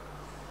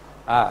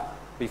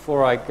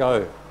 Before I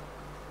go,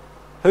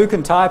 who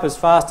can type as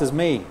fast as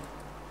me?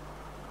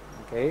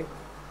 Okay.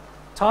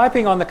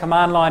 Typing on the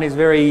command line is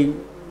very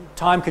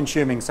time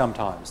consuming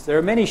sometimes. There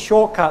are many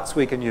shortcuts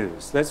we can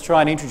use. Let's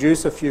try and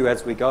introduce a few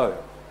as we go.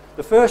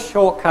 The first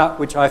shortcut,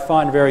 which I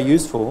find very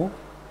useful,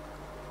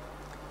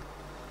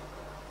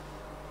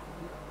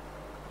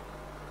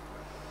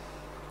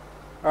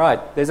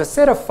 alright, there's a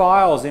set of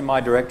files in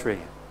my directory.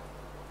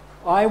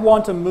 I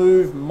want to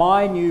move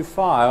my new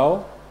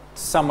file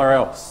somewhere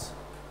else.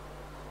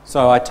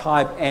 So I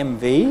type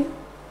mv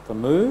for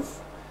move,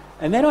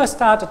 and then I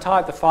start to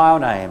type the file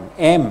name,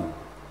 m,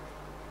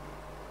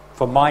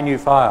 for my new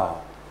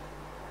file.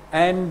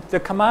 And the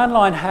command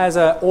line has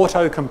an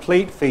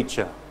autocomplete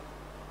feature.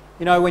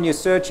 You know, when you're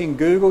searching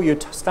Google, you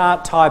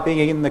start typing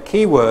in the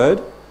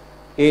keyword,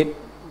 it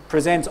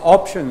presents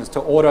options to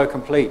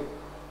autocomplete.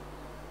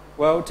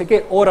 Well, to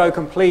get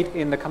autocomplete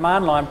in the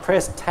command line,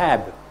 press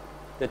tab,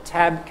 the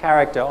tab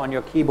character on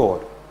your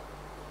keyboard.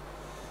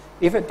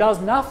 If it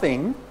does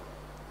nothing,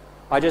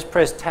 I just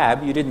press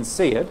tab, you didn't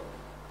see it,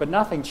 but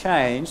nothing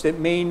changed, it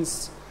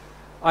means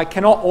I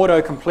cannot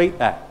autocomplete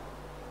that.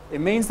 It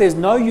means there's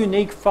no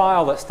unique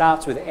file that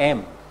starts with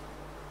M.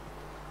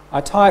 I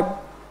type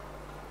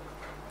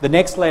the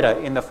next letter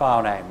in the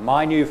file name,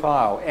 my new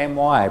file,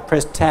 my,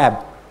 press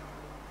tab,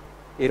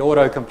 it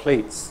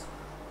autocompletes.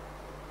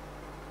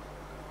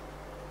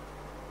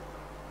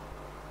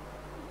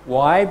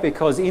 Why?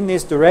 Because in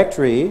this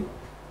directory,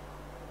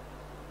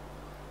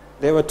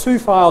 there were two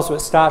files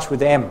that start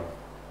with M.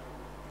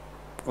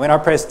 When I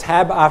pressed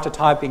tab after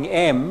typing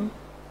M,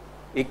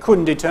 it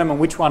couldn't determine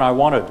which one I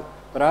wanted.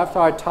 But after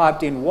I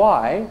typed in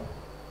Y,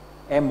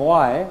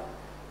 my,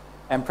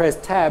 and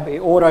pressed tab, it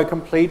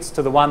auto-completes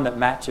to the one that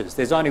matches.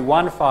 There's only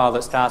one file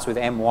that starts with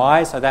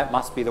my, so that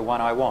must be the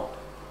one I want.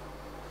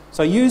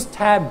 So use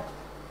tab,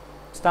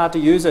 start to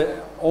use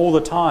it all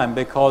the time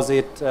because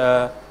it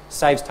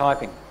saves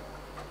typing,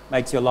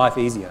 makes your life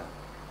easier.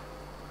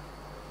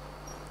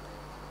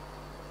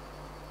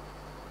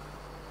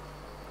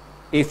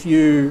 If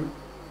you,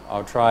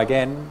 I'll try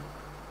again.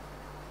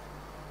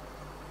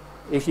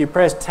 If you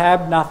press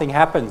tab, nothing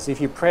happens.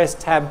 If you press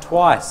tab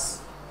twice,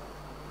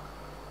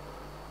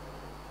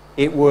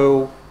 it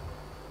will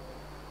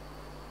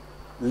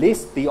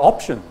list the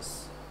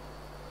options.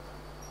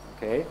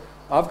 Okay,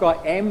 I've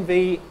got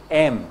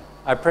mvm.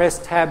 I press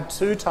tab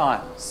 2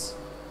 times,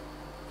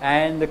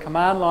 and the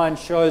command line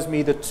shows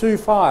me the 2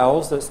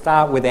 files that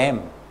start with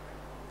M.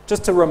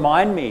 Just to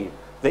remind me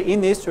that in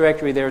this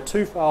directory there are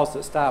 2 files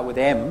that start with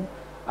M.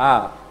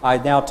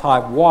 I now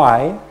type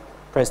Y,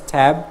 press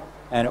tab,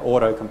 and it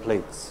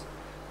auto-completes.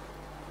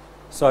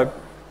 So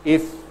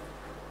if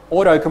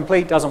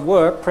autocomplete doesn't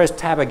work, press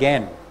tab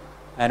again,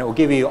 and it will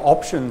give you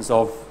options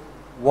of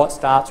what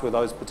starts with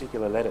those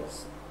particular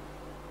letters.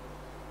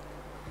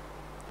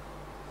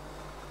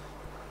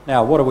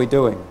 Now, what are we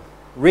doing?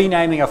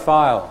 Renaming a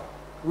file.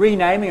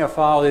 Renaming a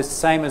file is the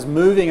same as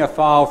moving a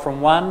file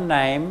from one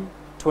name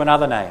to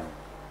another name.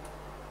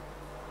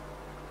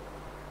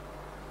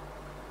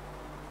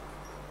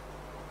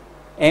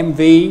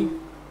 mv,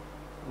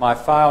 my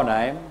file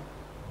name,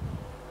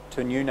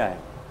 to new name,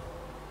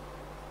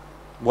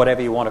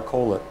 whatever you want to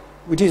call it,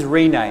 which is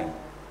rename.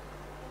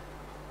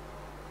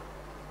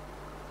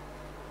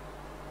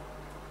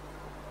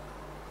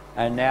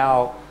 And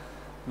now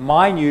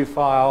my new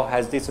file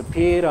has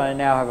disappeared. I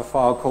now have a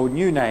file called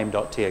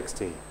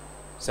newname.txt.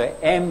 So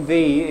mv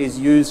is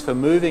used for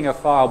moving a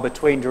file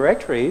between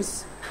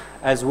directories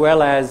as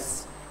well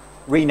as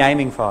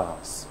renaming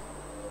files.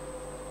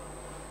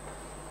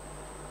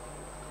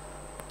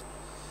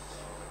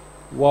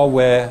 While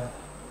we're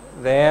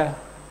there,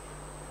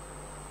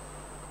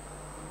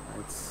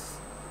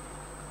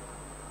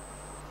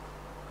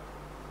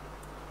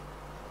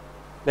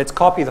 let's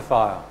copy the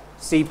file,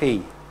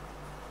 cp.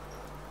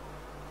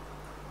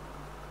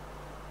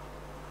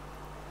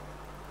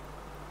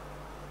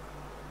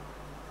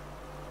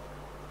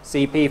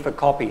 cp for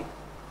copy.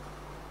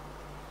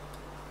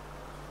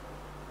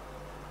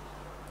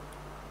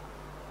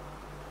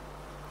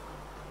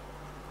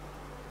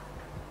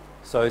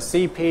 So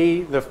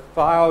cp, the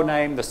file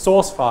name, the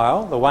source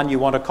file, the one you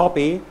want to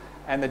copy,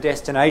 and the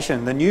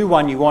destination, the new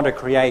one you want to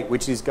create,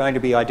 which is going to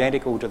be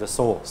identical to the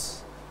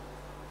source.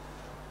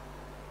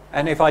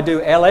 And if I do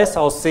ls,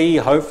 I'll see,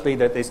 hopefully,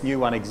 that this new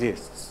one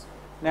exists.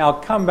 Now, I'll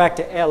come back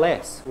to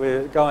ls.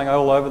 We're going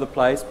all over the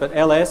place, but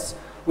ls,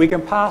 we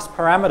can pass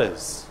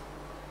parameters.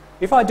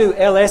 If I do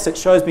ls, it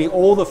shows me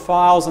all the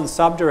files and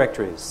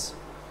subdirectories.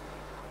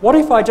 What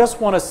if I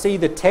just want to see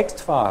the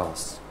text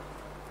files?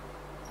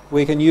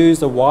 We can use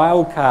the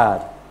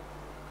wildcard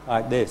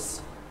like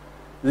this.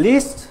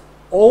 List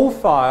all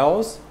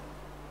files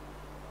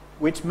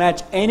which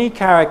match any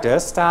character.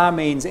 Star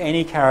means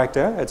any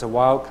character, it's a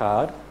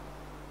wildcard.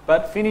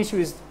 but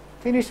finishes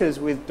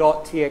with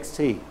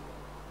 .txt.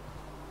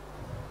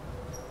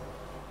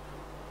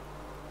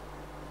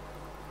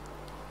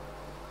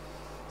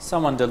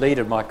 Someone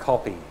deleted my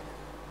copy.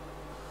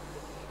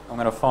 I'm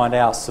going to find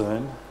out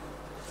soon.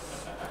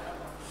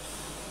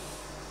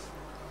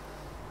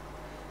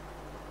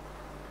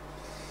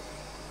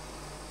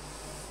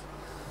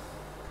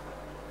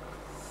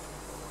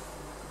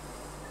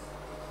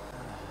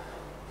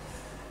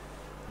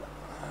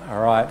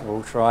 All right,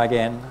 we'll try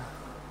again.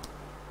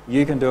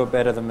 You can do it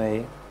better than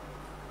me.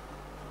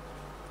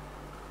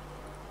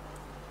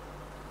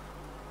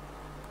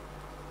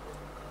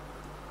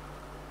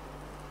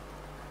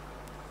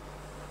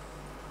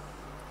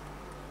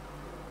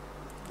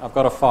 I've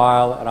got a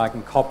file and I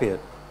can copy it.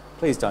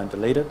 Please don't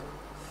delete it.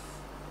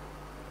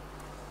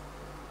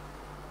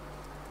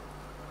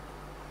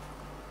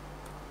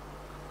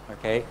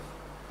 Okay.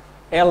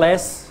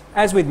 ls,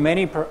 as with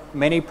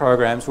many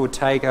programs, will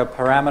take a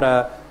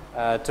parameter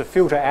to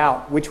filter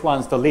out which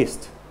one's the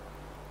list.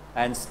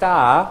 And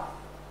star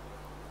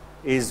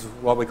is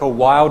what we call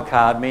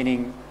wildcard,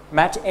 meaning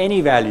match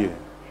any value.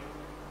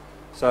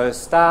 So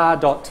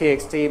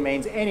star.txt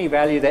means any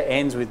value that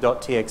ends with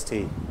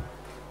 .txt.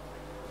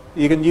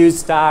 You can use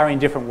star in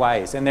different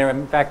ways, and there are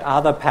in fact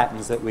other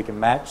patterns that we can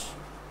match.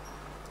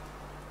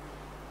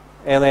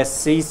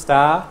 LSC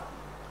star,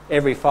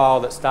 every file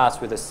that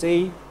starts with a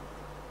C,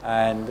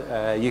 and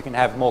you can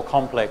have more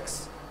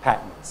complex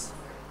patterns.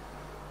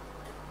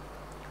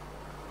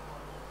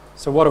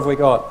 So what have we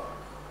got?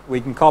 We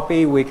can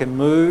copy, we can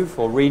move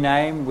or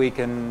rename, we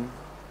can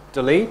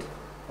delete.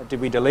 Did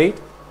we delete?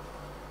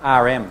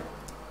 RM.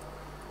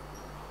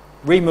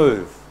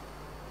 Remove.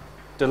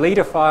 Delete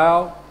a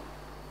file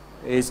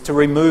is to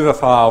remove a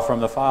file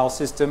from the file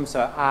system,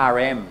 so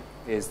RM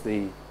is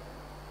the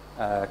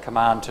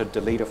command to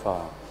delete a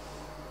file.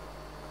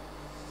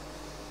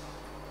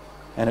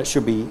 And it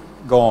should be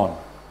gone.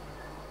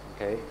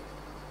 Okay.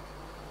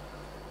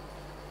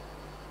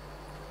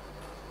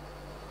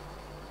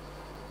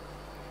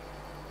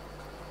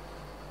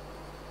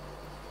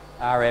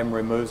 RM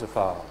removes a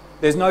file.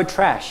 There's no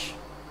trash.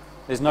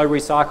 There's no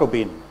recycle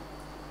bin.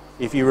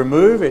 If you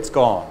remove, it's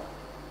gone.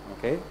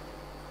 Okay.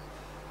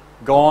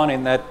 Gone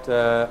in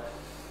that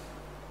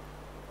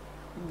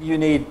you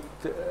need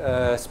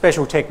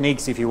special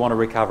techniques if you want to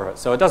recover it.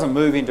 So it doesn't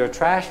move into a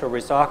trash or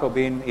recycle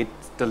bin,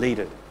 it's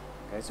deleted.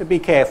 Okay? So be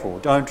careful.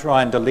 Don't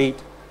try and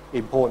delete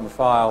important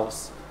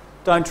files.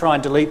 Don't try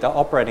and delete the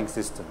operating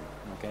system.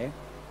 Okay?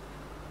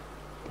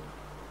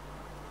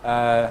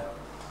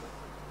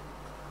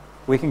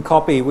 We can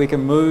copy, we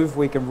can move,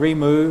 we can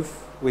remove,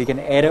 we can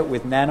edit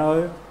with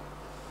nano.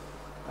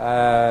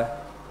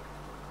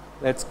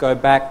 Let's go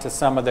back to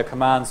some of the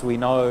commands we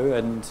know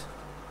and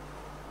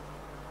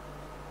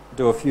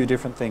do a few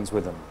different things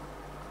with them.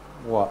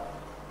 What?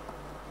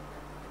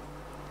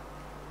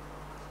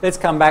 Let's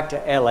come back to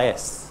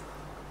ls.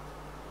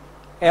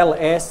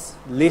 ls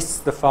lists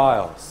the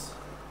files.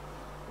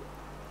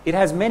 It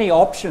has many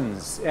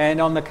options, and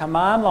on the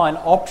command line,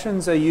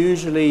 options are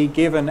usually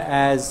given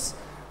as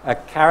a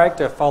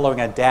character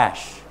following a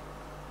dash.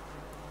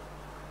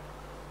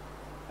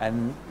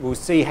 And we'll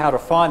see how to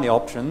find the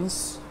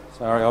options.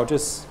 Sorry, I'll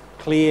just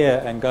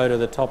clear and go to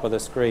the top of the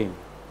screen.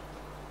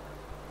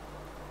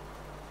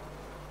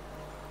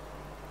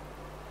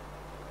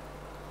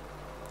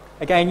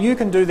 Again, you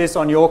can do this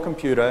on your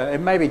computer.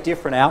 It may be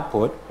different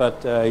output,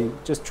 but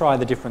just try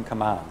the different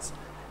commands.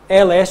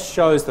 ls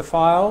shows the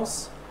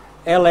files.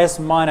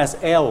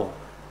 ls-l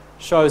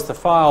shows the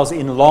files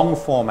in long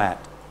format.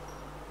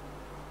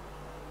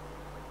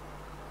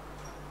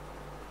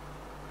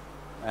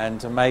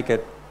 And to make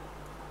it,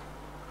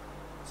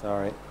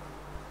 sorry,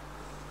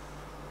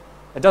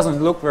 it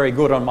doesn't look very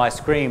good on my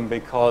screen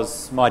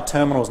because my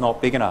terminal's not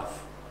big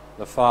enough.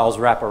 The files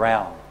wrap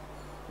around.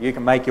 You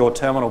can make your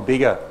terminal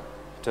bigger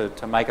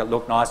to make it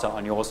look nicer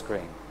on your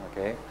screen.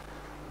 Okay,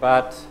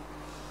 but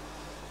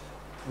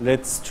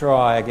let's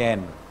try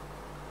again.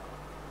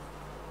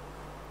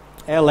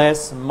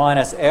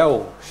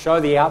 ls-l, show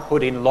the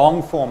output in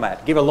long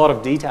format, give a lot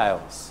of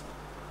details.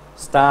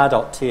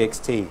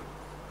 Star.txt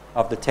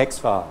of the text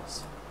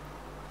files.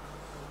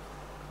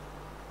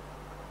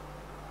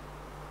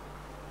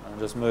 I'll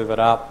just move it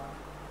up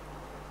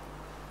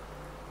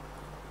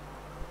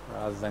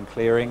rather than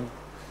clearing.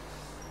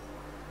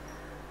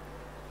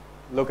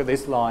 Look at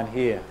this line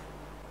here.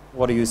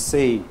 What do you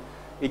see?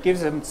 It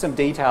gives them some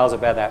details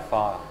about that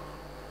file.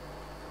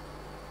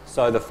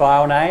 So the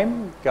file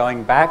name,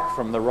 going back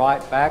from the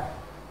right back,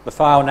 the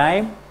file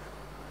name,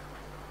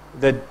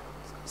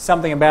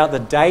 something about the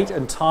date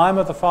and time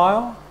of the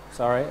file,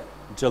 sorry,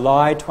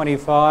 July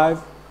 25,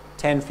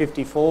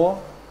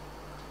 1054.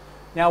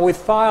 Now with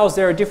files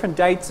there are different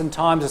dates and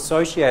times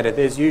associated.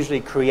 There's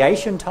usually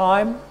creation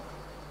time,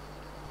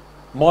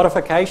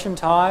 modification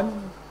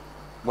time,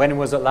 when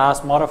was it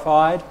last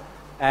modified,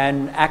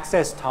 and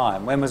access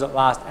time, when was it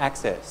last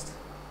accessed.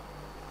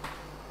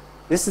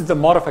 This is the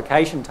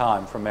modification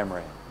time from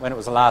memory, when it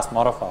was last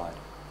modified.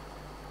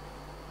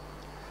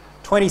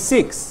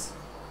 26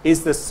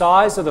 is the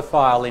size of the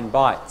file in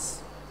bytes.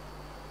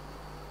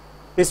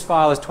 This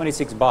file is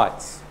 26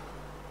 bytes.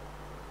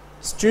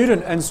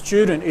 Student and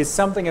student is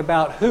something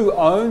about who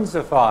owns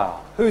the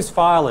file. Whose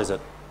file is it?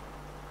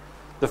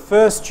 The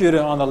first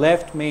student on the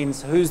left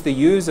means who's the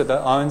user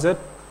that owns it,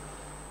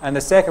 and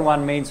the second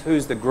one means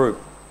who's the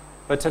group.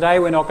 But today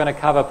we're not going to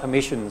cover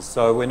permissions,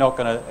 so we're not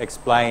going to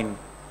explain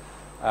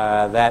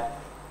that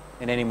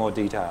in any more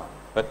detail.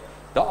 But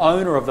the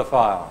owner of the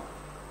file.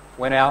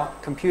 When our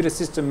computer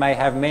system may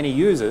have many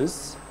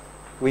users,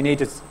 we need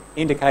to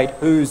indicate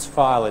whose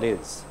file it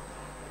is.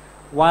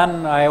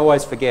 One I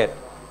always forget.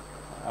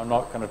 I'm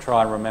not going to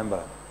try and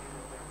remember.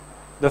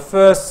 The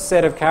first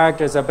set of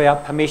characters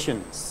about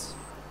permissions.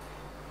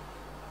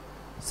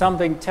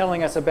 Something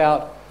telling us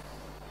about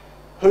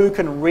who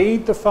can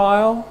read the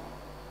file.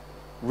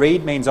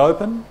 Read means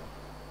open.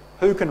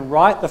 Who can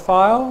write the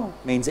file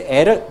means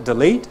edit,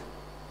 delete,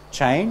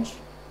 change.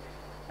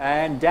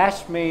 And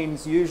dash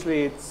means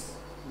usually it's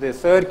the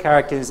third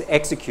character is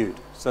execute.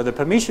 So the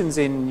permissions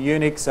in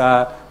Unix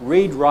are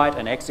read, write,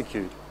 and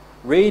execute.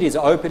 Read is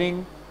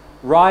opening,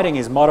 writing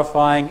is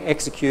modifying,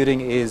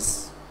 executing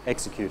is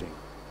executing,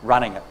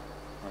 running it.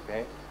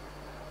 Okay?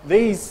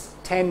 These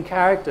 10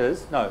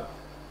 characters, no,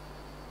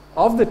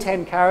 of the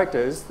 10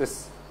 characters,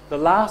 the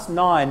last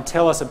 9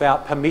 tell us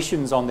about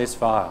permissions on this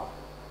file.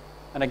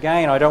 And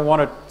again, I don't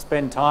want to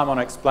spend time on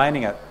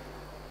explaining it.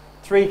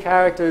 3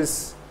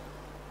 characters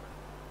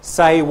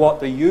say what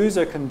the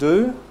user can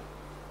do.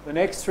 The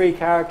next 3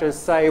 characters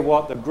say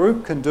what the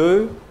group can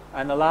do.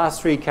 And the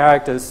last 3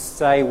 characters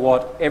say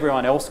what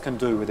everyone else can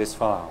do with this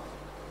file.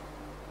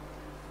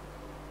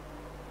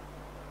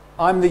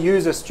 I'm the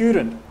user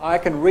student. I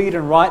can read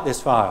and write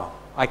this file.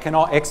 I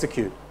cannot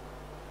execute.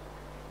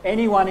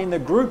 Anyone in the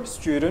group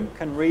student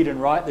can read and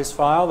write this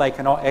file. They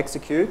cannot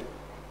execute.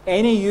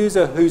 Any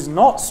user who's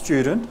not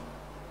student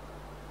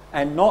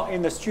and not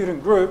in the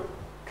student group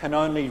can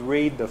only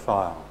read the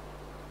file.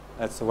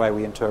 That's the way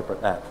we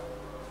interpret that.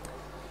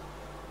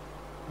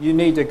 You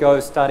need to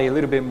go study a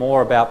little bit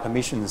more about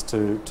permissions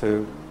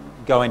to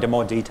go into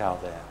more detail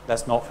there.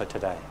 That's not for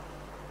today.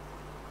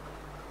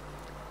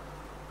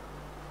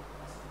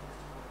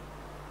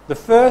 The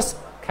first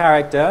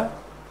character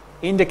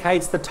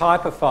indicates the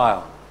type of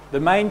file.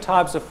 The main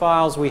types of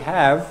files we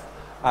have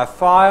are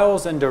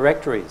files and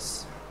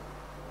directories.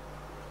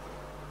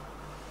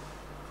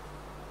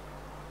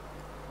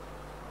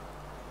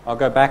 I'll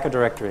go back a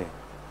directory.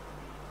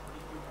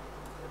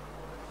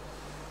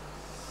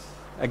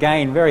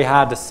 Again, very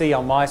hard to see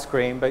on my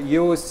screen, but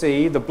you will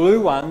see the blue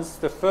ones,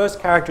 the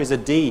first character is a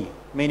D,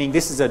 meaning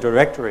this is a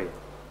directory.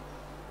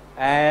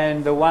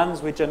 And the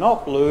ones which are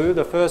not blue,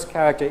 the first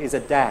character is a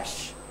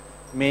dash,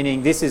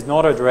 meaning this is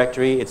not a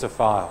directory, it's a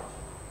file.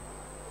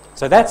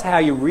 So that's how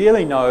you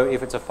really know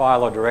if it's a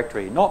file or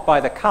directory, not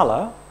by the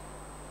color,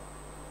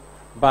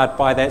 but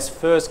by that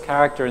first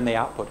character in the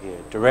output here,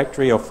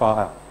 directory or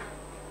file.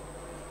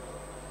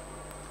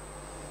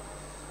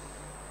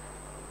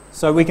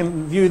 So we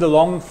can view the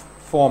long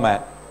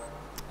format.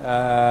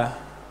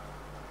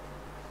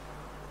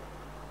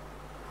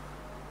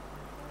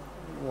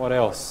 What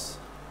else?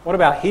 What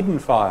about hidden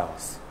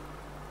files?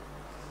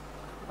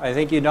 I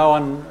think you know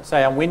on,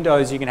 say on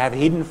Windows you can have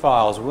hidden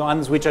files,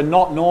 ones which are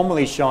not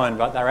normally shown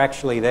but they're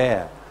actually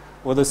there.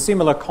 Well, the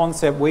similar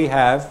concept we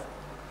have,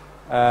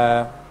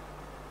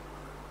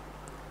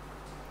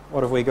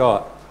 what have we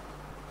got?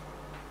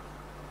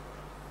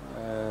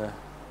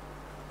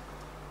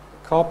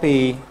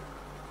 Copy,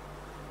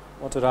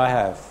 what did I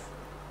have?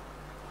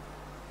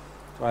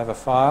 Do I have a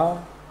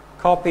file?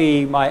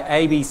 Copy my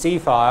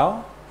ABC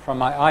file from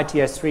my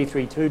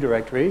ITS332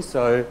 directory.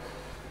 So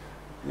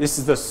this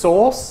is the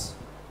source.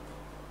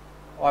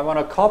 I want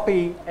to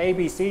copy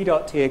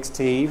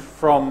abc.txt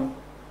from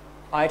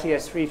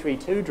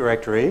ITS332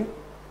 directory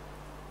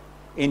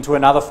into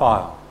another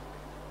file.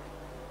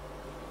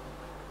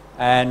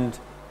 And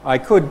I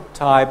could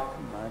type,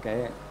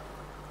 okay,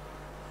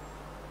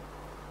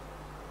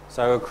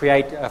 so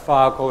create a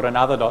file called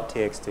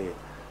another.txt.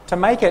 To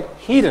make it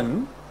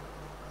hidden,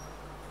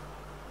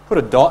 put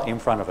a dot in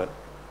front of it.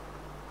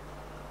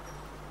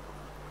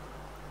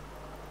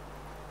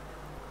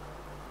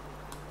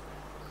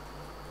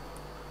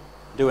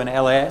 Do an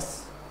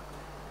ls,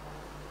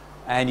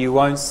 and you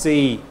won't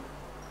see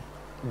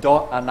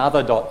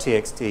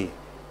another.txt.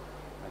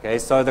 Okay,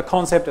 so the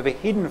concept of a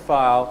hidden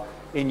file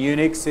in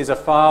Unix is a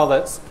file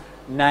that's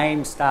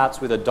name starts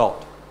with a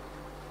dot.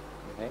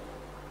 Okay?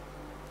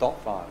 Dot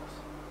files.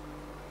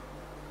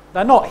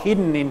 They're not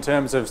hidden in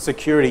terms of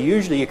security.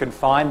 Usually you can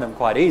find them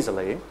quite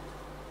easily,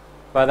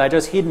 but they're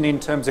just hidden in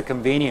terms of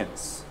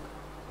convenience.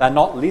 They're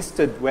not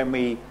listed when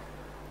we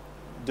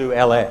do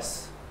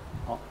ls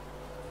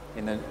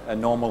in a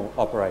normal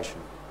operation.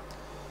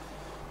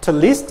 To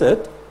list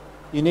it,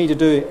 you need to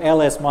do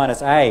ls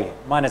minus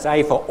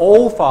a for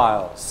all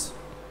files,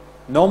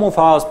 normal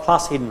files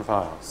plus hidden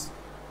files.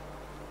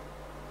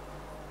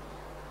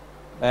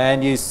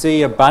 And you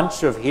see a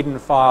bunch of hidden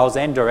files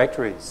and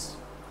directories,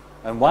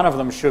 and one of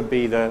them should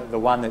be the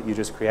one that you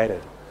just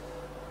created.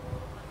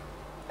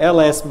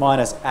 ls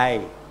minus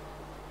a.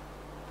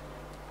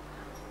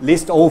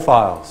 List all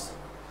files.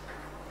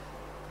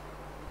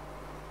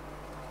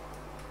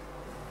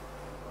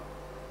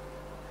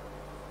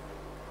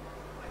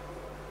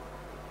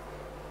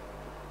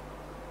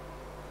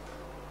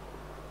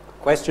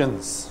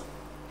 Questions?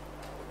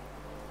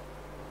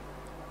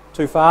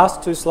 Too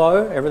fast, too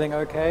slow? Everything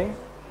okay?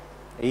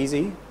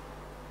 Easy?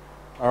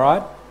 All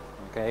right?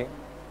 Okay.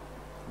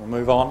 We'll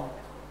move on.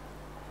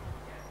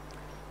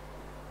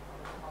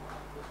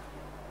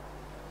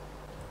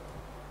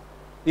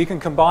 You can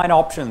combine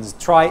options.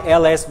 Try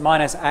ls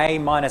minus a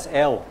minus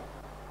l.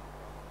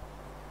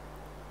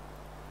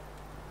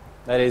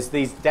 That is,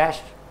 these dash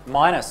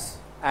minus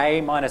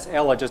a minus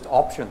l are just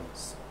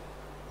options.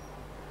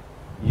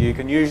 You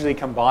can usually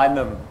combine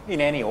them in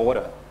any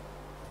order.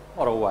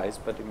 Not always,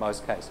 but in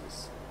most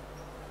cases.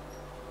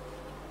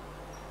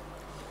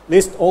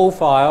 List all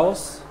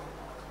files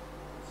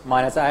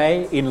minus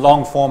a in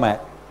long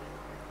format.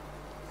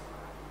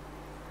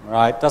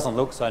 Right, doesn't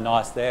look so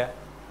nice there.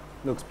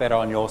 Looks better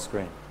on your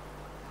screen.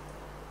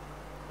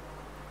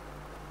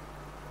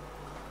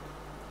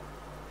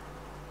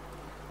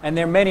 And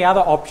there are many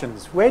other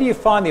options. Where do you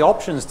find the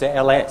options to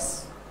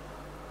ls?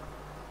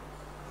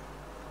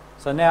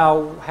 So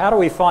now, how do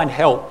we find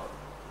help?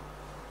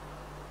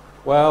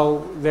 Well,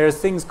 there's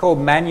things called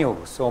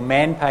manuals or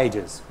man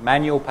pages,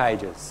 manual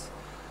pages.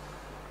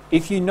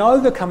 If you know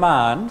the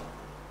command,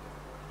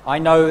 I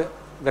know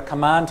the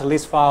command to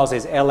list files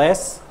is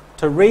ls.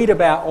 To read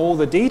about all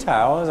the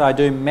details, I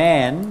do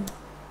man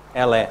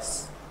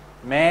ls.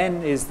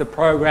 Man is the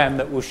program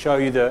that will show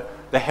you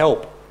the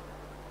help,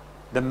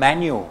 the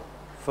manual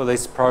for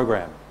this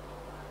program.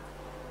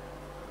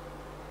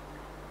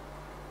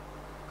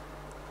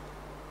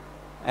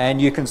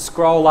 And you can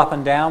scroll up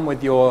and down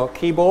with your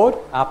keyboard,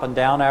 up and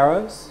down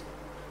arrows.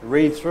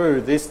 Read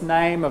through. This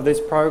name of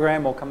this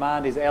program or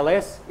command is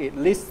ls. It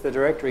lists the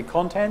directory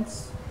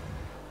contents.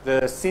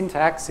 The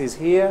syntax is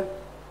here.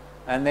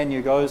 And then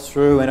you go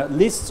through and it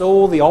lists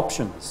all the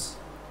options.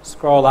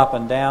 Scroll up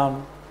and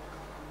down.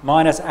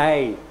 Minus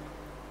a.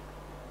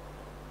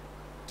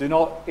 Do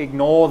not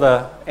ignore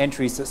the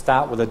entries that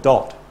start with a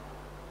dot.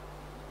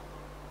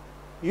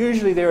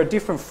 Usually there are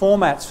different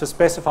formats for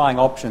specifying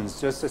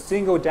options. Just a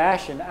single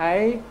dash, an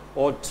a,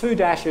 or two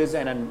dashes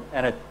and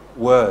a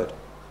word.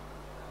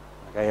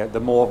 Okay, the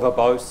more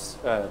verbose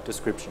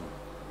description.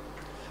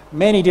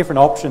 Many different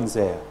options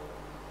there.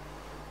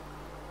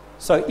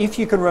 So if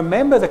you can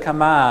remember the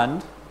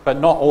command, but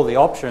not all the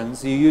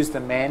options, you use the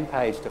man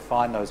page to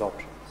find those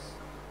options.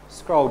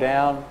 Scroll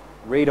down,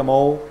 read them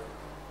all.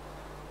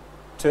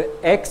 To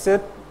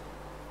exit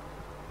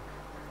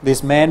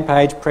this man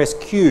page, press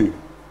Q.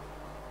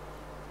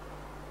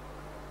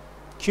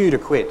 Q to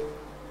quit.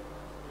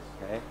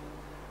 Okay.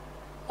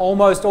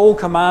 Almost all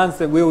commands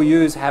that we'll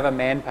use have a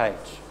man page.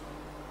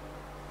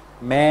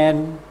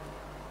 Man,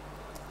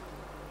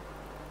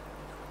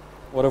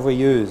 what have we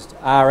used?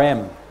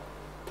 RM.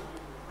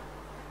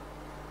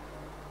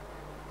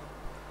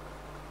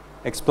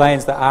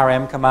 Explains the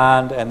RM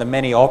command and the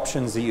many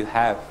options that you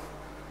have.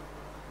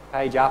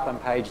 Page up and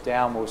page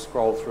down will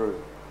scroll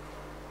through.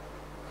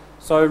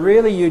 So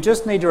really you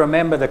just need to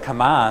remember the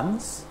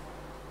commands,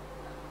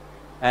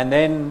 and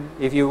then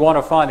if you want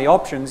to find the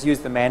options, use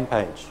the man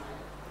page.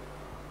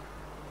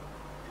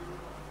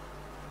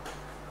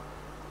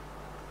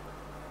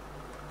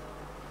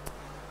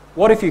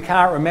 What if you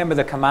can't remember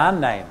the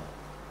command name?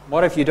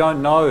 What if you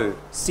don't know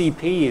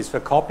CP is for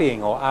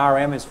copying or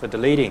RM is for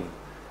deleting?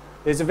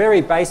 There's a very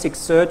basic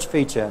search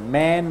feature,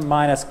 man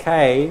minus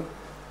K,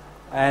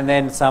 and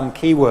then some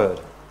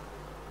keyword.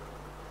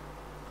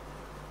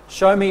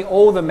 Show me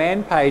all the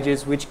man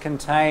pages which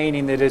contain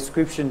in the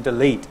description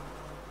delete.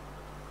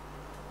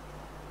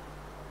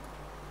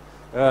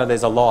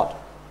 There's a lot.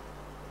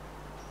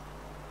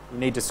 You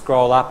need to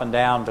scroll up and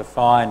down to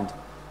find.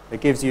 It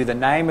gives you the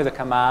name of the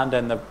command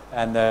and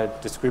the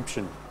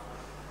description.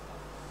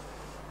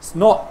 It's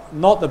not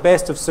the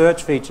best of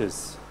search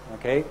features,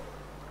 okay?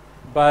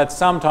 But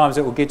sometimes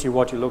it will get you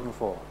what you're looking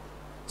for.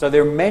 So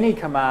there are many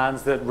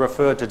commands that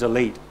refer to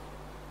delete.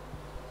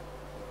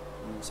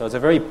 So it's a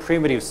very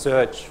primitive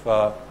search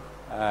for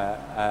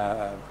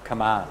a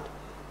command.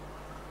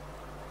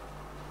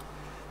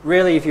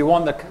 Really, if you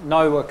want to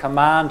know a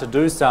command to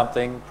do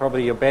something,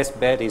 probably your best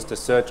bet is to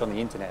search on the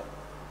internet.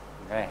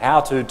 Okay?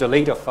 How to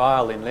delete a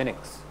file in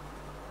Linux,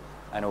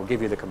 and it will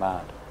give you the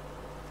command.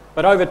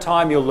 But over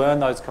time, you'll learn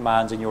those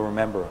commands and you'll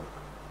remember them.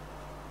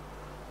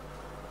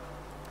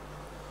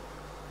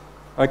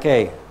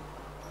 Okay.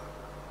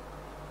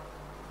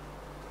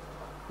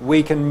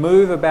 We can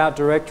move about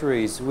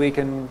directories. We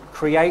can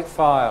create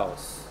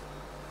files.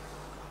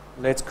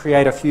 Let's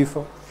create a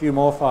few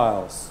more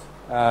files.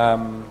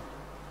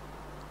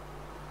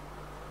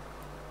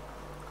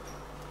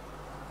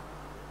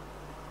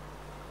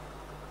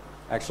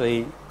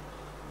 Actually,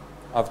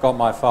 I've got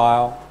my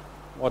file.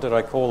 What did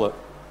I call it?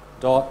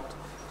 Dot.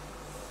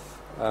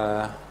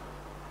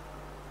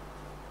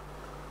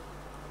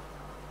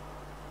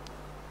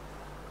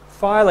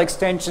 File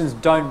extensions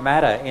don't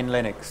matter in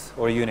Linux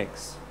or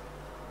Unix.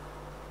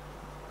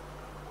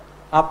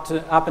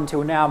 Up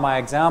until now, my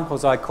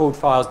examples, I called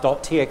files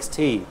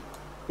 .txt.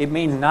 It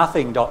means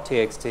nothing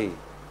 .txt.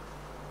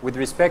 With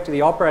respect to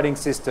the operating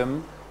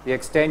system, the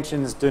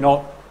extensions do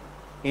not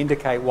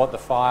indicate what the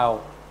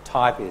file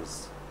type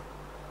is.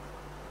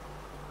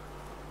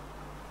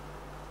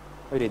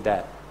 Who did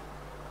that?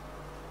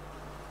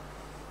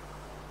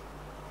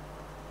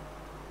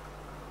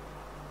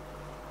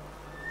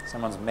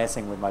 Someone's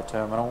messing with my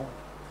terminal.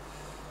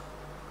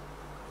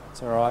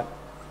 That's all right.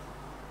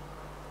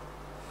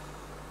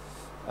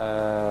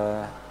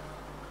 How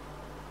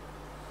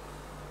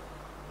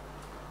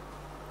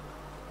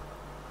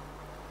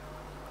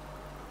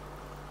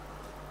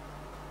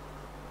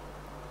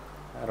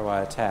do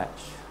I attach?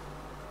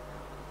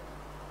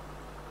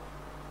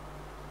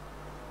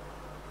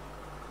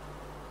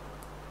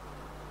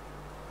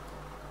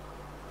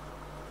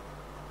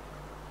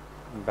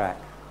 Back.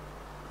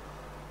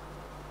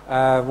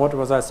 What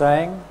was I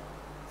saying?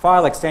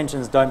 File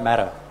extensions don't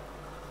matter.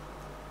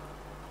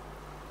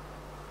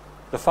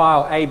 The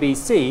file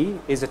ABC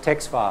is a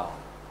text file.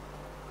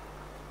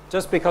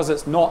 Just because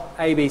it's not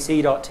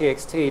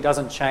abc.txt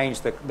doesn't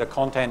change the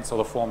contents or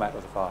the format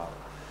of the file.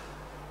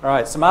 All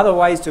right, some other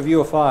ways to view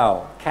a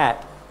file.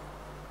 Cat.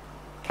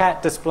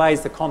 Cat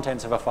displays the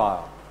contents of a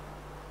file.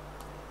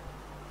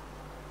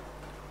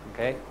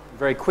 Okay,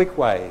 very quick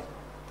way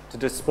to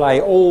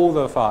display all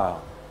the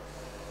file.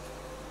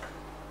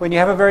 When you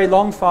have a very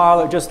long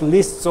file, it just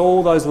lists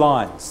all those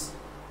lines.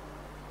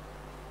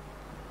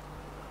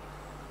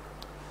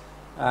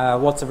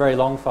 What's a very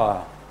long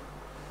file?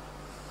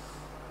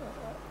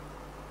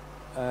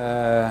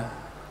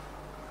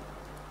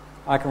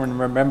 I can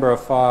remember a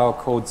file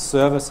called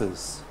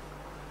services.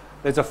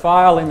 There's a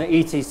file in the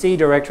etc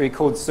directory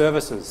called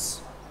services.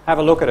 Have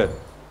a look at it.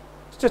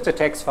 It's just a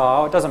text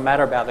file. It doesn't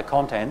matter about the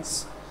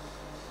contents.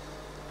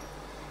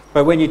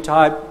 But when you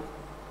type,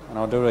 and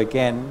I'll do it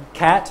again,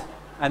 cat,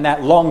 and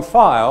that long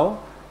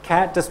file,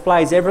 cat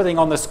displays everything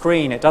on the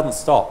screen. It doesn't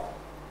stop.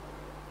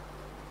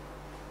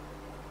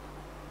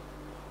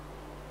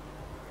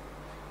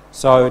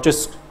 So it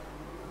just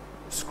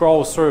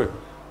scrolls through.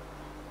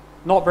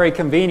 Not very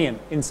convenient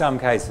in some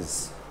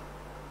cases.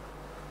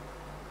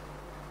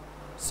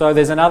 So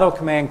there's another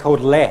command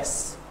called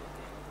less.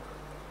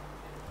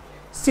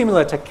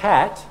 Similar to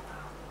cat,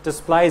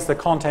 displays the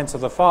contents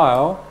of the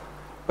file,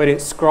 but it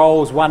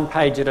scrolls one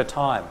page at a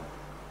time.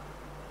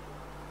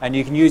 And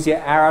you can use your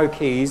arrow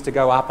keys to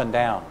go up and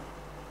down.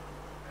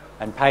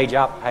 And page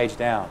up, page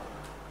down.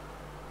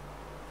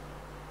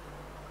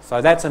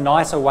 So that's a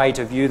nicer way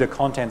to view the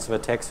contents of a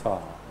text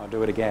file. I'll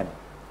do it again.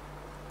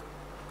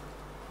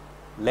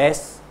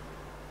 Less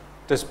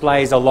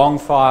displays a long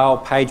file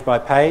page by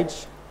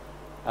page.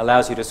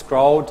 Allows you to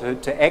scroll.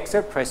 To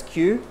exit, press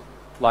Q,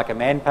 like a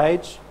man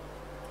page.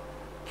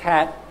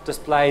 Cat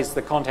displays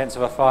the contents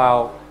of a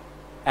file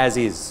as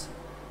is.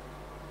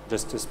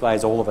 Just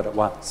displays all of it at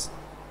once.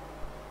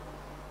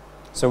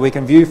 So we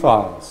can view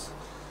files.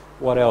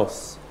 What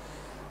else?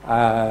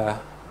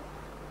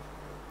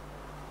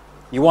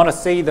 You want to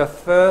see the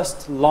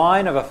first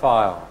line of a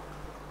file.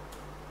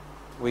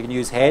 We can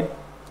use head,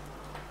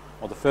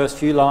 or the first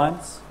few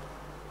lines.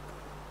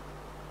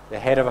 The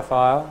head of a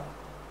file.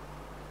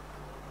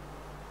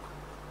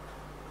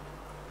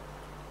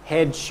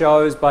 Head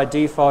shows by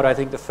default, I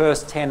think, the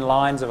first 10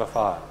 lines of a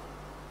file.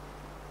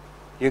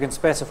 You can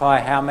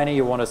specify how many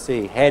you want to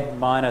see. Head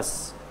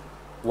minus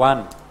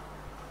 1.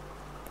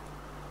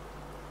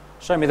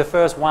 Show me the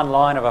first one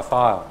line of a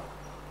file.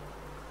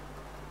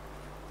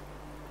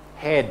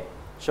 Head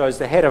shows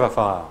the head of a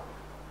file.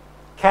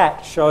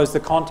 Cat shows the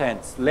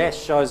contents.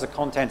 Less shows the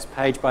contents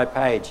page by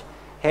page.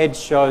 Head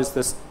shows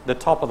the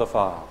top of the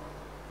file.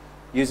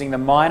 Using the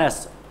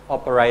minus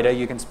operator,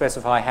 you can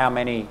specify how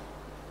many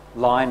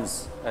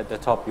lines at the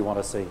top you want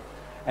to see.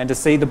 And to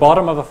see the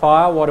bottom of a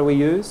file, what do we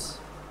use?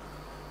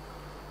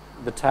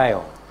 The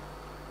tail.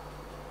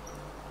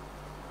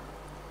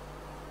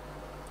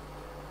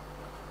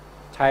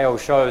 Tail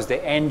shows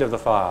the end of the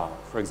file.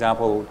 For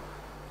example,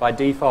 by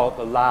default,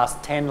 the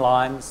last 10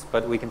 lines,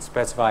 but we can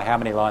specify how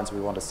many lines we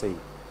want to see.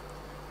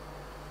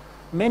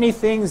 Many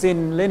things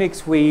in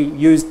Linux we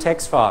use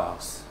text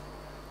files.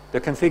 The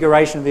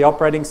configuration of the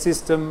operating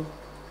system,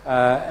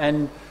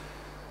 and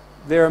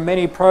there are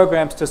many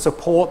programs to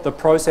support the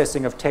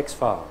processing of text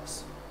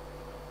files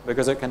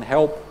because it can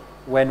help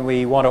when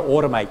we want to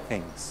automate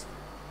things.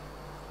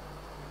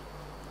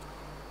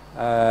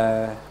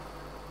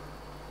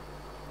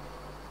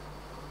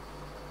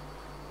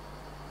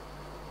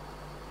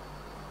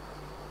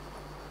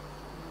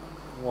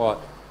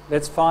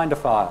 Let's find a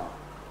file.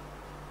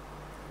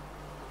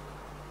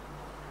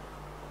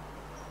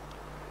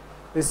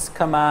 This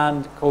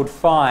command called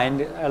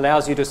find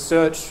allows you to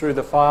search through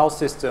the file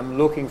system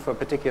looking for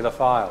particular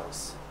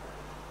files.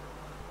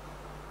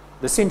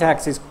 The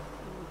syntax is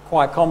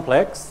quite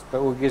complex,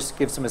 but we'll just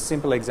give some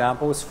simple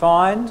examples.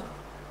 Find,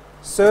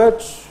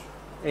 search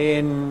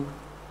in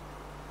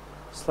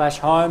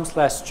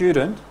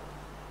 /home/student,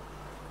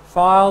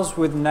 files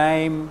with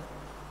name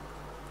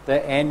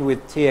that end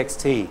with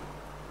txt.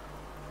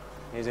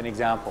 Here's an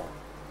example.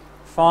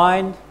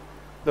 Find,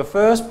 the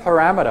first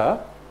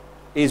parameter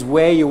is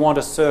where you want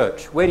to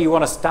search. Where do you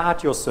want to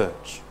start your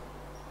search?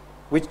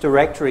 Which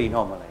directory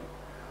normally?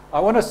 I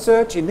want to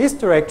search in this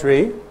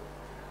directory.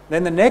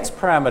 Then the next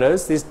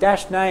parameters, this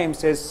dash name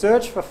says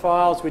search for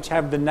files which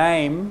have the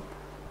name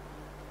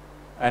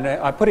And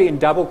I put it in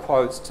double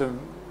quotes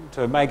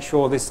to make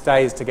sure this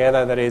stays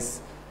together, that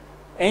is,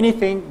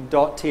 anything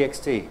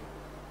 .txt.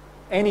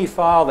 Any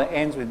file that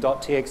ends with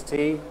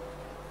 .txt,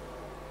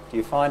 do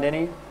you find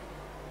any?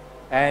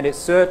 And it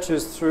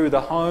searches through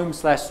the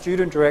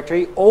home/student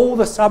directory, all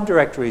the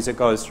subdirectories it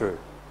goes through,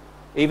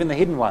 even the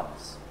hidden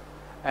ones,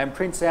 and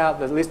prints out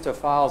the list of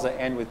files that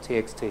end with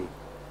txt.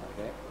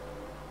 Okay.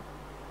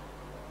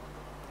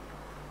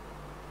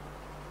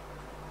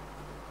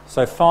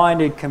 So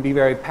find, it can be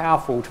very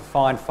powerful to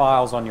find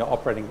files on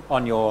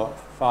your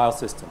file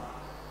system.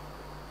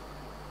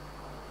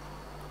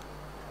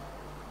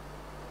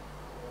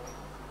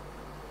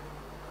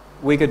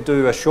 We could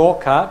do a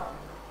shortcut,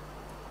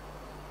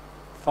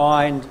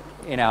 find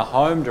in our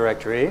home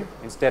directory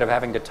instead of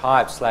having to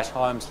type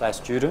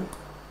 /home/student,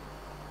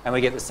 and we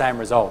get the same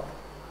result.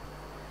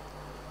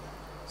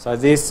 So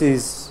this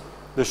is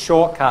the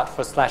shortcut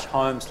for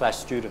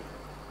 /home/student.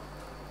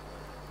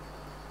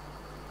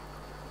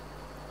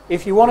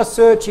 If you want to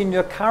search in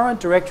your current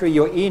directory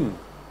you're in,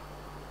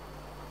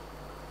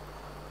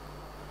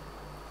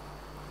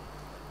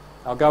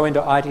 I'll go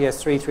into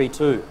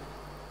ITS332.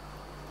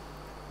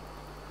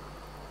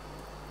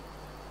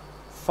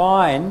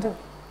 Find,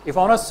 if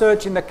I want to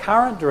search in the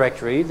current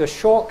directory, the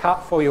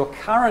shortcut for your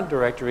current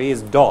directory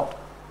is dot,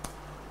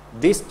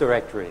 this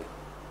directory.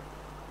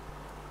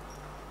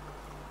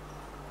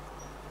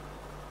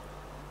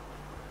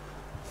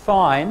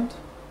 Find,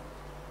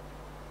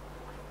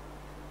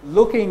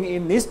 looking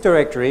in this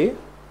directory,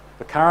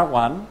 the current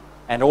one,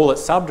 and all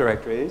its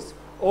subdirectories,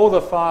 all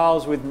the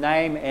files with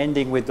name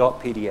ending with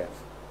 .pdf.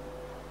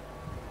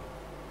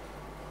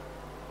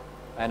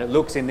 And it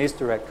looks in this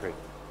directory.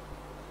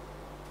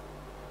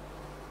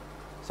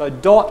 So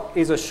dot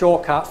is a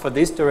shortcut for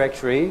this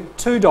directory.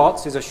 2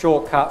 dots is a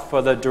shortcut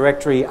for the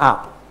directory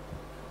up.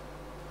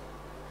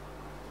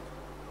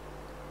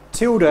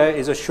 Tilde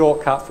is a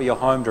shortcut for your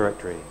home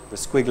directory, the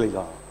squiggly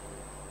line.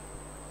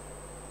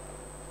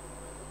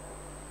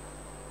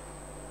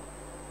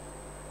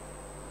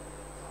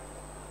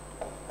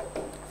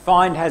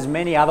 Find has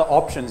many other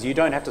options. You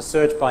don't have to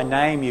search by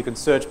name. You can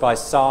search by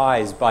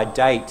size, by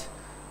date.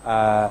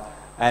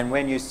 And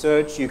when you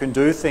search, you can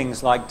do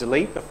things like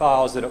delete the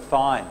files that it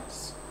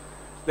finds.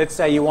 Let's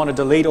say you want to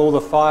delete all the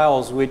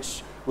files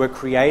which were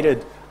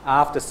created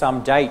after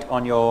some date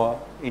in your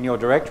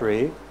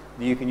directory.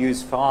 You can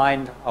use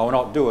find. I will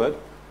not do it.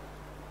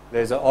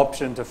 There's an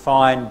option to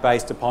find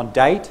based upon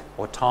date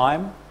or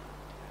time.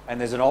 And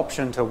there's an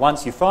option to,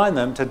 once you find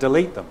them, to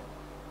delete them.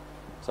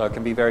 So it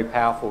can be very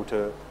powerful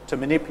to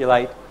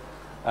manipulate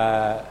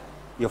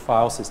your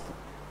file system.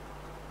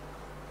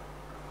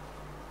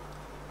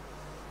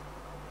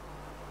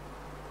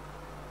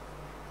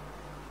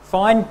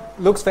 Find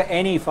looks for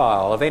any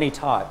file of any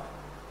type,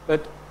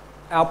 but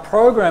our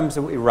programs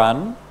that we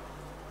run,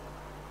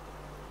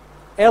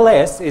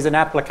 ls is an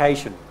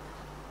application.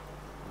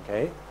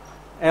 Okay,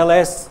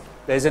 ls,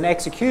 there's an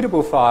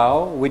executable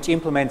file which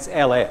implements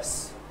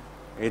ls.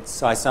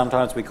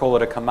 Sometimes we call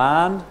it a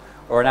command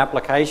or an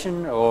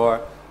application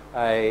or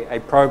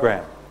a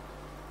program.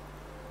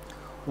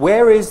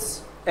 Where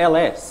is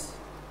ls?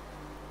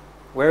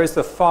 Where is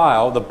the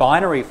file, the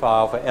binary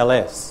file for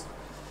ls?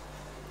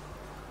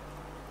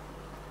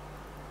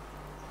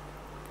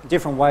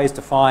 Different ways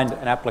to find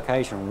an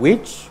application.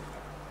 Which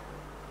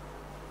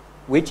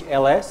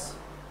ls?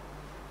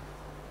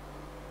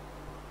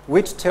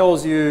 Which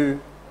tells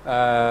you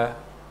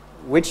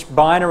which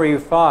binary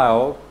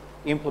file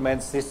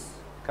implements this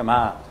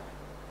command,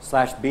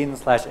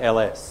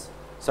 /bin/ls.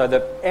 So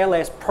the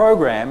ls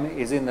program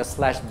is in the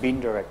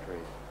 /bin directory.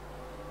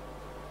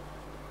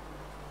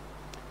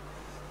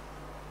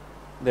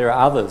 There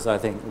are others, I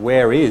think.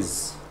 Where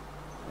is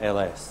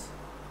ls?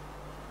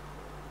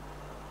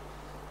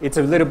 It's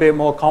a little bit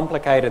more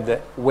complicated that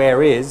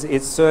where is.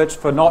 It's searched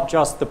for not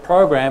just the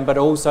program but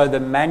also the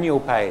manual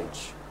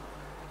page.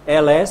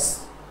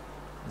 ls,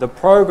 the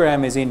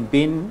program is in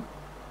bin.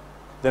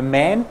 The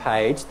man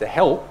page, the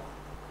help,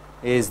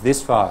 is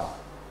this file.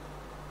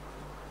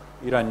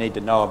 You don't need to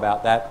know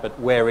about that, but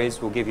where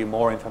is will give you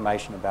more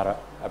information about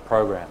a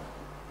program.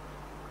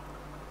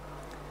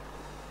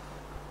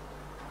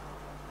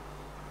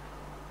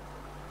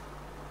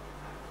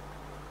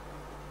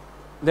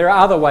 There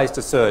are other ways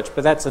to search,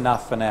 but that's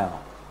enough for now.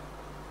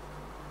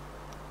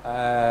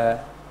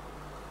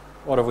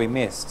 What have we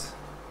missed?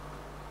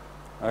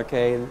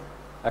 Okay,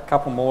 a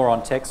couple more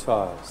on text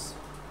files.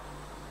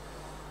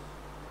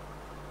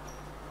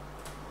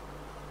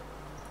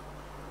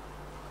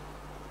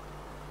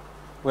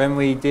 When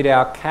we did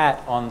our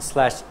cat on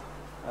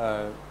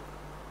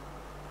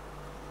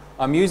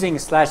I'm using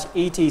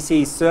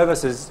 /etc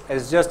services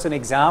as just an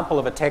example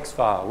of a text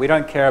file. We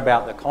don't care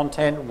about the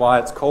content, why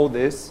it's called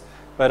this,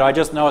 but I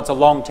just know it's a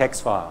long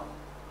text file.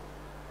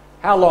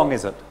 How long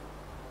is it?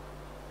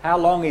 How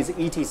long is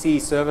etc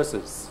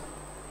services?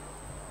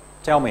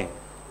 Tell me.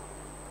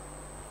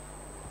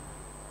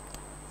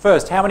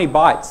 First, how many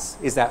bytes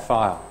is that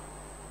file?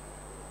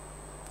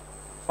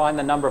 Find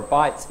the number of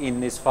bytes in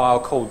this file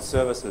called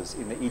services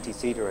in the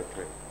etc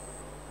directory.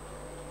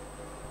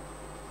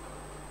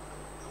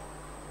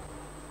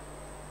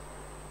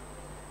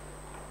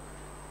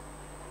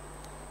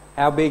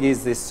 How big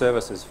is this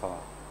services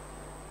file?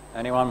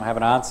 Anyone have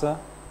an answer?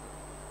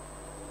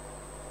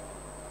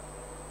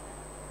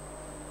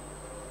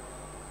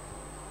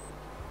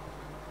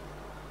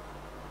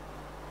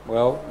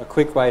 Well, a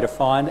quick way to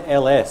find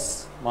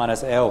ls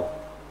minus L.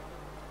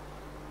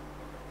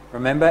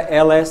 Remember,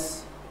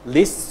 ls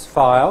lists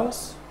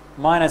files,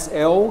 minus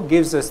L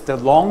gives us the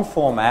long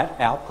format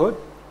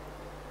output,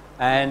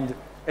 and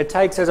it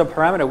takes as a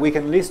parameter we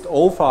can list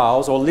all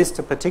files or list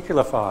a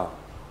particular file.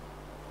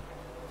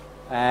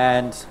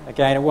 And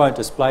again, it won't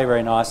display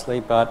very nicely,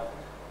 but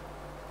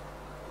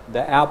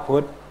the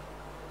output,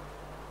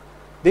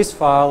 this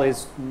file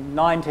is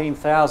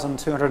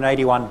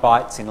 19,281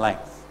 bytes in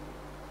length.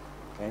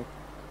 Okay.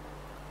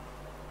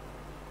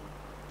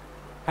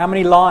 How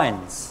many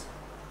lines?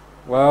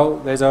 Well,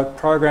 there's a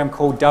program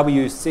called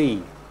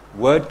WC,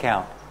 word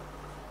count.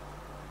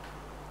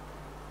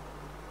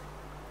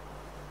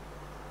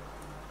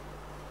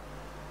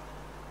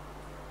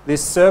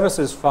 This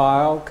services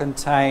file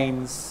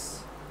contains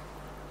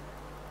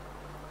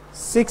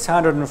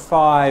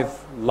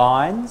 605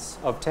 lines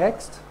of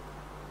text,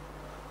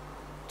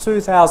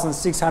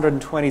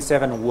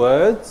 2,627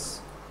 words.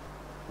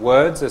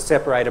 Words are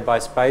separated by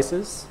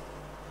spaces,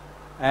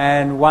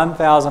 and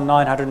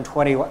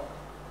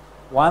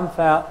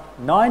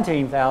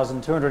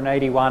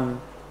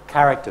 19,281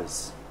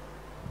 characters.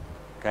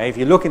 Okay, if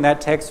you look in that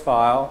text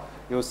file,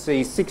 you'll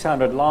see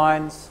 600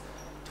 lines,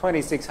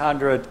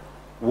 2,600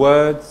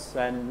 words,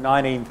 and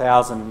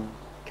 19,000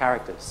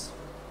 characters.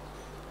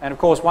 And of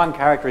course, one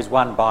character is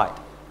 1 byte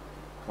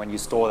when you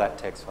store that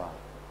text file.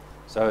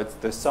 So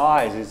the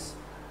size is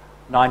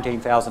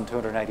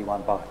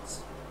 19,281 bytes.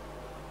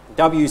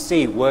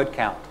 WC, word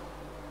count.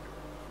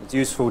 It's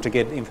useful to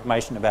get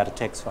information about a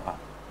text file.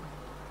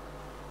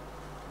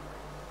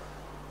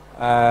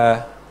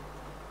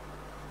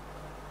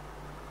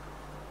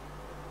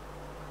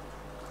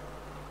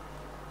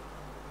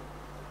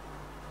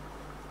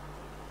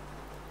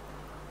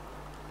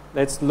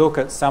 Let's look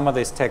at some of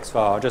this text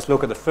file. Just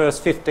look at the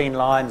first 15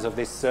 lines of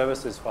this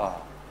services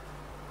file.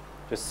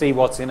 Just see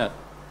what's in it.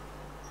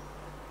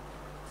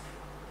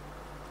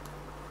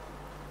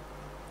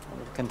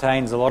 It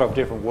contains a lot of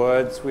different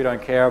words. We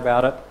don't care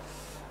about it.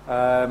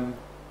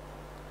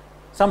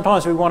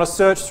 Sometimes we want to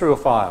search through a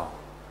file.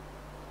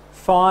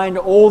 Find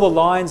all the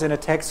lines in a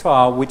text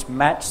file which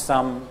match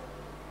some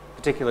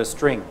particular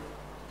string.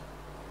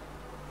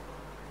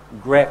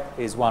 Grep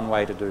is one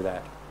way to do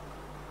that.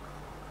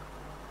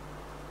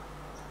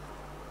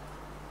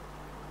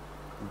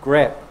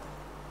 Grep.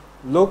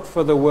 Look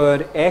for the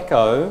word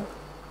echo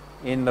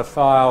in the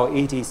file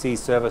etc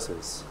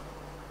services.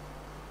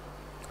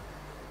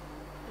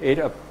 It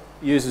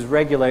uses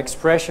regular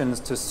expressions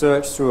to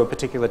search through a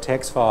particular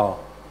text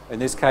file. In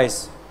this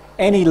case,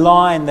 any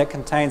line that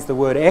contains the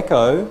word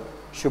echo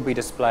should be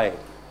displayed.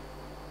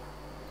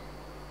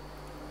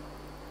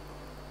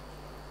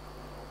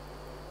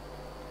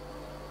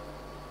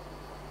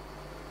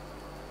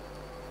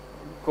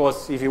 Of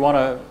course, if you want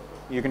to,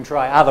 you can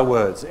try other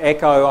words.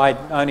 Echo, I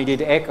only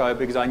did echo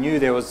because I knew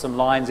there was some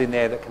lines in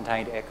there that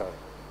contained echo.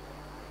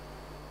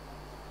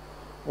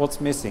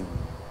 What's missing?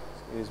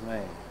 Excuse me.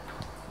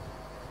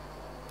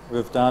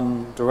 We've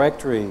done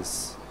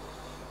directories,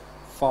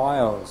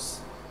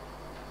 files,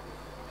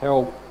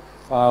 help,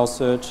 file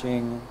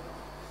searching,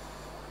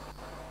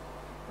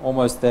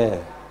 almost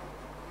there.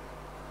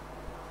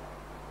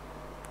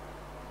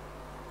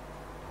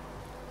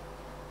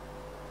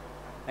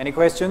 Any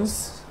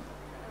questions?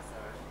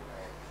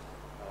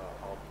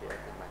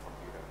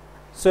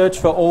 Search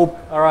for all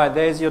right,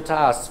 there's your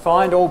task.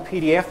 Find all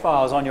PDF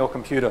files on your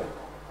computer.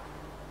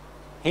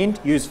 Hint,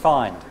 use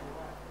find.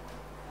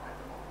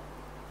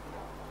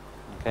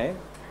 Okay.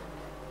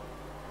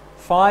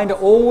 Find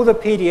all the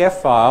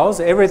PDF files,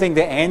 everything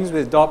that ends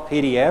with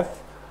 .pdf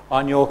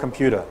on your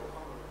computer.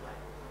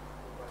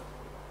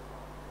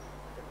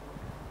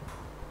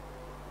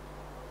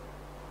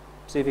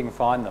 See if you can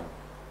find them.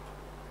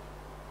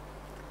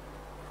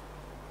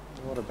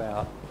 What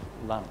about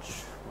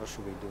lunch? What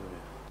should we do?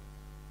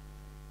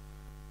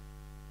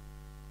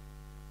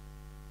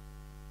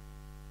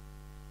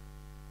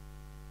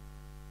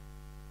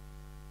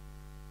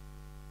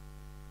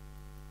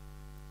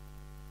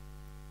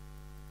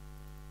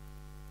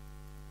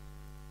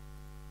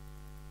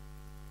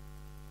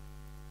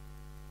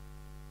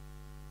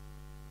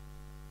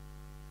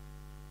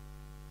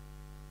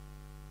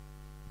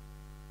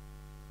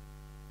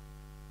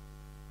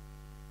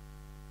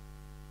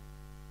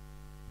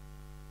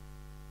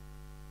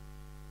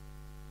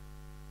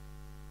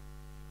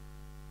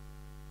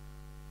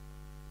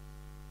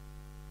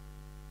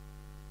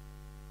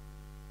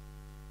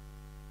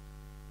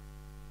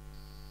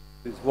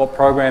 What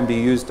program do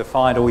you use to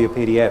find all your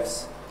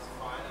PDFs?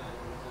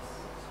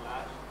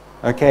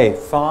 Okay,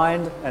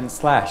 find and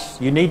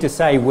slash. You need to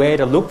say where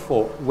to look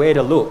for, where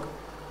to look.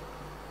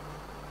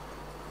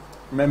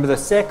 Remember the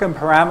second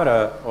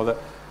parameter, or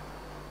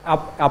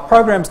our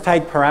programs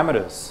take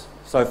parameters.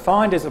 So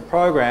find is a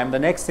program, the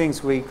next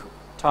things we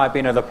type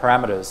in are the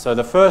parameters. So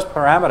the first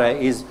parameter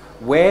is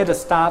where to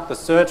start the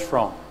search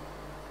from.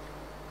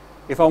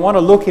 If I want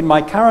to look in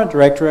my current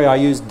directory, I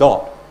use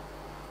dot.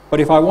 But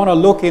if I want to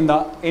look in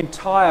the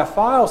entire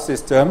file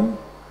system,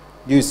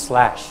 use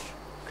slash,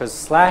 because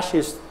slash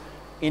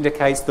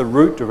indicates the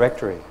root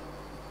directory.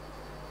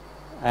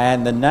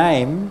 And the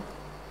name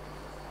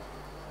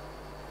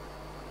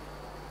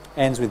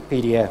ends with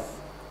PDF.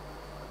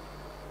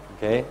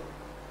 Okay?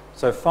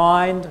 So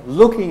find,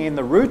 looking in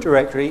the root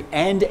directory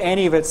and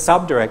any of its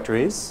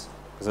subdirectories,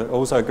 because it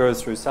also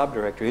goes through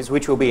subdirectories,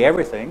 which will be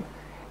everything,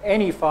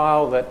 any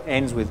file that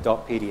ends with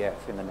 .pdf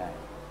in the name.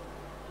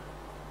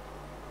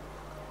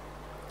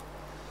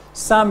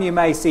 Some you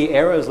may see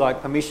errors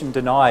like permission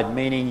denied,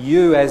 meaning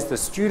you as the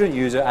student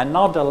user are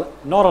not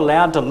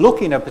allowed to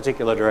look in a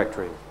particular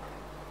directory.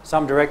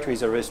 Some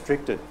directories are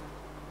restricted.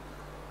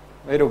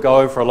 It'll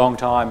go for a long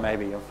time,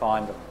 maybe you'll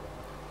find them.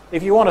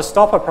 If you want to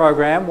stop a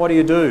program, what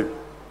do?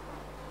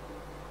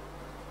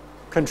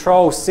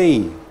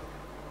 Control-C.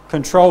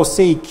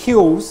 Control-C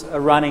kills a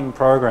running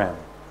program.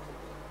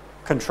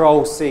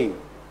 Control-C.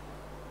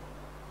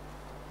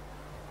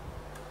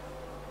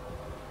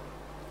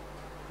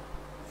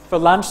 For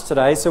lunch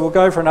today, so we'll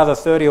go for another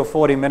 30 or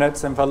 40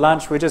 minutes, and for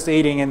lunch we're just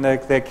eating in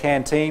the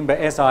canteen, but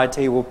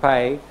SIT will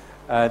pay.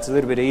 It's a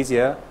little bit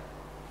easier.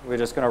 We're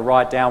just going to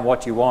write down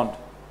what you want,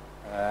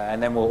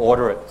 and then we'll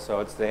order it so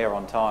it's there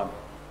on time.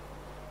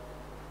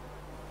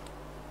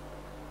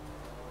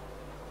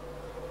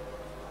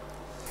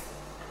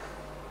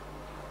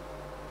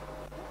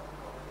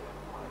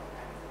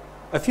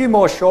 A few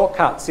more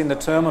shortcuts in the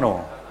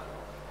terminal.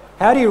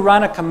 How do you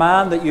run a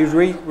command that you've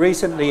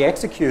recently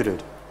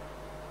executed?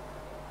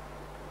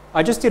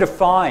 I just did a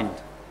find.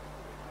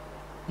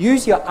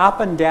 Use your up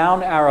and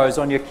down arrows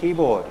on your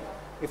keyboard.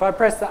 If I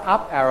press the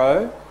up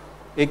arrow,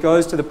 it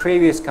goes to the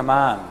previous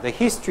command, the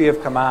history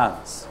of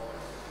commands.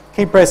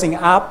 Keep pressing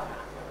up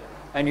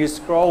and you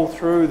scroll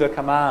through the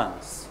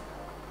commands.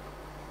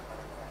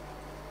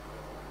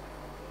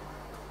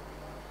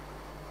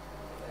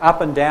 Up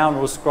and down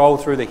will scroll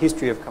through the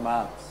history of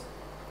commands.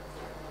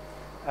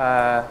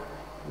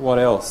 What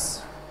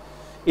else?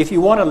 If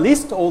you want to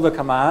list all the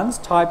commands,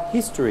 type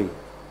history.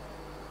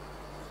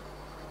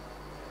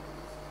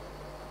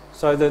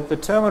 So the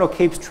terminal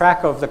keeps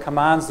track of the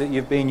commands that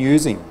you've been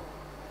using.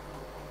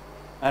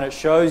 And it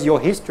shows your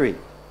history,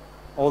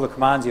 all the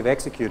commands you've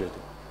executed.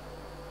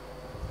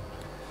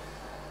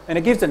 And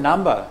it gives a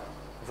number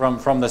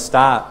from the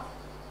start.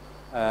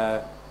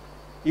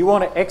 You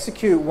want to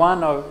execute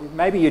one, or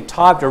maybe you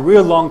typed a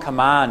real long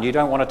command, you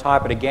don't want to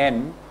type it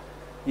again.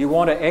 You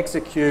want to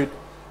execute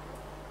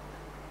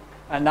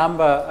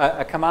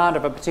a command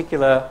of a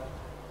particular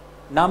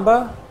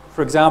number.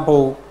 For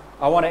example,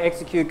 I want to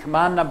execute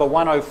command number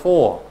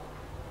 104.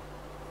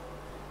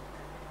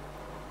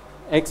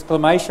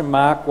 Exclamation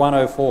mark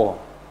 104.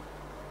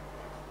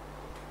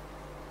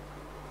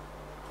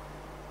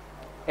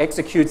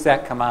 Executes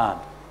that command.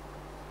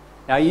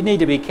 Now you need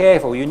to be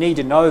careful. You need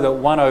to know that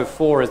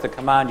 104 is the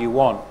command you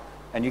want,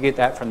 and you get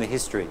that from the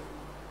history.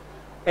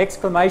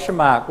 Exclamation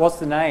mark, what's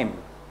the name?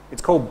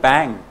 It's called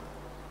bang.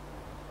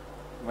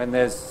 When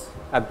there's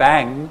a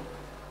bang,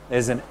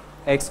 there's an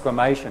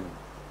exclamation.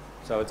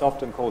 So it's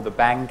often called the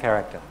bang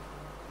character.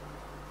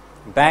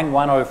 Bang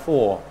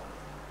 104.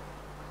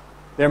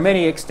 There are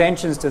many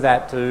extensions to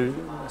that to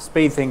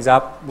speed things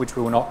up, which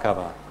we will not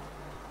cover.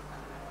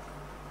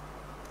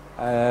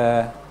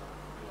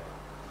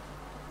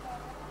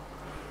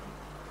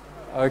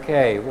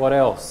 Okay, what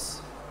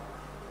else?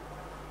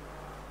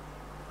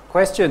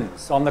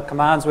 Questions on the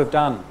commands we've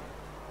done?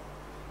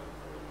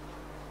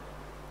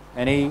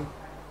 Any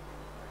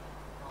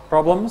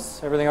problems?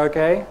 Everything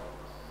okay?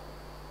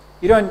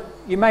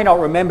 You may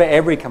not remember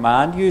every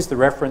command. Use the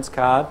reference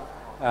card.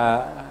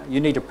 You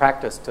need to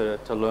practice to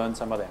learn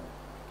some of them.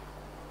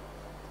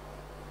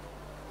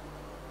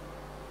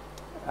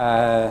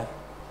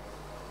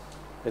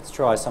 Let's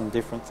try some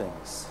different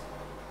things.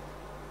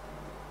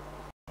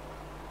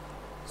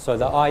 So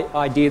the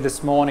idea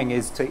this morning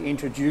is to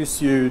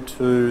introduce you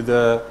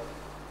to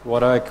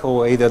what I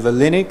call either the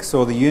Linux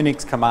or the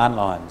Unix command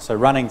line. So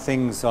running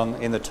things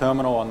in the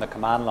terminal on the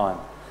command line.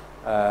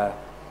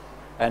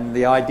 And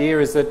the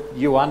idea is that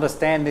you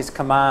understand this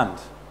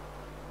command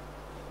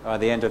by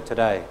the end of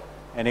today.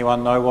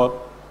 Anyone know what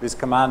this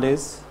command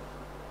is?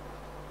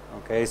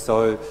 Okay,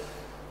 so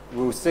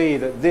we'll see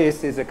that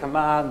this is a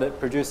command that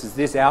produces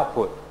this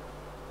output.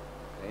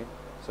 Okay?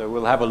 So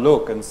we'll have a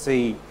look and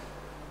see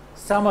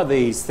some of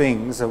these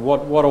things and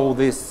what all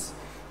this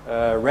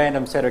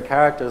random set of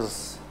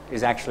characters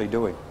is actually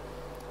doing.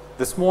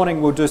 This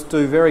morning we'll just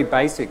do very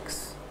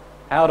basics.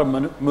 How to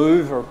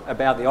move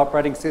about the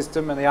operating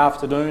system. In the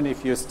afternoon,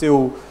 if you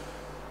still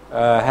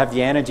have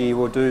the energy,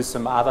 we'll do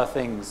some other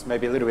things,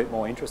 maybe a little bit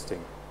more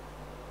interesting.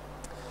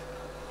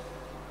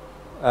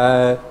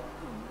 Often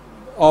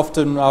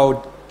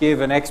I'll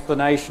give an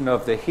explanation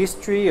of the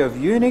history of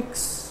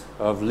Unix,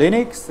 of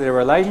Linux, their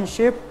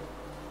relationship,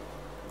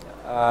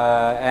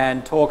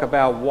 and talk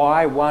about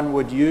why one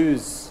would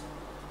use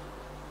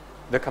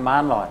the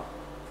command line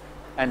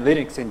and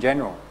Linux in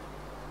general.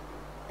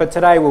 But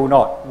today we'll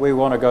not. We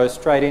want to go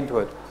straight into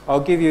it. I'll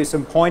give you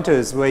some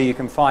pointers where you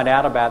can find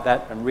out about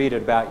that and read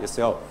it about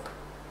yourself.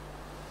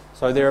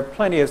 So there are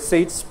plenty of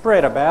seats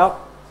spread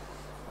about.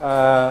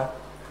 Yeah,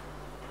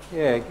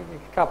 a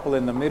couple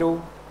in the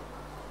middle.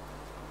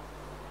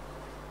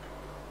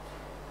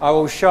 I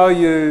will show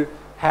you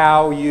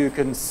how you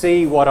can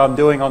see what I'm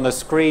doing on the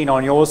screen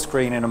on your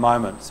screen in a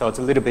moment, so it's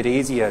a little bit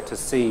easier to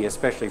see,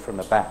 especially from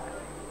the back.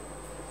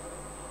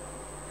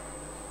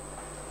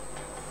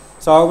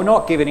 So I will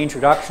not give an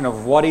introduction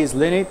of what is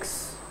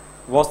Linux,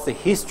 what's the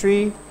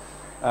history,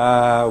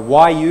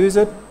 why use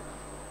it,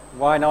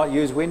 why not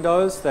use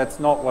Windows. That's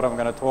not what I'm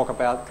going to talk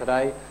about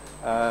today.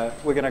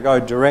 We're going to go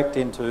direct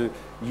into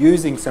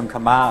using some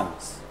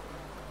commands,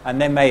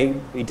 and then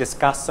maybe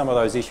discuss some of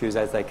those issues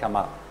as they come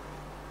up.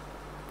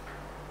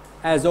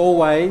 As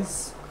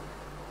always,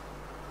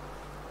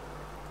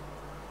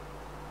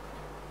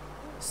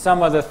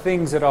 some of the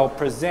things that I'll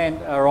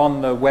present are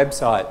on the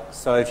website.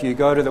 So if you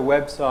go to the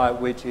website,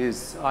 which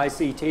is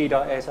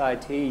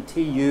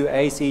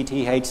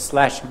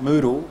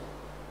ict.sit.tuacht/Moodle,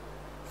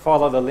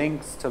 follow the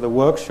links to the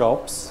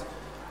workshops,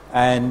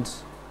 and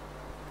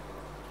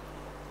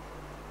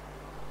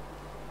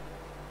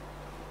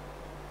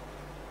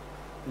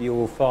you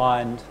will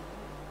find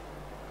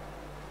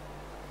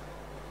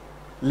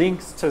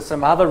links to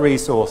some other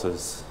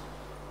resources.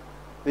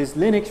 This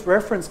Linux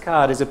reference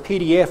card is a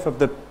PDF of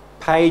the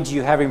page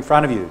you have in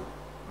front of you.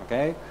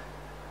 Okay?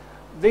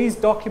 These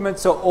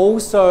documents are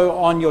also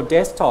on your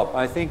desktop.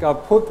 I think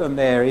I've put them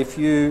there. If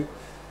you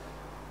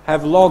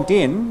have logged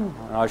in,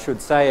 I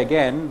should say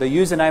again, the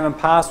username and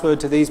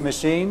password to these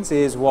machines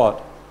is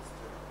what?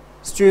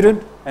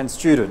 Student and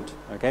student.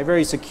 Okay,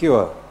 very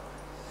secure.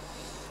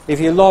 If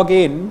you log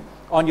in,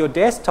 on your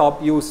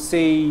desktop you'll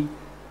see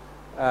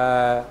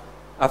a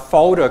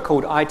folder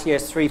called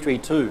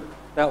ITS332.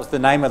 That was the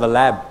name of the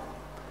lab.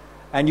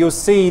 And you'll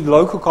see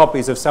local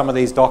copies of some of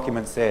these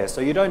documents there. So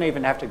you don't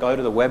even have to go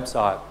to the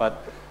website.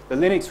 But the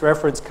Linux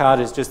reference card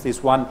is just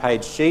this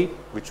one-page sheet,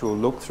 which we'll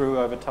look through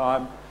over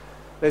time.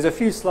 There's a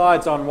few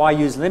slides on why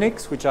use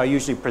Linux, which I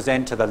usually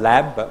present to the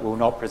lab, but will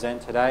not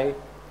present today.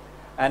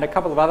 And a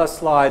couple of other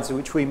slides,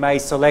 which we may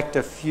select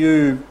a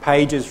few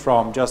pages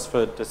from just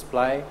for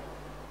display.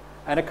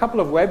 And a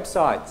couple of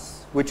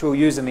websites, which we'll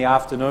use in the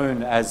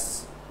afternoon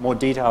as more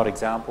detailed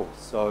examples.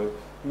 So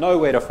know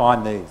where to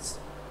find these.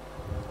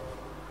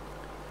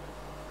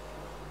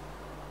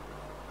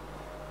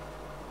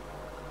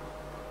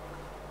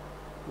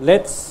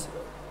 Let's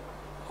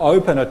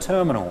open a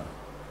terminal,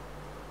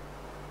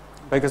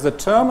 because the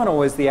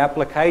terminal is the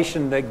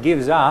application that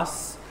gives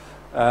us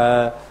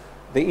the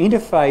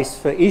interface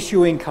for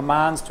issuing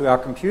commands to our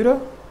computer,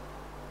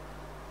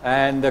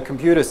 and the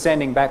computer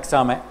sending back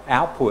some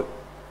output,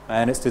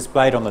 and it's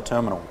displayed on the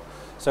terminal.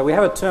 So we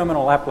have a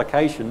terminal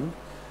application,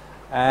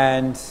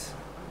 and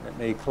let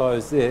me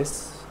close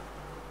this.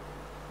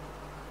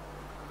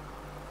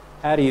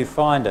 How do you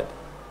find it?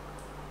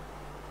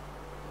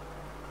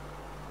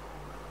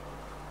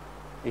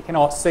 You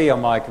cannot see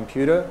on my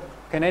computer.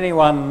 Can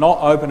anyone not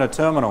open a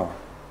terminal?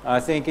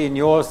 I think in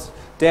your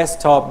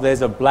desktop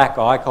there's a black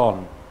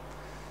icon.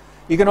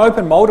 You can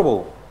open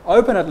multiple.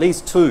 Open at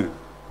least two.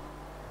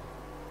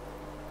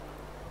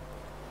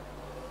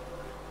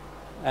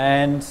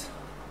 And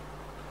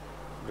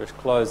just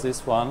close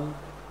this one.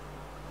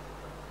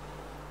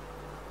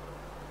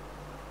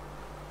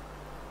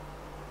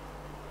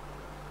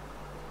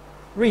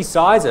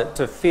 Resize it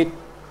to fit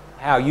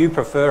how you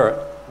prefer it.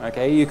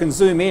 Okay, you can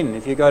zoom in.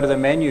 If you go to the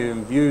menu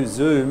and view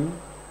zoom,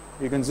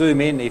 you can zoom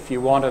in if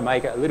you want to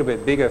make it a little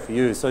bit bigger for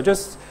you. So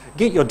just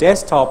get your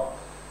desktop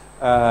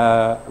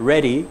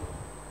ready.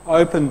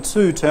 Open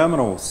two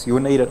terminals. You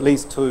will need at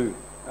least two.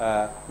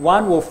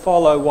 One will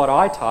follow what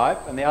I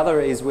type, and the other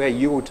is where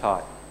you will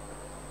type.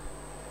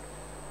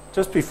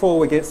 Just before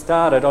we get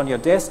started, on your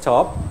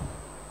desktop,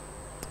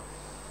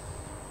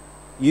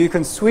 you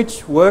can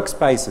switch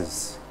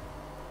workspaces.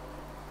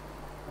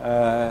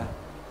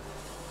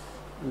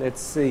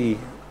 Let's see.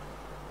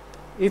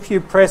 If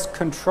you press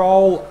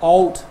Control,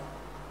 Alt,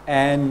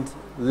 and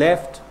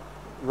left,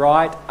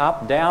 right,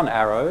 up, down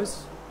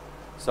arrows,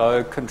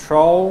 so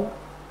Control,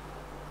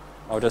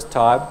 I'll just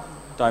type,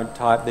 don't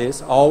type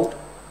this, Alt,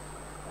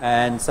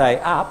 and say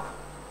up,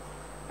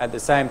 at the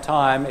same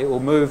time it will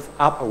move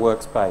up a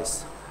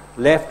workspace.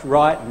 Left,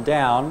 right, and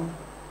down,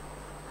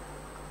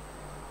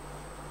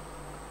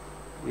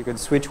 you can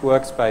switch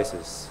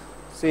workspaces.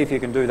 See if you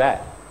can do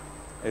that.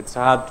 It's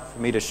hard for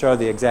me to show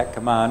the exact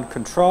command.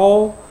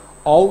 Control,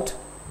 Alt,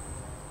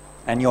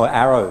 and your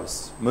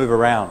arrows move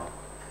around.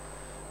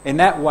 In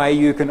that way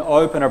you can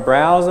open a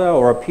browser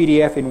or a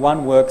PDF in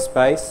one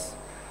workspace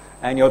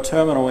and your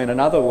terminal in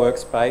another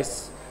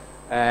workspace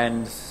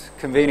and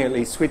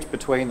conveniently switch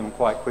between them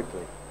quite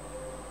quickly.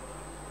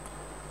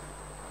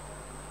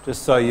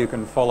 Just so you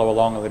can follow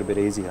along a little bit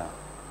easier.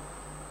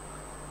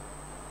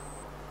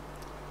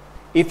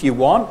 If you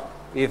want,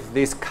 if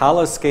this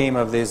color scheme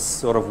of this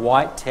sort of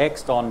white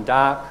text on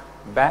dark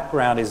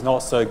background is not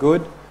so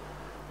good,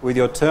 with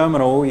your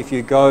terminal, if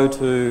you go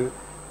to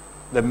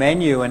the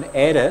menu and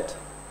edit,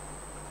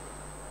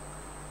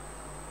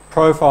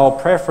 profile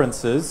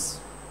preferences.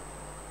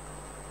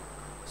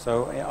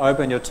 So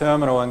open your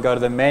terminal and go to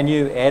the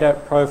menu,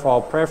 edit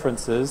profile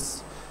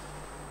preferences.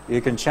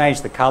 You can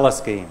change the color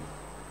scheme.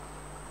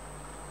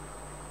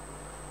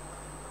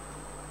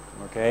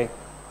 Okay?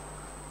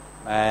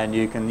 And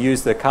you can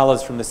use the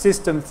colors from the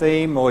system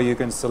theme, or you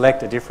can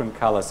select a different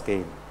color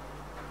scheme.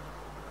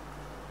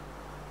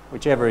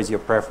 Whichever is your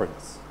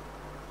preference.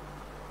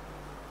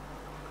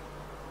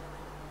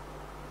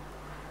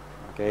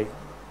 Okay?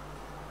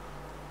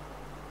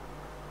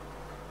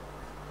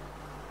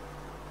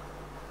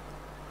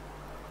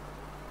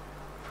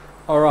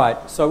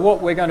 Alright, so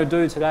what we're going to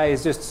do today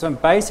is just some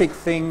basic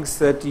things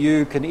that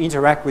you can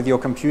interact with your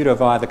computer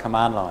via the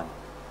command line.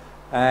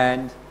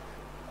 And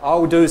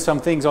I'll do some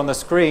things on the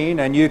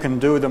screen and you can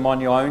do them on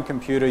your own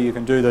computer. You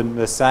can do them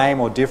the same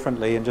or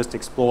differently and just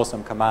explore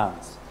some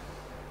commands.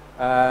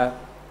 But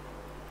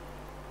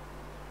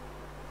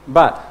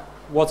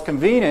what's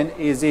convenient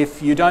is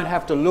if you don't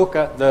have to look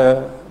at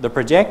the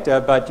projector,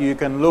 but you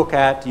can look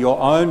at your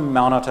own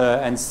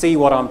monitor and see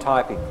what I'm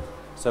typing.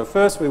 So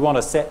first we want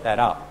to set that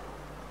up.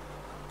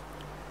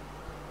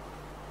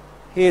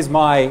 Here's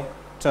my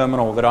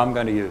terminal that I'm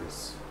going to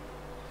use.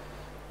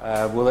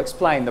 We'll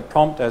explain the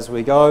prompt as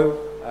we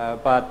go,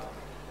 but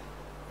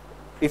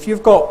if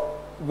you've got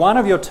one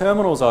of your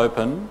terminals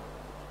open,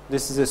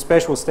 this is a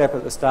special step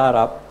at the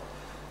startup,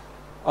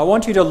 I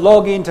want you to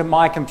log into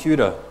my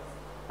computer.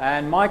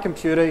 And my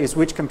computer is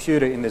which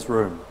computer in this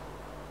room?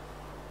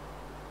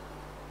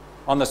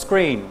 On the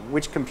screen,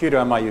 which computer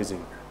am I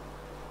using?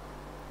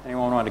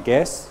 Anyone want to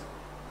guess?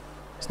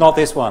 It's not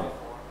this one.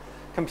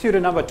 Computer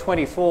number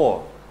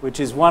 24. Which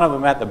is one of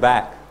them at the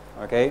back,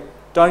 okay?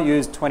 Don't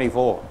use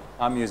 24,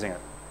 I'm using it.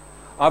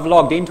 I've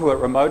logged into it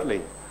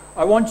remotely.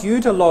 I want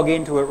you to log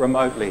into it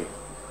remotely.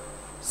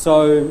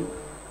 So,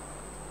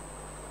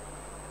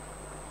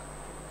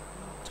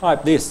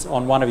 type this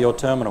on one of your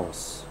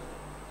terminals.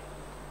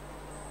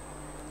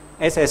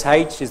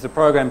 SSH is the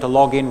program to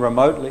log in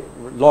remotely,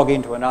 log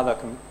into another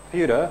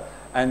computer,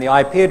 and the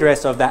IP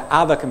address of that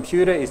other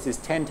computer is this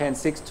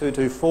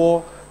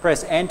 10.10.6.224.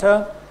 Press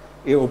enter.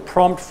 It will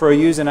prompt for a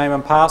username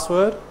and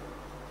password.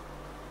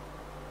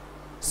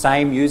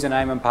 Same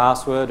username and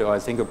password, or I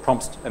think it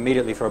prompts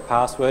immediately for a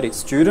password. It's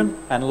student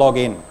and log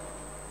in.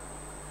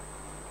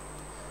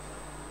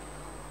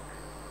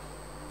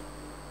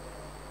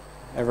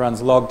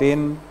 Everyone's logged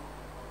in.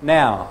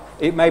 Now,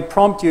 it may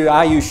prompt you,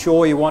 are you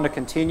sure you want to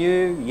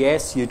continue?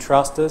 Yes, you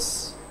trust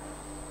us.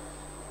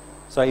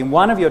 So in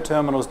one of your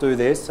terminals do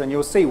this, and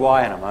you'll see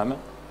why in a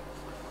moment.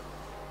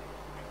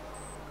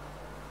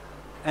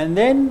 And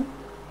then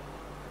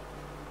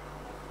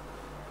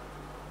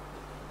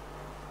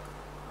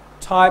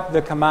type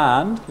the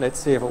command, let's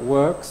see if it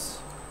works,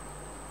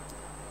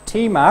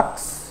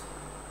 tmux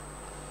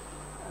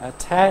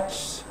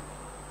attach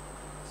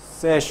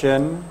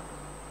session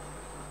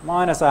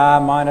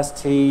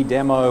 -r-t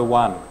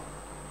demo1.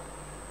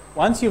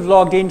 Once you've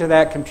logged into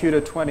that computer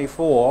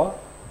 24,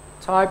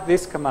 type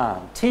this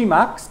command,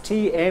 tmux,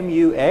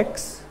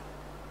 tmux,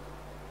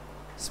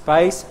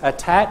 space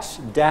attach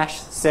dash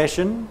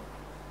session,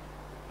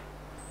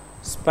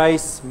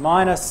 space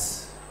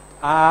 -r-t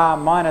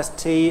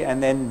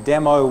and then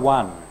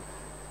demo1,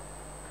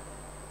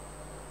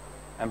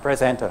 and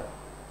press enter.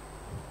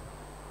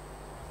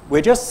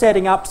 We're just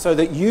setting up so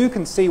that you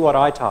can see what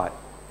I type.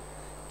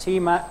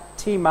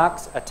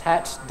 tmux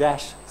attach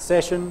dash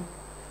session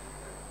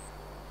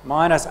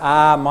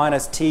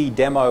 -r-t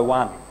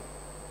demo1.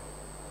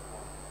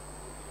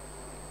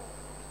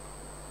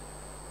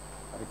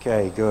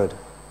 Okay, good.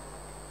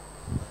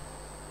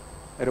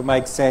 It'll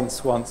make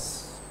sense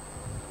once.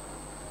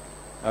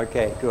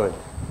 Okay, good.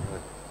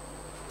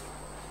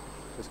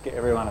 Just get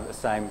everyone at the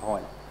same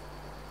point.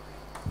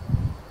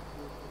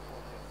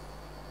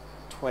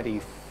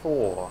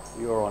 24,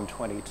 you're on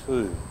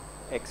 22.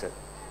 Exit.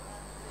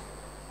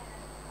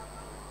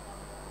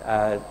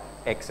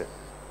 Exit.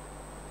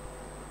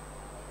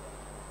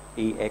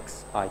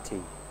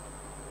 E-X-I-T.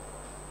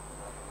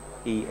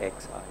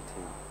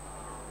 E-X-I-T.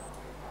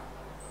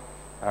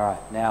 All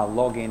right, now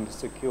log in to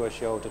Secure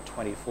Shell to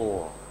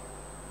 24.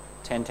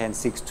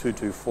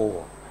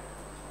 10.10.6.224.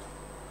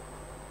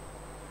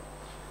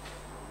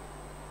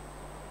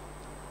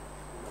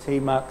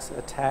 tmux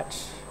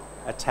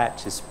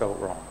attach is spelt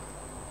wrong.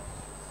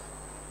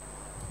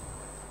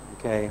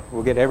 Okay,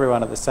 we'll get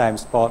everyone at the same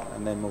spot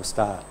and then we'll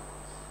start.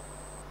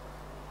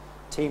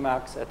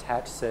 tmux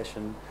attach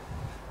session.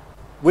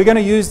 We're going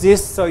to use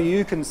this so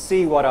you can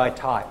see what I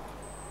type.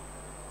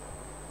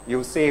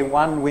 You'll see in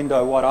one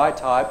window what I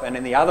type, and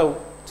in the other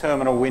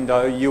terminal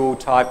window you will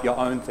type your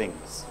own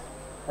things.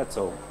 That's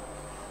all.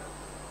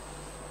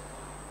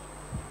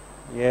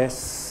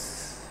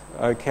 Yes.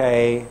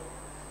 Okay.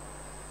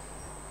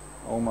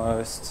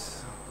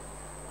 Almost.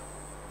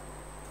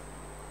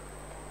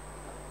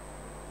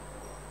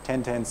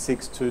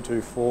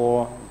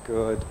 10.10.6.224.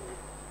 Good.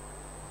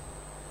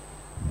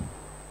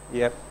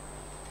 Yep.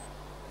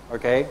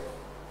 Okay.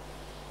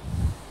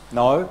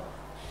 No.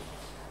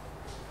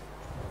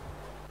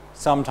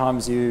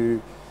 Sometimes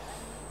you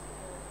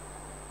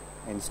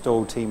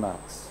install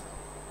tmux.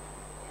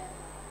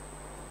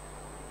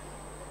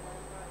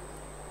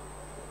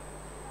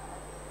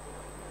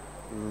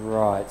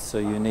 Right, so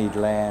you need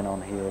LAN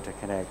on here to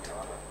connect.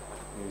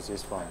 Use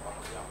this one.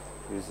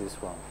 Use this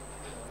one.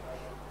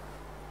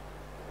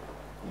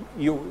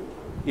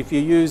 If you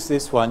use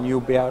this one,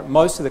 you'll be able,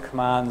 most of the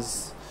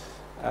commands,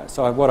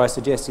 so what I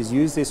suggest is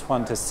use this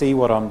one to see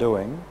what I'm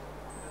doing,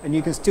 and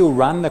you can still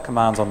run the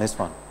commands on this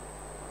one.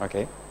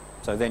 Okay,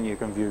 so then you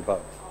can view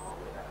both.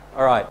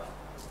 All right,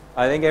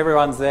 I think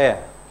everyone's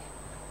there.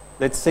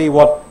 Let's see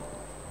what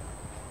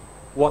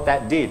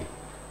that did.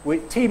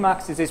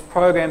 tmux is this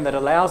program that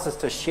allows us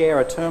to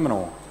share a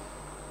terminal.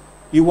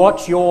 You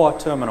watch your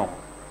terminal.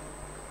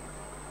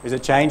 Is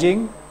it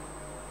changing?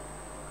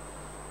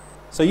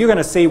 So you're going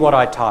to see what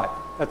I type,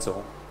 that's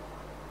all.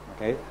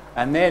 Okay?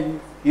 And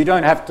then you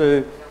don't have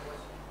to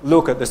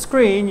look at the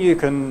screen, you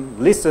can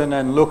listen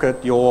and look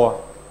at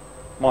your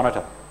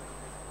monitor.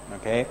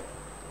 Okay?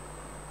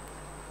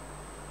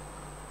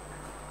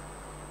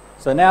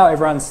 So now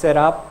everyone's set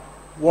up.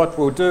 What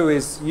we'll do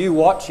is you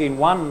watch in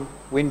one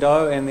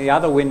window, and the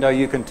other window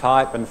you can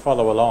type and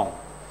follow along.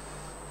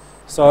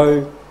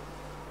 So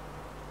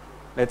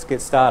let's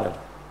get started.